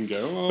much and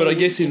go, oh. But I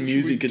guess in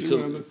music,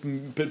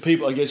 but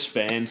people, I guess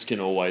fans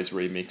can always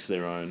remix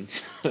their own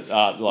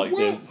art, like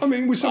I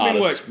mean, with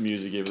something like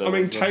music,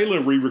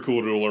 Taylor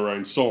re-recorded all her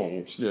own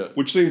songs,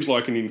 which seems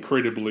like an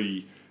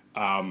incredibly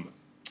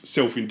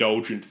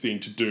self-indulgent thing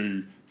to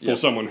do for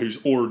someone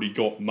who's already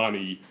got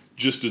money,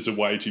 just as a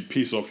way to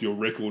piss off your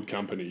record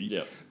company.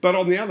 Yeah. But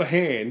on the other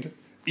hand,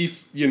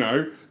 if, you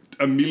know,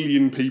 1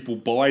 million people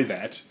buy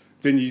that,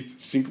 then you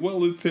think,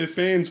 well, if their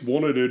fans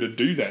wanted her to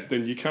do that,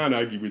 then you can't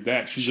argue with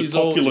that. She's a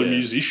popular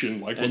musician.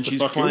 Like, and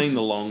she's playing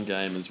the long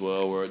game as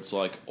well, where it's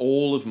like,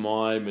 all of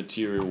my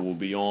material will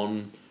be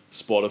on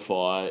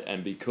Spotify,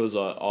 and because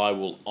I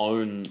will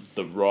own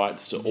the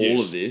rights to all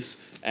of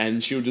this,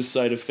 and she'll just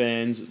say to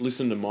fans,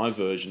 listen to my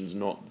versions,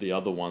 not the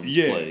other ones,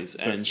 please,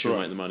 and she'll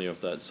make the money off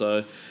that.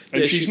 So,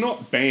 and she's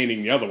not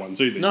banning the other ones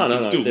either. No,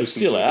 they're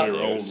still out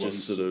there. It's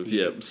just sort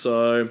of,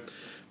 So,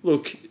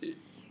 look,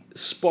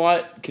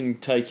 spite can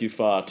take you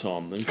far,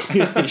 Tom, and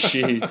clearly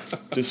she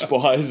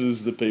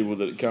despises the people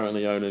that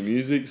currently own her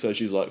music, so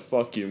she's like,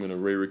 fuck you, I'm going to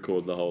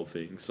re-record the whole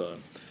thing. So,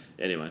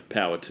 anyway,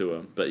 power to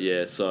her. But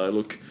yeah, so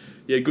look,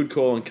 good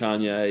call on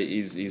Kanye.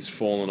 He's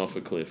fallen off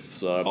a cliff.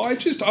 So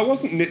I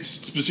wasn't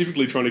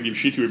specifically trying to give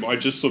shit to him. I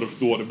just sort of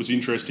thought it was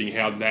interesting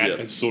how that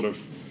has sort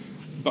of,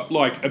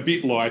 like, a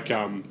bit like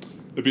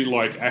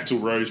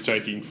Axl Rose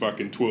taking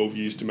fucking 12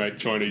 years to make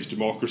Chinese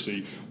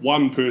Democracy.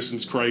 One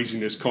person's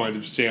craziness kind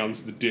of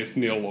sounds the death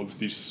knell of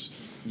this.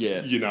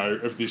 You know,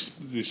 of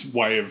this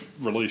way of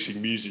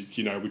releasing music,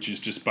 you know, which is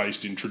just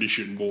based in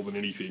tradition more than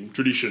anything.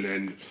 Tradition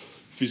and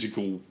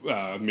physical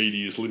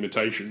media's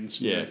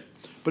limitations. Yeah.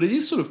 But it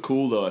is sort of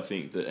cool, though, I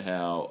think, that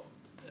how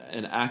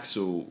an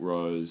Axl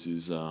Rose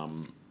is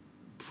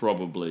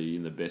probably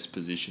in the best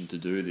position to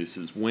do this,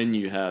 is when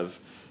you have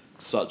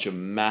such a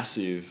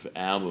massive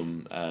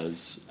album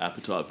as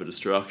Appetite for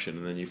Destruction,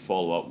 and then you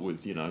follow up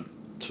with, you know,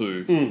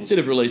 two. Instead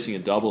of releasing a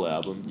double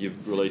album,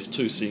 you've released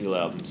 2 single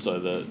albums, so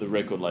the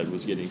record label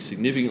was getting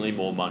significantly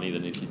more money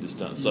than if you'd just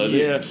done. So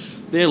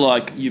they're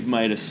like, you've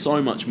made us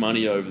so much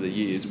money over the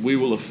years, we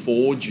will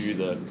afford you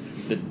the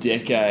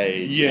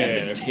decade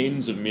and the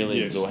tens of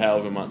millions or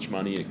however much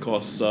money it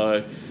costs.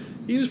 So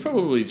he was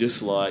probably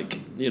just like,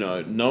 you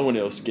know, no one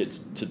else gets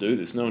to do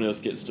this. No one else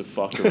gets to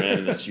fuck around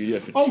in the studio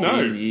for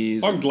 10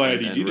 years. I'm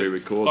glad he did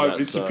re-record that.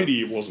 It's a pity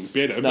it wasn't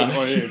better. No.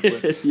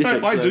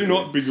 But I do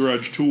not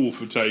begrudge Tool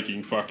for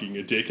taking fucking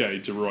a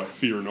decade to write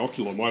Fear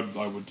Inoculum.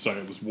 I would say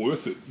it was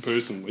worth it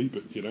personally,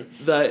 but you know,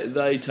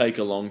 they take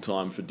a long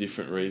time for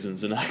different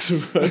reasons. And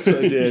Axl Rose,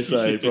 I dare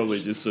say, probably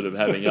just sort of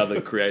having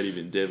other creative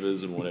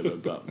endeavours and whatever.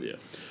 But yeah,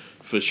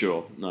 for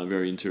sure, no,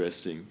 very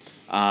interesting.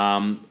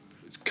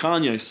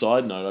 Kanye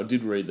side note, I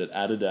did read that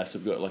Adidas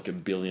have got like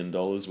 $1 billion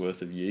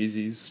worth of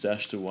Yeezys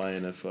stashed away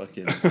in a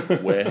fucking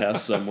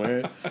warehouse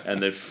somewhere,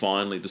 and they've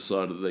finally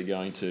decided that they're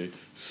going to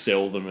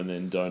sell them and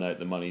then donate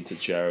the money to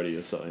charity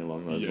or something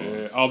along those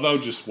lines. Oh, they'll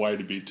just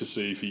wait a bit to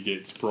see if he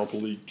gets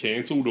properly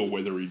cancelled or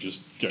whether he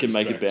just goes can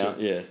make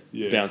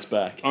it bounce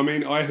back. I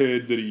mean, I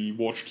heard that he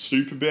watched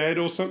Superbad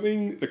or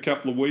something a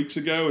couple of weeks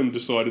ago and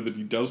decided that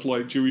he does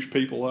like Jewish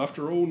people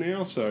after all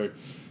now, so,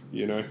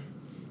 you know.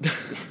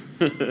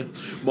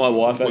 My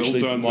wife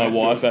actually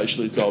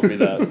told me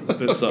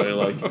that something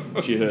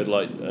like she heard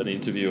like an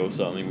interview or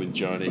something with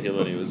Jonah Hill,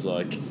 and he was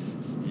like,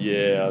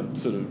 "Yeah,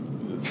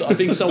 I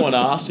think someone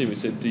asked him. He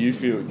said, "Do you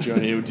feel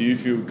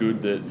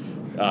good that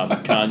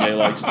Kanye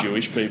likes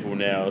Jewish people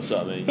now or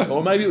something?"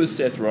 Or maybe it was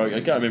Seth Rogen.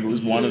 I can't remember. It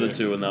was one of the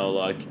two, and they were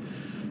like,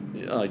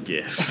 Yeah, I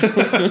guess.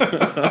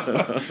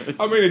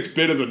 I mean, it's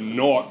better than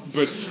not,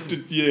 but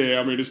yeah,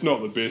 I mean, it's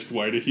not the best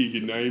way to hear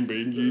your name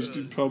being used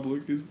in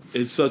public.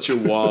 It's such a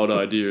wild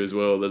idea as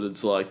well that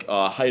it's like,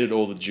 I hated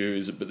all the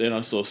Jews, but then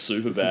I saw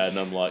Superbad and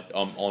I'm like,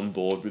 I'm on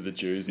board with the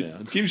Jews now.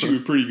 It gives you a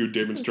pretty good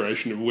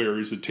demonstration of where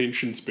his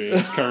attention span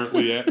is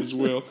currently at as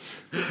well.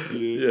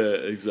 Yeah,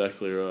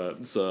 exactly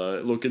right.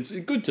 So, look, it's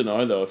good to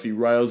know, though, if he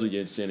rails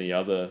against any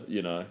other,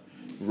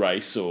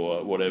 race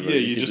or whatever. Yeah,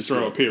 you just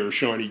throw go, a pair of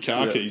shiny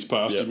car Yeah, keys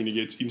past yeah. him and he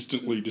gets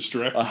instantly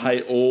distracted. I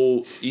hate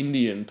all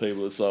Indian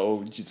people that say,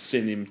 oh, you'd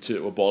send him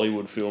to a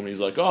Bollywood film. He's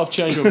like, oh, I've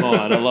changed my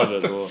mind. I love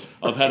it. Or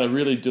I've had a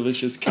really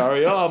delicious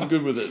curry. Oh, I'm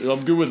good with it.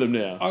 I'm good with him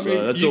now.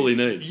 That's all he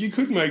needs. You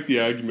could make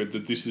the argument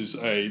that this is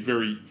a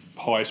very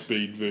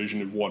high-speed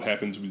version of what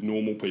happens with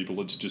normal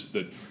people. It's just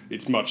that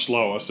it's much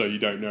slower, so you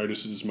don't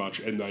notice it as much,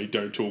 and they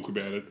don't talk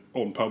about it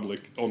on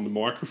the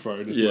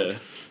microphone as much.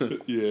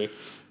 Yeah.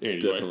 Anyway,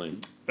 Definitely.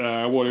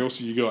 What else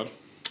have you got?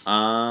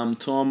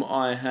 Tom,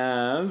 I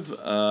have...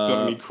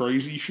 Got any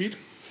crazy shit?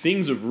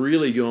 Things have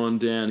really gone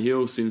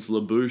downhill since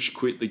LaBouche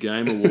quit the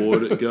Game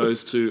Award. It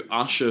goes to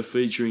Usher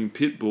featuring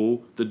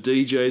Pitbull. The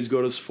DJ's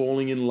got us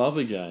falling in love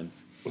again.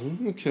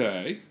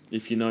 Okay.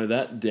 If you know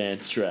that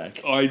dance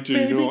track. I do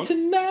Baby, not.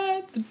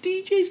 tonight the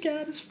DJ's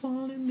got us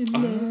falling in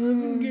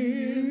love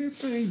again.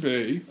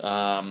 Maybe.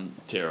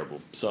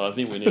 Terrible. So I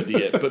think we need to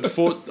get... But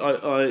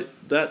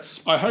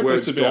that's I hope where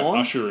it's about gone.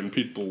 Usher and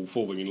Pitbull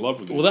falling in love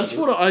with each Well, that's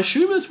other. what I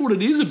assume that's what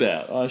it is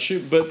about.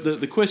 But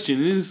the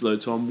question is though,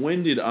 Tom,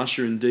 when did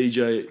Usher and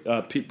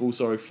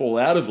Pitbull fall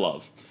out of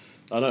love?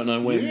 I don't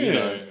know when.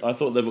 Yeah. I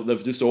thought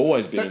they've just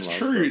always been. That's in love.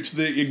 true. It's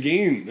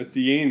again at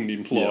the end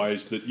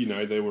implies that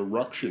there were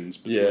ructions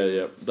between.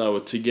 Yeah. They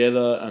were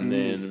together, and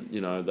then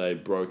they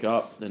broke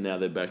up, and now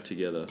they're back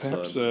together.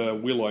 Perhaps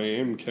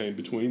Will.i.am came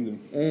between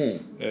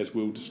them, as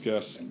we'll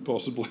discuss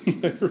possibly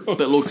later on.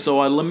 But look, so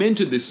I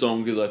lamented this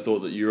song because I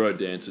thought that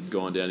Eurodance had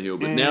gone downhill.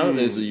 But now that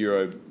there's a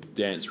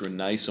Eurodance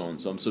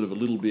renaissance, I'm sort of a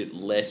little bit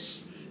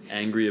less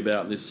angry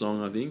about this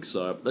song, I think.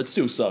 So that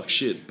still sucks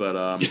shit, but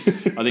I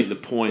think the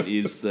point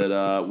is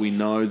that we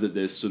know that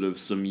there's sort of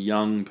some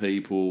young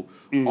people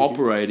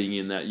operating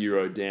in that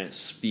Eurodance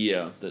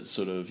sphere that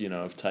sort of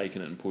have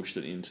taken it and pushed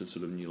it into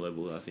sort of new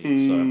level, I think.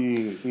 So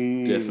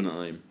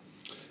definitely.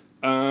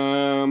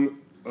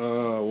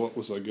 What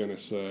was I gonna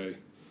say?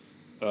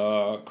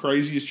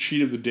 Craziest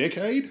shit of the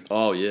decade.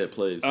 Oh yeah,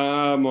 please.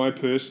 My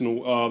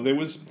personal. There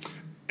was.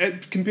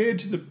 Compared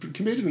to the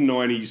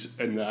 90s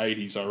and the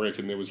 80s, I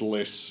reckon there was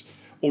less,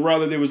 or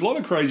rather there was a lot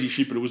of crazy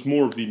shit, but it was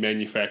more of the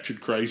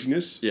manufactured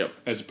craziness,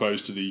 as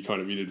opposed to the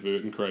kind of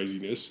inadvertent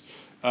craziness.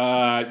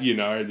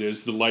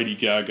 There's the Lady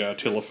Gaga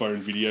telephone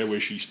video where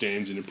she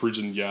stands in a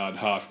prison yard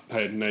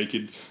half-head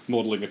naked,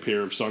 modelling a pair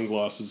of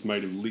sunglasses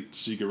made of lit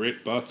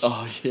cigarette butts.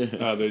 Oh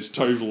yeah. There's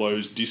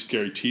Tovelo's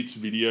Disco Tits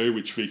video,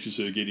 which features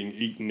her getting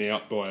eaten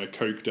out by a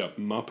coked-up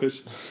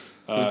Muppet.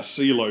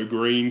 CeeLo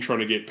Green trying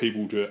to get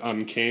people to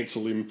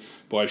uncancel him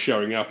by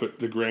showing up at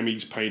the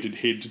Grammys painted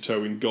head to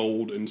toe in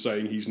gold and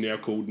saying he's now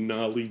called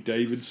Gnarly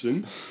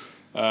Davidson.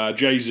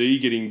 Jay-Z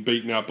getting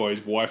beaten up by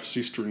his wife's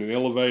sister in an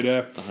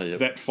elevator.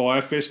 That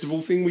Fire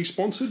Festival thing we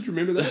sponsored,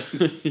 remember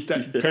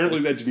that? Apparently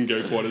that didn't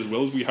go quite as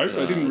well as we hoped.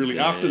 I didn't really,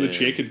 after the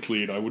check had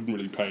cleared, I wouldn't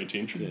really pay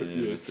attention. But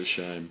it's a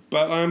shame.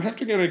 But I'm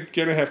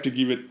gonna have to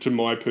give it to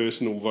my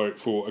personal vote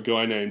for a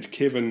guy named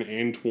Kevin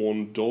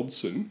Antoine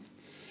Dodson.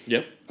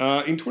 Yep.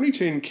 In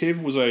 2010,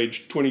 Kev was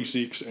aged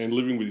 26 and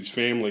living with his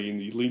family in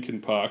the Lincoln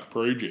Park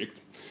project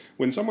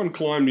when someone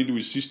climbed into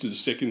his sister's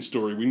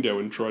second-story window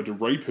and tried to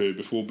rape her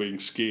before being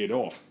scared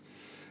off.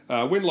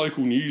 When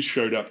local news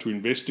showed up to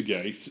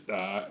investigate,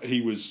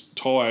 he was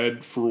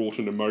tired, fraught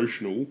and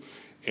emotional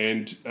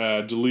and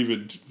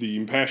delivered the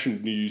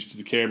impassioned news to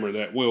the camera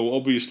that, well,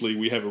 obviously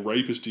we have a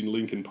rapist in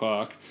Lincoln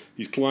Park.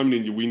 He's climbing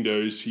in your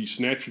windows. He's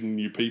snatching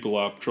your people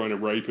up, trying to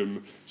rape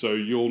them. So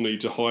you all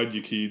need to hide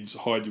your kids,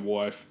 hide your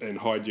wife, and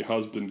hide your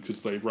husband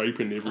because they're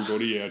raping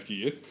everybody out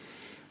here.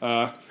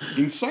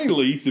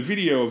 Insanely, the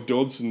video of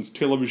Dodson's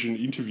television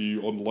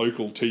interview on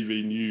local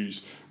TV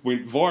news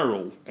went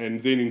viral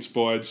and then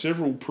inspired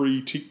several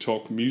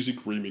pre-TikTok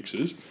music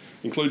remixes,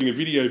 including a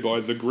video by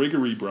the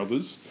Gregory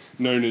Brothers,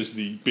 known as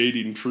the Bed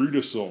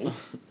Intruder song.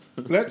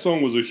 That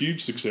song was a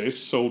huge success,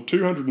 sold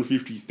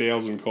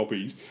 250,000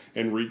 copies,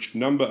 and reached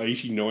number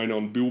 89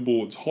 on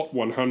Billboard's Hot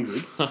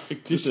 100,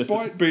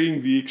 despite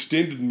being the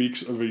extended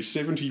mix of a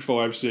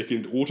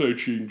 75-second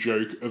auto-tune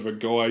joke of a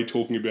guy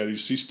talking about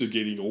his sister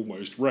getting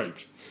almost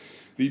raped.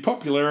 The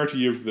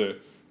popularity of the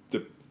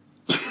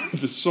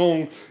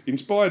song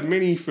inspired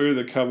many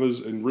further covers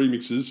and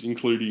remixes,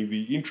 including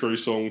the intro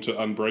song to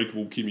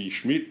Unbreakable Kimmy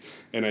Schmidt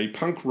and a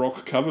punk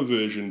rock cover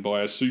version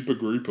by a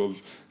supergroup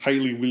of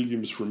Hayley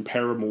Williams from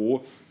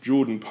Paramore,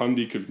 Jordan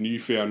Pundik of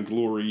Newfound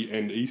Glory,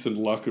 and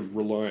Ethan Luck of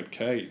Reliant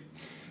K.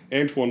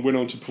 Antoine went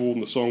on to perform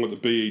the song at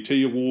the BET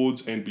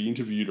Awards and be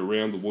interviewed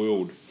around the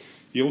world.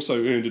 He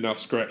also earned enough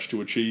scratch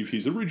to achieve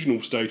his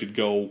original stated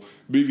goal,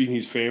 moving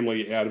his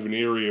family out of an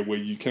area where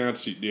you can't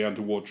sit down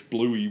to watch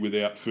Bluey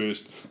without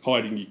first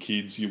hiding your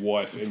kids, your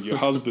wife, and your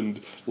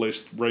husband,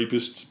 lest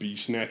rapists be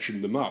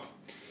snatching them up.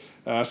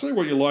 Say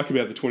what you like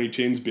about the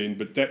 2010s, Ben,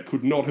 but that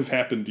could not have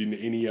happened in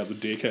any other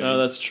decade. No,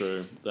 that's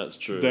true. That's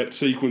true. That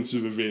sequence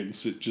of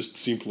events, it just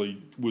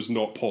simply was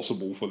not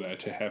possible for that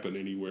to happen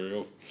anywhere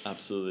else.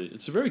 Absolutely.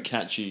 It's a very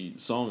catchy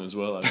song as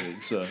well, I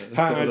think. So,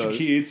 Hide your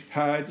kids,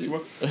 hide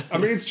your... I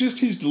mean, it's just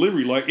his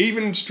delivery. Like,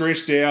 even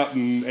stressed out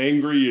and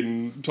angry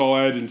and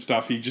tired and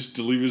stuff, he just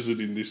delivers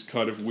it in this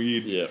kind of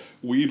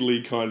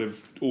weirdly kind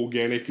of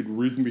organic and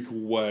rhythmical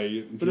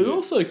way. But it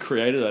also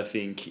created, I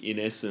think, in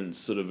essence,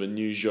 sort of a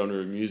new genre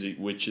of music,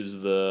 which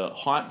is the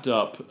hyped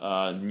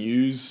up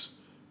news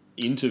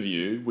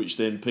interview, which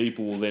then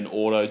people will then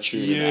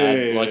auto-tune and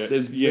add. Like,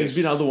 there's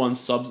been other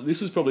ones,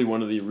 this is probably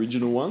one of the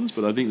original ones,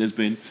 but I think there's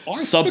been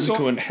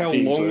subsequent how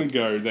things long where-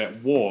 ago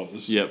that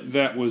was. Yep.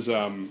 That was,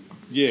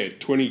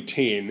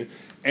 2010.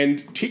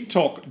 And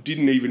TikTok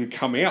didn't even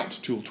come out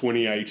till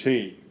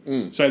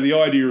 2018. So the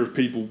idea of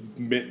people,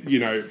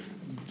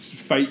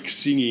 fake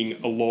singing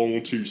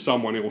along to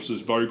someone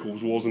else's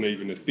vocals wasn't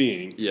even a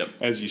thing. Yep.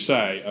 As you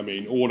say, I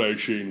mean,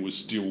 auto-tune was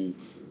still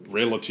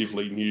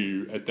relatively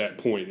new at that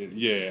point.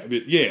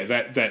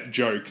 That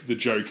joke, the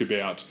joke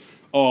about,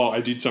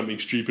 I did something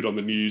stupid on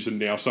the news and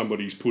now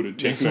somebody's put a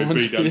techno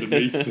beat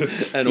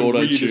underneath and the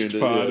auto-tuned weirdest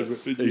part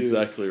of it. Yeah.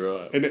 Exactly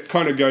right. And it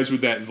kind of goes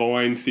with that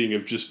Vine thing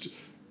of just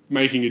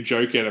making a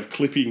joke out of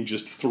clipping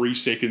just 3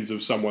 seconds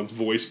of someone's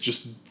voice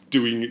just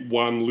doing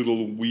one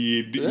little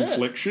weird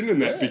inflection,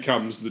 and that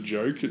becomes the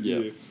joke.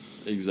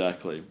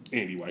 Exactly.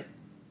 Anyway.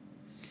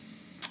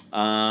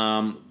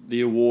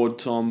 The award,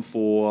 Tom,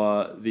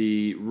 for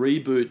the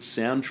reboot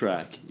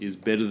soundtrack is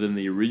better than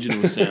the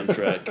original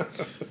soundtrack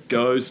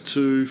goes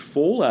to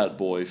Fall Out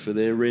Boy for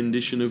their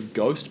rendition of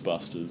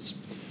Ghostbusters.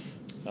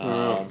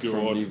 From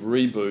the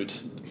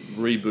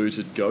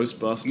rebooted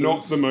Ghostbusters.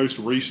 Not the most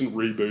recent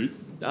reboot.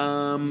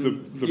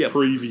 The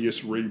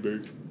previous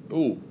reboot.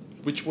 Oh,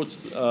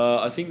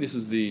 I think this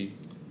is the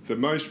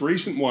most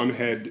recent one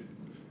had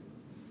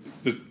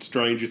the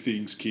Stranger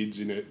Things kids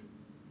in it.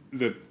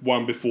 The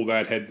one before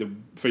that had the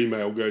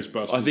female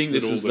Ghostbusters. I think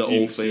this is the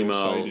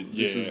all-female.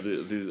 This is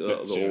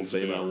the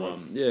all-female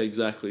one. Yeah,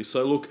 exactly.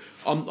 So look,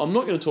 I'm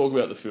not going to talk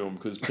about the film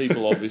because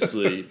people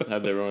obviously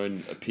have their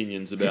own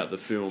opinions about the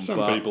film.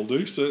 Some people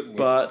do, certainly.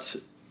 But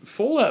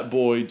Fall Out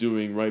Boy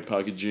doing Ray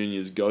Parker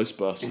Jr.'s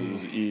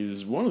Ghostbusters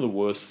is one of the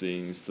worst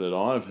things that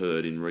I've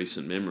heard in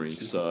recent memory.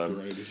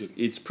 Great, is it?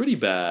 It's pretty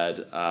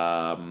bad.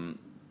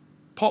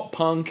 Pop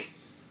punk.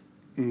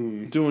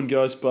 Doing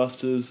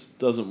Ghostbusters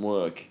doesn't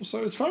work.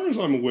 So as far as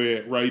I'm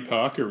aware, Ray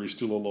Parker is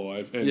still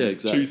alive, and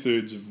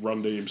 2/3 of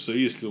Run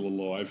DMC is still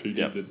alive, who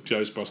did the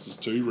Ghostbusters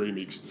 2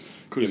 remix.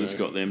 Could have just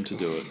got them to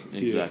do it.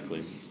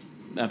 Exactly.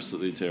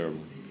 Absolutely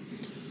terrible.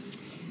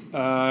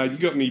 You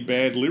got any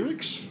bad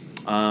lyrics?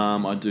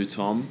 I do,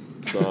 Tom.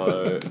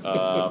 So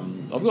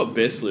I've got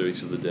best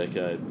lyrics of the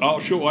decade. Oh,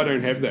 sure, I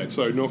don't have that,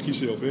 so knock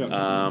yourself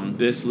out.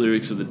 Best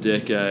lyrics of the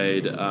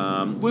decade.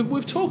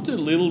 We've talked a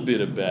little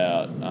bit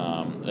about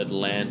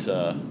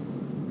Atlanta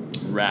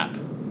rap.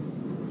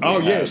 Oh,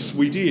 yes,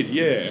 we did,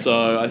 yeah.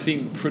 So I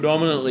think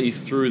predominantly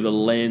through the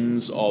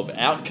lens of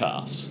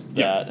Outkast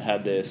that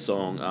had their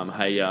song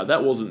Hey Ya.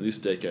 That wasn't this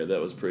decade, that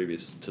was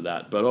previous to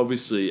that. But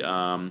obviously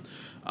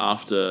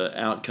after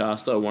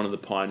Outkast, they were one of the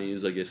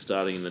pioneers, I guess,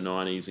 starting in the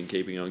 90s and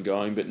keeping on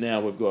going. But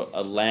now we've got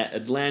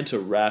Atlanta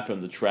rap,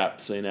 and the trap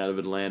scene out of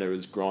Atlanta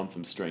has grown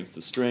from strength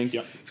to strength.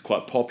 Yep. It's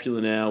quite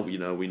popular now. We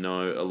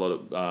know a lot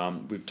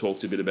of... we've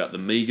talked a bit about the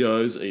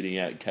Migos eating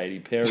out Katy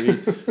Perry.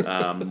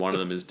 One of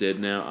them is dead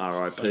now,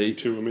 R.I.P.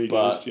 Two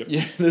Amigos, But,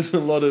 there's a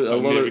lot of... I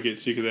never get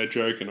sick of that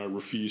joke, and I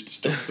refuse to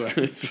stop saying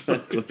it.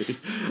 Exactly.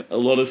 A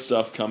lot of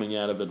stuff coming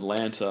out of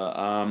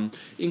Atlanta,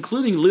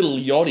 including Little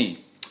Yachty.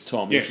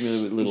 Tom, you're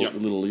familiar with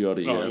Little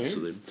Yachty? Oh, yeah, yeah?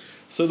 absolutely.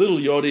 So Little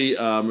Yachty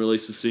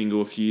released a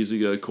single a few years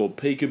ago called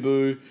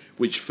Peekaboo,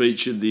 which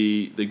featured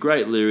the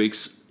great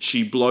lyrics,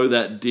 "She blow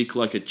that dick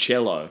like a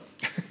cello."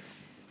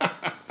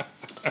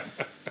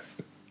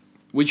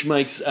 Which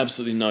makes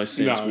absolutely no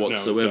sense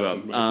whatsoever. No, it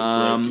doesn't make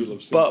a great deal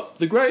of sense. But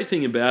the great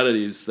thing about it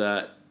is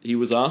that he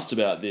was asked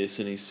about this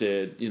and he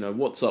said,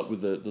 what's up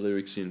with the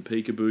lyrics in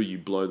Peekaboo? You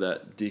blow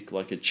that dick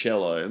like a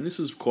cello. And this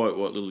is quite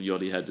what Little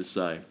Yachty had to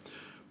say.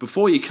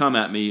 "Before you come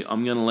at me,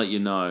 I'm going to let you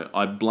know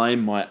I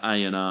blame my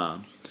A&R.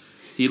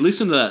 He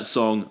listened to that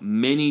song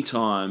many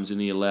times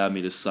and he allowed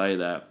me to say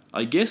that.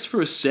 I guess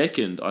for a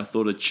second I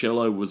thought a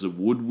cello was a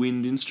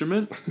woodwind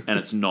instrument, and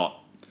it's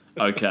not.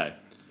 Okay.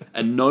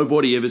 And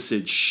nobody ever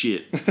said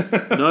shit.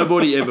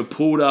 Nobody ever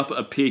pulled up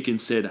a pic and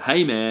said,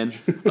 hey man,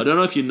 I don't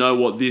know if you know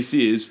what this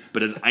is,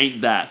 but it ain't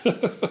that.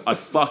 I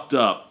fucked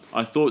up.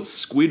 I thought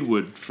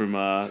Squidward from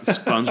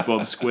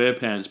SpongeBob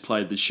SquarePants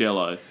played the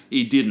cello.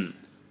 He didn't.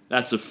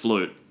 That's a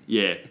flute.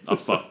 Yeah, I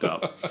fucked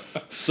up.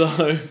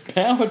 So,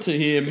 power to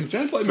him. It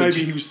sounds like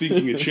maybe he was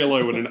thinking a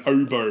cello and an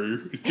oboe.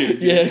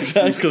 Yeah,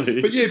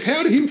 exactly. But yeah,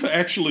 power to him for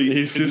actually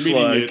He's just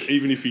admitting like- it,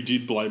 even if he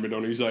did blame it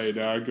on his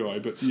A&R guy.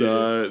 But yeah.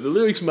 So, the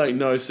lyrics make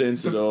no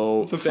sense at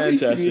all. the funny thing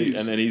Fantastic. is-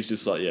 And then he's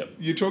just like, yeah.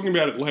 You're talking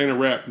about Atlanta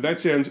rap. That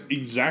sounds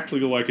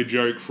exactly like a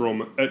joke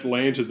from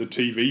Atlanta, the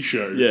TV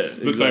show. Yeah, that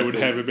they would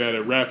exactly. have about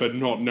a rapper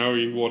not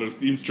knowing what an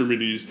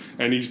instrument is,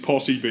 and his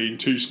posse being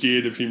too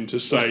scared of him to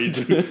say,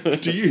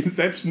 "Do you?"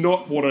 That's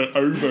not what an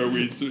oboe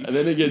is. And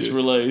then it gets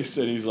released,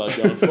 and he's like,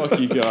 oh, fuck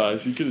you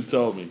guys. You could have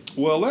told me.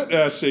 Well, that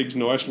segs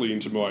nicely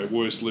into my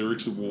Worst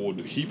Lyrics Award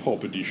Hip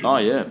Hop Edition. Oh,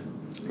 yeah.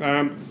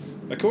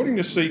 According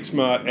to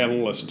SeatSmart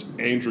analyst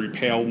Andrew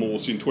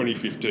Powell-Morse in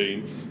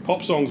 2015,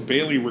 pop songs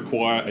barely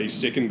require a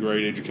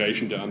second-grade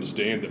education to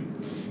understand them.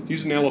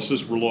 His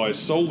analysis relies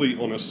solely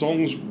on a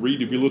song's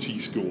readability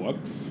score,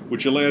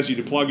 which allows you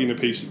to plug in a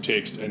piece of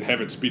text and have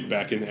it spit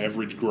back an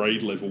average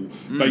grade level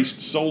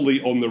based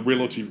solely on the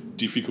relative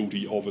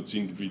difficulty of its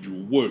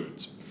individual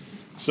words.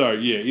 So,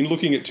 yeah, in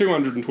looking at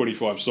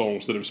 225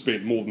 songs that have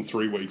spent more than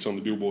 3 weeks on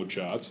the Billboard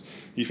charts,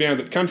 he found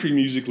that country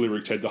music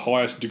lyrics had the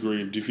highest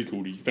degree of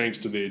difficulty thanks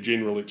to their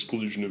general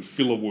exclusion of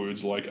filler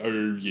words like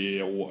oh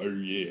yeah or oh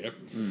yeah.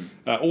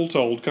 All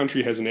told,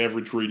 country has an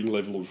average reading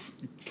level of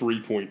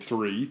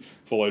 3.3,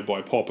 followed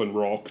by pop and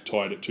rock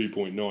tied at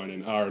 2.9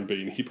 and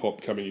R&B and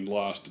hip-hop coming in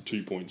last at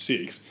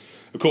 2.6.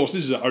 Of course,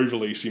 this is an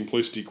overly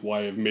simplistic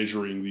way of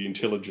measuring the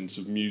intelligence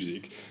of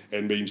music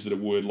and means that a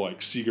word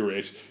like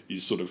cigarette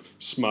is sort of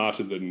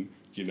smarter than,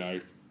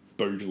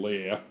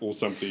 Baudelaire or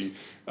something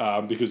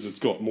because it's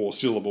got more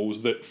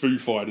syllables, that Foo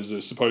Fighters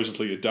are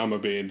supposedly a dumber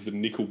band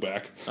than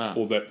Nickelback,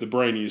 or that the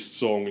brainiest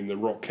song in the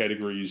rock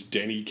category is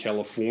Danny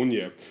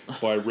California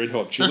by Red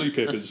Hot Chili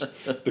Peppers,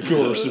 the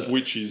chorus of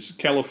which is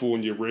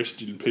California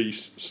rest in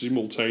peace,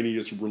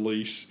 simultaneous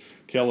release,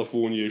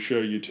 California, show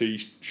your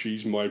teeth,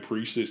 she's my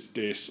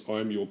priestess,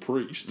 I'm your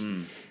priest.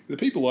 The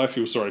people I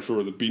feel sorry for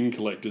are the bin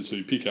collectors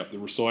who pick up the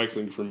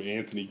recycling from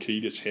Anthony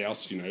Kiedis'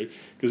 house,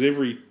 because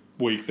every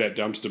week that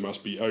dumpster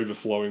must be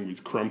overflowing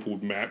with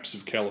crumpled maps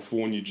of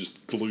California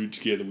just glued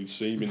together with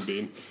semen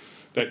bin.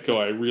 That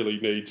guy really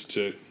needs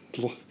to,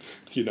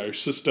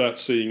 start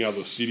seeing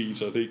other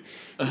cities, I think.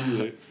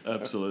 Yeah.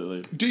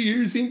 Absolutely. Do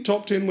you think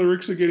top 10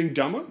 lyrics are getting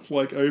dumber,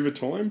 over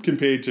time,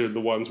 compared to the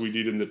ones we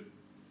did in the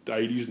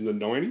 80s and the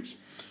 90s?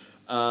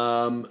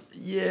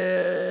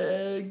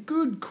 Yeah,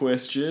 good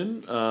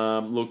question.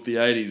 Look, the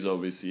 80s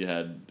obviously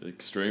had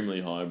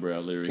extremely highbrow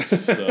lyrics,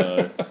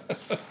 so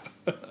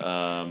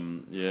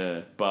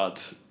yeah,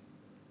 but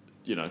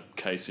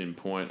case in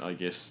point, I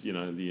guess,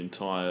 the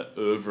entire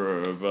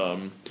oeuvre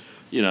of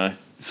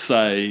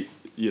say,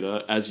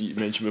 as you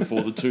mentioned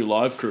before, the Two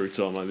Live Crew,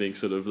 Tom, I think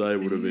sort of they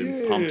would have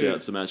been pumped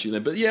out some action there.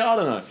 But yeah, I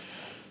don't know.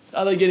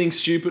 Are they getting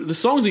stupid? The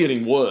songs are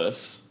getting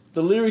worse.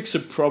 The lyrics are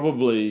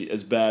probably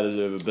as bad as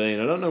they've ever been.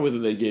 I don't know whether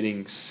they're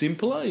getting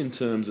simpler in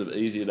terms of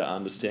easier to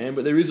understand,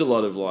 but there is a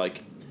lot of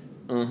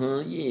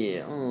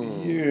yeah.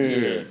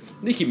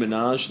 Nicki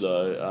Minaj,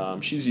 though,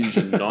 she's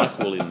using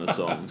NyQuil in the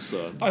song,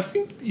 so... I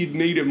think you'd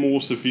need a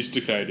more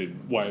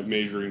sophisticated way of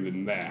measuring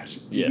than that.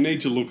 Yeah. You'd need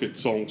to look at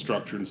song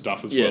structure and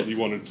stuff as well. You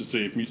wanted to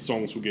see if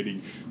songs were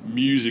getting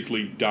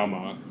musically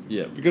dumber.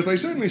 Yeah. Because they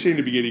certainly seem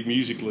to be getting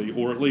musically,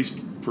 or at least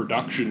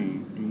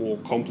production, more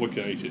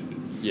complicated.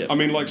 Yeah. I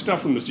mean, like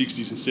stuff from the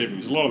 60s and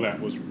 70s, a lot of that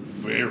was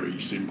very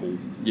simple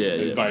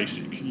and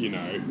basic,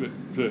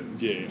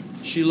 yeah.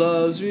 She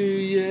loves you,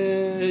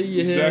 yeah.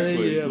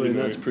 Exactly, I mean,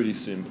 that's pretty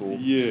simple.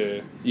 Yeah.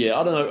 Yeah,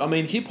 I don't know. I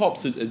mean,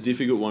 hip-hop's a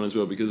difficult one as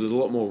well because there's a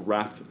lot more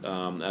rap,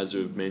 as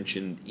we've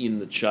mentioned, in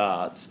the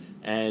charts.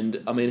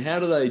 And, I mean, how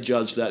do they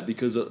judge that?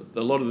 Because a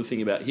lot of the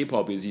thing about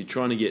hip-hop is you're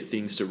trying to get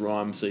things to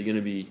rhyme, so you're going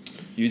to be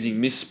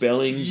using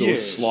misspellings or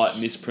slight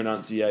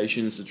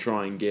mispronunciations to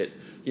try and get,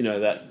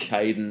 that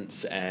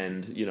cadence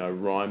and,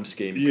 rhyme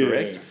scheme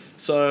correct.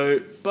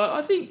 So, but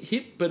I think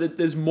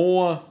there's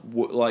more,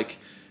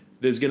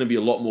 there's going to be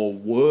a lot more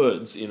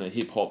words in a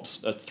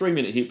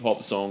 3-minute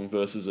hip-hop song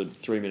versus a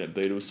 3-minute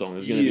Beatles song.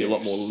 There's going to be a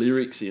lot more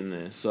lyrics in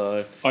there.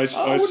 So, I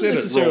wouldn't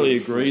necessarily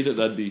agree that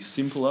they'd be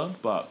simpler,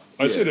 but...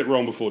 I said it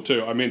wrong before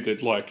too. I meant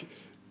that,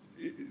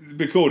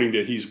 according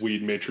to his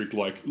weird metric,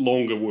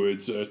 longer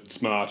words are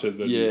smarter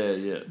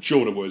than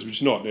shorter words, which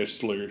is not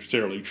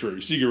necessarily true.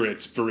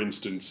 Cigarettes, for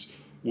instance,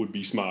 would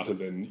be smarter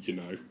than,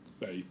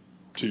 a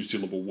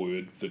 2-syllable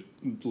word that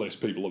less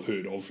people have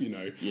heard of,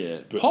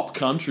 Yeah. But pop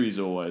country is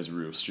always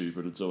real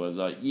stupid. It's always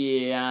like,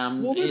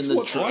 I'm well, that's in the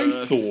what truck,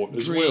 I thought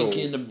as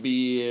drinking a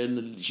beer,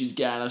 and she's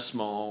got a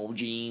small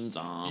jeans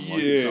on,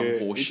 some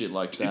horse shit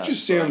like that. It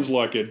just sounds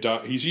like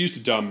he's used a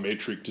dumb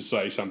metric to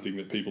say something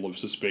that people have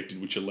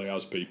suspected, which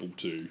allows people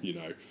to,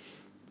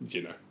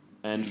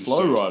 And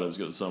Flow Rider's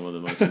got some of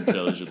the most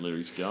intelligent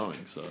lyrics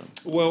going, so...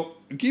 Well,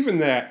 given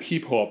that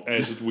hip-hop,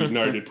 as we've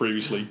noted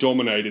previously,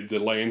 dominated the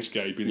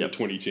landscape in the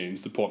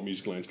 2010s, the pop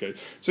music landscape,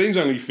 seems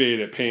only fair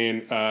to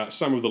pan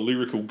some of the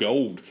lyrical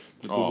gold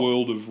that the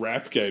world of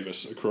rap gave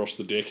us across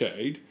the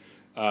decade.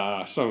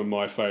 Some of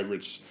my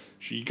favourites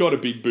She got a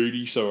big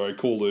booty, so I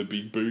call her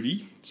Big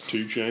Booty. It's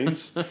 2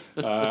 Chainz.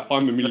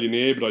 I'm a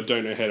millionaire, but I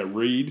don't know how to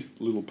read.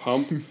 Little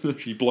Pump.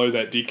 She blow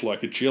that dick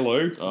like a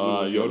cello.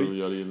 Oh, you got Little a Yachty.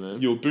 yachty in there.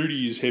 Your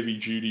booty is heavy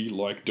duty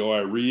like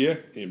diarrhea,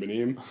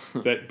 Eminem.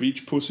 That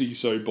bitch pussy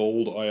so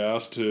bald, I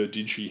asked her,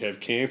 did she have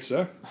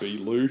cancer? B.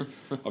 Lou.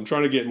 I'm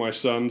trying to get my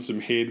son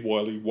some head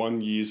while he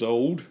 1 years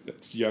old.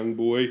 That's Young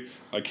Boy.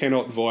 I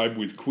cannot vibe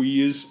with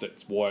queers.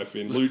 That's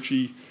YFN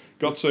Lucci.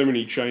 Got so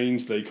many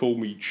chains, they call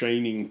me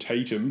Chaining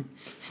Tatum.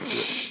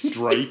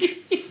 Drake.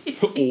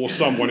 Or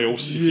someone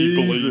else, if you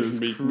believe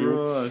Meek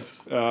Mill.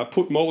 Christ.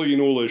 Put Molly in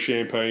all her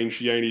champagne,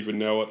 she ain't even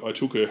know it. I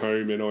took her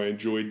home and I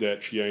enjoyed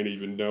that, she ain't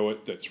even know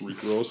it. That's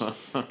Rick Ross.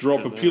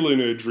 Drop a pill in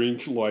her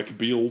drink like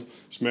Bill.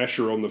 Smash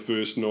her on the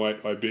first night,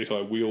 I bet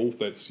I will.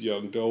 That's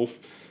Young Dolph.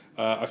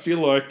 I feel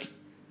like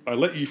I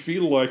let you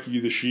feel like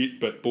you the shit,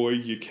 but boy,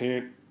 you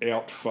can't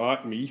out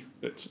fart me.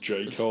 That's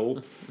J.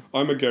 Cole.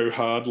 I'ma go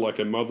hard like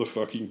a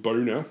motherfucking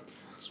boner.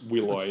 It's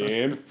Will I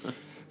Am.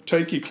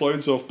 Take your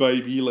clothes off,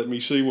 baby. Let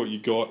me see what you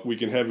got. We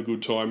can have a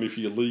good time if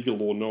you're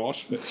legal or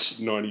not. That's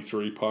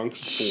 93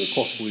 Punks. Or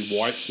possibly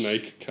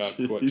Whitesnake. Can't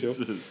quite tell.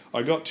 Jesus.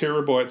 I got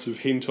terabytes of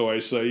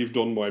hentai saved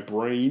on my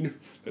brain.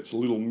 That's a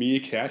little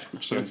meerkat,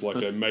 which sounds like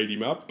I made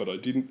him up, but I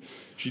didn't.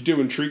 She's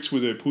doing tricks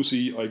with her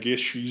pussy. I guess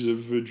she's a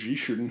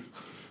magician.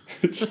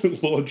 It's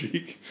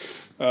Logic.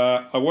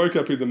 I woke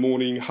up in the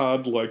morning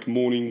hard like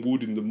morning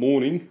wood in the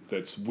morning.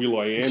 That's Will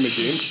I Am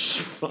again.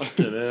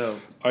 Fucking hell.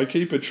 I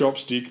keep a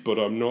chopstick, but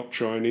I'm not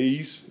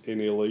Chinese.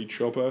 NLE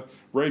Chopper.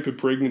 Rape a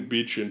pregnant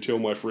bitch and tell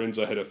my friends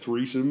I had a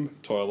threesome.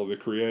 Tyler the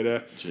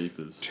Creator.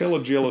 Jeepers. Tell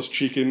a jealous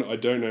chicken I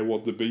don't know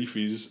what the beef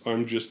is.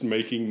 I'm just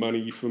making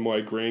money for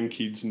my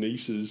grandkids'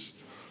 nieces.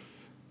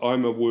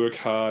 I'm a work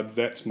hard.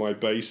 That's my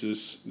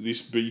basis.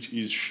 This beat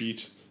is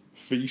shit.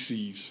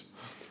 Feces.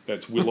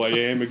 That's Will I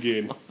Am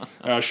again.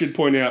 I should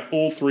point out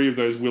all 3 of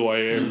those Will I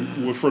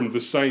Am were from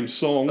the same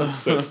song.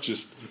 That's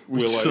just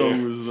Which Will I song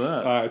Am. was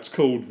that? It's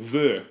called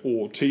The,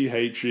 or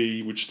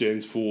THE, which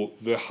stands for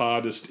The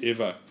Hardest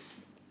Ever,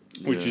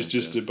 which Yeah, is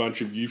just yeah. a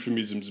bunch of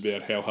euphemisms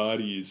about how hard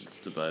he is. It's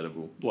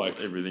debatable.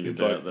 Like everything like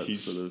about that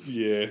he's- sort of.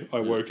 Yeah, I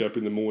woke up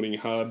in the morning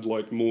hard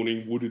like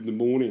morning wood in the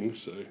morning.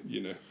 So,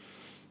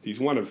 he's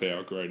one of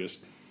our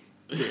greatest.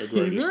 He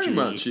very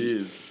much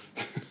geniuses. is.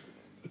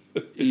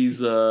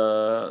 He's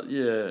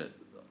yeah.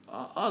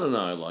 I don't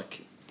know.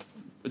 Like,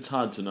 it's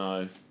hard to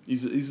know.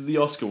 He's the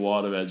Oscar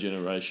Wilde of our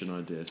generation,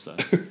 I dare say.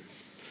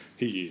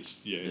 He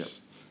is, yes.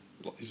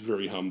 He's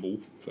very humble.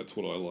 That's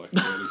what I like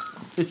about him.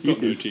 He's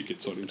got no is.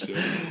 tickets on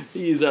himself.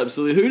 He is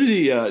absolutely. Who did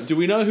he? Do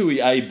we know who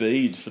he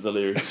A-B'd for the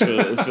lyrics for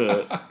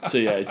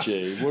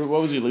THE?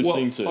 What was he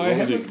listening to? I What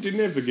was he? didn't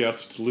have the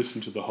guts to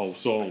listen to the whole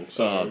song,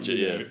 so Oh,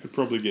 yeah. it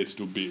probably gets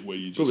to a bit where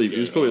you just Probably, go, he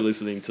was probably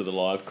listening to the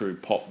live crew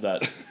pop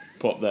that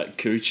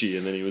coochie,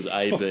 and then he was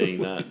A-B'ing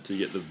that to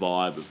get the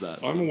vibe of that.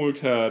 I'm a work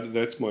hard,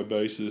 that's my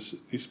basis.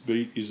 This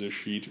beat is a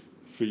shit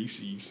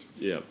feces.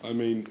 Yeah. I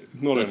mean,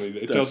 not That's- only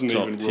that, it that's doesn't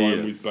top even tier.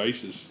 rhyme with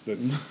basis.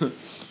 That's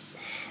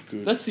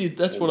good.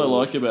 That's what I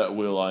like about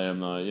Will I Am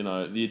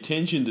though. The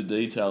attention to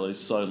detail is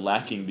so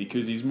lacking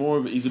because he's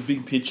a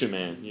big picture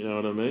man. You know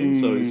what I mean?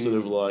 So he's sort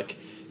of like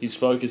he's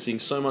focusing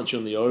so much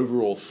on the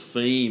overall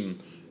theme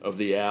of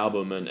the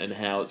album and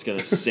how it's going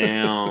to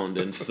sound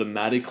and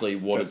thematically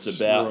what That's it's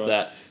about. right.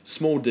 That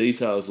small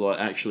details like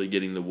actually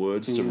getting the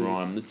words to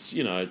rhyme. It's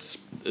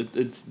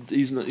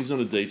he's not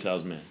a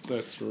details man.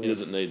 That's right. He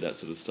doesn't need that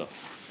sort of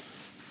stuff.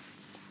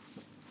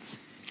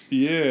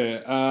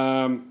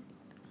 Yeah.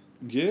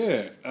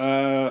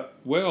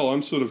 Well,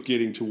 I'm sort of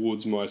getting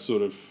towards my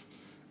sort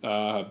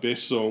of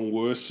best song,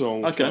 worst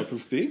song Okay. type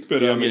of thing.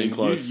 But Yeah, I I'm mean, getting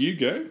close. You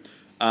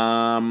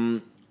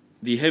go.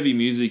 The heavy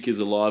music is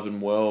alive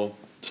and well.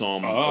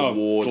 Tom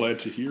award Glad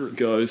to hear it.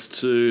 goes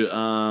to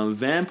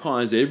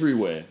Vampires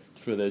Everywhere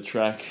for their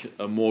track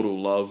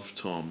Immortal Love,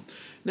 Tom.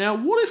 Now,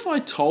 what if I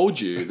told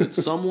you that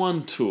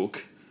someone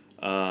took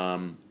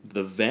the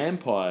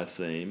vampire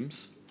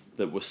themes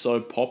that were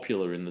so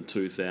popular in the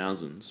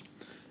 2000s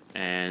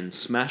and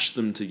smashed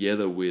them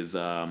together with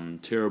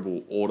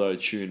terrible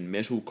auto-tune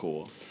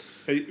metalcore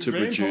to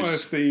Vampire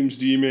produce... themes,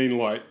 do you mean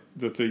like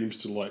the themes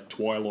to like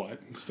Twilight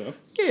and stuff?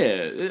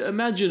 Yeah,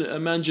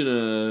 imagine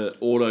a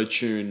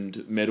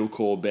auto-tuned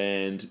metalcore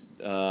band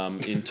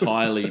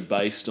entirely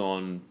based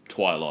on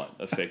Twilight,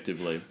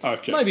 effectively.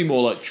 Okay. Maybe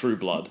more like True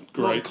Blood.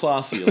 Great.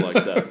 Classier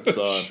like that.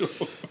 So,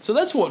 so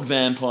that's what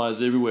Vampires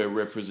Everywhere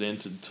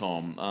represented,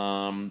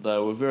 Tom. They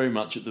were very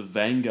much at the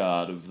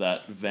vanguard of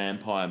that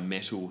vampire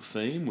metal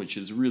theme, which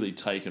has really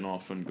taken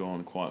off and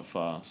gone quite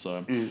far.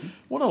 So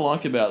what I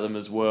like about them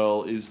as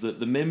well is that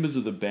the members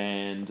of the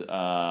band,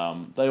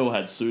 they all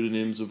had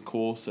pseudonyms, of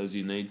course, as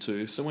you need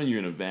to. So when you're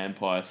in a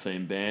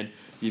vampire-themed band,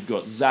 you've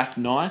got Zack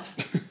Knight.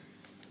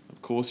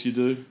 Of course you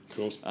do. Of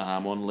course.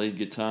 On lead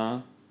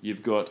guitar.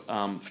 You've got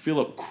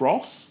Philip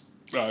Cross,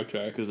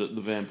 Okay. because the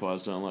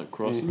vampires don't like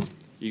crosses.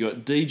 You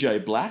got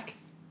DJ Black,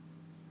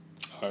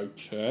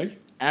 Okay.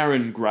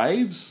 Aaron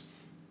Graves.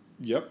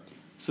 Yep.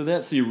 So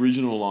that's the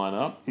original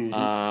lineup.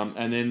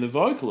 And then the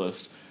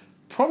vocalist,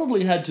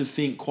 probably had to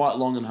think quite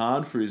long and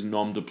hard for his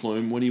nom de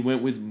plume when he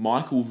went with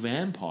Michael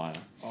Vampire.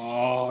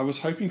 Oh, I was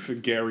hoping for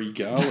Gary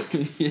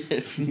Garlick.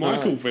 Yes,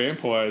 Michael no.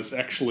 Vampire is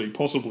actually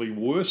possibly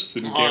worse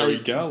than Gary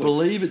I Garlick.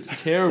 believe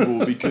it's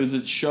terrible because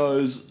it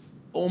shows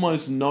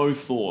almost no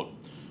thought.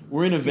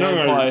 We're in a No.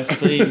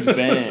 vampire-themed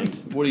band.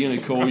 What are you going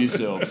to call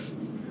yourself?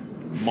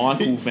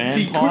 Michael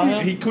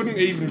Vampire? He couldn't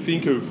even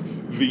think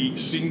of the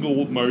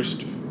single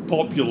most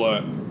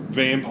popular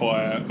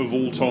vampire of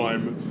all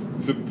time,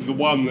 the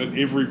one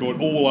that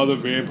all other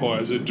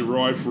vampires are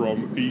derived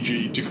from,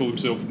 e.g. to call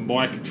himself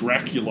Mike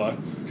Dracula.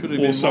 Could have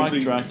or been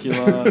something. Mike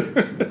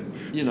Dracula.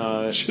 You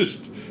know,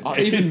 Just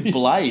even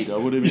Blade. I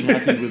would have been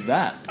happy with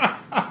that.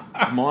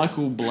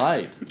 Michael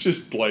Blade.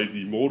 just Blade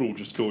the Immortal,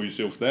 just call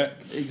yourself that.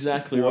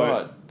 Exactly Right.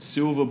 right.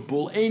 Silver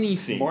Bull,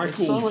 anything. There's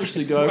Michael- so much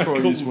to go for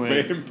in this Michael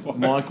week. Vampire.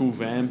 Michael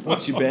Vamp.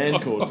 What's your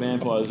band called?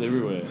 Vampires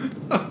Everywhere.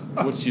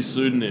 What's your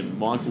pseudonym?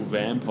 Michael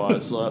Vampire.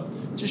 It's like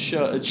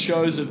it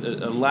shows a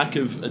lack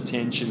of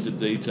attention to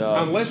detail.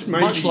 Unless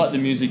maybe- much like the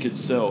music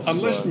itself.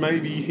 Unless so.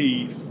 maybe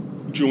he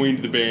joined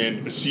the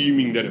band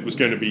assuming that it was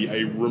going to be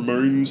a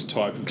Ramones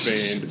type of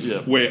band Yeah.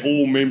 where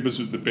all members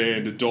of the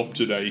band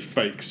adopted a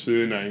fake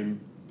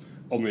surname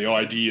on the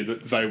idea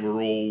that they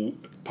were all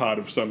part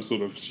of some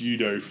sort of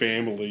pseudo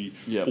family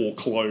Yep. or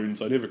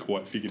clones. I never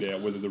quite figured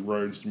out whether the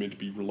Rones are meant to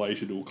be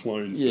related or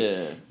cloned.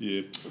 Yeah.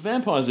 Yeah.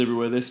 Vampires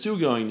Everywhere, they're still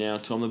going now,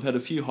 Tom. They've had a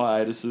few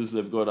hiatuses.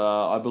 They've got,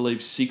 I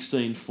believe,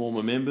 16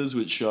 former members,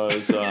 which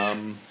shows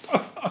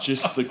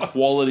just the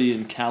quality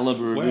and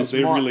calibre of Wow, this.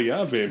 there really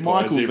are vampires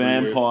Michael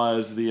everywhere.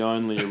 Vampire's the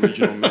only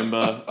original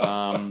member.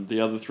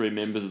 The other three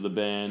members of the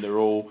band are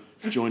all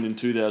joined in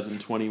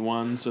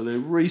 2021, so they're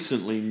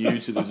recently new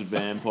to this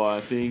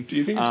vampire thing. Do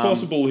you think it's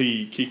possible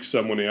he kicks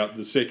someone out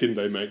the second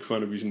they make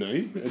fun of his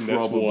name, and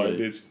that's why Probably.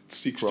 there's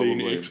 16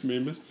 Probably.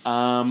 ex-members?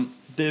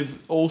 They've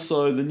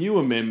also the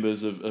newer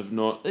members of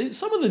not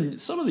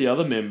some of the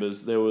other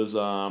members. There was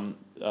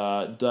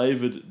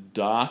David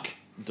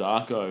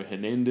Darko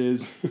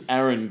Hernandez,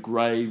 Aaron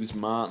Graves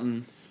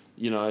Martin.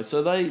 You know,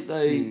 so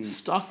they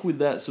stuck with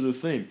that sort of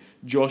theme.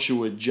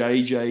 Joshua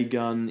JJ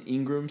Gunn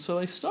Ingram, so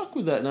they stuck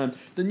with that name.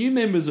 The new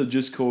members are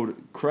just called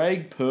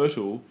Craig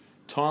Purtle,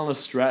 Tyler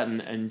Stratton,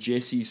 and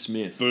Jesse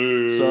Smith.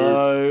 Boo.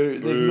 So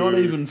they've Boo. not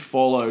even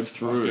followed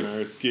through Fucking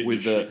oath, get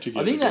with your the. shit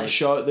together, I think that guys.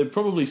 show they've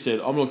probably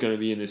said, "I'm not going to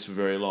be in this for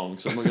very long,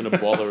 so I'm not going to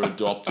bother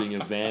adopting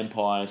a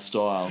vampire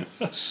style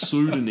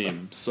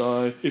pseudonym."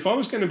 So If I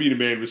was going to be in a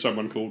band with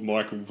someone called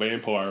Michael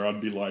Vampire, I'd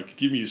be like,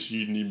 give me a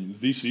pseudonym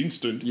this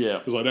instant. Yeah.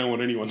 Because I don't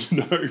want anyone to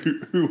know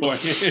who I am.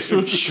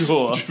 For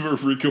sure. For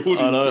recording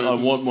I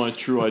purposes. want my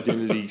true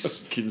identity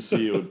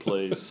concealed,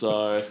 please.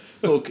 So,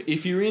 look,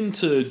 if you're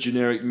into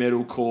generic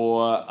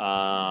metalcore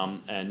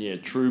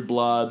and True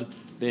Blood,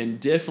 then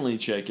definitely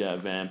check out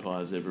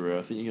Vampires Everywhere.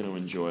 I think you're going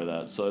to enjoy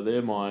that. So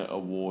they're my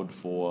award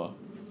for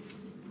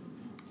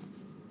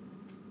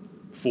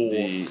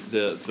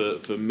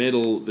for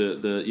metal.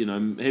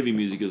 The heavy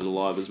music is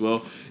alive as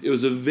well. It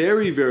was a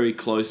very, very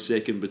close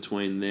second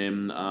between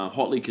them,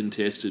 hotly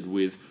contested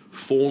with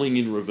Falling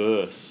in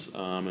Reverse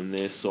and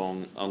their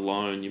song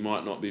Alone. You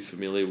might not be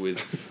familiar with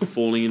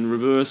Falling in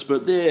Reverse,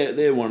 but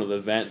they're one of the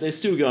they're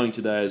still going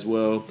today as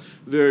well.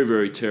 Very,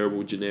 very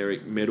terrible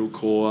generic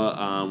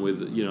metalcore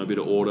with a bit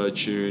of auto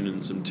tune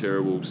and some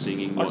terrible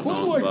singing. I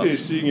quite like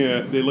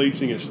their lead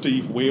singer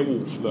Steve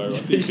Werewolf though. I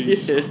think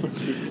he's Yeah,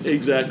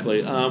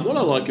 exactly. What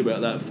I like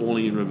about that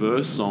Falling in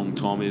Reverse song,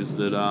 Tom, is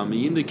that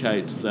he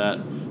indicates that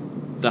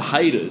the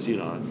haters,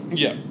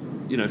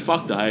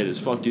 fuck the haters,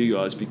 fuck you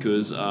guys,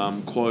 because,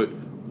 quote,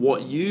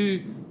 what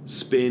you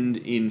spend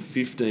in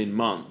 15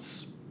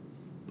 months,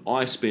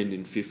 I spend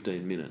in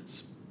 15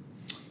 minutes.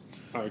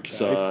 okay.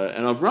 So,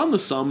 and I've run the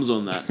sums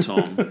on that,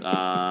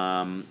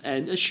 Tom,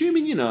 and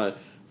assuming,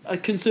 a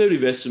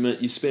conservative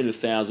estimate, you spend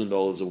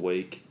 $1,000 a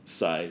week,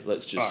 say,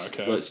 let's just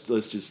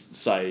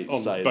say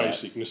on say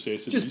basic that.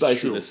 necessities. Just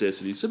basic sure.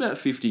 necessities. It's about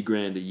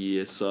 $50,000 a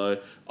year. So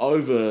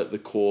over the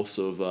course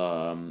of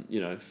about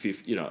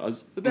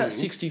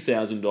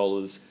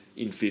 $60,000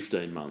 in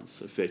 15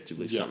 months,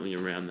 effectively, Yeah. something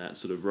around that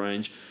sort of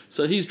range.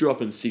 So he's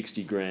dropping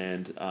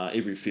 $60,000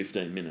 every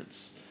 15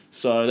 minutes.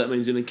 So that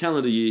means in a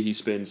calendar year he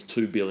spends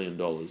 $2 billion,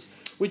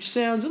 which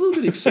sounds a little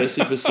bit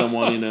excessive for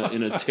someone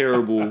in a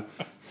terrible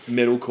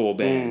metalcore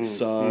band.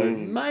 So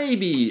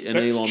maybe an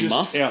That's Elon just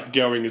Musk.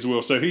 outgoing as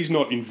well. So he's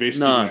not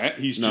investing that.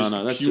 He's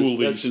that's purely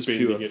just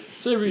spending pure. it.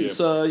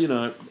 So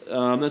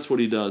that's what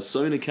he does.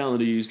 So in a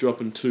calendar year, he's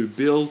dropping $2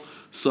 billion.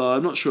 So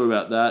I'm not sure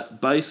about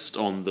that. Based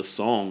on the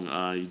song,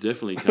 he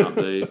definitely can't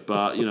be.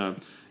 But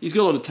he's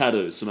got a lot of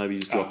tattoos, so maybe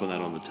he's dropping that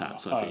on the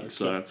tats. I think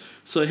okay.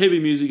 So heavy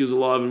music is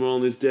alive and well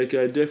in this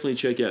decade. Definitely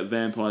check out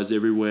Vampires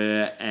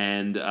Everywhere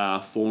and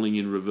Falling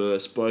in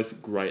Reverse.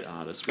 Both great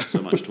artists with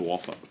so much to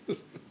offer.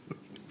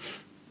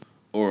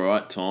 All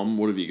right, Tom,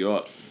 what have you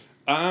got?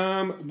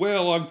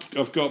 Well,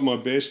 I've got my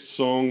best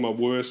song, my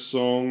worst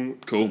song.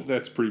 Cool.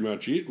 That's pretty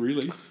much it,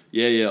 really.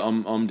 Yeah,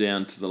 I'm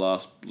down to the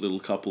last little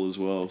couple as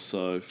well.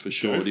 So for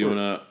sure, Go do you for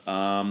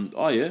want to?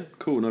 Oh yeah,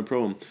 cool, no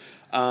problem.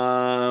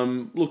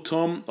 Look,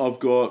 Tom, I've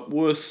got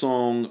worst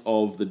song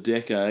of the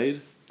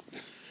decade.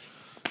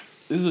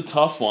 This is a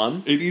tough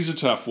one. It is a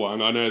tough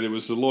one. I know there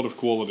was a lot of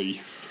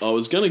quality. I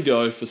was going to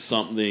go for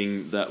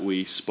something that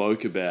we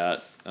spoke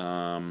about,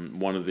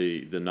 one of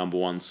the number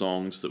one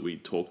songs that we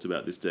talked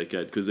about this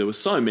decade, because there were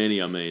so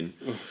many. I mean,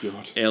 Oh,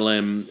 God.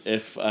 LMFAO,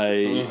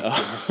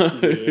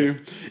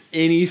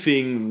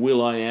 anything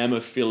Will.i.am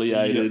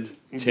affiliated,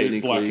 Yep.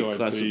 technically, Black-Eyed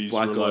classic Peas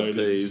Black Eyed related,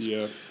 Peas.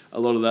 yeah. A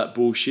lot of that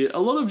bullshit. A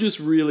lot of just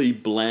really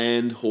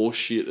bland horse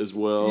shit as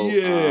well.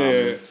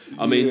 Yeah,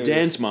 I mean, yeah.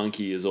 Dance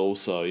Monkey is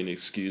also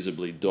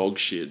inexcusably dog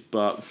shit.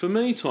 But for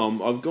me,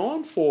 Tom, I've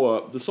gone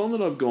for the song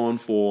that I've gone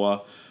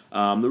for.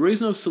 The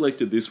reason I've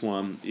selected this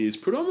one is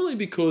predominantly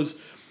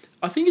because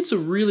I think it's a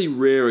really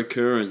rare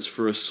occurrence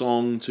for a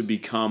song to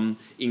become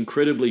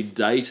incredibly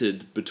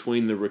dated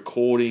between the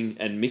recording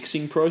and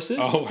mixing process.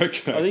 Oh,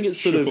 okay. I think it's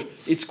Sure.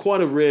 it's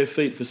quite a rare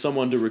feat for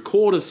someone to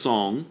record a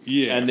song,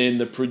 Yeah. and then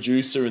the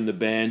producer and the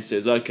band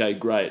says, "Okay,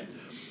 great,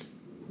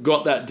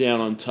 got that down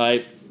on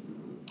tape.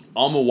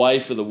 I'm away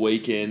for the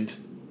weekend.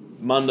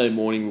 Monday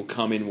morning we'll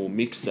come in, we'll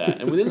mix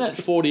that." And within that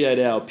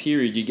 48-hour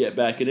period, you get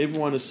back, and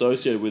everyone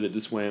associated with it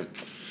just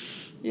went,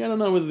 "Yeah, I don't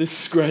know whether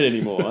this is great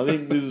anymore. I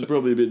think this is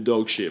probably a bit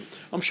dog shit."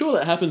 I'm sure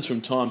that happens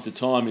from time to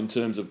time in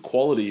terms of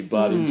quality,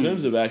 but in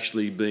terms of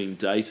actually being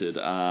dated,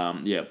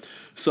 yeah.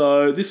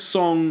 So this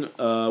song,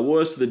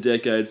 worst of the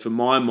decade for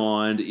my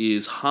mind,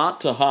 is Heart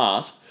to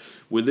Heart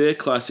with their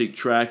classic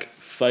track,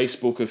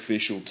 Facebook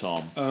Official,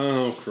 Tom.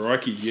 Oh,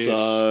 crikey, yes.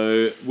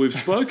 So we've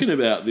spoken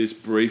about this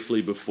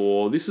briefly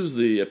before. This is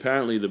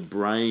apparently the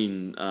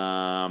brain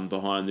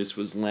behind this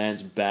was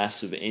Lance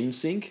Bass of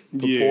NSYNC,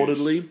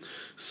 purportedly.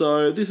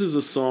 So this is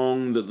a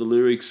song that the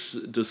lyrics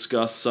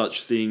discuss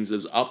such things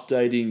as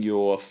updating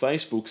your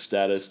Facebook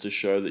status to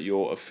show that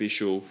you're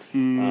official,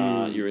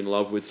 you're in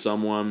love with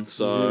someone.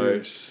 So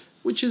Yes.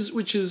 which is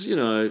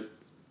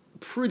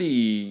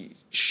pretty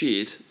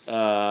shit.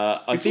 I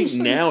It's think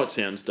also- now it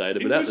sounds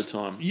dated, but It at was- the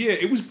time. Yeah,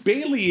 it was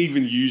barely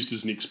even used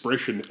as an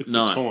expression at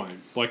No. the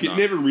time. Like, it No.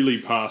 never really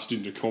passed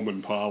into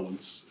common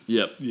parlance.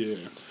 Yep. Yeah.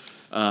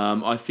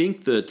 I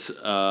think that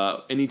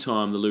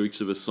anytime the lyrics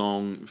of a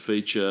song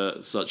feature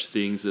such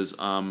things as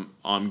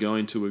 "I'm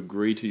going to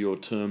agree to your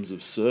terms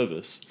of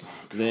service,"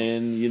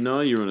 then you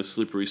know you're on a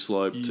slippery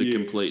slope to Yes.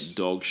 complete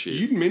dog shit.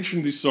 You'd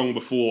mentioned this song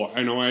before,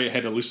 and I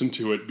had to listen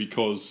to it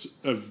because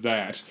of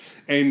that.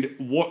 And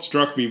what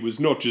struck me was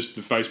not just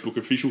the Facebook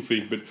official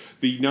thing, but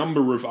the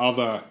number of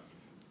other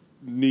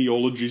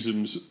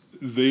neologisms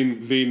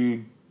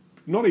then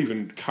not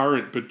even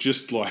current, but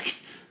just like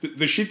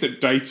the shit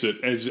that dates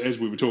it, as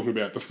we were talking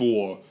about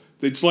before.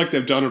 It's like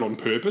they've done it on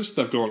purpose.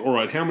 They've gone, all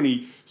right, how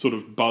many sort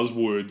of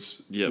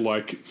buzzwords Yep.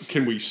 like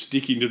can we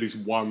stick into this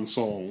one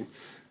song?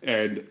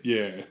 And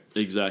yeah,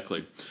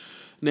 Exactly.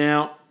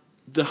 Now,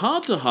 the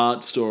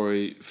heart-to-heart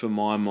story, for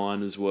my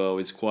mind as well,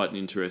 is quite an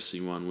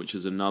interesting one, which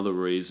is another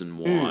reason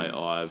why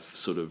I've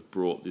sort of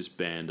brought this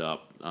band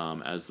up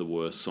as the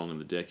worst song of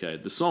the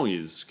decade. The song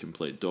is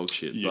complete dog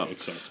shit, yeah, but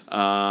it's sucks.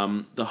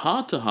 the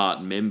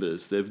heart-to-heart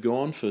members, they've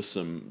gone for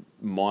some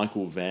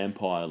Michael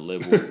Vampire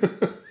level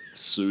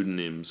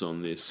pseudonyms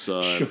on this.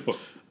 So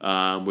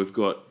Sure. we've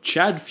got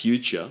Chad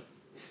Future,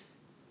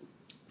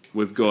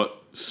 we've got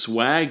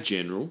Swag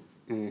General,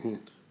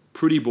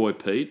 Pretty Boy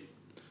Pete,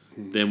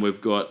 then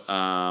we've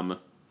got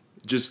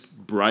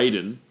just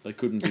Braden. They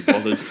couldn't be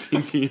bothered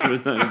thinking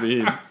of a name for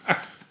him.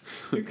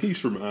 I think he's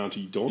from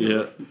Auntie Donna.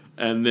 Yeah,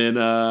 and then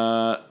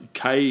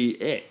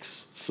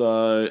KX.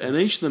 So, and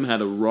each of them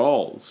had a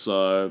role.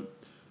 So,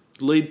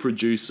 lead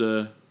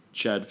producer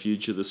Chad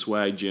Future, the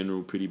Swag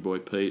General Pretty Boy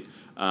Pete,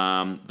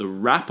 the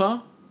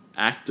rapper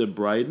actor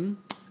Braden,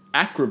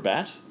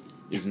 acrobat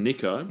is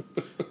Nico,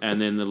 and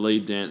then the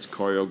lead dance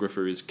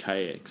choreographer is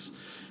KX.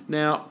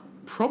 Now,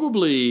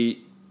 probably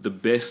the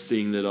best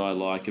thing that I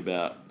like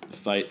about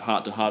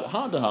Heart to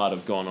Heart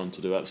have gone on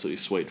to do absolutely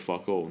sweet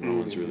fuck all. No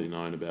one's really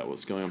known about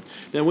what's going on.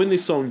 Now, when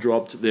this song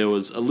dropped, there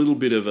was a little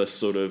bit of a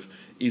sort of,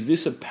 is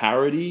this a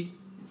parody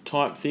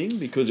type thing?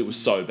 Because it was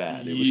so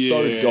bad. It was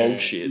so Yeah, dog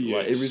shit.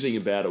 Like, yes. everything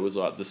about it was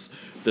like this.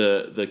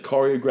 The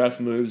choreographed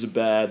moves are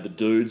bad. The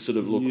dudes sort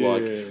of look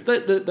Yeah.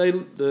 like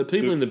the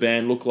people in the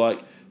band look like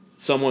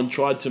someone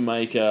tried to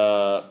make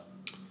a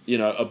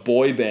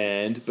boy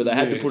band, but they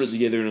had to put it Yes.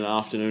 together in an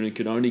afternoon and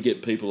could only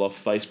get people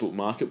off Facebook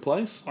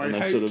Marketplace. I And they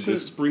hate sort of to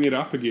just bring it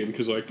up again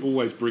because I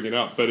always bring it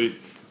up, but it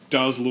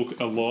does look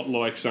a lot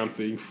like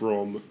something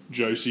from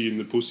Josie and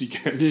the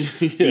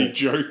Pussycats, Yeah.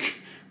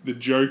 the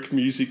joke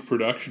music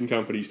production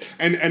companies.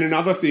 And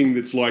another thing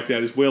that's like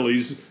that as well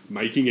is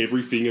making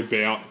everything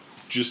about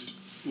just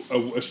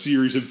a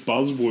series of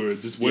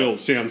buzzwords as well. Yep.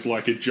 Sounds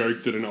like a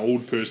joke that an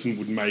old person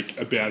would make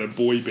about a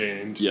boy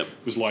band. Yep.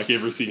 It was like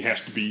everything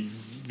has to be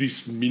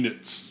this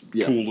minute's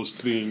Yep. coolest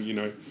thing, you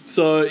know.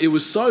 So it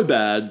was so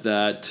bad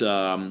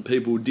that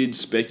people did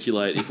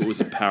speculate if it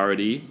was a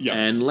parody, Yep.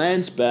 and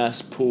Lance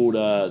Bass pulled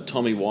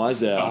Tommy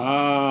Wiseau.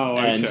 Oh,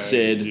 okay. And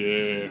said,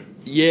 yeah.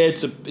 Yeah,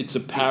 it's a It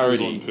was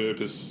parody. on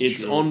purpose.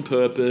 It's sure. on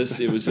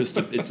purpose. It was just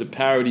it's a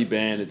parody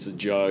band. It's a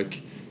joke.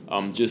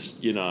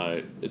 just,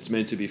 it's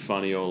meant to be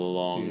funny all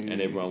along.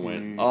 And everyone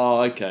went,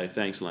 oh, okay,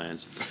 thanks,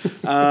 Lance.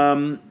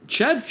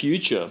 Chad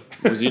Future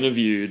was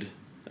interviewed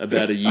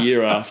about a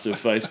year after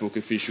Facebook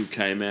Official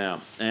came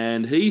out.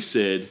 And he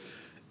said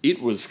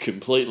it was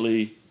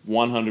completely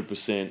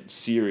 100%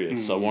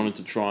 serious. I wanted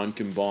to try and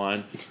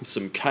combine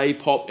some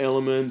K-pop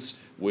elements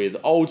with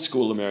old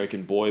school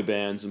American boy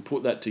bands and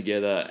put that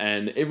together,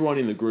 and everyone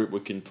in the group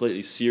were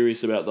completely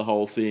serious about the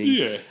whole thing.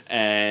 Yeah.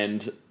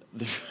 And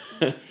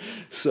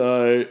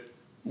so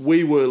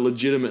we were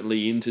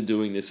legitimately into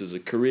doing this as a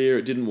career.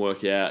 It didn't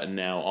work out, and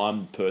now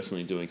I'm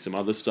personally doing some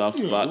other stuff.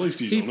 Yeah, but at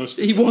least he's honest.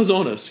 He was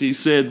honest. He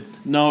said,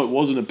 no, it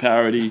wasn't a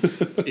parody.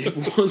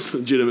 It was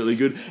legitimately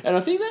good. And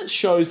I think that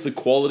shows the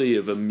quality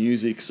of a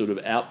music sort of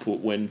output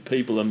when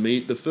people are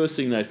the first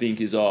thing they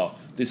think is, oh,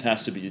 this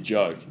has to be a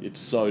joke. It's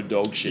so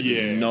dog shit.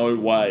 Yeah. There's no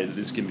way that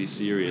this can be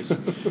serious.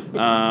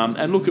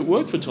 And look, it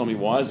worked for Tommy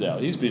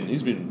Wiseau. He's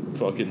been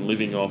fucking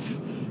living off,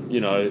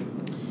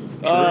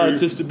 it's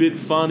just a bit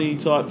funny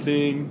type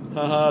thing.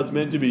 Haha, it's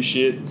meant to be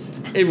shit.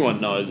 Everyone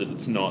knows that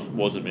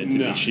wasn't meant to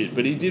be shit,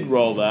 but he did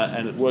roll that,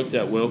 and it worked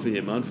out well for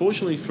him.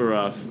 Unfortunately for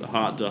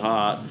Heart to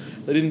Heart,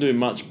 they didn't do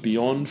much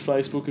beyond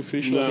Facebook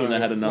Official. I think they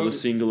had another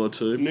single or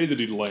two. Neither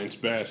did Lance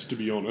Bass, to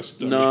be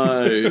honest.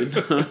 No,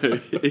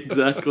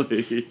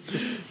 exactly.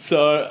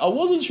 So I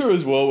wasn't sure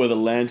as well whether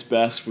Lance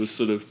Bass was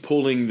sort of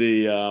pulling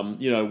the,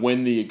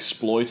 when the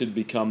exploited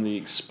become the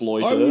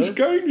exploiter. I was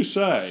going to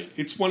say,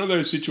 it's one of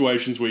those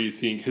situations where you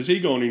think, has he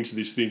gone into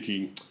this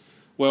thinking,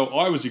 well,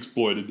 I was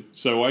exploited,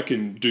 so I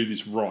can do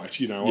this right.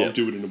 I'll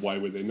do it in a way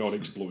where they're not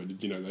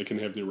exploited. They can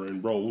have their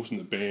own roles in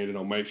the band, and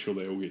I'll make sure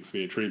they all get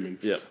fair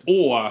treatment. Yep.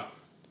 Or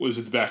was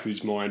at the back of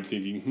his mind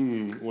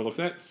thinking, well, if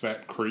that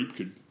fat creep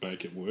could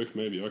make it work,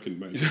 maybe I can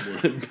make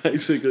it work.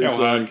 Basically, how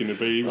hard can it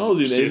be? I was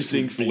in obsessed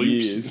NSYNC with for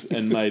blimps. years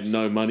and made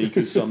no money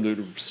because some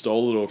dude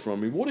stole it all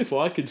from me. What if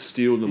I could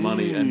steal the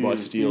money, and by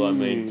steal I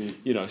mean,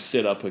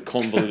 set up a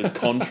convoluted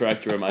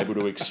contract where I'm able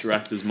to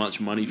extract as much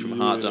money from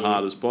Heart to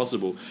Heart as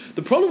possible.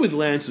 The problem with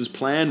Lance's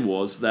plan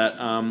was that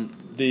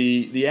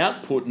the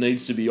output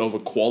needs to be of a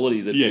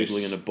quality that people are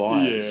going to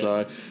buy it.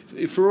 So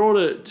for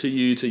order to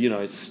you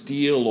to,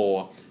 steal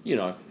or,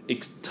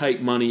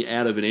 take money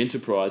out of an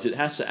enterprise, it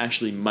has to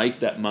actually make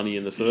that money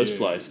in the first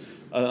place.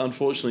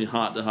 Unfortunately,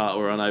 Heart to Heart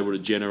were unable to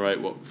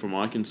generate what, from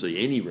I can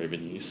see, any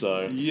revenue.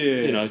 So,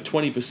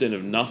 20%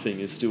 of nothing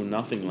is still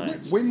nothing,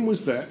 Lance. When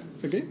was that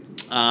again?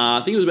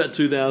 I think it was about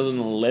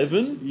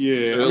 2011.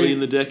 Yeah, early in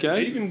the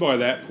decade. Even by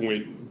that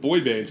point,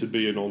 boy bands had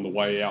been on the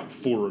way out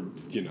for a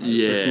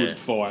good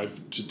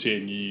 5 to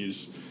 10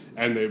 years,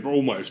 and they've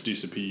almost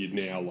disappeared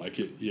now.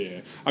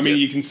 I mean,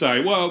 you can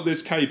say, well,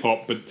 there's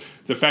K-pop, but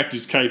the fact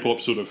is, K-pop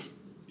sort of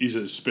is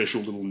a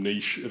special little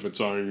niche of its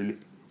own,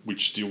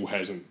 which still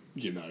hasn't,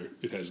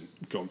 it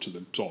hasn't gone to the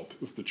top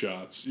of the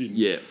charts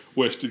in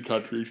Western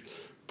countries.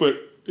 But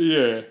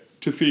to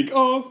think,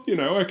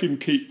 I can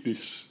keep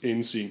this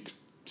NSYNC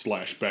 /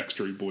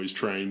 Backstreet Boys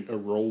train a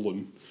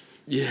rolling.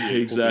 Yeah,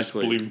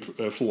 exactly. Or this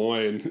blimp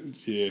flying.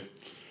 Yeah.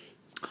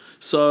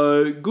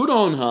 So good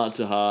on Heart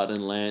to Heart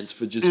and Lance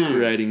for just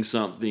creating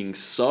something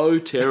so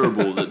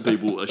terrible that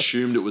people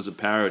assumed it was a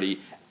parody,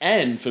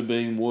 and for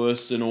being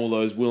worse than all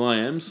those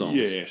will.i.am songs.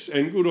 Yes,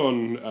 and good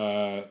on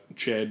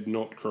Chad,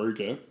 not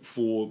Kroger,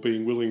 for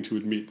being willing to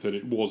admit that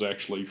it was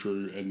actually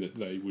true and that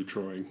they were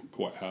trying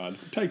quite hard.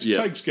 It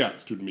takes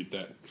guts to admit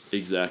that.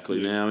 Exactly.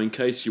 Yeah. Now, in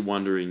case you're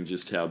wondering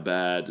just how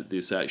bad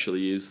this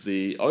actually is,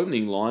 the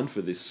opening line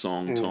for this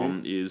song,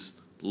 Tom, is,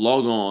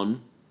 "Log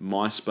on,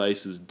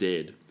 MySpace is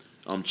dead.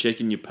 I'm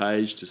checking your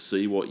page to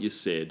see what you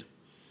said."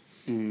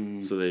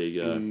 So there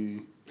you go.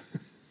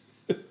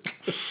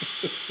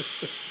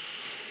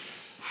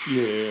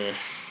 Yeah.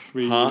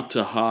 Heart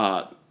to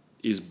Heart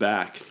is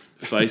back.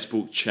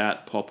 Facebook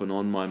chat popping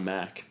on my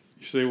Mac.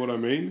 You see what I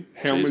mean?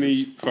 How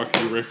many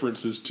fucking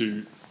references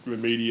to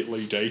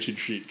immediately dated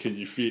shit can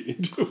you fit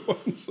into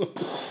one song?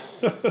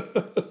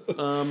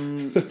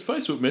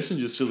 Facebook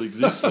Messenger still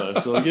exists though,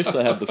 so I guess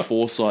they have the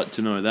foresight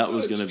to know that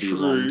was going to be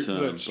long term.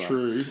 That's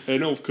true.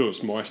 And of course,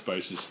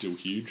 MySpace is still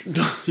huge.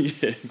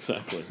 Yeah,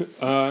 exactly.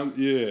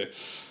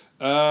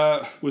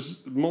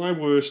 Was my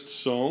worst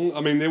song.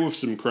 I mean, there were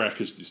some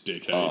crackers this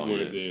decade,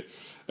 weren't there?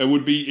 It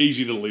would be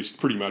easy to list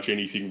pretty much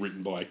anything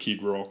written by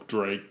Kid Rock,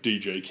 Drake,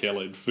 DJ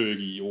Khaled,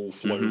 Fergie, or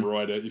Flo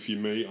Rida, if you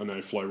me. I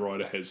know Flo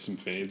Rida has some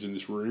fans in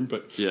this room,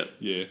 but yeah.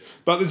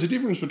 But there's a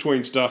difference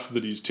between stuff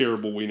that is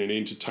terrible in an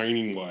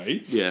entertaining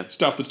way,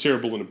 stuff that's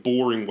terrible in a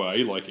boring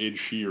way, like Ed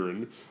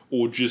Sheeran,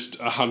 or just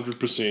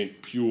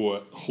 100%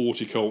 pure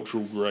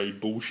horticultural grade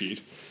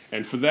bullshit.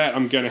 And for that,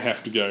 I'm going to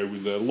have to go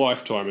with a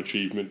Lifetime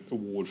Achievement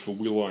Award for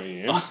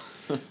will.i.am.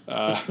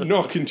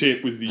 Not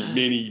content with the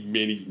many,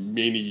 many,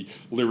 many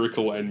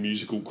lyrical and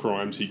musical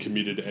crimes he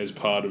committed as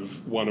part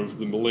of one of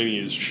the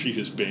millennia's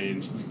shittest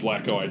bands,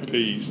 Black Eyed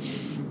Peas,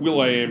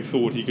 will.i.am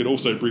thought he could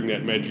also bring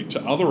that magic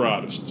to other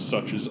artists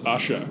such as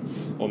Usher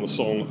on the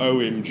song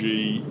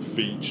OMG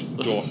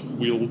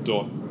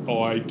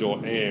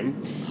feat.will.i.am,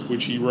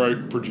 which he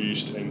wrote,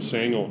 produced and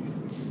sang on.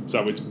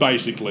 So it's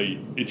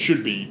basically, it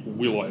should be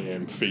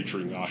Will.i.am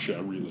featuring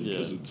Usher, really,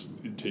 because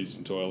it is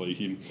entirely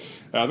him.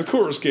 The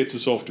chorus gets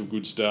us off to a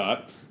good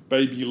start.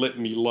 Baby, let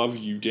me love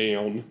you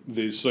down.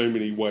 There's so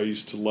many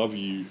ways to love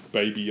you.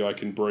 Baby, I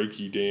can break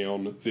you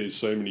down. There's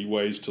so many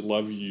ways to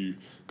love you.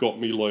 Got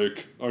me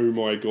like, oh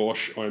my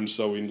gosh, I'm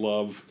so in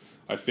love.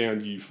 I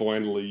found you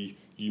finally.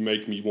 You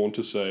make me want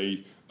to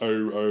say, oh,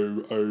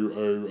 oh, oh,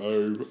 oh,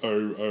 oh,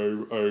 oh,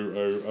 oh, oh,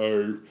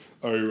 oh,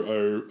 oh, oh,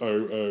 oh,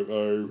 oh,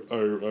 oh,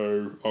 oh,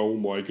 oh, oh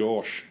my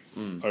gosh.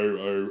 Oh, oh,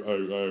 oh,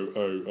 oh, oh,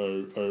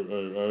 oh, oh,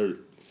 oh, oh.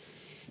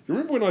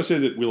 Remember when I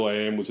said that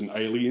Will.i.am was an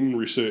alien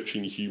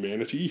researching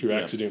humanity who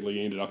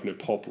accidentally ended up in a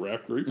pop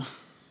rap group?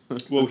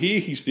 Well, here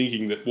he's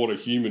thinking that what a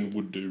human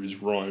would do is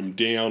rhyme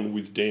down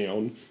with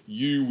down,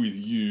 you with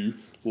you,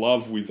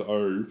 love with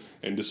O,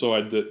 and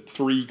decide that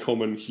 3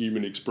 common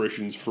human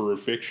expressions for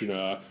affection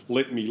are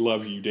let me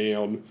love you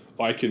down,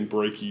 I can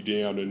break you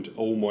down, and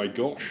oh my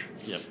gosh.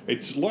 Yep.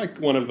 It's like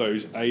one of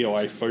those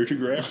AI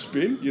photographs,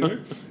 Ben, you know?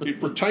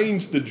 It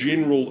retains the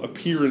general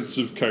appearance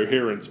of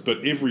coherence,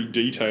 but every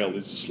detail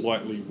is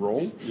slightly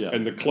wrong,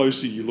 and the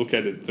closer you look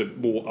at it, the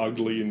more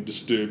ugly and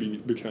disturbing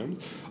it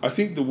becomes. I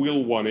think the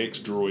Will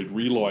 1X droid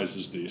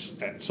realises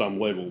this at some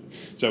level,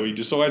 so he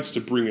decides to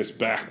bring us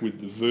back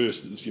with the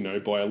verses, you know,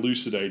 by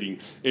elucidating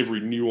every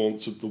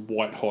nuance of the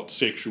white-hot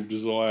sexual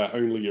desire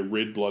only a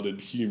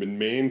red-blooded human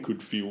man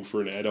could feel for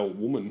an adult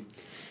woman.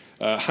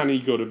 Honey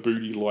got a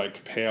booty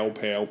like pow,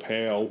 pow,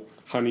 pow.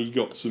 Honey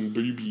got some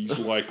boobies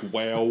like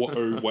wow,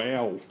 oh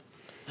wow.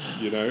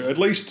 You know, at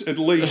least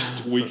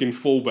we can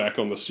fall back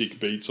on the sick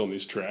beats on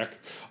this track.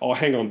 Oh,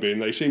 hang on, Ben.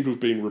 They seem to have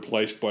been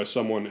replaced by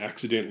someone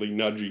accidentally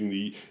nudging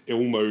the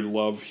Elmo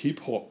Love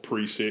hip-hop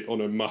preset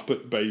on a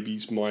Muppet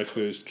Babies My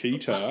First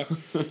Keytar.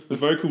 The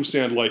vocals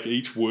sound like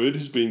each word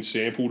has been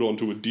sampled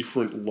onto a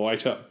different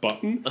light-up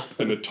button,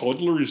 and a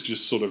toddler is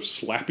just sort of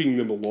slapping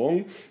them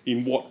along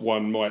in what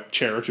one might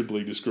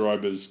charitably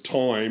describe as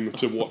time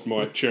to what one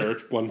might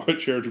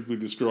charitably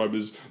describe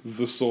as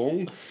the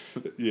song.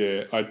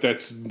 Yeah,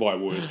 that's my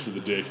worst for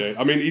the decade.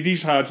 I mean, it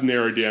is hard to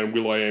narrow down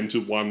Will.i.am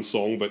to one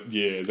song, but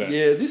yeah,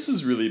 this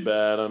is really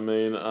bad. I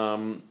mean,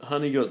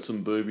 Honey got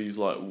some boobies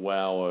like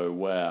wow, oh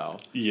wow.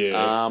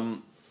 Yeah.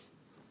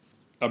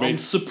 I'm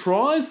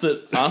surprised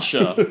that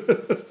Usher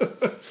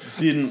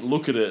didn't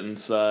look at it and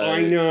say,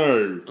 I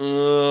know.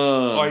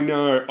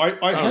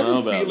 I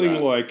have a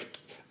feeling like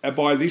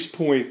by this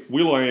point,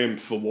 Will.i.am,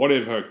 for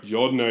whatever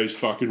God knows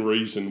fucking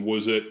reason,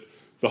 was at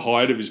the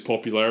height of his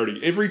popularity.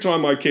 Every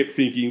time I kept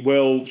thinking,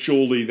 well,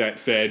 surely that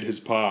fad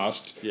has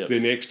passed. Their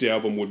next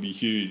album would be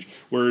huge.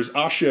 Whereas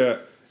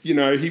Usher, you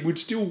know, he would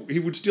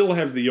still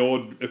have the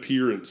odd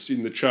appearance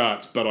in the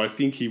charts, but I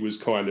think he was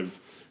kind of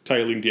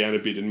tailing down a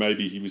bit, and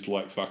maybe he was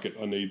like, fuck it,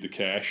 I need the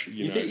cash.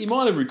 You know? He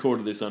might have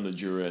recorded this under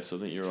duress. I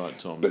think you're right,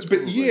 Tom.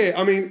 But yeah,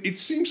 I mean, it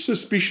seems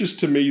suspicious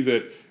to me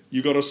that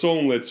you got a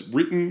song that's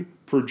written,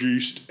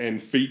 produced,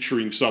 and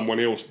featuring someone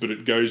else, but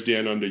it goes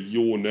down under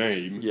your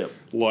name. Yep.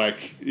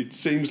 Like, it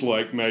seems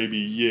like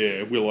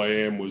maybe,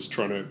 Will.i.am was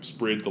trying to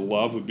spread the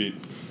love a bit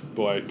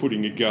by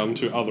putting a gun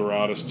to other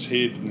artists'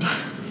 head and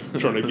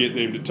trying to get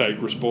them to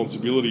take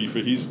responsibility for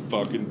his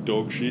fucking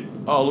dog shit.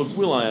 Oh, look,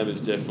 Will.i.am is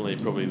definitely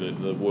probably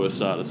the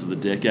worst artist of the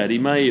decade. He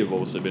may have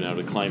also been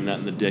able to claim that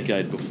in the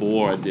decade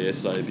before, I dare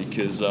say,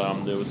 because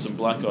there was some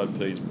Black Eyed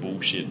Peas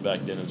bullshit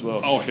back then as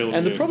well. Oh, hell yeah.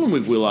 And the problem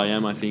with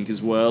Will.i.am, I think,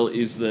 as well,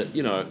 is that,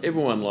 you know,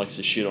 everyone likes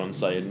to shit on,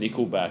 say, a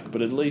Nickelback,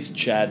 but at least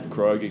Chad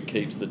Kroeger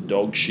keeps the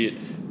dog shit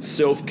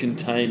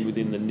self-contained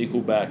within the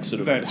Nickelback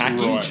sort of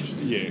package. Right,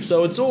 yes.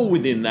 So it's all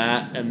within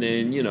that, and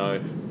then, you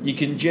know, you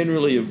can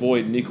generally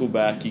avoid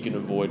Nickelback, you can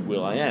avoid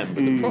Will.i.am.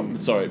 But the problem,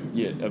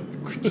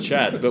 of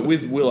Chad, but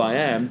with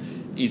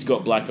Will.i.am, he's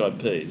got Black Eyed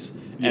Peas.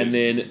 Yes. And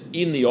then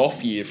in the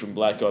off year from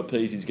Black Eyed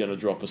Peas, he's going to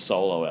drop a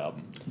solo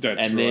album.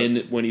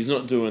 Then when he's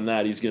not doing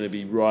that, he's going to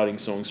be writing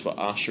songs for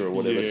Usher or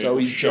whatever. Yeah, so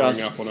he's showing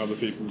just up on other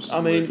people's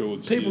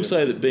records. People yeah.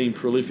 say that being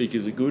prolific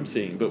is a good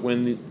thing, but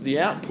when the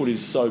output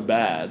is so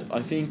bad,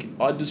 I think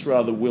I'd just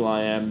rather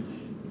Will.i.am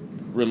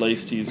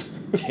released his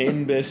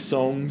 10 best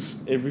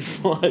songs every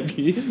 5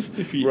 years.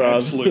 If he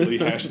absolutely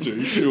has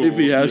to, sure. If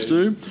he has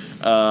to,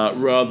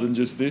 rather than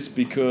just this,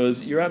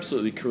 because you're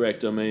absolutely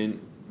correct. I mean,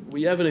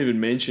 we haven't even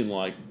mentioned,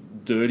 like,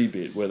 Dirty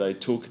Bit, where they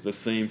took the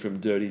theme from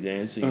Dirty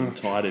Dancing and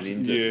tied it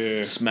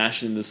into,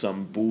 smashed into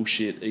some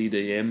bullshit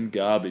EDM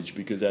garbage,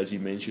 because, as you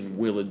mentioned,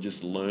 Will had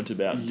just learnt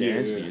about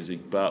dance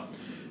music. But,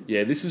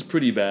 yeah, this is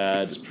pretty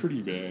bad. It's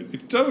pretty bad.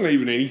 It doesn't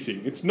even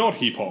anything. It's not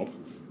hip-hop.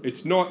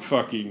 It's not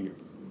fucking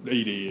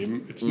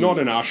EDM. It's not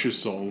an Usher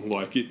song.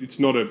 Like,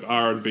 it's not an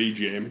R&B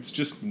jam. It's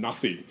just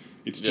nothing.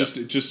 It's just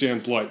it just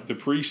sounds like the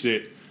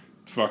preset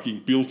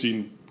fucking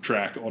built-in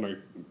track on a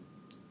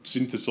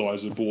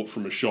synthesizer bought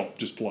from a shop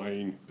just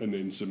playing, and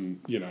then some,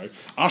 you know.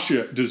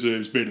 Usher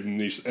deserves better than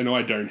this, and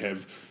I don't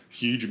have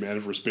huge amount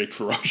of respect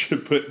for Usher,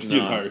 but, you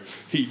know,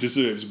 he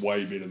deserves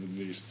way better than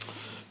this.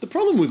 The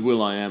problem with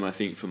Will.i.am, I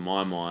think, from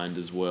my mind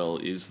as well,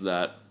 is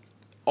that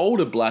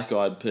older Black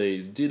Eyed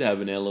Peas did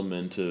have an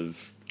element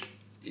of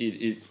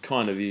it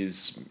kind of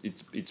is.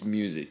 It's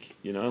music,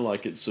 you know.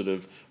 Like it's sort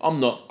of. I'm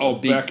not. Oh, a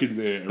big, back in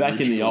the back in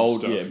the original old,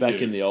 stuff, yeah,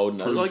 back in the old.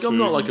 Proof Like I'm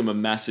not like Fergie. I'm a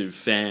massive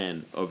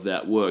fan of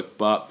that work,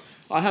 but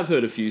I have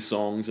heard a few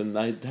songs, and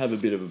they have a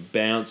bit of a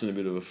bounce and a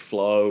bit of a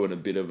flow and a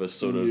bit of a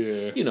sort of.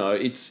 Yeah. You know,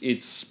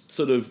 it's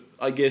sort of.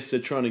 I guess they're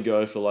trying to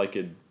go for like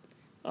a,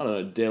 I don't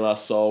know, De La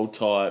Soul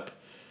type,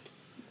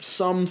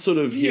 some sort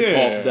of hip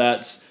Yeah. hop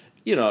that's.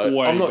 You know,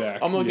 Way I'm not back,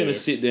 going yeah. to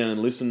sit down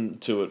and listen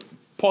to it,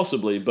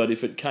 possibly, but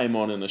if it came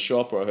on in a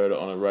shop or I heard it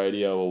on a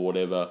radio or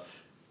whatever,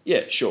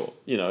 yeah, sure.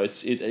 You know,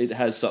 it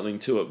has something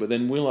to it. But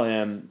then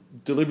Will.i.am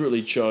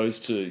deliberately chose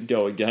to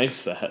go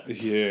against that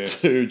Yeah.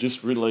 to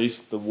just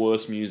release the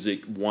worst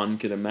music one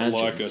could imagine.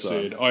 Like I So,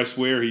 said, I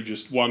swear he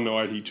just one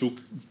night he took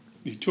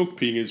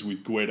pingers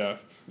with Guetta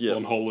Yeah.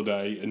 on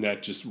holiday, and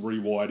that just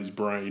rewired his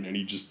brain, and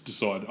he just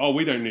decided, oh,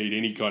 we don't need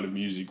any kind of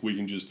music. We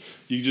can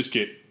you just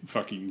get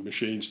fucking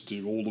machines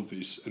to do all of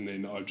this, and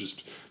then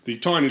the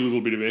tiny little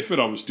bit of effort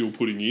I was still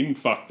putting in,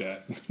 fuck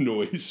that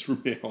noise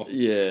from now on.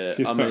 Yeah,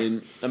 You I know?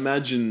 mean,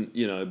 imagine,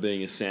 you know,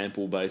 being a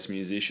sample-based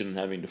musician and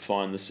having to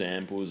find the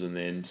samples and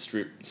then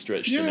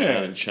stretch them Yeah.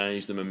 out and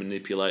change them and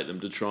manipulate them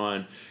to try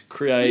and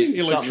create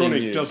Being something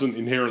electronic new. doesn't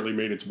inherently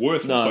mean it's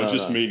worthless. No, I no,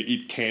 just no. mean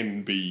it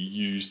can be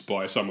used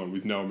by someone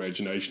with no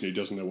imagination who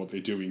doesn't know what they're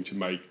doing to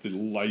make the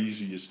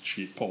laziest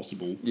shit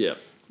possible. Yeah,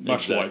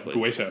 Much exactly.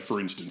 like Guetta, for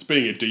instance.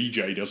 Being a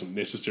DJ doesn't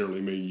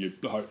necessarily mean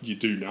you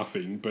do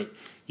nothing, but,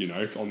 you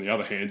know, on the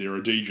other hand, there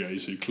are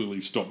DJs who clearly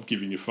stopped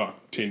giving a fuck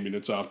 10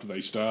 minutes after they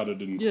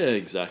started and Yeah,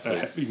 exactly. are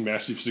having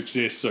massive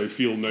success, so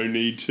feel no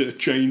need to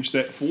change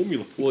that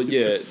formula. Well,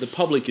 yeah, the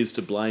public is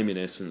to blame in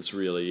essence,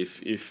 really.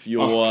 If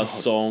your Oh, God.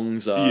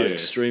 songs are Yeah.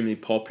 extremely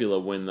popular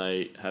when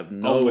they have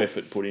no Oh,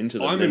 effort put into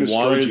them, I'm then an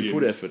why would Australian. you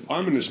put effort?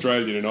 I'm an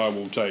Australian, and I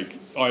will take.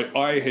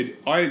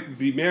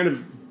 The amount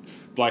of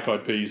Black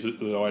Eyed Peas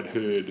that I'd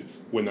heard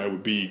when they were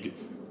big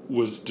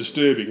was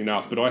disturbing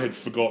enough, but I had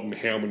forgotten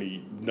how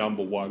many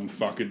number one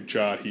fucking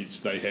chart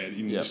hits they had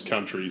in this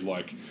country.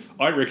 Like,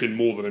 I reckon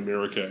more than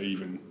America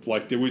even.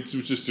 Like, it was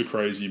just a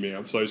crazy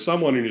amount. So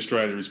someone in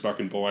Australia is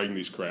fucking buying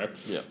this crap.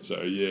 Yep.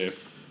 So yeah.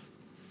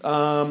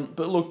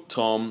 But look,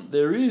 Tom,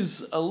 there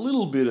is a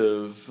little bit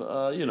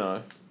of, you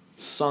know,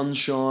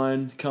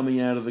 sunshine coming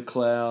out of the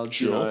clouds,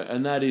 you Sure. know,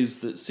 and that is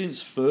that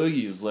since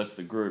Fergie has left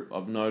the group,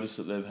 I've noticed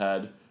that they've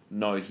had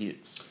no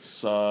hits.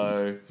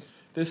 So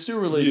they're still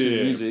releasing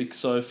Yeah. music.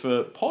 So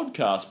for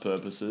podcast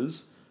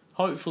purposes,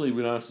 hopefully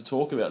we don't have to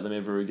talk about them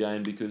ever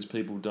again because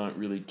people don't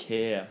really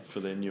care for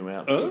their new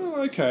output.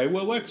 Oh, okay.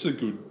 Well, that's a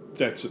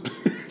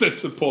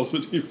that's a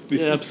positive thing.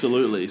 Yeah,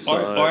 absolutely. So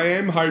I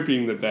am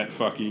hoping that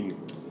fucking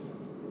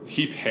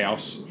hip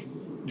house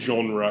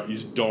genre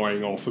is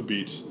dying off a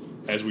bit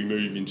as we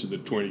move into the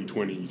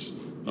 2020s.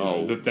 You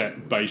know,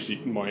 that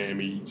basic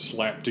Miami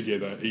slap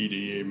together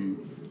EDM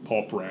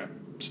pop rap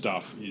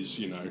stuff is,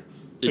 you know,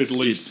 at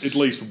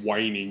least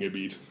waning a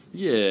bit.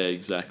 yeah,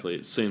 exactly.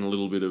 It's seen a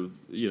little bit of,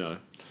 you know,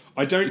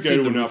 I don't It's go in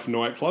to the- enough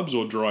nightclubs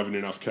or drive in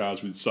enough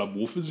cars with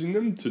subwoofers in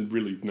them to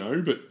really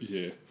know, but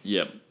yeah.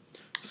 Yep.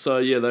 So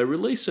yeah, they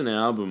released an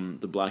album,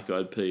 the Black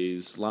Eyed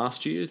Peas,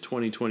 last year,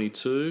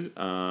 2022.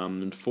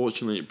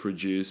 Unfortunately, it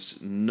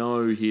produced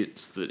no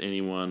hits that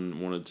anyone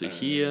wanted to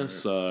hear.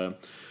 So,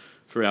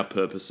 for our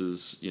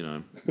purposes, you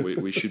know,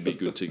 we should be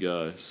good to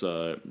go.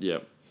 So yeah,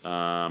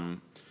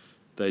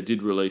 they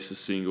did release a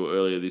single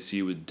earlier this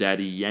year with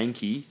Daddy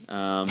Yankee.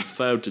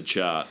 Failed to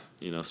chart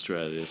in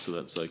Australia, so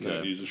that's okay.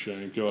 That is a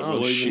shame. God, Oh,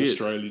 well, even shit.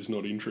 Australia's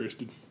not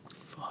interested.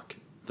 Fuck.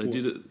 They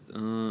did it.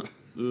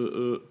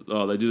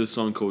 They did a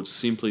song called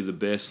 "Simply the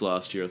Best"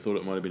 last year. I thought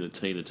it might have been a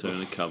Tina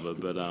Turner cover,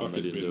 but they Fucking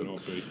didn't better do it.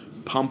 not be.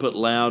 "Pump It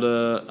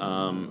Louder,"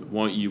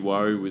 "Won't You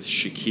Worry" with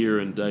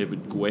Shakira and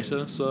David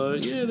Guetta. So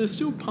yeah, they're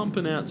still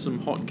pumping out some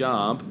hot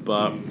garb,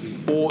 but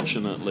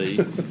fortunately,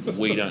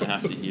 we don't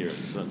have to hear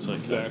it, so that's okay.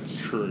 That's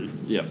true.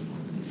 Yep.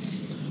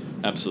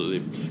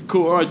 Absolutely.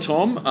 Cool. All right,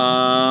 Tom.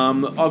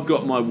 I've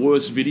got my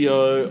worst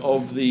video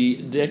of the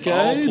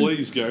decade. Oh,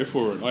 please go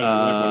for it. I don't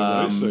have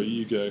one of those, so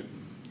you go.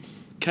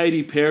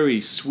 Katy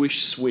Perry,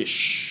 "Swish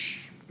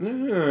Swish."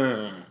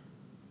 Ah.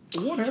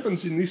 What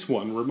happens in this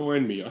one?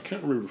 Remind me. I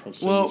can't remember if I've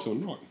seen Well, this or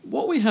not.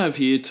 What we have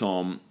here,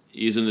 Tom,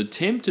 is an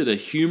attempt at a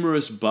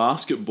humorous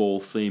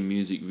basketball-themed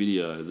music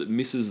video that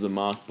misses the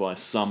mark by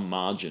some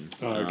margin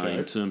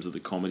in terms of the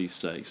comedy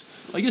stakes.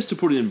 I guess to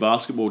put it in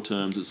basketball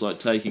terms, it's like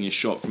taking a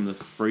shot from the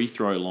free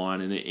throw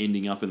line and it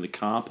ending up in the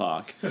car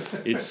park.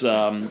 It's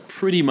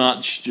pretty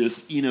much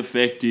just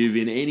ineffective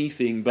in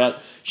anything,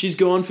 but she's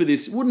gone for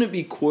this. Wouldn't it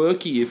be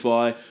quirky if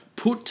I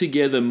put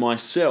together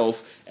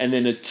myself and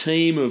then a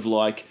team of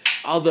like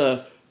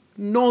other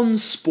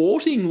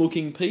non-sporting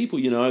looking people,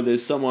 you know,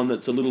 there's someone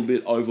that's a little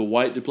bit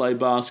overweight to play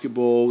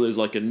basketball, there's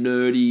like a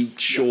nerdy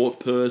short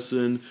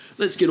person,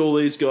 let's get all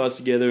these guys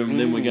together and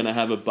then we're going to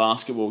have a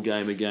basketball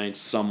game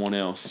against someone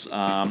else,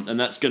 and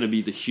that's going to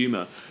be the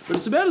humour. But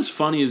it's about as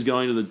funny as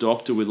going to the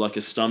doctor with like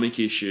a stomach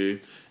issue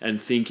and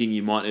thinking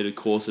you might need a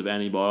course of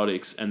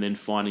antibiotics and then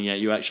finding out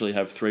you actually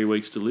have 3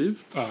 weeks to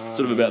live.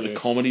 Sort of about the yes.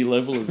 comedy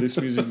level of this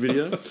music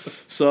video.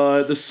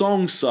 So the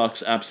song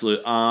sucks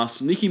absolute ass.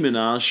 Nicki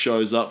Minaj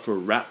shows up for a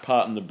rap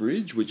part in the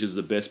bridge, which is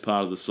the best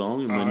part of the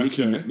song.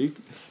 And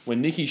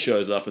when Nicki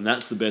shows up and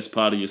that's the best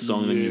part of your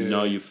song, then you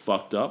know you've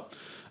fucked up.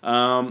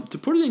 To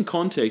put it in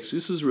context,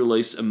 this was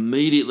released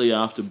immediately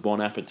after Bon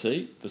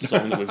Appetit, the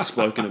song that we've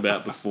spoken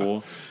about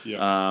before,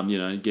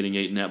 getting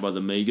eaten out by the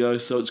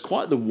Migos. So it's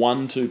quite the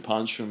 1-2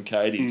 punch from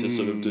Katie to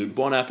sort of do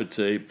Bon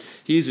Appetit.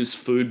 Here's this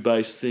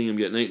food-based thing. I'm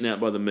getting eaten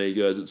out by the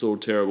Migos. It's all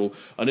terrible.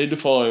 I need to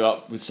follow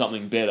up with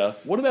something better.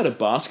 What about a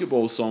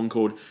basketball song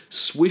called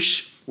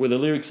Swish, where the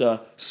lyrics are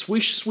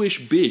Swish,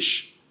 swish,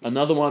 bish,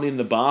 another one in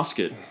the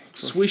basket.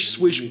 Swish,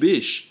 swish,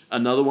 bish,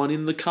 another one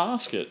in the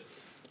casket.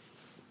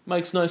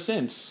 Makes no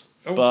sense.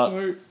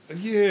 Also,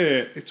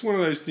 it's one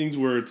of those things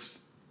where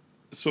it's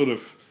sort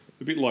of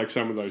a bit like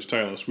some of those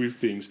Taylor Swift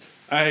things.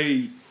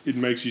 A, it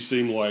makes you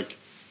seem like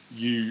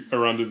you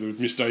are under the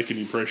mistaken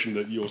impression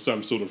that you're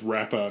some sort of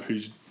rapper who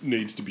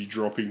needs to be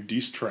dropping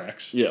diss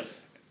tracks. Yeah.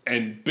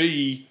 And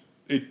B,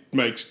 it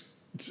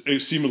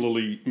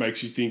similarly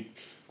makes it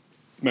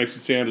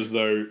sound as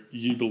though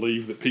you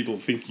believe that people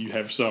think you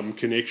have some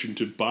connection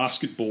to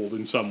basketball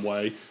in some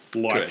way,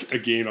 like, Correct.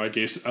 Again, I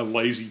guess, a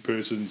lazy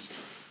person's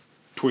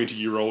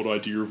 20-year-old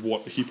idea of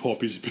what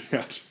hip-hop is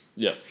about.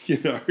 Yeah.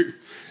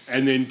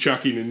 And then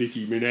chuck in a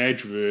Nicki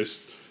Minaj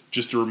verse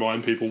just to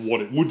remind people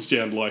what it would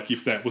sound like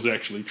if that was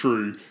actually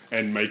true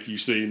and make you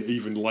seem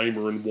even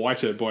lamer and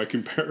whiter by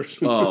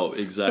comparison. Oh,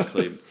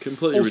 exactly.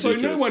 Completely also,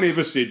 ridiculous. no one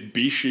ever said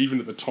bish, even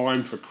at the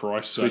time, for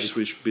Christ's sake. Swish,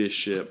 swish,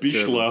 bish, yeah. Bish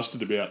terrible.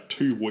 lasted about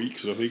 2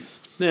 weeks, I think.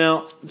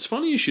 Now, it's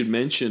funny you should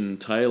mention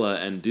Taylor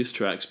and diss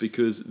tracks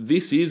because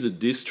this is a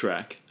diss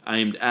track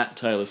aimed at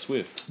Taylor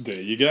Swift,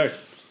 There you go.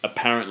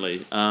 apparently.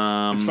 It's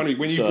funny,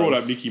 when you brought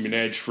up Nicki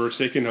Minaj for a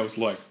second, I was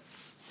like,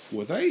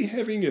 were they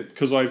having it?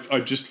 Because I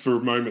just for a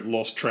moment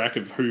lost track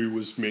of who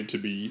was meant to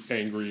be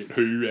angry at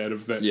who out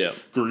of that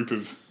group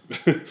of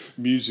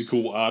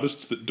musical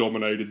artists that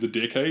dominated the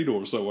decade,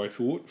 or so I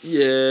thought.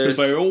 Yeah. Because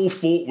they all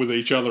fought with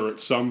each other at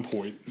some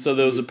point. So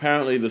there was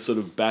apparently the sort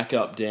of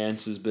backup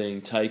dancers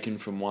being taken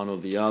from one or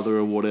the other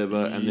or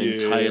whatever, and then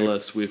Taylor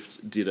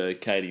Swift did a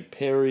Katy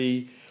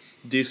Perry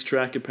diss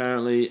track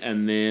apparently,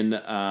 and then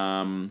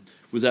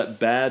was that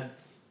Bad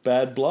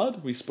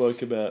Blood we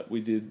spoke about? We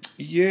did.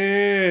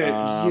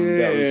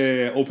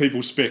 Or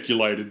people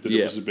speculated that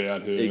it was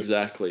about her.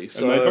 Exactly.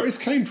 So And they both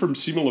came from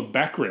similar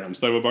backgrounds.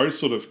 They were both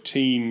sort of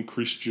teen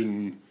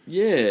Christian,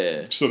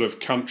 sort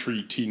of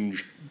country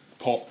tinge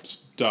pop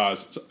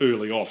stars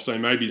early off. So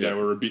maybe they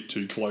were a bit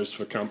too close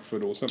for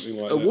comfort or something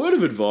like that. A word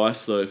of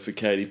advice though for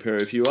Katy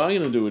Perry: if you are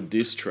going to do a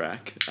diss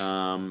track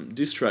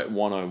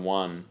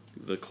 101,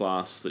 the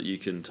class that you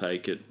can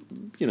take at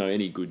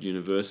any good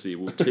university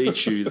will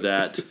teach you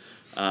that.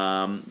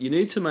 You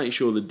need to make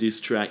sure the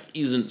diss track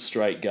isn't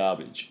straight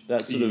garbage.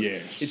 That's sort of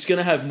it's going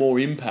to have more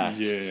impact.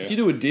 Yeah. If you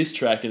do a diss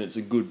track and it's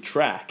a good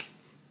track,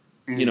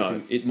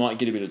 it might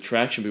get a bit of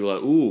traction. People are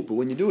like, ooh, but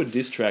when you do a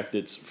diss track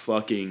that's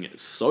fucking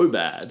so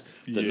bad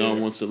that no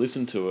one wants to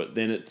listen to it,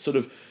 then it sort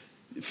of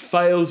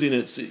fails in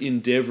its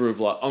endeavour of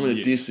like, I'm going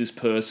to diss this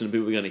person, and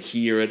people are going to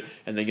hear it,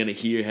 and they're going to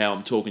hear how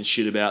I'm talking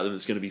shit about them.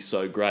 It's going to be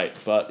so great.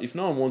 But if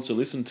no one wants to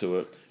listen to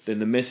it, then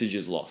the message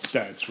is lost.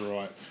 That's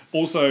right.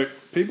 Also,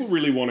 people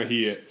really want to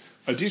hear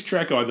a diss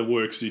track either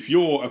works if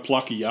you're a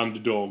plucky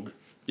underdog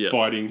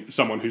fighting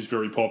someone who's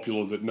very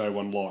popular that no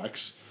one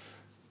likes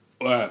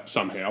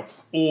somehow,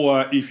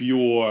 or if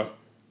you're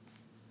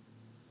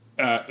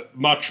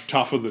much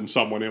tougher than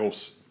someone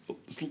else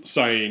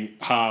saying,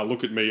 ha,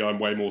 look at me, I'm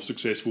way more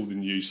successful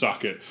than you,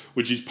 suck it,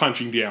 which is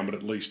punching down, but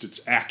at least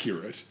it's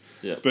accurate.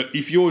 Yeah. But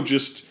if you're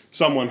just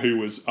someone who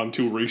was,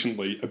 until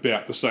recently,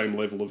 about the same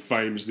level of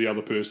fame as the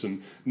other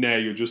person, now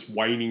you're just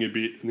waning a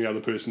bit and the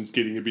other person's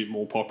getting a bit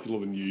more popular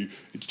than you,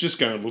 it's just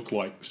going to look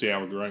like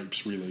sour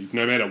grapes, really,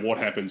 no matter what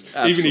happens.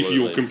 Absolutely. Even if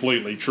you're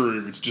completely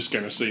true, it's just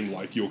going to seem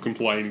like you're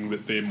complaining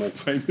that they're more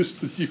famous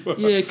than you are.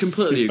 Yeah,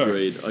 completely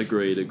agreed.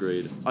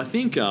 Agreed. I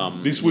think...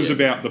 this was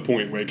about the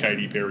point where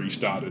Katy Perry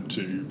started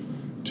to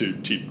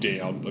tip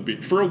down a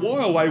bit. For a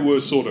while, they were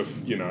sort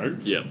of,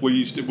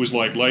 it was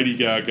like Lady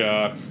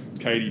Gaga,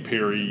 Katy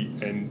Perry,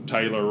 and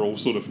Taylor all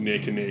sort of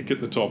neck and neck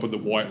at the top of the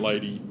White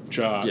Lady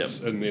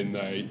charts, and then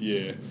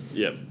they,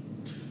 Yep.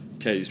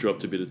 Katie's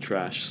dropped a bit of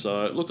trash.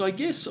 So, look, I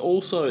guess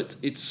also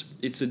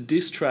it's a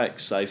diss track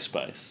safe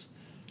space.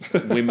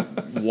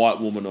 White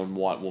woman on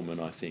white woman,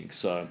 I think.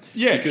 So,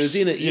 because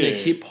in a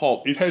hip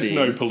hop, it has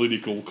no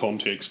political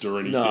context or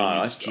anything.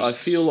 No, I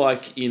feel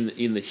like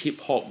in the hip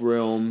hop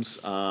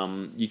realms,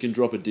 you can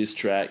drop a diss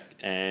track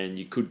and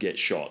you could get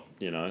shot.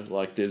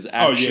 Like there's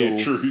actual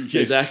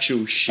there's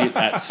actual shit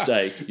at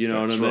stake. You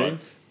know what I mean? Right.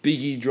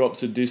 Biggie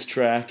drops a diss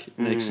track,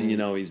 next thing you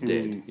know, he's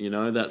dead. You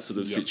know, that sort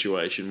of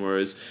situation.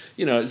 Whereas,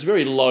 you know, it's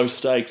very low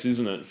stakes,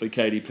 isn't it, for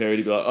Katy Perry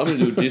to be like, I'm going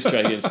to do a diss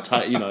track against,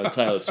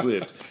 Taylor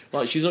Swift.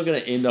 Like, she's not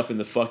going to end up in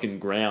the fucking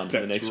ground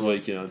the next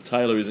week. You know,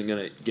 Taylor isn't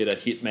going to get a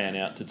hitman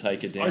out to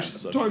take her down. I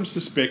sometimes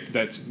suspect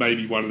that's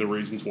maybe one of the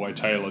reasons why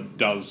Taylor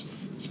does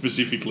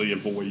specifically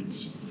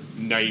avoids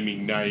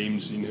naming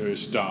names in her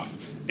stuff.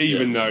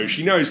 Even though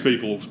she knows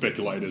people will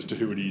speculate as to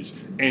who it is,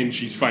 and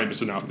she's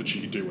famous enough that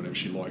she can do whatever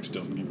she likes,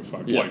 doesn't give a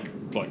fuck. Yeah.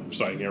 Like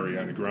saying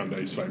Ariana Grande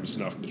is famous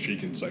enough that she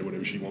can say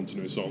whatever she wants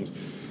in her songs.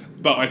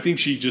 But I think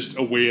she's just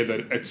aware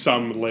that at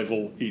some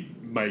level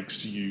it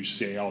makes you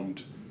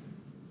sound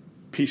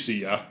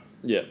pissier.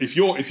 Yeah. If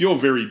you're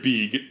very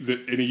big,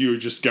 and you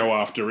just go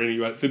after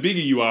anyway, the bigger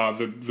you are,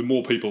 the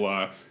more people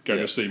are going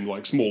to seem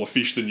like smaller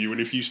fish than you.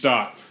 And if you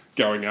start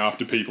going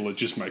after people, it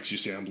just makes you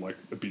sound like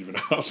a bit of an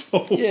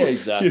asshole. Yeah,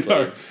 exactly. You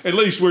know, at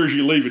least whereas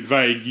you leave it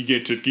vague, you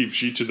get to give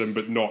shit to them,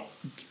 but not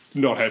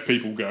have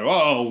people go,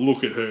 oh,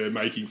 look at her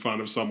making fun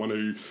of someone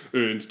who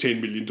earns $10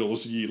 million a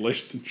year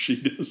less than she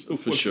does.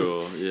 For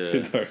sure, yeah.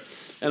 You know.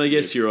 And I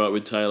guess you're right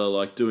with Taylor,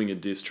 like doing a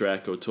diss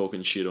track or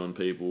talking shit on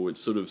people, it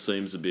sort of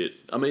seems a bit...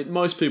 I mean,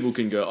 most people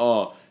can go,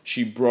 oh,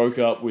 she broke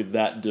up with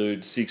that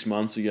dude 6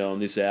 months ago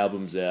and this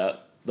album's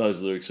out. Those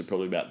lyrics are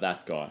probably about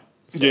that guy.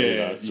 So, Yeah, you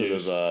know, it's sort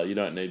of, you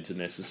don't need to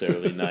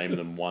necessarily name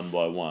them one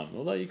by one.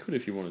 Although you could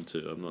if you wanted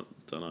to.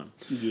 Don't know.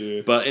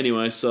 Yeah. But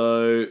anyway,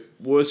 so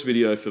worst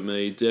video for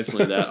me,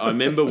 definitely that. I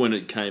remember when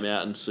it came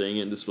out and seeing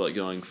it and just like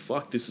going,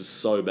 fuck, this is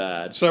so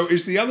bad. So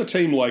is the other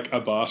team like a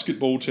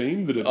basketball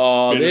team that are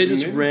Oh, better they're than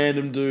just them?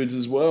 random dudes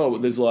as well.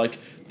 There's like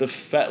the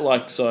fat,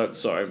 like,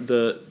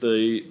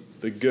 the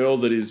girl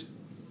that is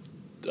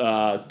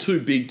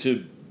too big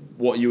to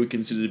what you would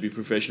consider to be a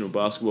professional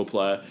basketball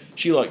player.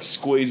 She like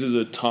squeezes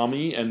her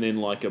tummy and then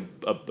like a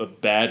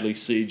badly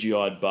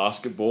CGI'd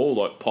basketball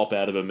like pop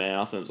out of her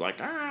mouth and it's like,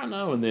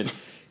 no. And then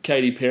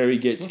Katy Perry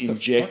gets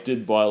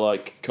injected by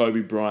like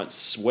Kobe Bryant's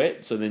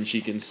sweat so then she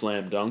can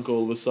slam dunk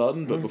all of a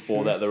sudden. But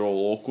before that, they're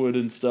all awkward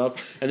and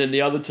stuff. And then the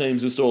other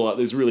team's just all like,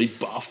 there's really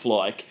buff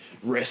like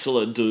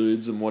wrestler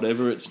dudes and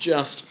whatever. It's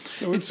just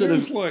it's sort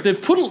of like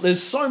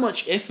there's so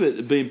much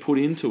effort being put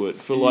into it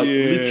for like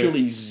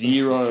literally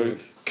zero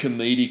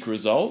comedic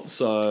result.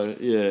 So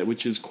yeah,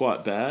 which is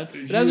quite bad.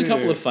 It has a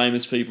couple of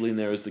famous people in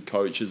there as the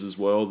coaches as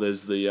well.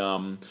 There's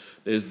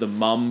the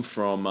mum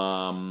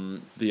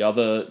from the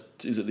other.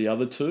 Is it the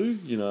other two?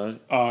 You know.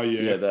 Oh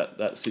yeah. Yeah,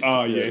 that's.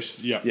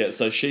 Yes. Yeah. Yeah.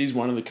 So she's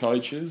one of the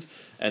coaches,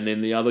 and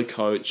then the other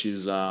coach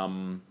is a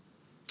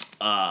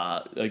guy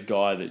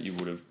that you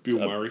would have Bill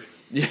Murray.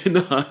 Yeah,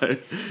 no,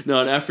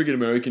 an African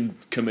American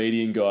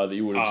comedian guy that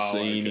you would have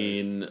seen okay.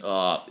 in.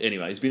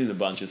 Anyway, he's been in a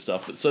bunch of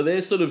stuff, but so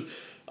they're sort of.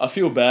 I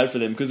feel bad for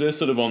them because they're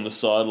sort of on the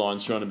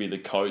sidelines trying to be the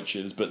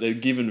coaches, but they're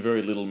given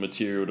very little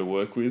material to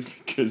work with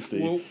because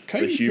the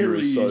humour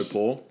is so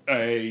poor.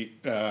 A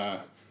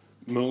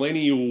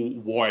millennial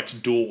white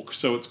dork,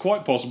 so it's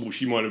quite possible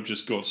she might have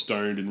just got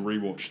stoned and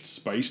rewatched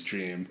Space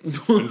Jam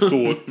and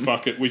thought,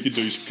 "Fuck it,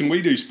 can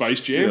we do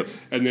Space Jam?" Yep.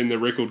 And then the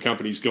record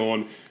company's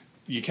gone,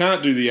 "You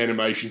can't do the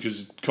animation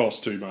because it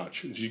costs too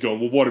much." And she's gone,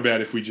 "Well, what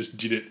about if we just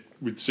did it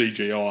with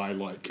CGI?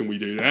 Like, can we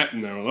do that?"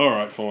 And they're like, "All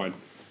right, fine."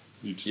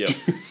 If you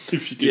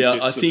can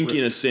get I think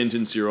in a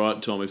sentence you're right,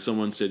 Tom. If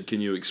someone said,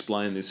 "Can you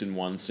explain this in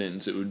one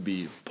sentence?" it would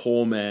be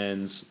poor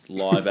man's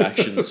live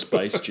action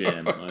Space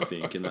Jam, I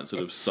think, and that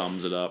sort of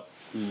sums it up.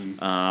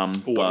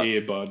 or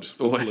Air Bud.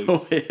 Or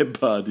Air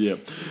Bud, yeah,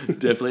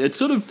 definitely. It's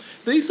sort of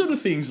these sort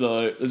of things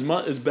though,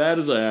 as bad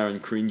as they are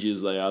and cringy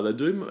as they are, they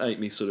do make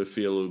me sort of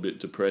feel a little bit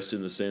depressed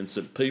in the sense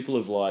that people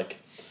have like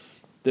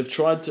they've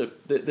tried to.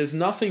 There's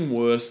nothing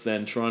worse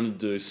than trying to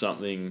do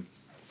something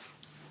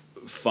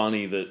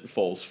funny that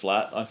falls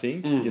flat, I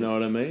think. You know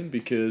what I mean?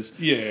 Because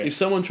if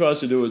someone tries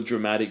to do a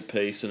dramatic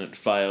piece and it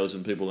fails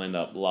and people end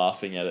up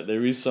laughing at it,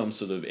 there is some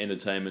sort of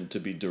entertainment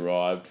to be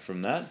derived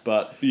from that.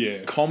 But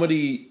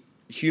comedy,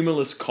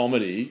 humorless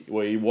comedy,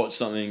 where you watch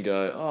something and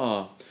go,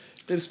 oh,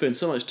 they've spent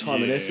so much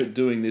time and effort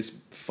doing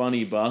this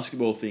funny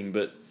basketball thing,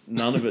 but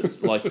none of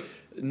it's like...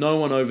 No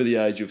one over the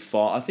age of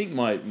 5. I think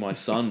my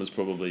son was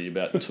probably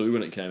about 2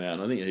 when it came out,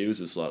 and I think he was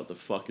just like, "What the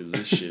fuck is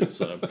this shit?"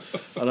 So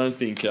I don't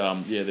think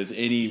there's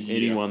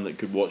anyone that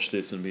could watch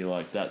this and be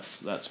like,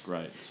 "That's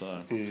great."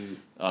 So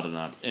I don't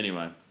know.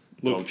 Anyway,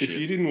 look, if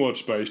you didn't watch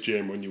Space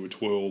Jam when you were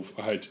 12,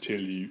 I hate to tell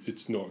you,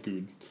 it's not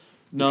good.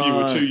 No. If you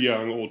were too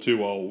young or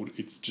too old,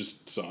 it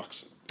just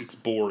sucks. It's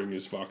boring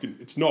as fuck.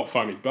 It's not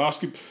funny.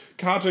 Basketball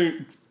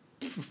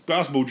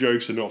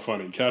jokes are not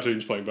funny.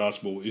 Cartoons playing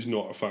basketball is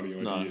not a funny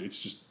idea. No. It's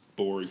just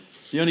boring.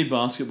 The only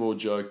basketball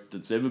joke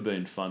that's ever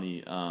been funny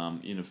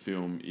in a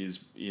film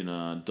is in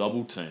a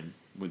Double Team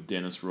with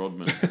Dennis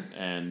Rodman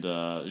and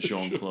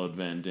Jean-Claude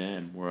Van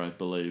Damme, where I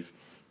believe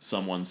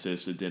someone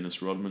says to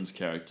Dennis Rodman's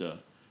character,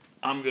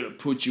 "I'm going to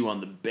put you on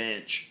the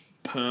bench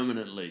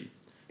permanently."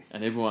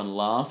 And everyone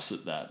laughs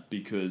at that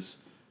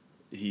because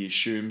he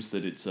assumes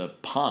that it's a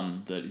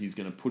pun that he's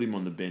going to put him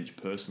on the bench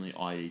personally,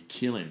 i.e.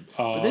 kill him.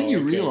 But then you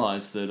okay.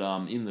 realise that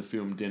in the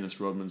film, Dennis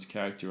Rodman's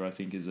character, I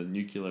think, is a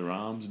nuclear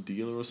arms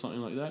dealer or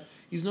something like that.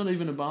 He's not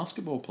even a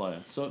basketball player,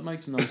 so it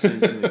makes no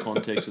sense in the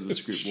context of the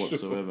script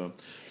whatsoever.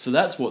 So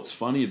that's what's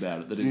funny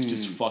about it, that it's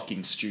just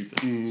fucking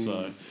stupid.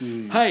 So,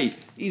 hey,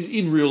 he's,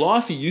 in real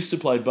life he used to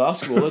play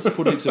basketball. Let's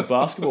put heaps of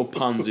basketball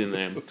puns in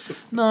there.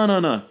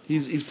 No.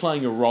 He's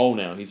playing a role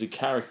now. He's a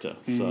character.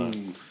 So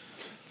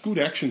Good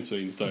action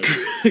scenes, though.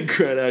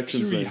 great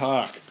action Suri scenes.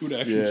 Hark, good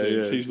action Yeah,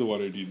 scenes. yeah. He's the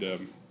one who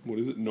did,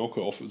 Knock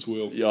Off as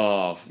well.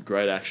 Oh,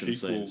 great action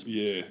Equal, scenes.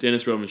 yeah.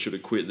 Dennis Rodman should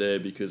have quit there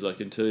because I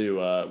can tell you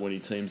when he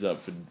teams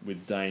up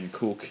with Dane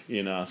Cook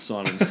in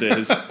Simon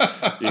Says,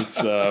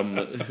 it's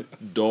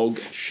dog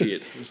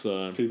shit.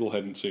 So People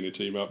hadn't seen a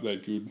team up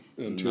that good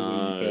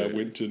until he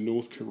went to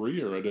North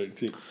Korea, I don't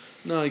think.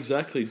 no,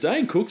 exactly.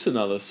 Dane Cook's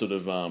another sort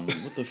of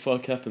what the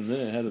fuck happened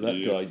there? How did that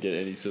Yeah. guy get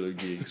any sort of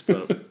gigs?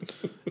 But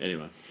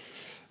anyway,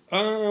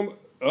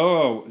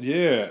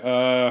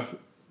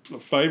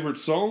 Favourite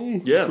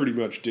song? Yeah. Pretty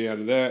much down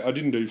to that. I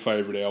didn't do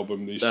favourite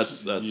album this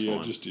That's year. I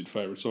fine. just did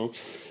favourite song.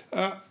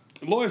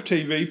 Live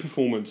TV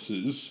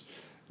performances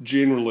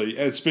generally,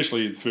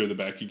 especially further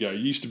back you go,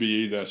 used to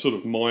be either sort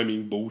of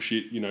miming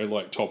bullshit,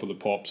 like Top of the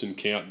Pops and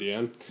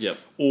Countdown, yep.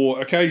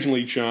 or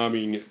occasionally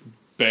charming,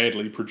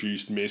 badly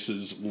produced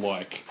messes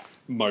like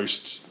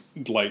most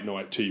late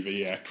night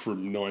TV act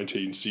from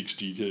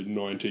 1960 to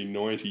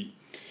 1990.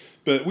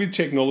 But with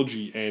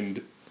technology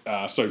and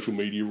social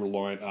media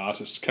reliant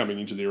artists coming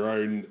into their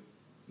own,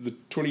 the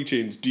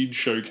 2010s did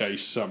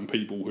showcase some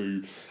people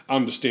who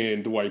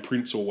understand the way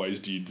Prince always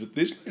did, that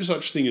there's no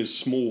such thing as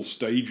small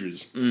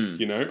stages.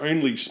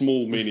 Only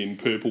small men in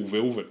purple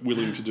velvet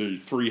willing to do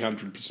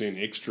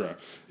 300% extra,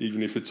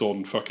 even if it's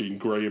on fucking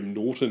Graham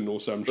Norton or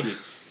some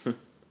shit.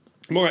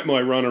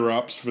 My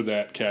runner-ups for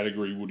that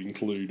category would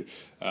include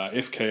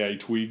FKA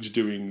Twigs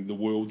doing the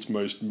world's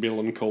most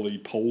melancholy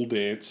pole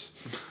dance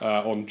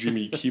on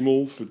Jimmy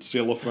Kimmel for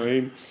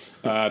Cellophane,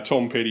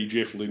 Tom Petty,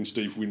 Jeff Lynne,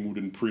 Steve Winwood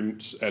and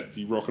Prince at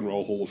the Rock and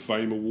Roll Hall of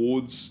Fame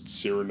Awards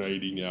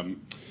serenading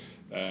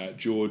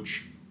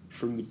George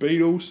from the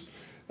Beatles,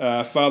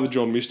 Father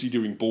John Misty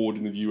doing Bored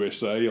in the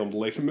USA on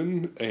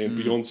Letterman, and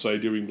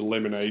Beyonce doing the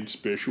Lemonade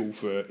special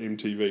for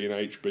MTV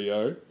and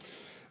HBO.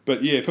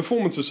 But yeah,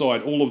 performance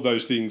aside, all of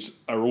those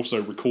things are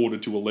also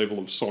recorded to a level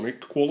of sonic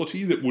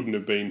quality that wouldn't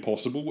have been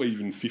possible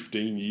even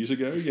 15 years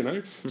ago,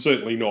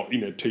 Certainly not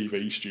in a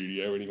TV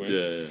studio anyway.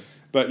 Yeah.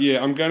 But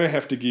yeah, I'm going to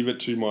have to give it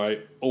to my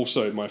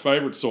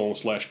favourite song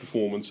 /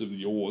 performance of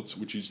the awards,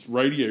 which is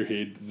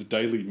Radiohead, The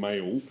Daily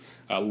Mail,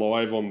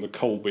 live on the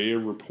Colbert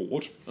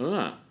Report.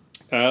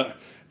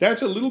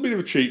 That's a little bit of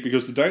a cheat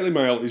because the Daily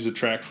Mail is a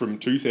track from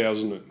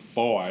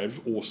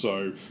 2005 or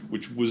so,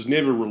 which was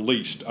never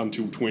released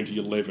until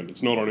 2011.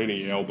 It's not on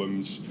any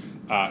albums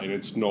and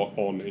it's not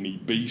on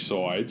any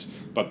B-sides,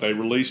 but they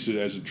released it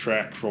as a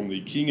track from the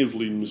King of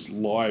Limbs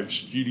live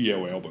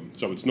studio album.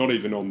 So it's not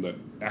even on the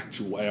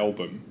actual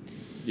album,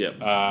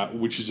 Yep.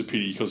 which is a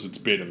pity because it's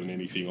better than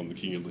anything on the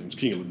King of Limbs.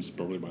 King of Limbs is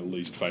probably my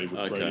least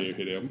favourite Okay.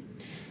 Radiohead album.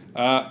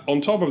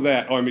 On top of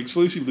that, I'm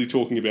exclusively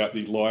talking about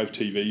the live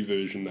TV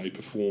version they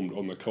performed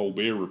on the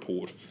Colbert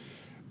Report,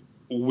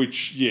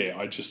 which, yeah,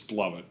 I just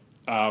love it.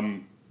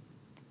 I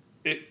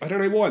don't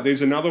know why.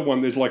 There's another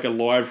one. There's like a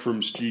live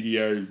from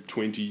Studio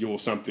 20 or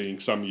something,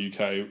 some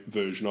UK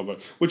version of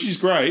it, which is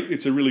great.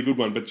 It's a really good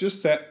one. But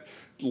just that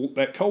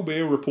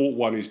Colbert Report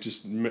one is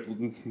just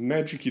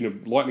magic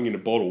lightning in a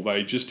bottle.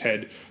 They just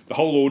had the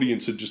whole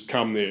audience had just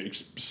come there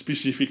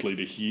specifically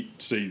to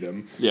see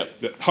them. Yep.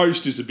 The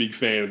host is a big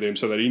fan of them,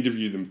 so they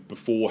interview them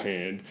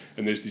beforehand.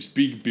 And there's this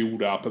big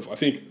build up of, I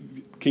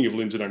think King of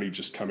Limbs had only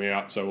just come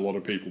out, so a lot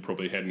of people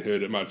probably hadn't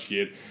heard it much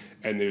yet.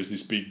 And there's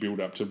this big build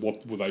up to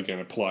what were they going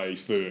to play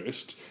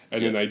first,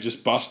 and then they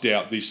just bust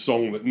out this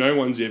song that no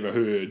one's ever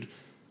heard,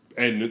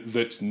 and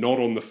that's not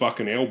on the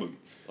fucking album.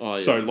 Oh,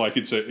 yeah. So like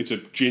it's a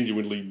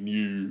genuinely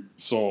new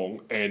song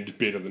and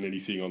better than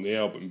anything on the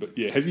album. But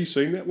yeah, have you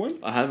seen that one?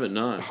 I haven't,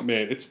 no. Oh,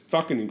 man, it's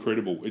fucking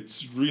incredible.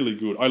 It's really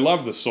good. I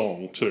love the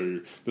song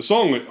too. The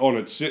song on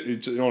its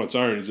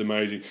own is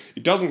amazing.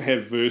 It doesn't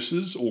have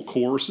verses or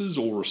choruses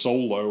or a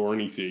solo or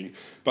anything,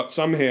 but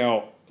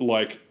somehow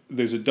like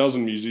there's a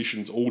dozen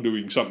musicians all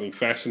doing something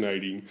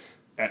fascinating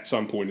at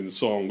some point in the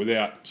song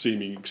without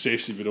seeming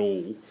excessive at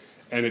all.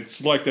 And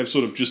it's like they've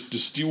sort of just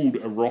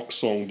distilled a rock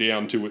song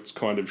down to its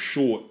kind of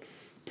short,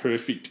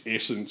 perfect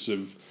essence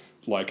of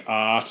like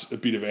art, a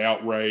bit of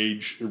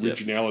outrage,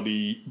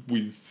 originality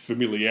with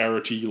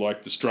familiarity,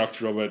 like the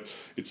structure of it.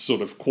 It's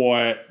sort of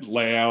quiet,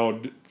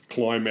 loud,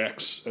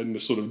 climax and the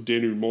sort of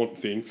denouement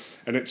thing.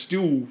 And it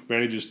still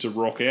manages to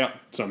rock out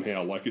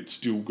somehow. Like it's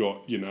still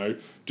got,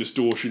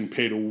 distortion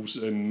pedals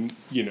and,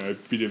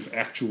 bit of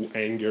actual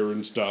anger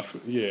and stuff.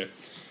 Yeah.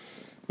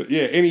 But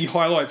yeah, any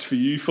highlights for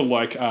you for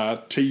like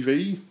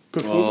TV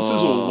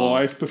performances or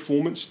live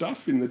performance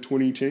stuff in the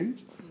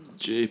 2010s?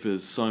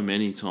 Jeepers, so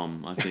many,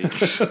 Tom, I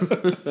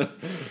think.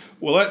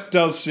 Well, that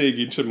does seg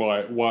into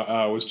my.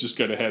 I was just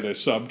going to have a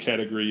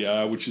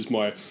subcategory, which is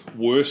my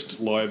worst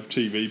live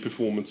TV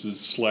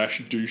performances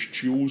 / douche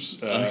chills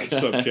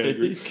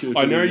subcategory. Good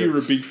I know one. you're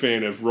a big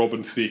fan of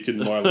Robin Thicke and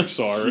Miley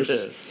Cyrus.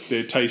 Yeah.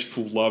 Their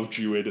tasteful love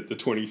duet at the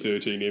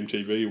 2013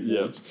 MTV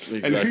Awards.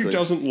 Yep, And who exactly.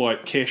 doesn't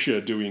like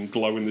Kesha doing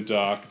glow in the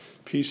dark,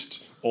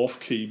 pissed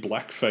off-key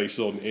blackface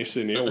on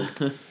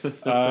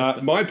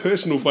SNL? My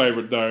personal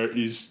favourite, though,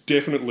 is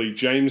definitely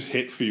James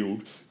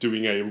Hetfield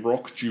doing a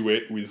rock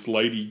duet with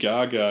Lady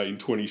Gaga in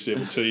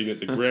 2017 at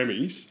the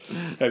Grammys.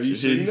 Have you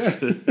seen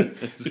that?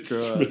 It's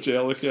Christ.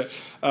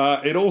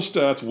 Metallica. It all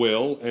starts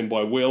well, and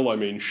by well I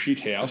mean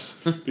shithouse,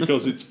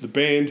 because it's the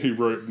band who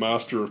wrote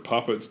Master of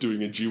Puppets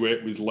doing a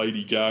duet with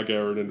Lady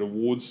Gaga at an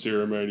awards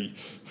ceremony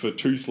for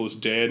Toothless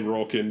Dad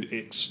Rock and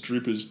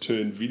ex-strippers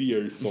turned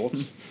video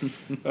thoughts.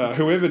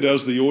 Whoever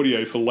does the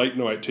audio for late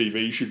night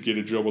TV should get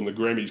a job on the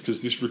Grammys,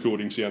 because this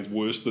recording sounds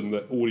worse than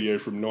the audio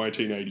from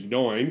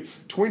 1989,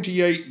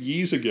 28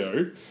 years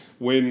ago,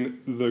 when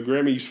the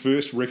Grammys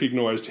first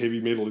recognised heavy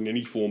metal in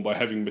any form by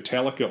having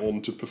Metallica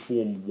on to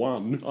perform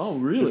One. Oh,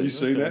 really? Have you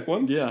seen Okay. that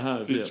one? Yeah, I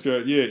have. It's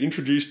Yeah.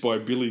 introduced by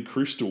Billy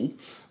Crystal,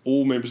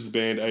 all members of the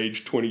band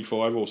aged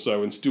 25 or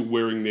so and still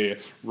wearing their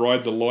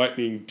Ride the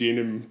Lightning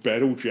denim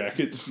battle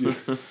jackets.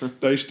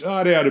 They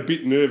start out a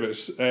bit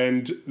nervous,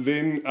 and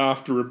then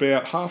after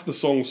about half the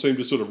song seem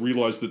to sort of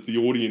realise that the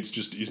audience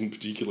just isn't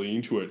particularly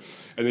into it.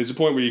 And there's a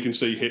point where you can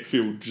see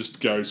Hetfield just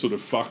go sort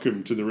of fuck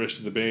him to the rest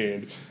of the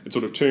band and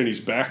sort of turn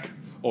his back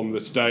on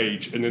the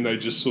stage, and then they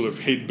just sort of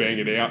headbang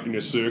it out in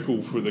a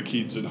circle for the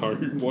kids at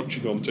home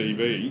watching on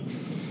TV.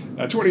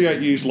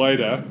 28 years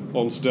later,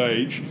 on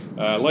stage,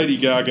 Lady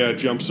Gaga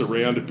jumps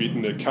around a bit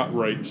in a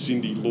cut-rate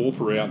Cyndi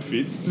Lauper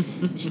outfit,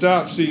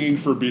 starts singing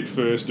for a bit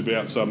first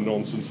about some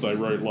nonsense they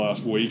wrote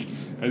last week,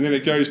 and then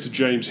it goes to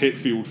James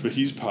Hetfield for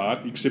his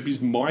part, except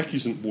his mic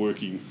isn't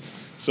working.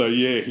 So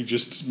yeah, he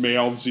just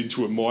mouths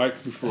into a mic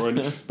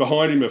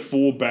behind him are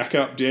 4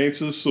 backup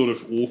dancers sort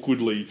of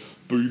awkwardly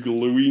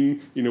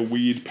boogalooing in a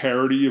weird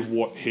parody of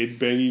what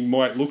headbanging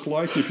might look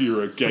like if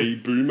you're a gay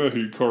boomer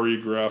who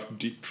choreographed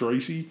Dick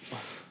Tracy.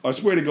 I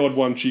swear to God,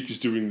 one chick is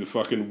doing the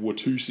fucking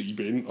Watusi,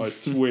 Ben. I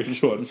swear to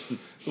God.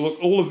 Look,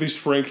 all of this,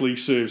 frankly,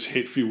 serves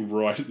Hetfield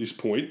right at this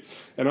point.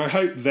 And I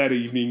hope that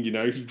evening,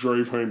 he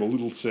drove home a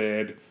little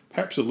sad,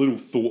 perhaps a little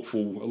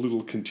thoughtful, a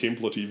little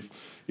contemplative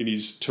in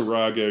his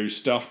Tarago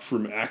stuffed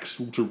from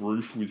axle to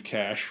roof with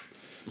cash.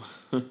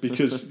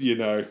 Because,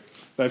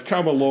 they've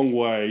come a long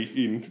way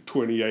in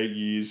 28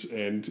 years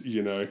and,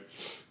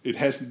 it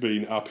hasn't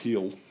been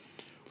uphill.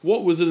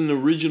 What was it? An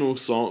original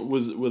song?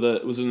 Was it a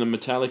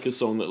Metallica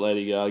song that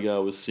Lady Gaga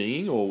was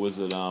singing, or was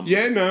it?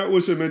 Yeah, no, it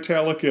was a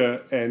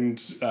Metallica, and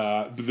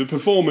the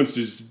performance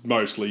is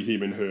mostly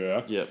him and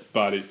her. Yep.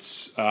 But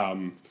it's A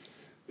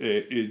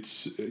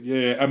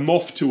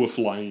Moth to a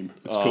Flame.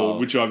 It's called,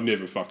 which I've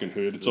never fucking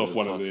heard. It's off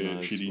one of their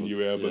shitty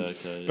new albums.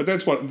 Yeah, okay, yeah. But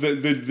that's what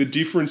the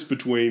difference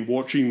between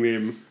watching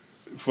them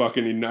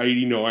fucking in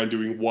 89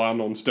 doing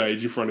One on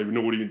stage in front of an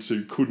audience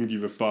who couldn't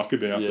give a fuck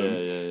about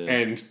them,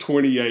 and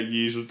 28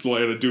 years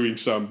later doing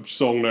some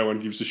song no one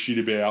gives a shit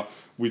about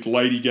with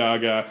Lady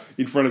Gaga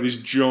in front of this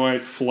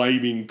giant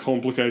flaming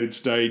complicated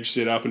stage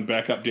set up and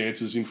backup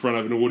dancers in front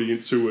of an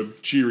audience who are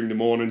cheering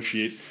them on and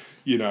shit.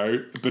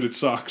 But it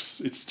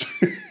sucks.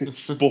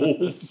 It's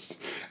balls.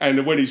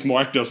 And when his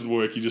mic doesn't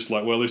work, you're just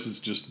like, well, this is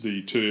just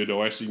the turd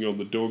icing on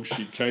the dog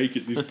shit cake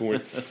at this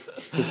point.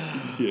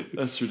 Yeah.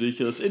 That's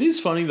ridiculous. It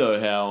is funny though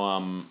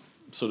how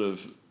sort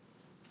of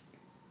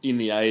in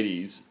the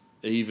 80s,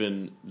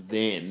 even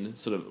then,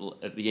 sort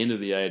of at the end of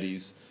the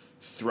 80s,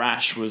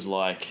 thrash was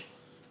like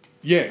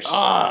Yes.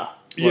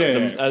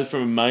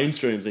 from a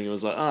mainstream thing, it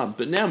was like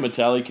but now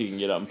Metallica can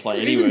get up and play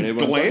anywhere, and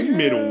Even everyone's glam like,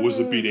 metal was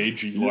a bit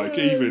edgy. They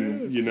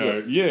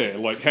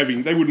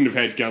wouldn't have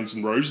had Guns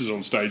N' Roses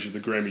on stage at the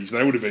Grammys.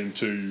 They would have been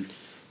too.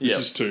 This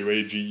is too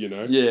edgy,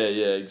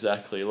 Yeah,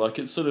 exactly. Like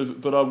it's sort of,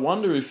 but I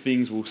wonder if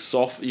things will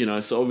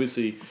soften. So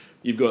obviously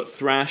you've got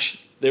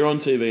thrash. They're on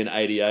TV in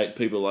 '88.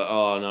 People are like,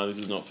 oh no, this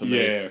is not for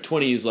me. Yeah.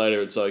 20 years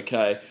later, it's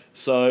okay.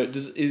 So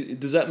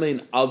does that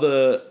mean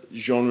other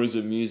genres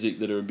of music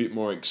that are a bit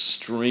more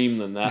extreme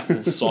than that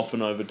will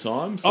soften over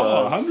time? So,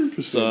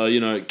 100%.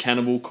 So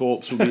Cannibal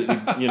Corpse will be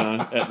at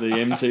the, at the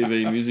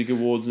MTV Music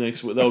Awards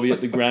next week. They'll be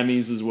at the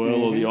Grammys as well,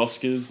 or the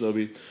Oscars. They'll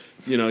be,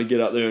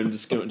 get up there and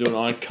just do an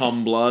I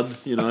Cum Blood,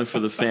 for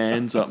the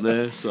fans up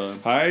there. So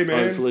Hey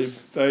man, hopefully.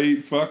 they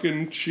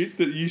fucking shit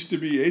that used to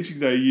be edgy.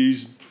 They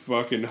used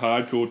fucking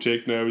hardcore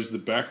techno as the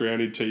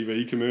background in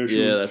TV commercials.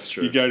 Yeah, that's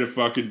true. You go to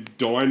fucking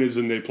diners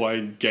and they're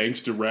playing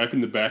gangster rap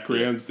in the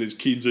backgrounds. There's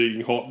kids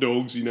eating hot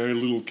dogs.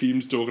 Little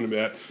Kim's talking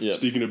about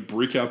sticking a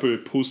brick up her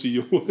pussy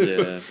or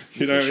whatever. Yeah,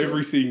 for sure.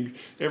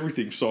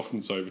 everything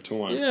softens over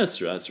time. Yeah, that's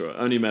right.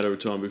 Only a matter of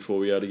time before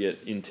we are able to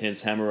get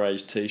intense Hammer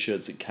Age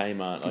t-shirts at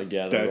Kmart, I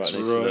gather. That's right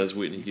next to those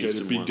Whitney Get a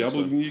Houston big ones. double, so-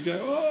 and you go,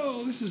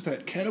 "Oh, this is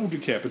that cattle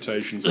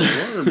decapitation song.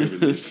 I remember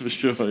this." For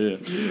sure,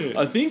 yeah.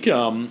 I think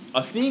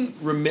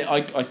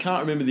I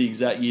can't remember the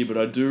exact year, but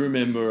I do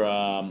remember.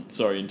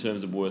 In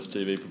terms of worst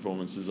TV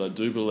performances, I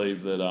do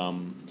believe that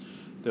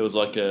there was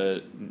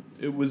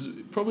it was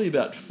probably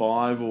about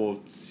 5 or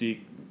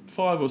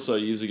so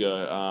years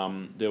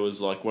ago. There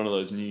was like one of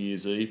those New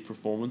Year's Eve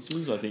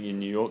performances. I think in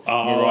New York,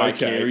 Mariah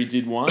Carey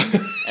did one,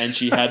 and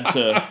she had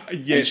to.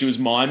 And Yes. she was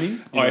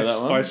miming. You know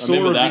that one? I saw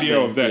remember a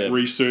video of that yeah.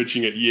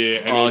 researching it,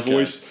 and Oh, her okay.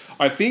 voice,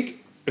 I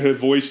think her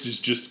voice is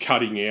just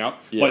cutting out.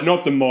 Yeah. Like,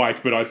 not the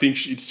mic, but I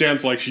think it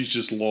sounds like she's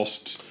just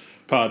lost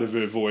part of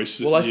her voice.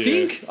 Well, I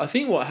think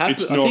what happened.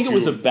 It's I think not it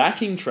was a good.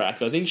 backing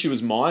track. I think she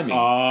was miming. Oh,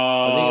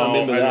 I think I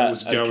remember and that. it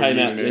was It going came in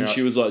out and out.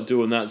 she was like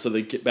doing that. So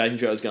the backing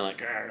track was going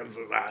like,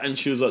 and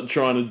she was like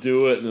trying to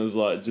do it, and it was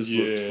like just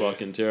looked Yeah.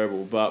 fucking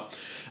terrible. But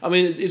I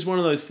mean, it's one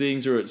of those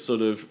things where it's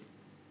sort of.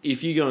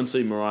 If you go and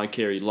see Mariah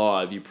Carey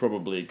live, you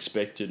probably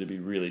expect her to be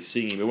really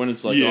singing. But when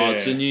it's like, Yeah. oh,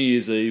 it's a New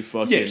Year's Eve,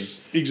 fucking,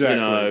 Yes, exactly.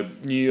 You know,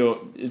 New York,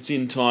 it's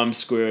in Times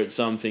Square at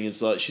something.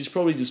 It's like she's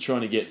probably just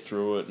trying to get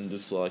through it and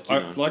just like, you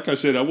know. Like I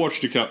said, I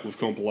watched a couple of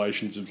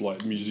compilations of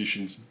like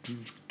musicians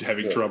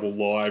having Yeah. trouble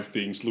live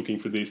things, looking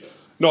for this.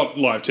 Not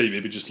live TV,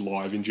 but just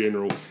live in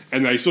general.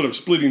 And they sort of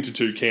split into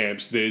two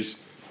camps.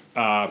 There's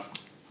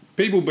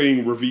people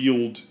being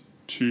revealed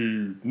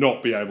to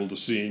not be able to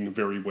sing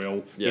very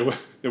well. Yeah.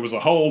 There was a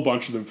whole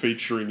bunch of them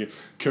featuring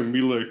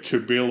Camila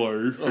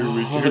Cabello, who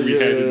we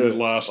had in the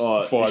last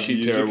Oh, is 5 she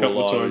years a terrible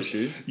couple of live, times. is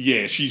she?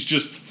 Yeah, she's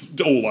just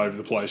all over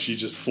the place. She's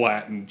just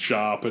flat and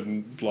sharp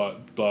and blah,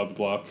 blah,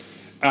 blah.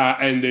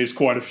 And there's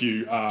quite a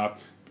few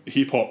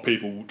hip-hop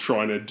people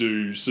trying to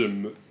do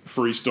some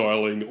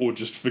freestyling or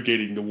just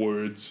forgetting the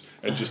words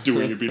and just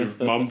doing a bit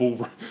of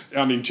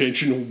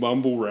unintentional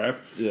mumble rap,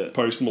 Yeah.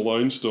 Post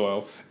Malone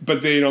style.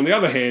 But then on the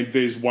other hand,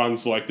 there's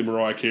ones like the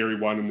Mariah Carey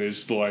one, and there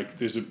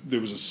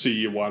was a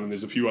Sia one, and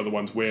there's a few other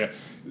ones where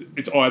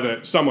it's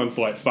either someone's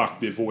like fucked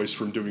their voice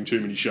from doing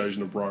too many shows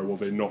in a row, or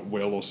they're not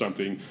well or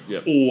something,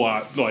 Yep.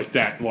 or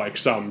like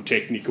some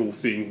technical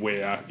thing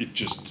where it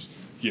just.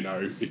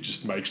 It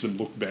just makes them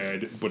look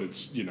bad, but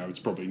it's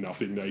probably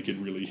nothing they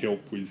can really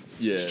help with.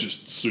 Yeah. It's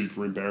just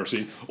super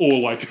embarrassing. Or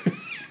like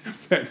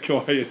that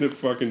guy in the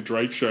fucking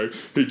Drake show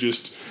who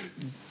just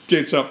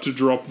gets up to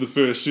drop the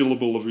first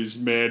syllable of his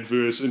mad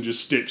verse and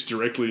just steps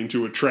directly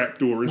into a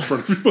trapdoor in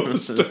front of him on the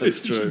stage.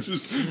 That's true. And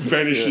just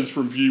vanishes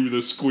from view with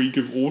a squeak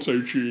of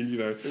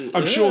auto-tune,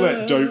 I'm sure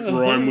that dope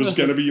rhyme was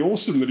going to be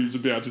awesome that he was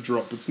about to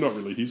drop, but it's not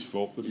really his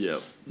fault. But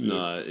Yep.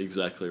 No,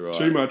 exactly right.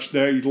 too much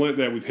there. You learnt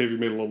that with heavy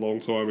metal a long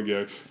time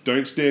ago.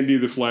 Don't stand near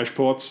the flash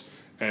pots,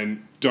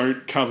 and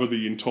don't cover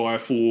the entire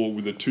floor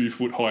with a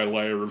 2-foot high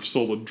layer of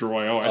solid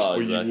dry ice, Oh,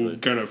 or exactly. you will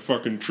gonna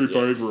fucking trip Yeah.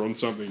 over on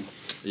something.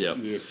 Yep.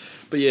 Yeah.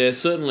 But yeah,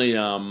 certainly,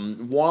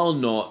 while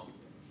not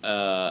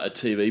a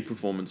TV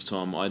performance,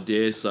 Tom, I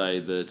dare say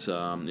that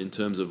in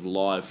terms of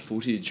live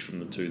footage from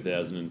the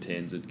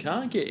 2010s, it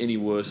can't get any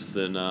worse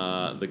than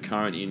the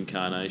current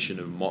incarnation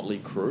of Motley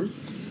Crue.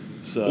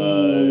 So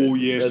Oh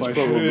yes, that's I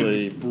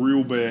probably heard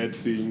real bad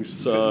things.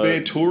 So-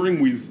 They're touring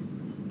with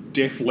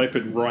Def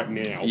Leppard right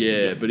now.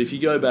 yeah. But if you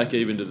go back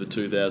even to the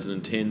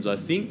 2010s, I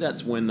think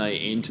that's when they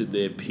entered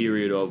their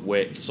period of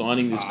we're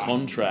signing this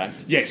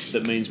contract. yes.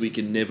 that means we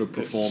can never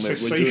perform it. We're doing-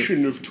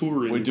 Cessation of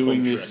touring. We're doing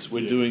contract. this. We're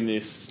Yeah. doing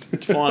this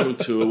final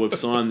tour. We've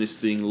signed this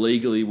thing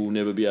legally. We'll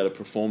never be able to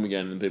perform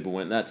again. And people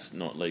went, "That's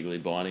not legally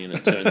binding." And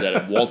it turns out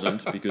it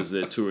wasn't, because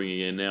they're touring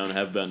again now and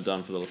have been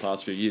done for the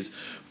past few years.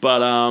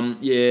 But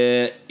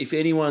yeah, if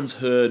anyone's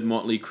heard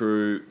Motley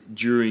Crue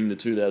during the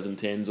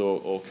 2010s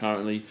or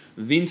currently,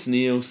 Vince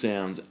Neil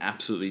sounds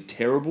absolutely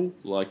terrible.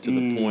 Like to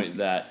the point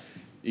that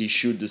he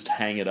should just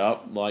hang it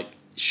up. Like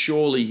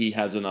surely he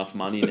has enough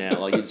money now.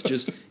 Like it's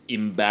just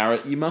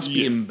embarrassed. You must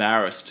be Yeah.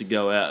 embarrassed to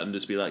go out and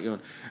just be like going,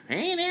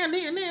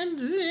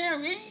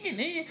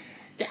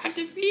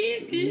 Dr.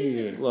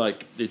 Phil.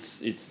 like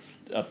it's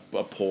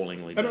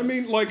appallingly. And I bad.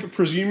 mean, like,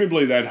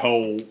 presumably that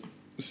whole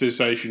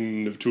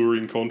cessation of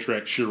touring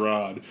contract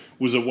charade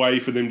was a way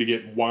for them to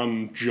get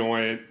one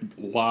giant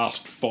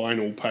last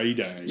final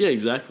payday. Yeah,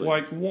 exactly.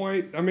 Like,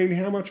 why? I mean,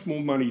 how much more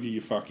money do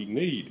you fucking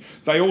need?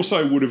 They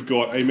also would have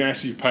got a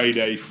massive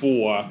payday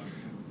for,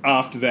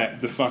 after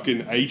that, the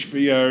fucking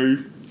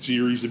HBO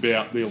series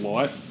about their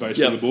life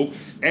based on the Yep. book.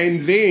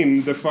 And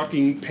then the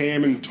fucking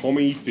Pam and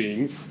Tommy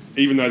thing,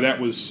 even though that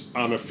was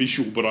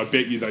unofficial, but I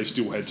bet you they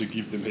still had to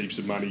give them heaps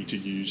of money to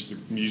use the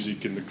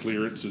music and the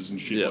clearances and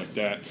shit Yep. like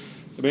that.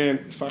 Man,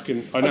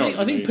 fucking, I know.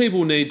 I think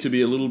people need to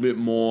be a little bit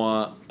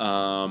more.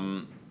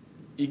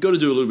 You've got to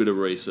do a little bit of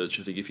research.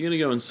 I think if you're going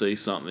to go and see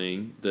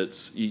something,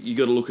 that's you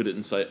got to look at it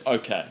and say,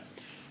 okay,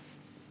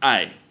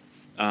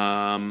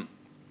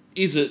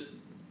 is it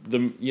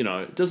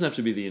it doesn't have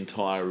to be the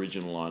entire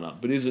original lineup,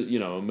 but is it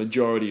a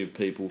majority of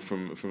people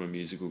from a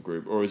musical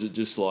group, or is it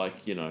just like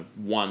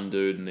one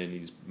dude and then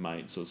his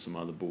mates or some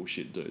other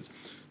bullshit dudes?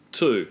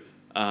 2,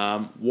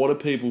 what are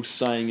people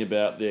saying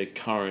about their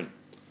current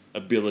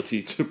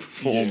ability to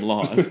perform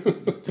live?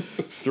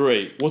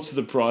 3, what's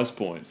the price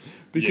point?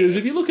 Because Yeah.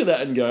 if you look at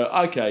that and go,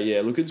 okay,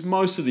 yeah, look, it's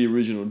most of the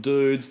original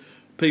dudes.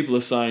 People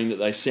are saying that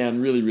they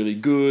sound really, really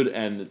good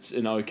and it's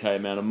an okay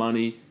amount of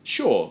money.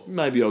 Sure,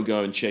 maybe I'll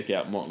go and check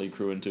out Motley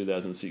Crue in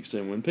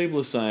 2016. When people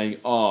are saying,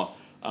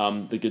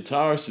 the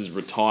guitarist is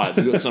retired,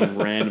 we've got some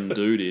random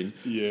dude in.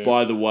 Yeah.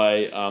 By the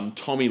way,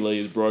 Tommy Lee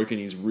has broken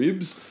his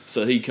ribs,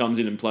 so he comes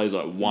in and plays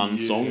like one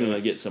song and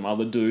they get some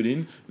other dude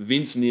in.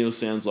 Vince Neil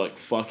sounds like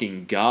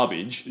fucking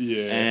garbage.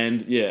 Yeah.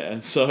 And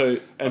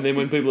then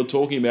when people are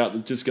talking about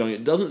it, just going,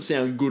 it doesn't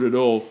sound good at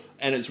all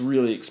and it's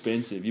really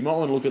expensive. You might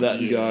want to look at that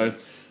and go,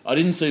 I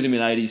didn't see them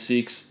in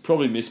 86,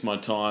 probably missed my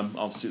time,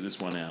 I'll sit this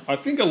one out. I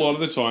think a lot of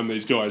the time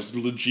these guys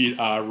legit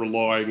are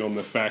relying on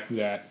the fact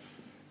that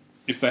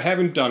if they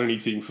haven't done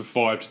anything for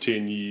 5 to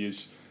 10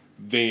 years,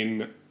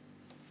 then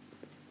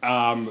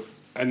and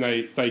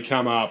they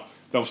come up,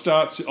 they'll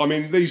start. I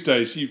mean, these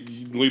days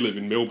we live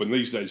in Melbourne.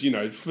 These days,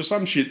 for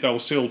some shit they'll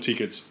sell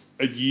tickets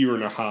a year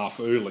and a half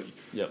early.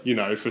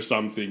 Yep. For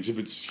some things, if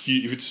it's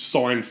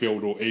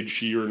Seinfeld or Ed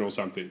Sheeran or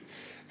something,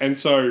 and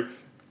so.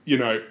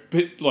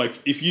 But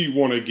like if you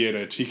want to get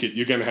a ticket,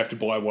 you're going to have to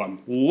buy one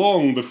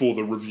long before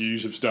the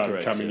reviews have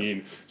started coming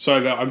in.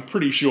 So that I'm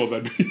pretty sure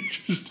they'd be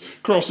just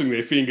crossing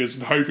their fingers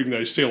and hoping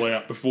they sell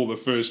out before the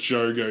first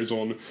show goes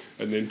on,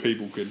 and then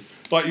people could.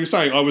 Like you're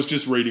saying, I was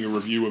just reading a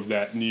review of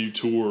that new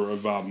tour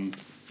of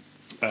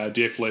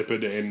Def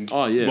Leppard and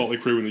Motley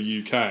Crue in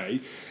the UK.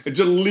 It's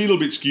a little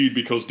bit skewed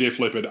because Def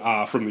Leppard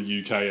are from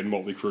the UK and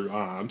Motley Crue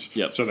aren't.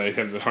 Yep. So they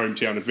have the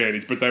hometown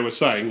advantage. But they were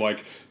saying,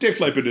 like, Def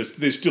Leppard,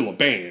 they're still a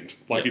band.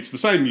 Like, it's the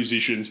same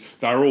musicians.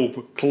 They're all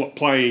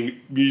playing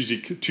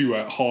music to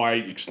a high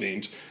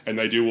extent, and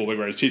they do all the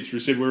greatest hits. We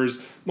said,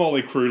 whereas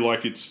Motley Crue,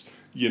 like, it's...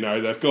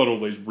 they've got all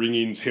these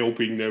ring-ins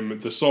helping them.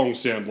 The songs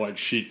sound like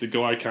shit. The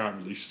guy can't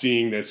really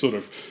sing. They're sort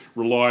of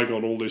relying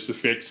on all this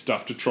effect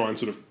stuff to try and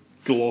sort of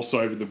gloss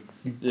over the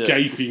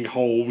gaping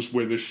holes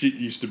where the shit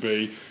used to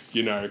be. I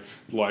don't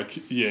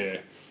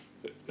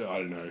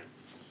know.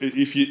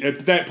 If you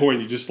at that point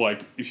you're just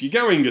like, if you're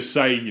going to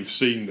say you've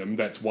seen them,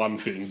 that's one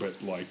thing.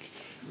 But like,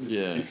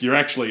 if you're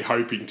actually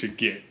hoping to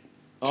get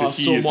to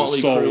hear the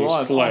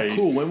songs played,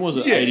 cool. When was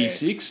it?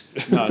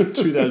 86? No,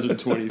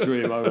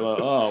 2023. And I was like,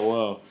 oh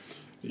wow.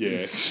 Yeah,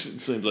 it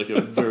seems like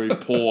a very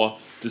poor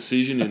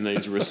decision in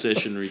these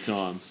recessionary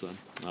times. So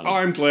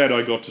I'm glad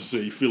I got to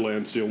see Phil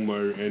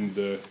Anselmo and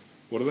the.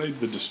 What are they?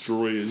 The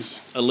Destroyers.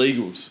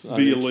 Illegals.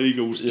 The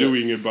Illegals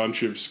doing a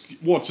bunch of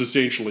what's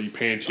essentially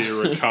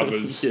Pantera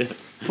covers,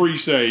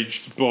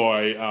 presaged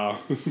by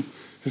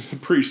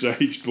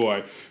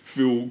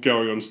Phil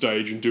going on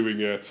stage and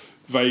doing a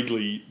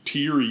vaguely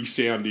teary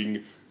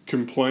sounding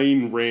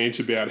complain rant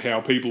about how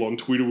people on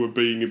Twitter were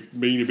being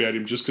mean about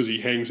him just because he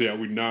hangs out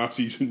with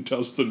Nazis and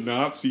does the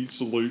Nazi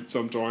salute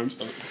sometimes.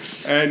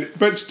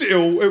 But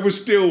still, it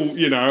was still,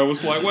 I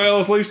was like,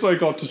 well, at least I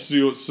got to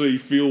see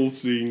Phil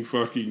sing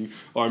fucking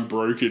I'm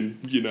Broken,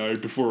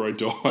 before I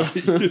die.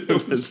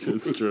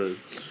 That's true.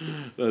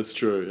 That's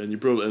true. And you're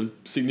probably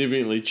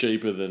significantly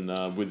cheaper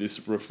than with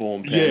this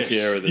reformed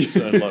Pantera that's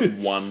like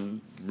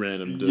one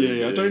random dude.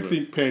 Yeah, I don't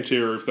think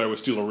Pantera, if they were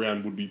still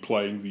around, would be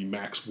playing the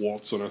Max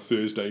Watts on a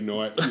Thursday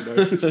night. No,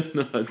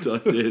 I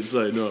don't dare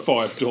say not.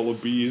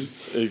 $5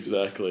 beers.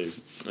 Exactly.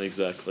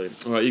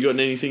 All right, you got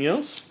anything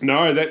else?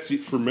 No, that's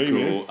it from me,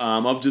 man.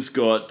 I've just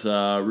got,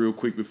 real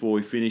quick before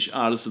we finish,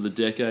 Artist of the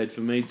Decade for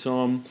me,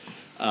 Tom.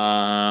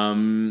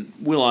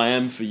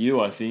 will.i.am for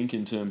you, I think,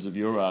 in terms of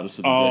your Artist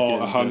of the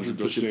Decade.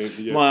 100%.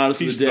 Yeah. My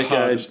Artist He's of the the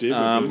hardest Decade.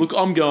 ever, Look,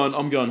 I'm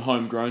going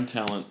homegrown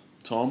talent,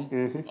 Tom.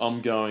 Mm-hmm.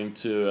 I'm going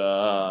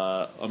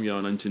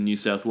into New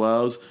South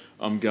Wales.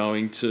 I'm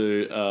going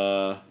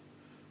to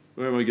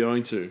where am I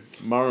going to?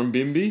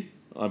 Murrumbimby.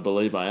 I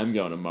believe I am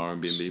going to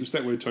Murrumbimby. Is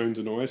that where Tones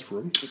and I's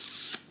from?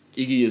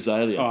 Iggy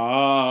Azalea,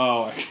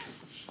 Oh,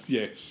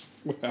 yes.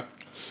 Wow.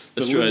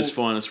 Australia's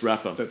finest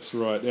rapper. That's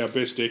right, our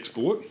best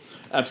export.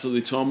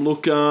 Absolutely, Tom.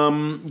 Look,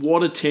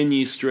 what a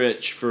 10-year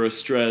stretch for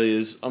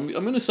Australia's... I'm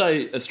going to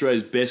say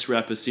Australia's best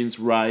rapper since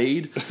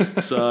Raid.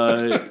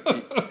 So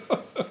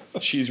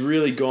she's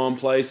really gone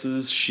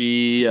places.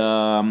 She,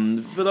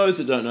 for those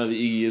that don't know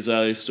the Iggy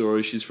Azalea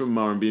story, she's from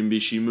Murrumbimby.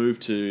 She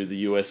moved to the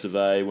US of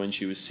A when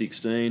she was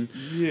 16.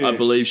 Yes. I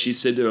believe she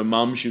said to her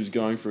mum she was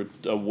going for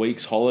a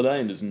week's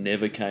holiday and just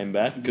never came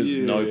back because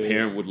no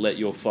parent would let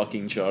your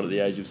fucking child at the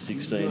age of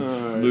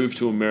 16 move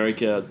to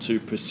America to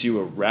pursue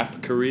a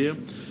rap career.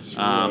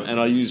 And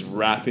I use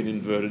rap in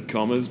inverted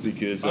commas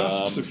because...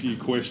 asks a few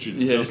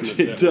questions, yeah, doesn't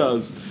it? It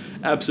does.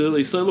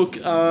 Absolutely. So, look,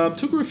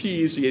 took her a few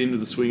years to get into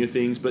the swing of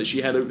things, but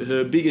she had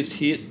her biggest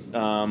hit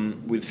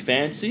with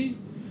Fancy,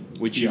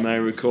 which you may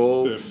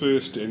recall. Her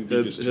first and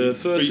biggest her hit,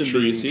 first and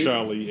featuring biggest hit.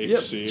 Charlie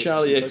XCX. Yep,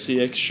 Charlie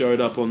XCX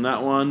showed up on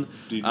that one.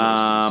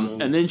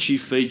 And then she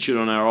featured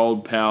on our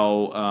old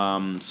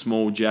pal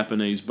Small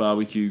Japanese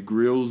Barbecue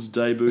Grill's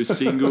debut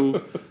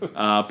single,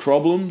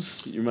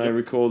 Problems. You may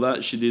recall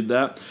that. She did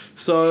that.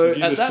 So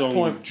she did at a that song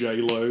point... with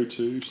J-Lo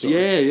too. So.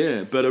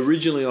 Yeah. But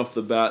originally off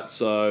the bat,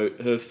 so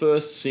her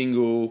first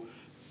single...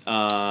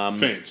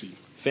 Fancy.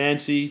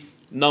 Fancy,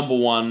 number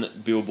one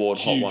Billboard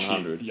Hot Huge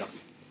 100. hit. Yep.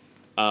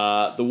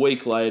 The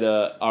week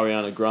later,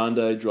 Ariana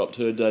Grande dropped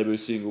her debut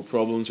single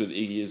 "Problems" with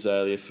Iggy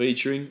Azalea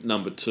featuring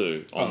number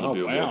 2 on the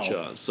Billboard wow.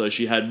 charts. So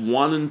she had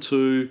 1 and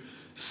 2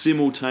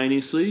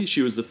 simultaneously.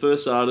 She was the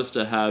first artist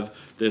to have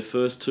their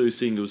first 2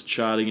 singles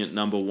charting at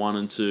number 1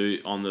 and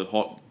 2 on the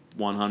Hot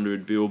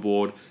 100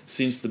 Billboard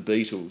since the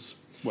Beatles.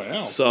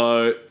 Wow.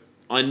 So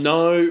I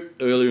know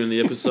earlier in the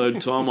episode,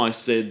 Tom, I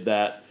said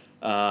that,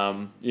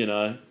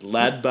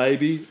 Lad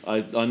Baby.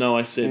 I know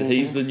I said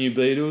he's the new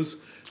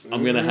Beatles.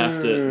 I'm going to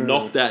have to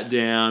knock that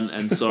down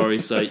and say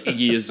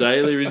Iggy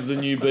Azalea is the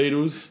new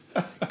Beatles.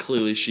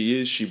 Clearly she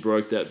is. She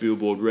broke that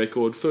Billboard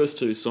record. First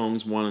 2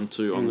 songs, 1 and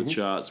 2 on the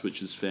charts,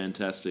 which is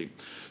fantastic.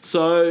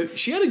 So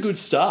she had a good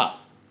start.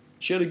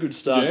 She had a good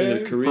start to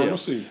her career.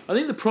 Promising. I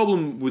think the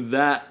problem with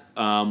that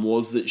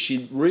was that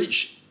she'd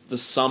reached the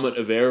summit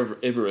of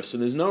Everest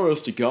and there's nowhere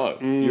else to go.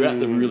 You're at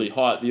the really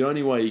height. The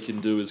only way you can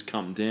do is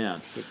come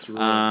down. That's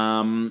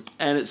right.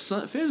 And it's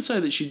fair to say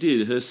that she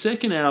did. Her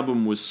second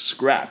album was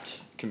scrapped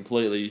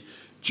completely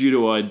due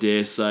to, I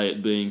dare say,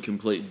 it being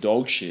complete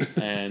dog shit.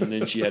 And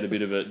then she had a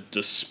bit of a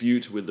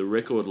dispute with the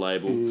record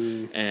label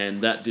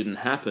and that didn't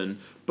happen.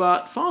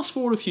 But fast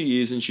forward a few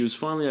years and she was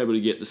finally able to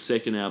get the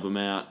second album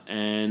out.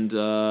 And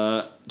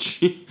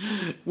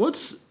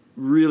what's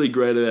really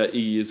great about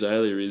Iggy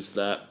Azalea is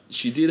that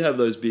she did have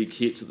those big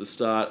hits at the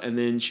start and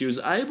then she was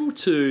able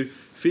to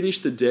finish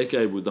the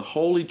decade with the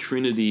holy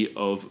trinity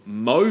of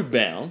Mo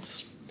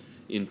Bounce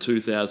in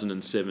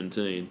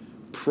 2017.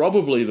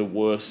 Probably the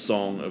worst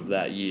song of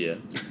that year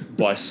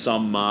by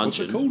some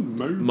margin. What's it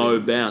called? Mo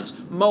Bounce.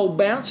 Mo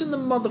Bounce in the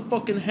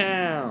motherfucking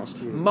house.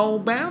 Mo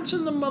Bounce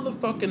in the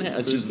motherfucking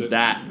house. It's just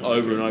that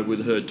over and over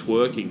with her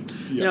twerking.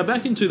 Yeah. Now,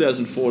 back in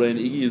 2014,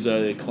 Iggy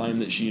Azalea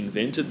claimed that she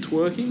invented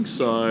twerking,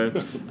 so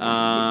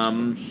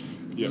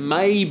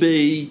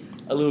maybe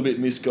a little bit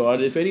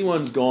misguided. If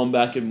anyone's gone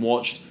back and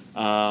watched,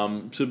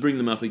 to bring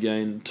them up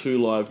again,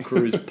 2 Live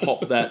Crews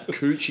Pop That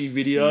Coochie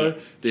video,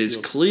 there's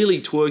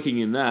clearly twerking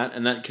in that,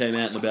 and that came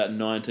out in about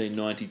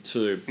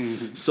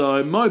 1992.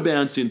 So Mo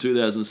Bounce in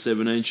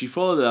 2017, she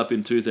followed it up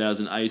in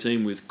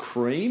 2018 with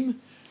Cream,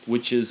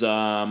 which is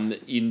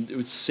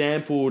it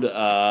sampled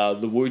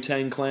the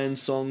Wu-Tang Clan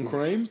song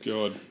Cream.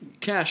 God.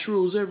 Cash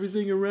rules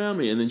everything around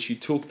me. And then she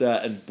took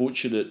that and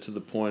butchered it to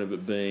the point of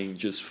it being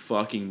just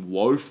fucking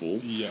woeful.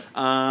 Yeah.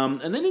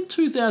 And then in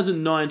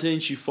 2019,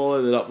 she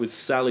followed it up with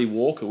Sally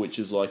Walker, which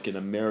is like an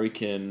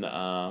American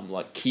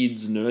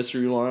kids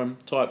nursery rhyme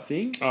type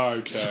thing. Oh,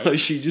 okay. So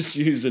she just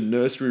used a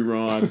nursery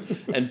rhyme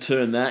and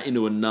turned that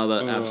into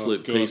another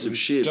absolute piece of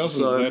shit.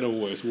 Doesn't that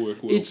always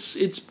work well?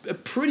 It's a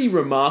pretty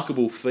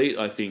remarkable feat,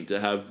 I think, to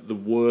have the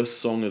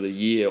worst song of the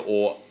year,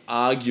 or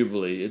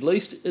arguably, at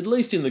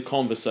least in the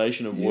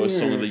conversation of worst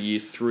song of the year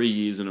 3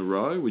 years in a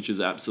row, which is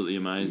absolutely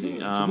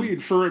amazing. It's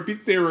weird. For a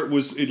bit there,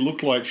 it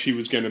looked like she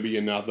was going to be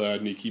another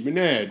Nicki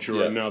Minaj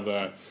or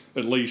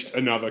at least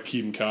another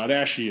Kim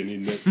Kardashian,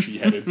 in that she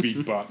had a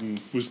big butt and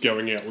was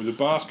going out with a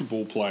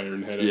basketball player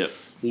and had a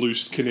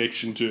loose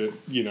connection to,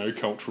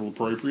 cultural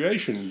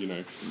appropriation,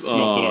 Not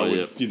that I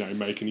would,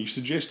 make any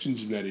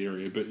suggestions in that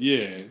area, but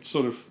it's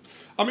sort of...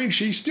 I mean,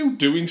 she's still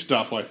doing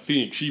stuff, I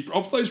think.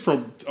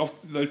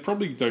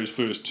 Probably those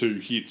first 2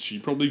 hits, she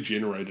probably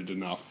generated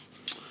enough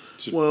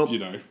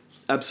to,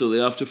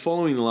 Absolutely. After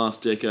following the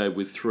last decade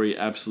with 3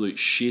 absolute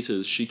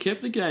shitters, she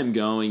kept the game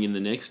going in the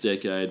next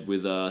decade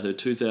with her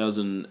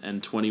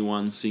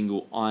 2021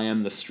 single "I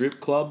Am the Strip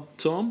Club,"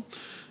 Tom.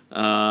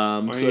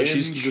 I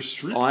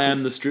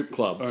Am the Strip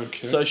Club.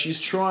 Okay. So she's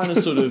trying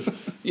to sort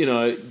of,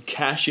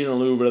 cash in a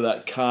little bit of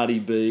that Cardi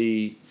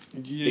B.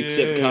 Yeah.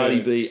 Except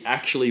Cardi B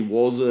actually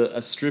was a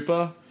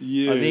stripper,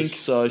 I think.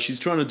 So she's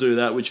trying to do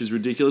that, which is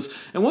ridiculous.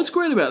 And what's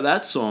great about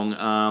that song,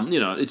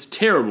 it's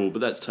terrible, but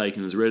that's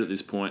taken as read at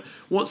this point.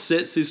 What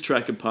sets this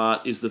track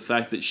apart is the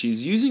fact that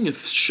she's using a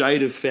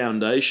shade of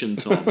foundation,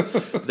 Tom,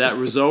 that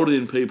resulted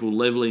in people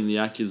levelling the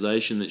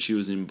accusation that she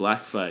was in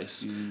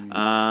blackface.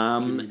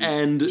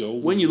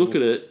 And when you look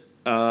at it,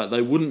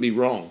 they wouldn't be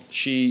wrong.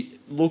 She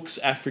looks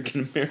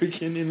African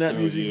American in that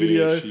music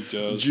video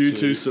due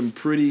to some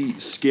pretty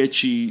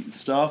sketchy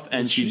stuff,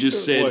 and she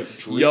just said,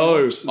 I've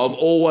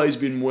always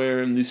been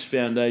wearing this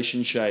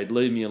foundation shade,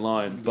 leave me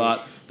alone.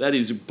 But that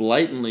is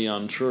blatantly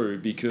untrue,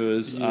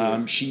 because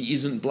she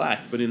isn't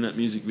black, but in that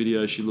music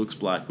video she looks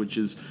black, which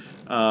is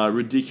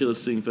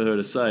ridiculous thing for her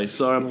to say.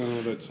 So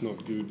that's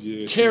not good.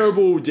 Yeah,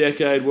 terrible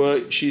decade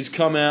work. She's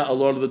come out a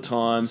lot of the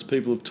times.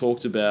 People have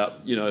talked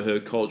about her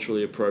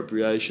culturally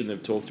appropriation.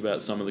 They've talked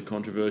about some of the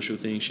controversial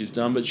things she's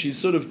done, but she's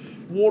sort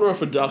of water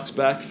off a duck's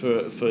back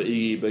for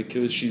Iggy,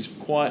 because she's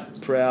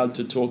quite proud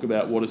to talk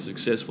about what a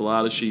successful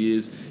artist she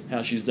is,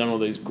 how she's done all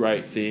these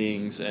great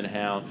things, and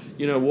how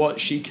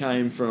she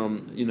came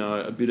from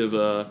a bit of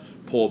a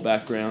poor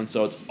background,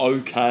 so it's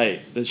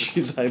okay that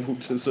she's able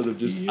to sort of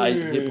just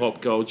ape hip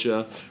hop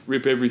culture,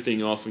 rip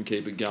everything off and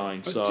keep it going.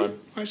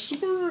 I saw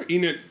her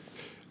in it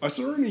I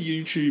saw her in a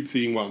YouTube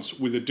thing once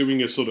with her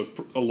doing a sort of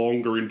a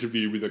longer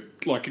interview with a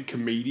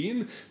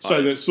comedian,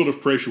 so that sort of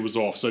pressure was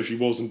off. So she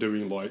wasn't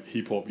doing like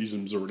hip hop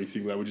isms or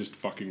anything. They were just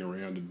fucking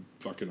around and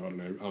fucking, I don't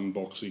know,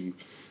 unboxing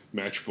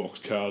Matchbox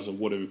cars or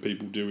whatever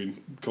people do in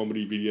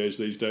comedy videos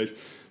these days.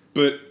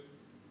 But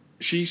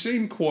she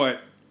seemed quite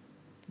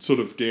sort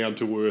of down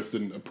to earth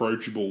and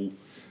approachable.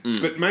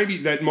 But maybe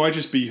that might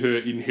just be her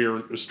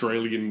inherent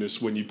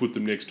Australianness. When you put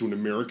them next to an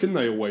American,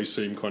 they always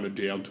seem kind of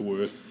down to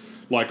earth.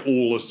 Like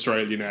all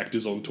Australian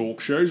actors on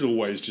talk shows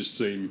always just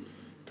seem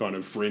kind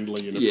of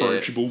friendly and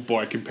approachable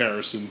by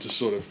comparison to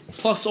sort of...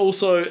 Plus,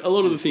 also, a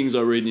lot of the things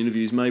I read in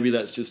interviews, maybe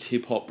that's just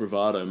hip-hop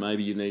bravado.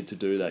 Maybe you need to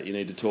do that. You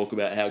need to talk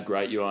about how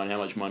great you are and how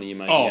much money you're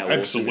making, how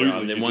awesome you are.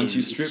 And then once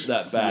you strip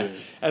that back... Yeah.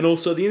 And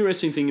also, the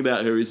interesting thing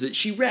about her is that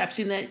she raps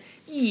in that...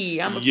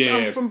 I'm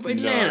from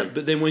Atlanta. No.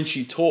 But then when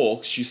she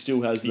talks, she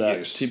still has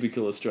that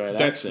typical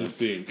Australian accent. That's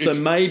the thing.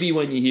 So maybe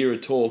when you hear her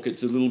talk,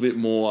 it's a little bit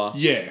more...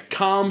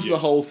 calms the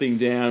whole thing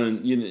down,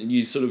 and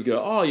you sort of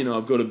go,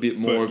 I've got a bit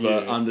more of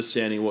a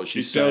understanding of what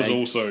she's saying. It does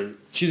also...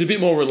 She's a bit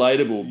more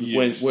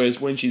relatable, whereas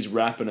when she's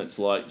rapping, it's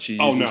like she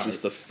uses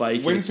just the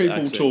fakest When people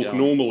accent talk going.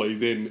 normally,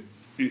 then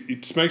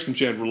it makes them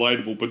sound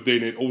relatable, but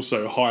then it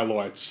also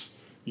highlights,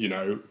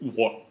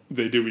 what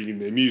they're doing in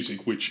their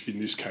music, which in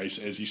this case,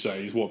 as you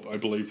say, is what I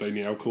believe they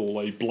now call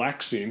a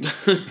blaccent.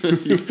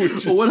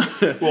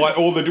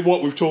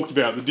 What we've talked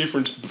about, the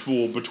difference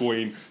before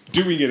between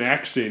doing an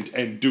accent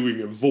and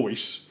doing a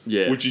voice,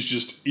 which is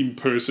just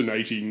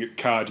impersonating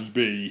Cardi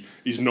B,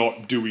 is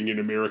not doing an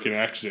American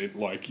accent,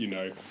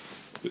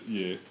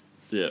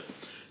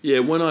 Yeah,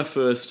 when I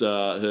first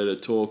heard her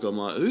talk, I'm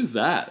like, who's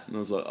that? And I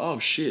was like, oh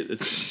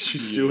shit, she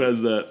still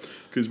has that.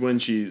 Because when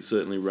she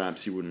certainly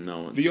raps, you wouldn't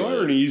know it. The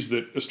irony is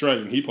that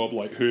Australian hip-hop,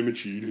 like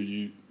Hermitude, who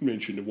you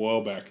mentioned a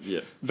while back,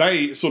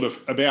 they sort of,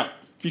 about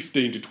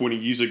 15 to 20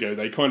 years ago,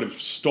 they kind of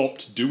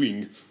stopped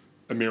doing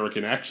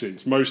American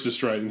accents. Most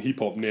Australian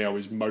hip-hop now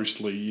is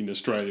mostly in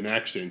Australian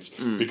accents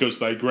because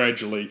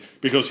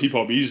because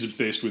hip-hop is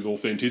obsessed with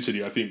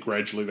authenticity, I think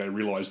gradually they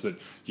realise that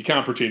you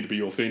can't pretend to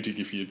be authentic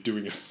if you're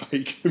doing a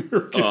fake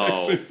American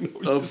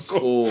accent. Of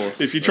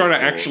course. If you're trying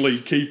to actually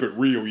keep it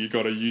real, you've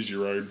got to use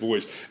your own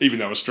voice, even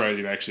though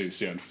Australian accents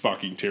sound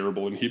fucking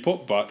terrible in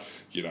hip-hop, but...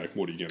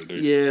 what are you going to do?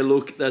 Yeah,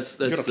 look, that's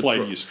you've got to play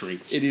to your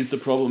strengths. It is the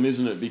problem,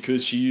 isn't it?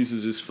 Because she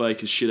uses this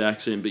fake as shit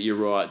accent, but you're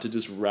right, to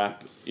just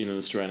rap in an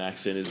Australian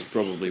accent is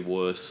probably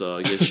worse. So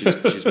I guess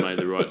she's made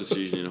the right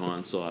decision in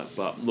hindsight.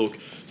 But look,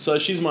 so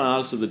she's my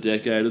artist of the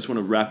decade. I just want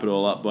to wrap it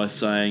all up by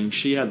saying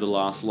she had the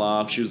last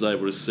laugh. She was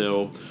able to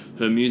sell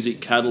her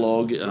music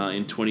catalogue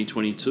in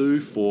 2022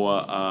 for,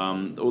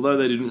 although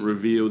they didn't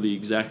reveal the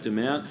exact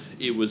amount,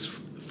 it was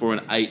for an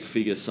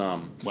 8-figure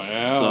sum.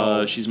 Wow.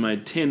 So she's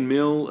made 10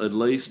 mil at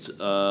least.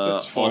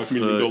 That's $5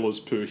 million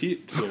per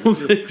hit. So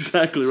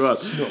exactly right.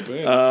 It's not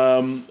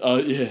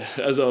bad.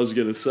 As I was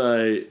going to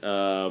say,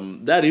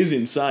 that is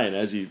insane,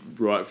 as you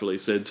rightfully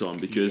said, Tom,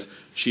 because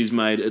she's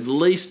made at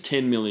least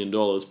 $10 million,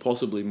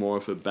 possibly more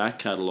of her back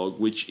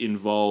catalogue, which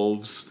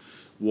involves,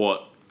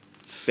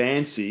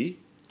 Fancy,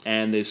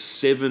 and there's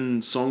 7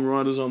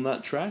 songwriters on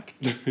that track.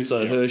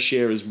 So her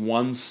share is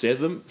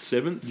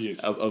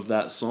 1/7 of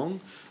that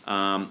song.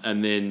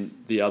 And then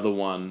the other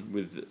one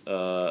with,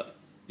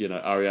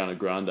 Ariana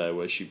Grande,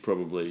 where she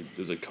probably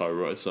is a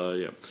co-writer.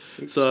 So,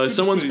 So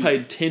someone's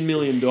paid $10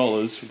 million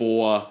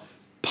for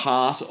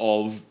part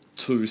of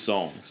 2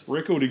 songs.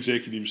 Record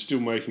executives still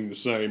making the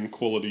same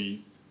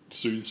quality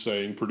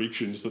soothsaying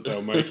predictions that they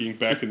were making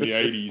back in the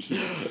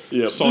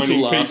 80s.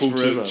 Signing people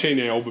to 10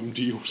 album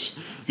deals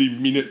the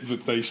minute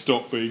that they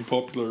stopped being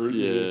popular.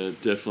 Yeah,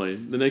 definitely.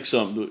 The next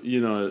time,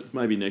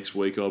 maybe next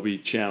week I'll be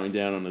chowing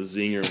down on a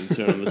zinger and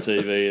turn on the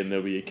TV and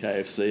there'll be a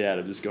KFC ad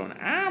of just going,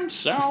 I'm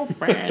so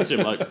fancy.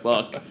 I'm like,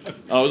 fuck,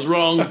 I was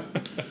wrong.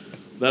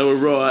 They were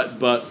right,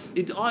 but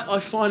I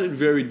find it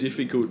very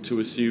difficult to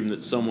assume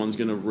that someone's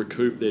going to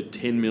recoup their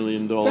 $10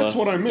 million That's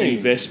what I mean.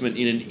 investment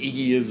in an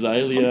Iggy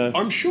Azalea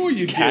I'm sure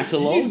you'd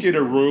catalogue. Get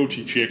a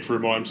royalty check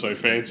from I'm So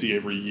Fancy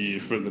every year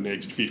for the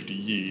next 50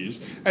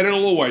 years, and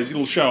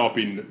it'll show up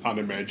in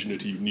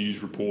unimaginative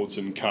news reports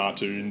and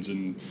cartoons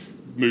and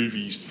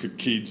movies for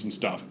kids and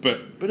stuff,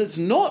 but it's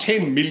not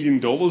 $10 million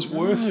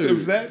worth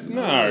of that.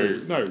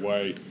 No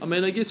way. I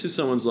mean, I guess if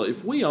someone's like,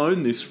 if we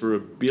own this for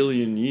 1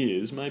 billion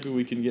years, maybe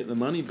we can get the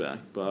money back.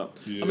 But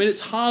I mean,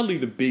 it's hardly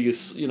the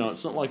biggest.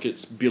 It's not like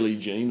it's Billie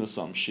Jean or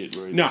some shit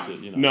where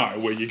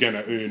where you're going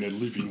to earn a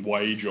living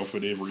wage off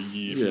it every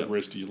year for the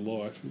rest of your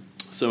life.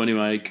 So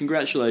anyway,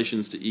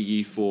 congratulations to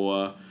Iggy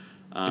for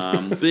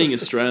being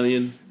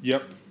Australian.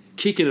 Yep,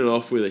 kicking it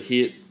off with a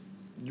hit.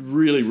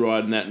 Really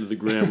riding that into the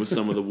ground with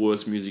some of the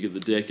worst music of the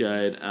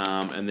decade,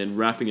 and then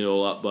wrapping it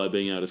all up by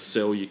being able to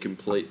sell your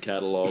complete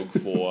catalogue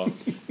for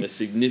a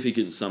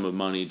significant sum of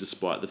money,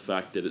 despite the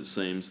fact that it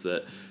seems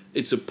that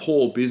it's a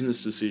poor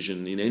business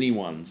decision in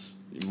anyone's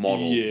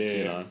model.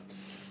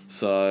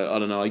 So, I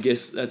don't know, I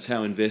guess that's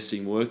how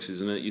investing works,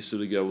 isn't it? You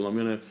sort of go, well, I'm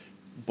going to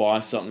buy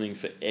something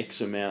for X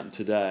amount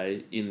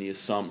today in the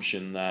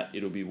assumption that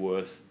it'll be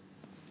worth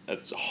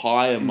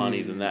higher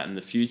money than that in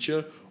the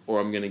future, or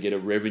I'm going to get a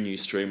revenue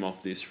stream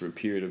off this for a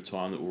period of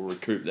time that will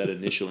recoup that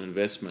initial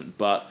investment.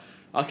 But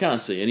I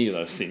can't see any of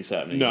those things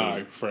happening.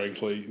 No,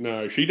 frankly,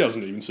 no. She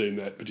doesn't even seem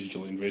that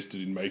particularly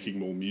invested in making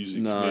more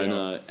music. No, now.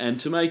 no. And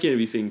to make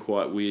everything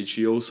quite weird,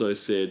 she also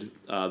said,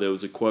 there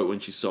was a quote when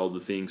she sold the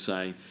thing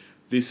saying,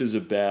 "This is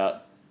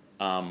about,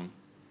 I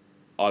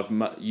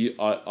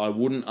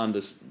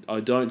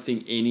don't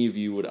think any of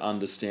you would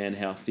understand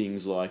how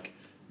things like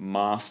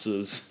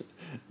masters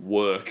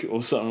work,"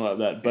 or something like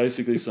that.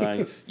 Basically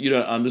saying, you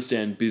don't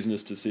understand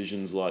business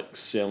decisions like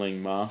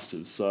selling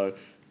masters. So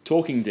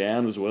talking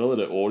down as well at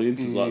an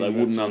audience is like they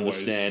wouldn't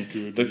understand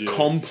the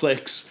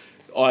complex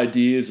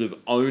ideas of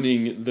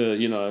owning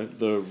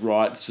the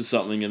rights to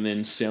something and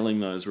then selling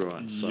those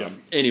rights. So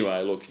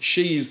anyway, look,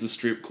 she is the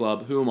strip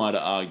club. Who am I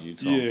to argue,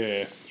 Tom?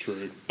 Yeah,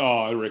 true. Oh,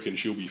 I reckon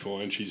she'll be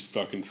fine. She's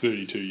fucking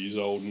 32 years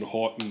old and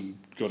hot and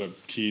got a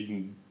kid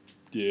and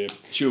yeah.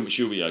 She'll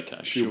be okay.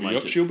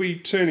 She'll be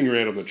turning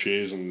around on the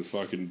chairs on the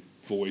fucking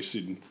Voice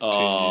in 10 years'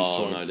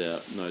 time.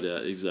 No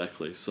doubt,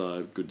 exactly.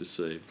 So good to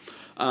see.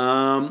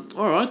 All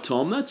right,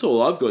 Tom, that's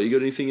all I've got. You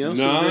got anything else?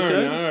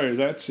 No,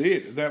 that's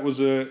it. That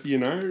was it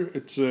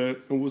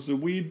was a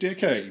weird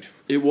decade.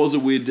 It was a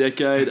weird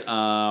decade.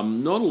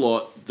 Not a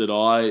lot that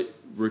I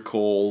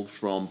recall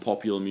from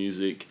popular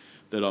music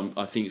that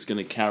I think is going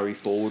to carry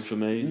forward for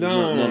me.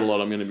 No. Not a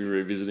lot I'm going to be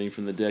revisiting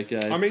from the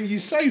decade. I mean, you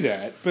say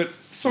that, but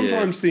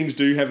sometimes things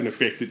do have an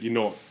effect that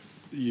you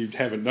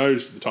haven't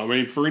noticed at the time. I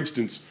mean, for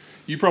instance,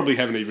 you probably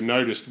haven't even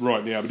noticed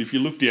right now, but if you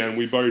look down,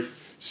 we're both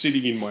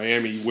sitting in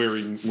Miami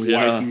wearing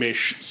white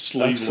mesh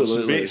sleeveless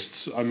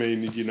vests. I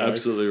mean,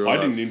 absolutely right.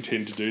 I didn't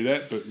intend to do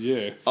that, but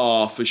yeah.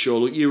 Oh, for sure.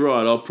 Look, you're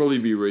right. I'll probably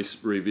be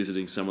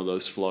revisiting some of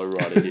those Flow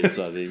Rider hits,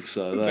 I think.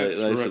 So they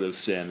sort of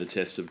stand the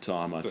test of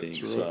time, I think.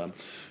 Right. So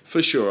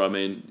for sure. I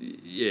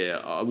mean,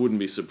 yeah, I wouldn't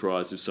be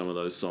surprised if some of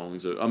those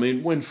songs are... I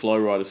mean, when Flow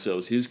Rider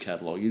sells his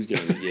catalogue, he's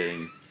going to be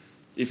getting...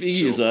 If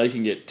Iggy Azalea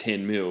can get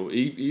 10 mil,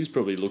 he's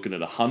probably looking at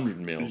 100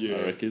 mil,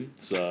 I reckon.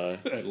 So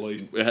at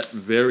least. At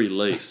very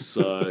least.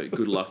 So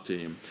good luck to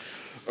him.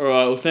 All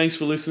right, well, thanks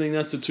for listening.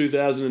 That's the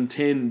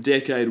 2010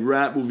 decade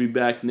wrap. We'll be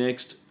back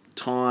next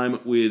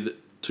time with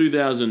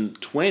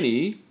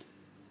 2020. We've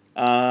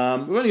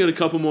only got a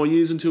couple more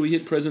years until we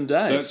hit present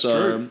day. That's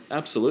true.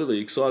 Absolutely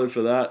excited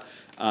for that.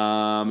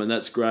 And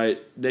that's great.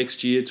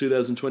 Next year,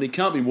 2020,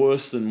 can't be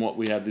worse than what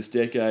we had this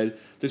decade.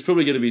 There's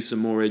probably going to be some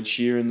more Ed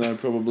Sheeran, though,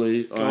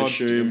 probably, I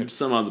assume.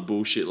 Some other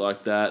bullshit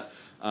like that.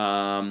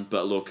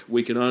 But look,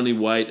 we can only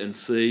wait and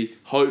see.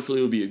 Hopefully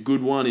it'll be a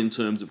good one in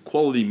terms of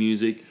quality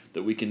music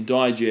that we can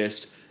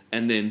digest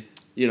and then,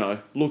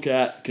 look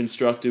at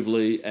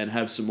constructively and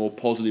have some more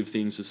positive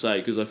things to say.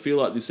 Because I feel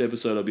like this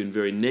episode I've been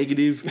very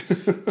negative,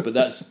 but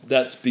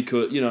that's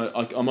because,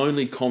 I'm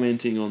only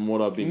commenting on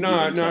what I've been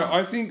given. No,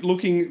 I think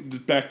looking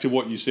back to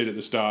what you said at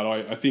the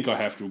start, I think I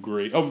have to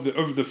agree. Of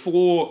the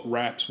 4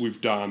 raps we've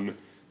done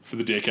for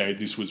the decade,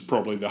 this was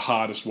probably the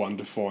hardest one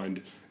to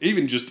find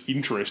even just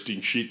interesting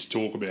shit to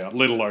talk about,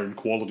 let alone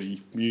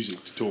quality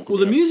music to talk about. Well,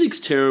 the music's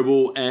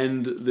terrible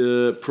and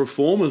the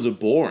performers are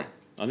boring.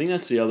 I think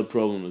that's the other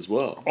problem as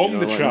well. On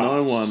the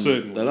charts,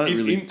 certainly. They don't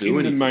really do anything.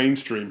 In the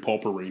mainstream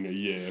pop arena,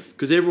 yeah.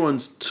 Because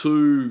everyone's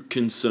too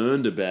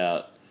concerned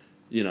about,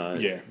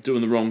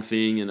 doing the wrong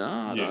thing and,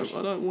 I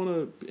don't want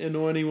to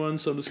annoy anyone,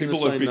 so I'm just going to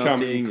say nothing. People have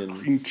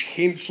become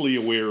intensely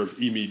aware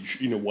of image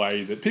in a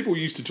way that people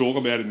used to talk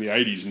about in the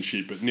 80s and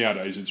shit, but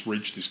nowadays it's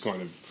reached this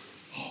kind of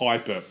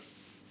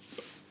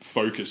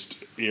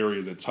hyper-focused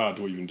area that's hard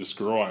to even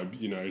describe,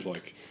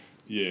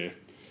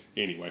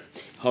 Anyway.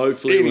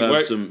 Hopefully we'll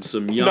have some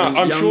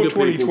younger sure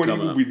people 2020 come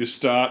will up. be the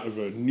start of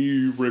a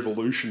new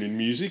revolution in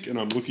music, and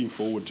I'm looking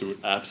forward to it.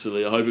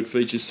 Absolutely. I hope it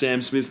features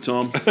Sam Smith,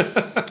 Tom.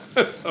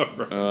 All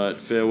right,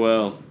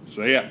 farewell.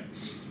 See ya.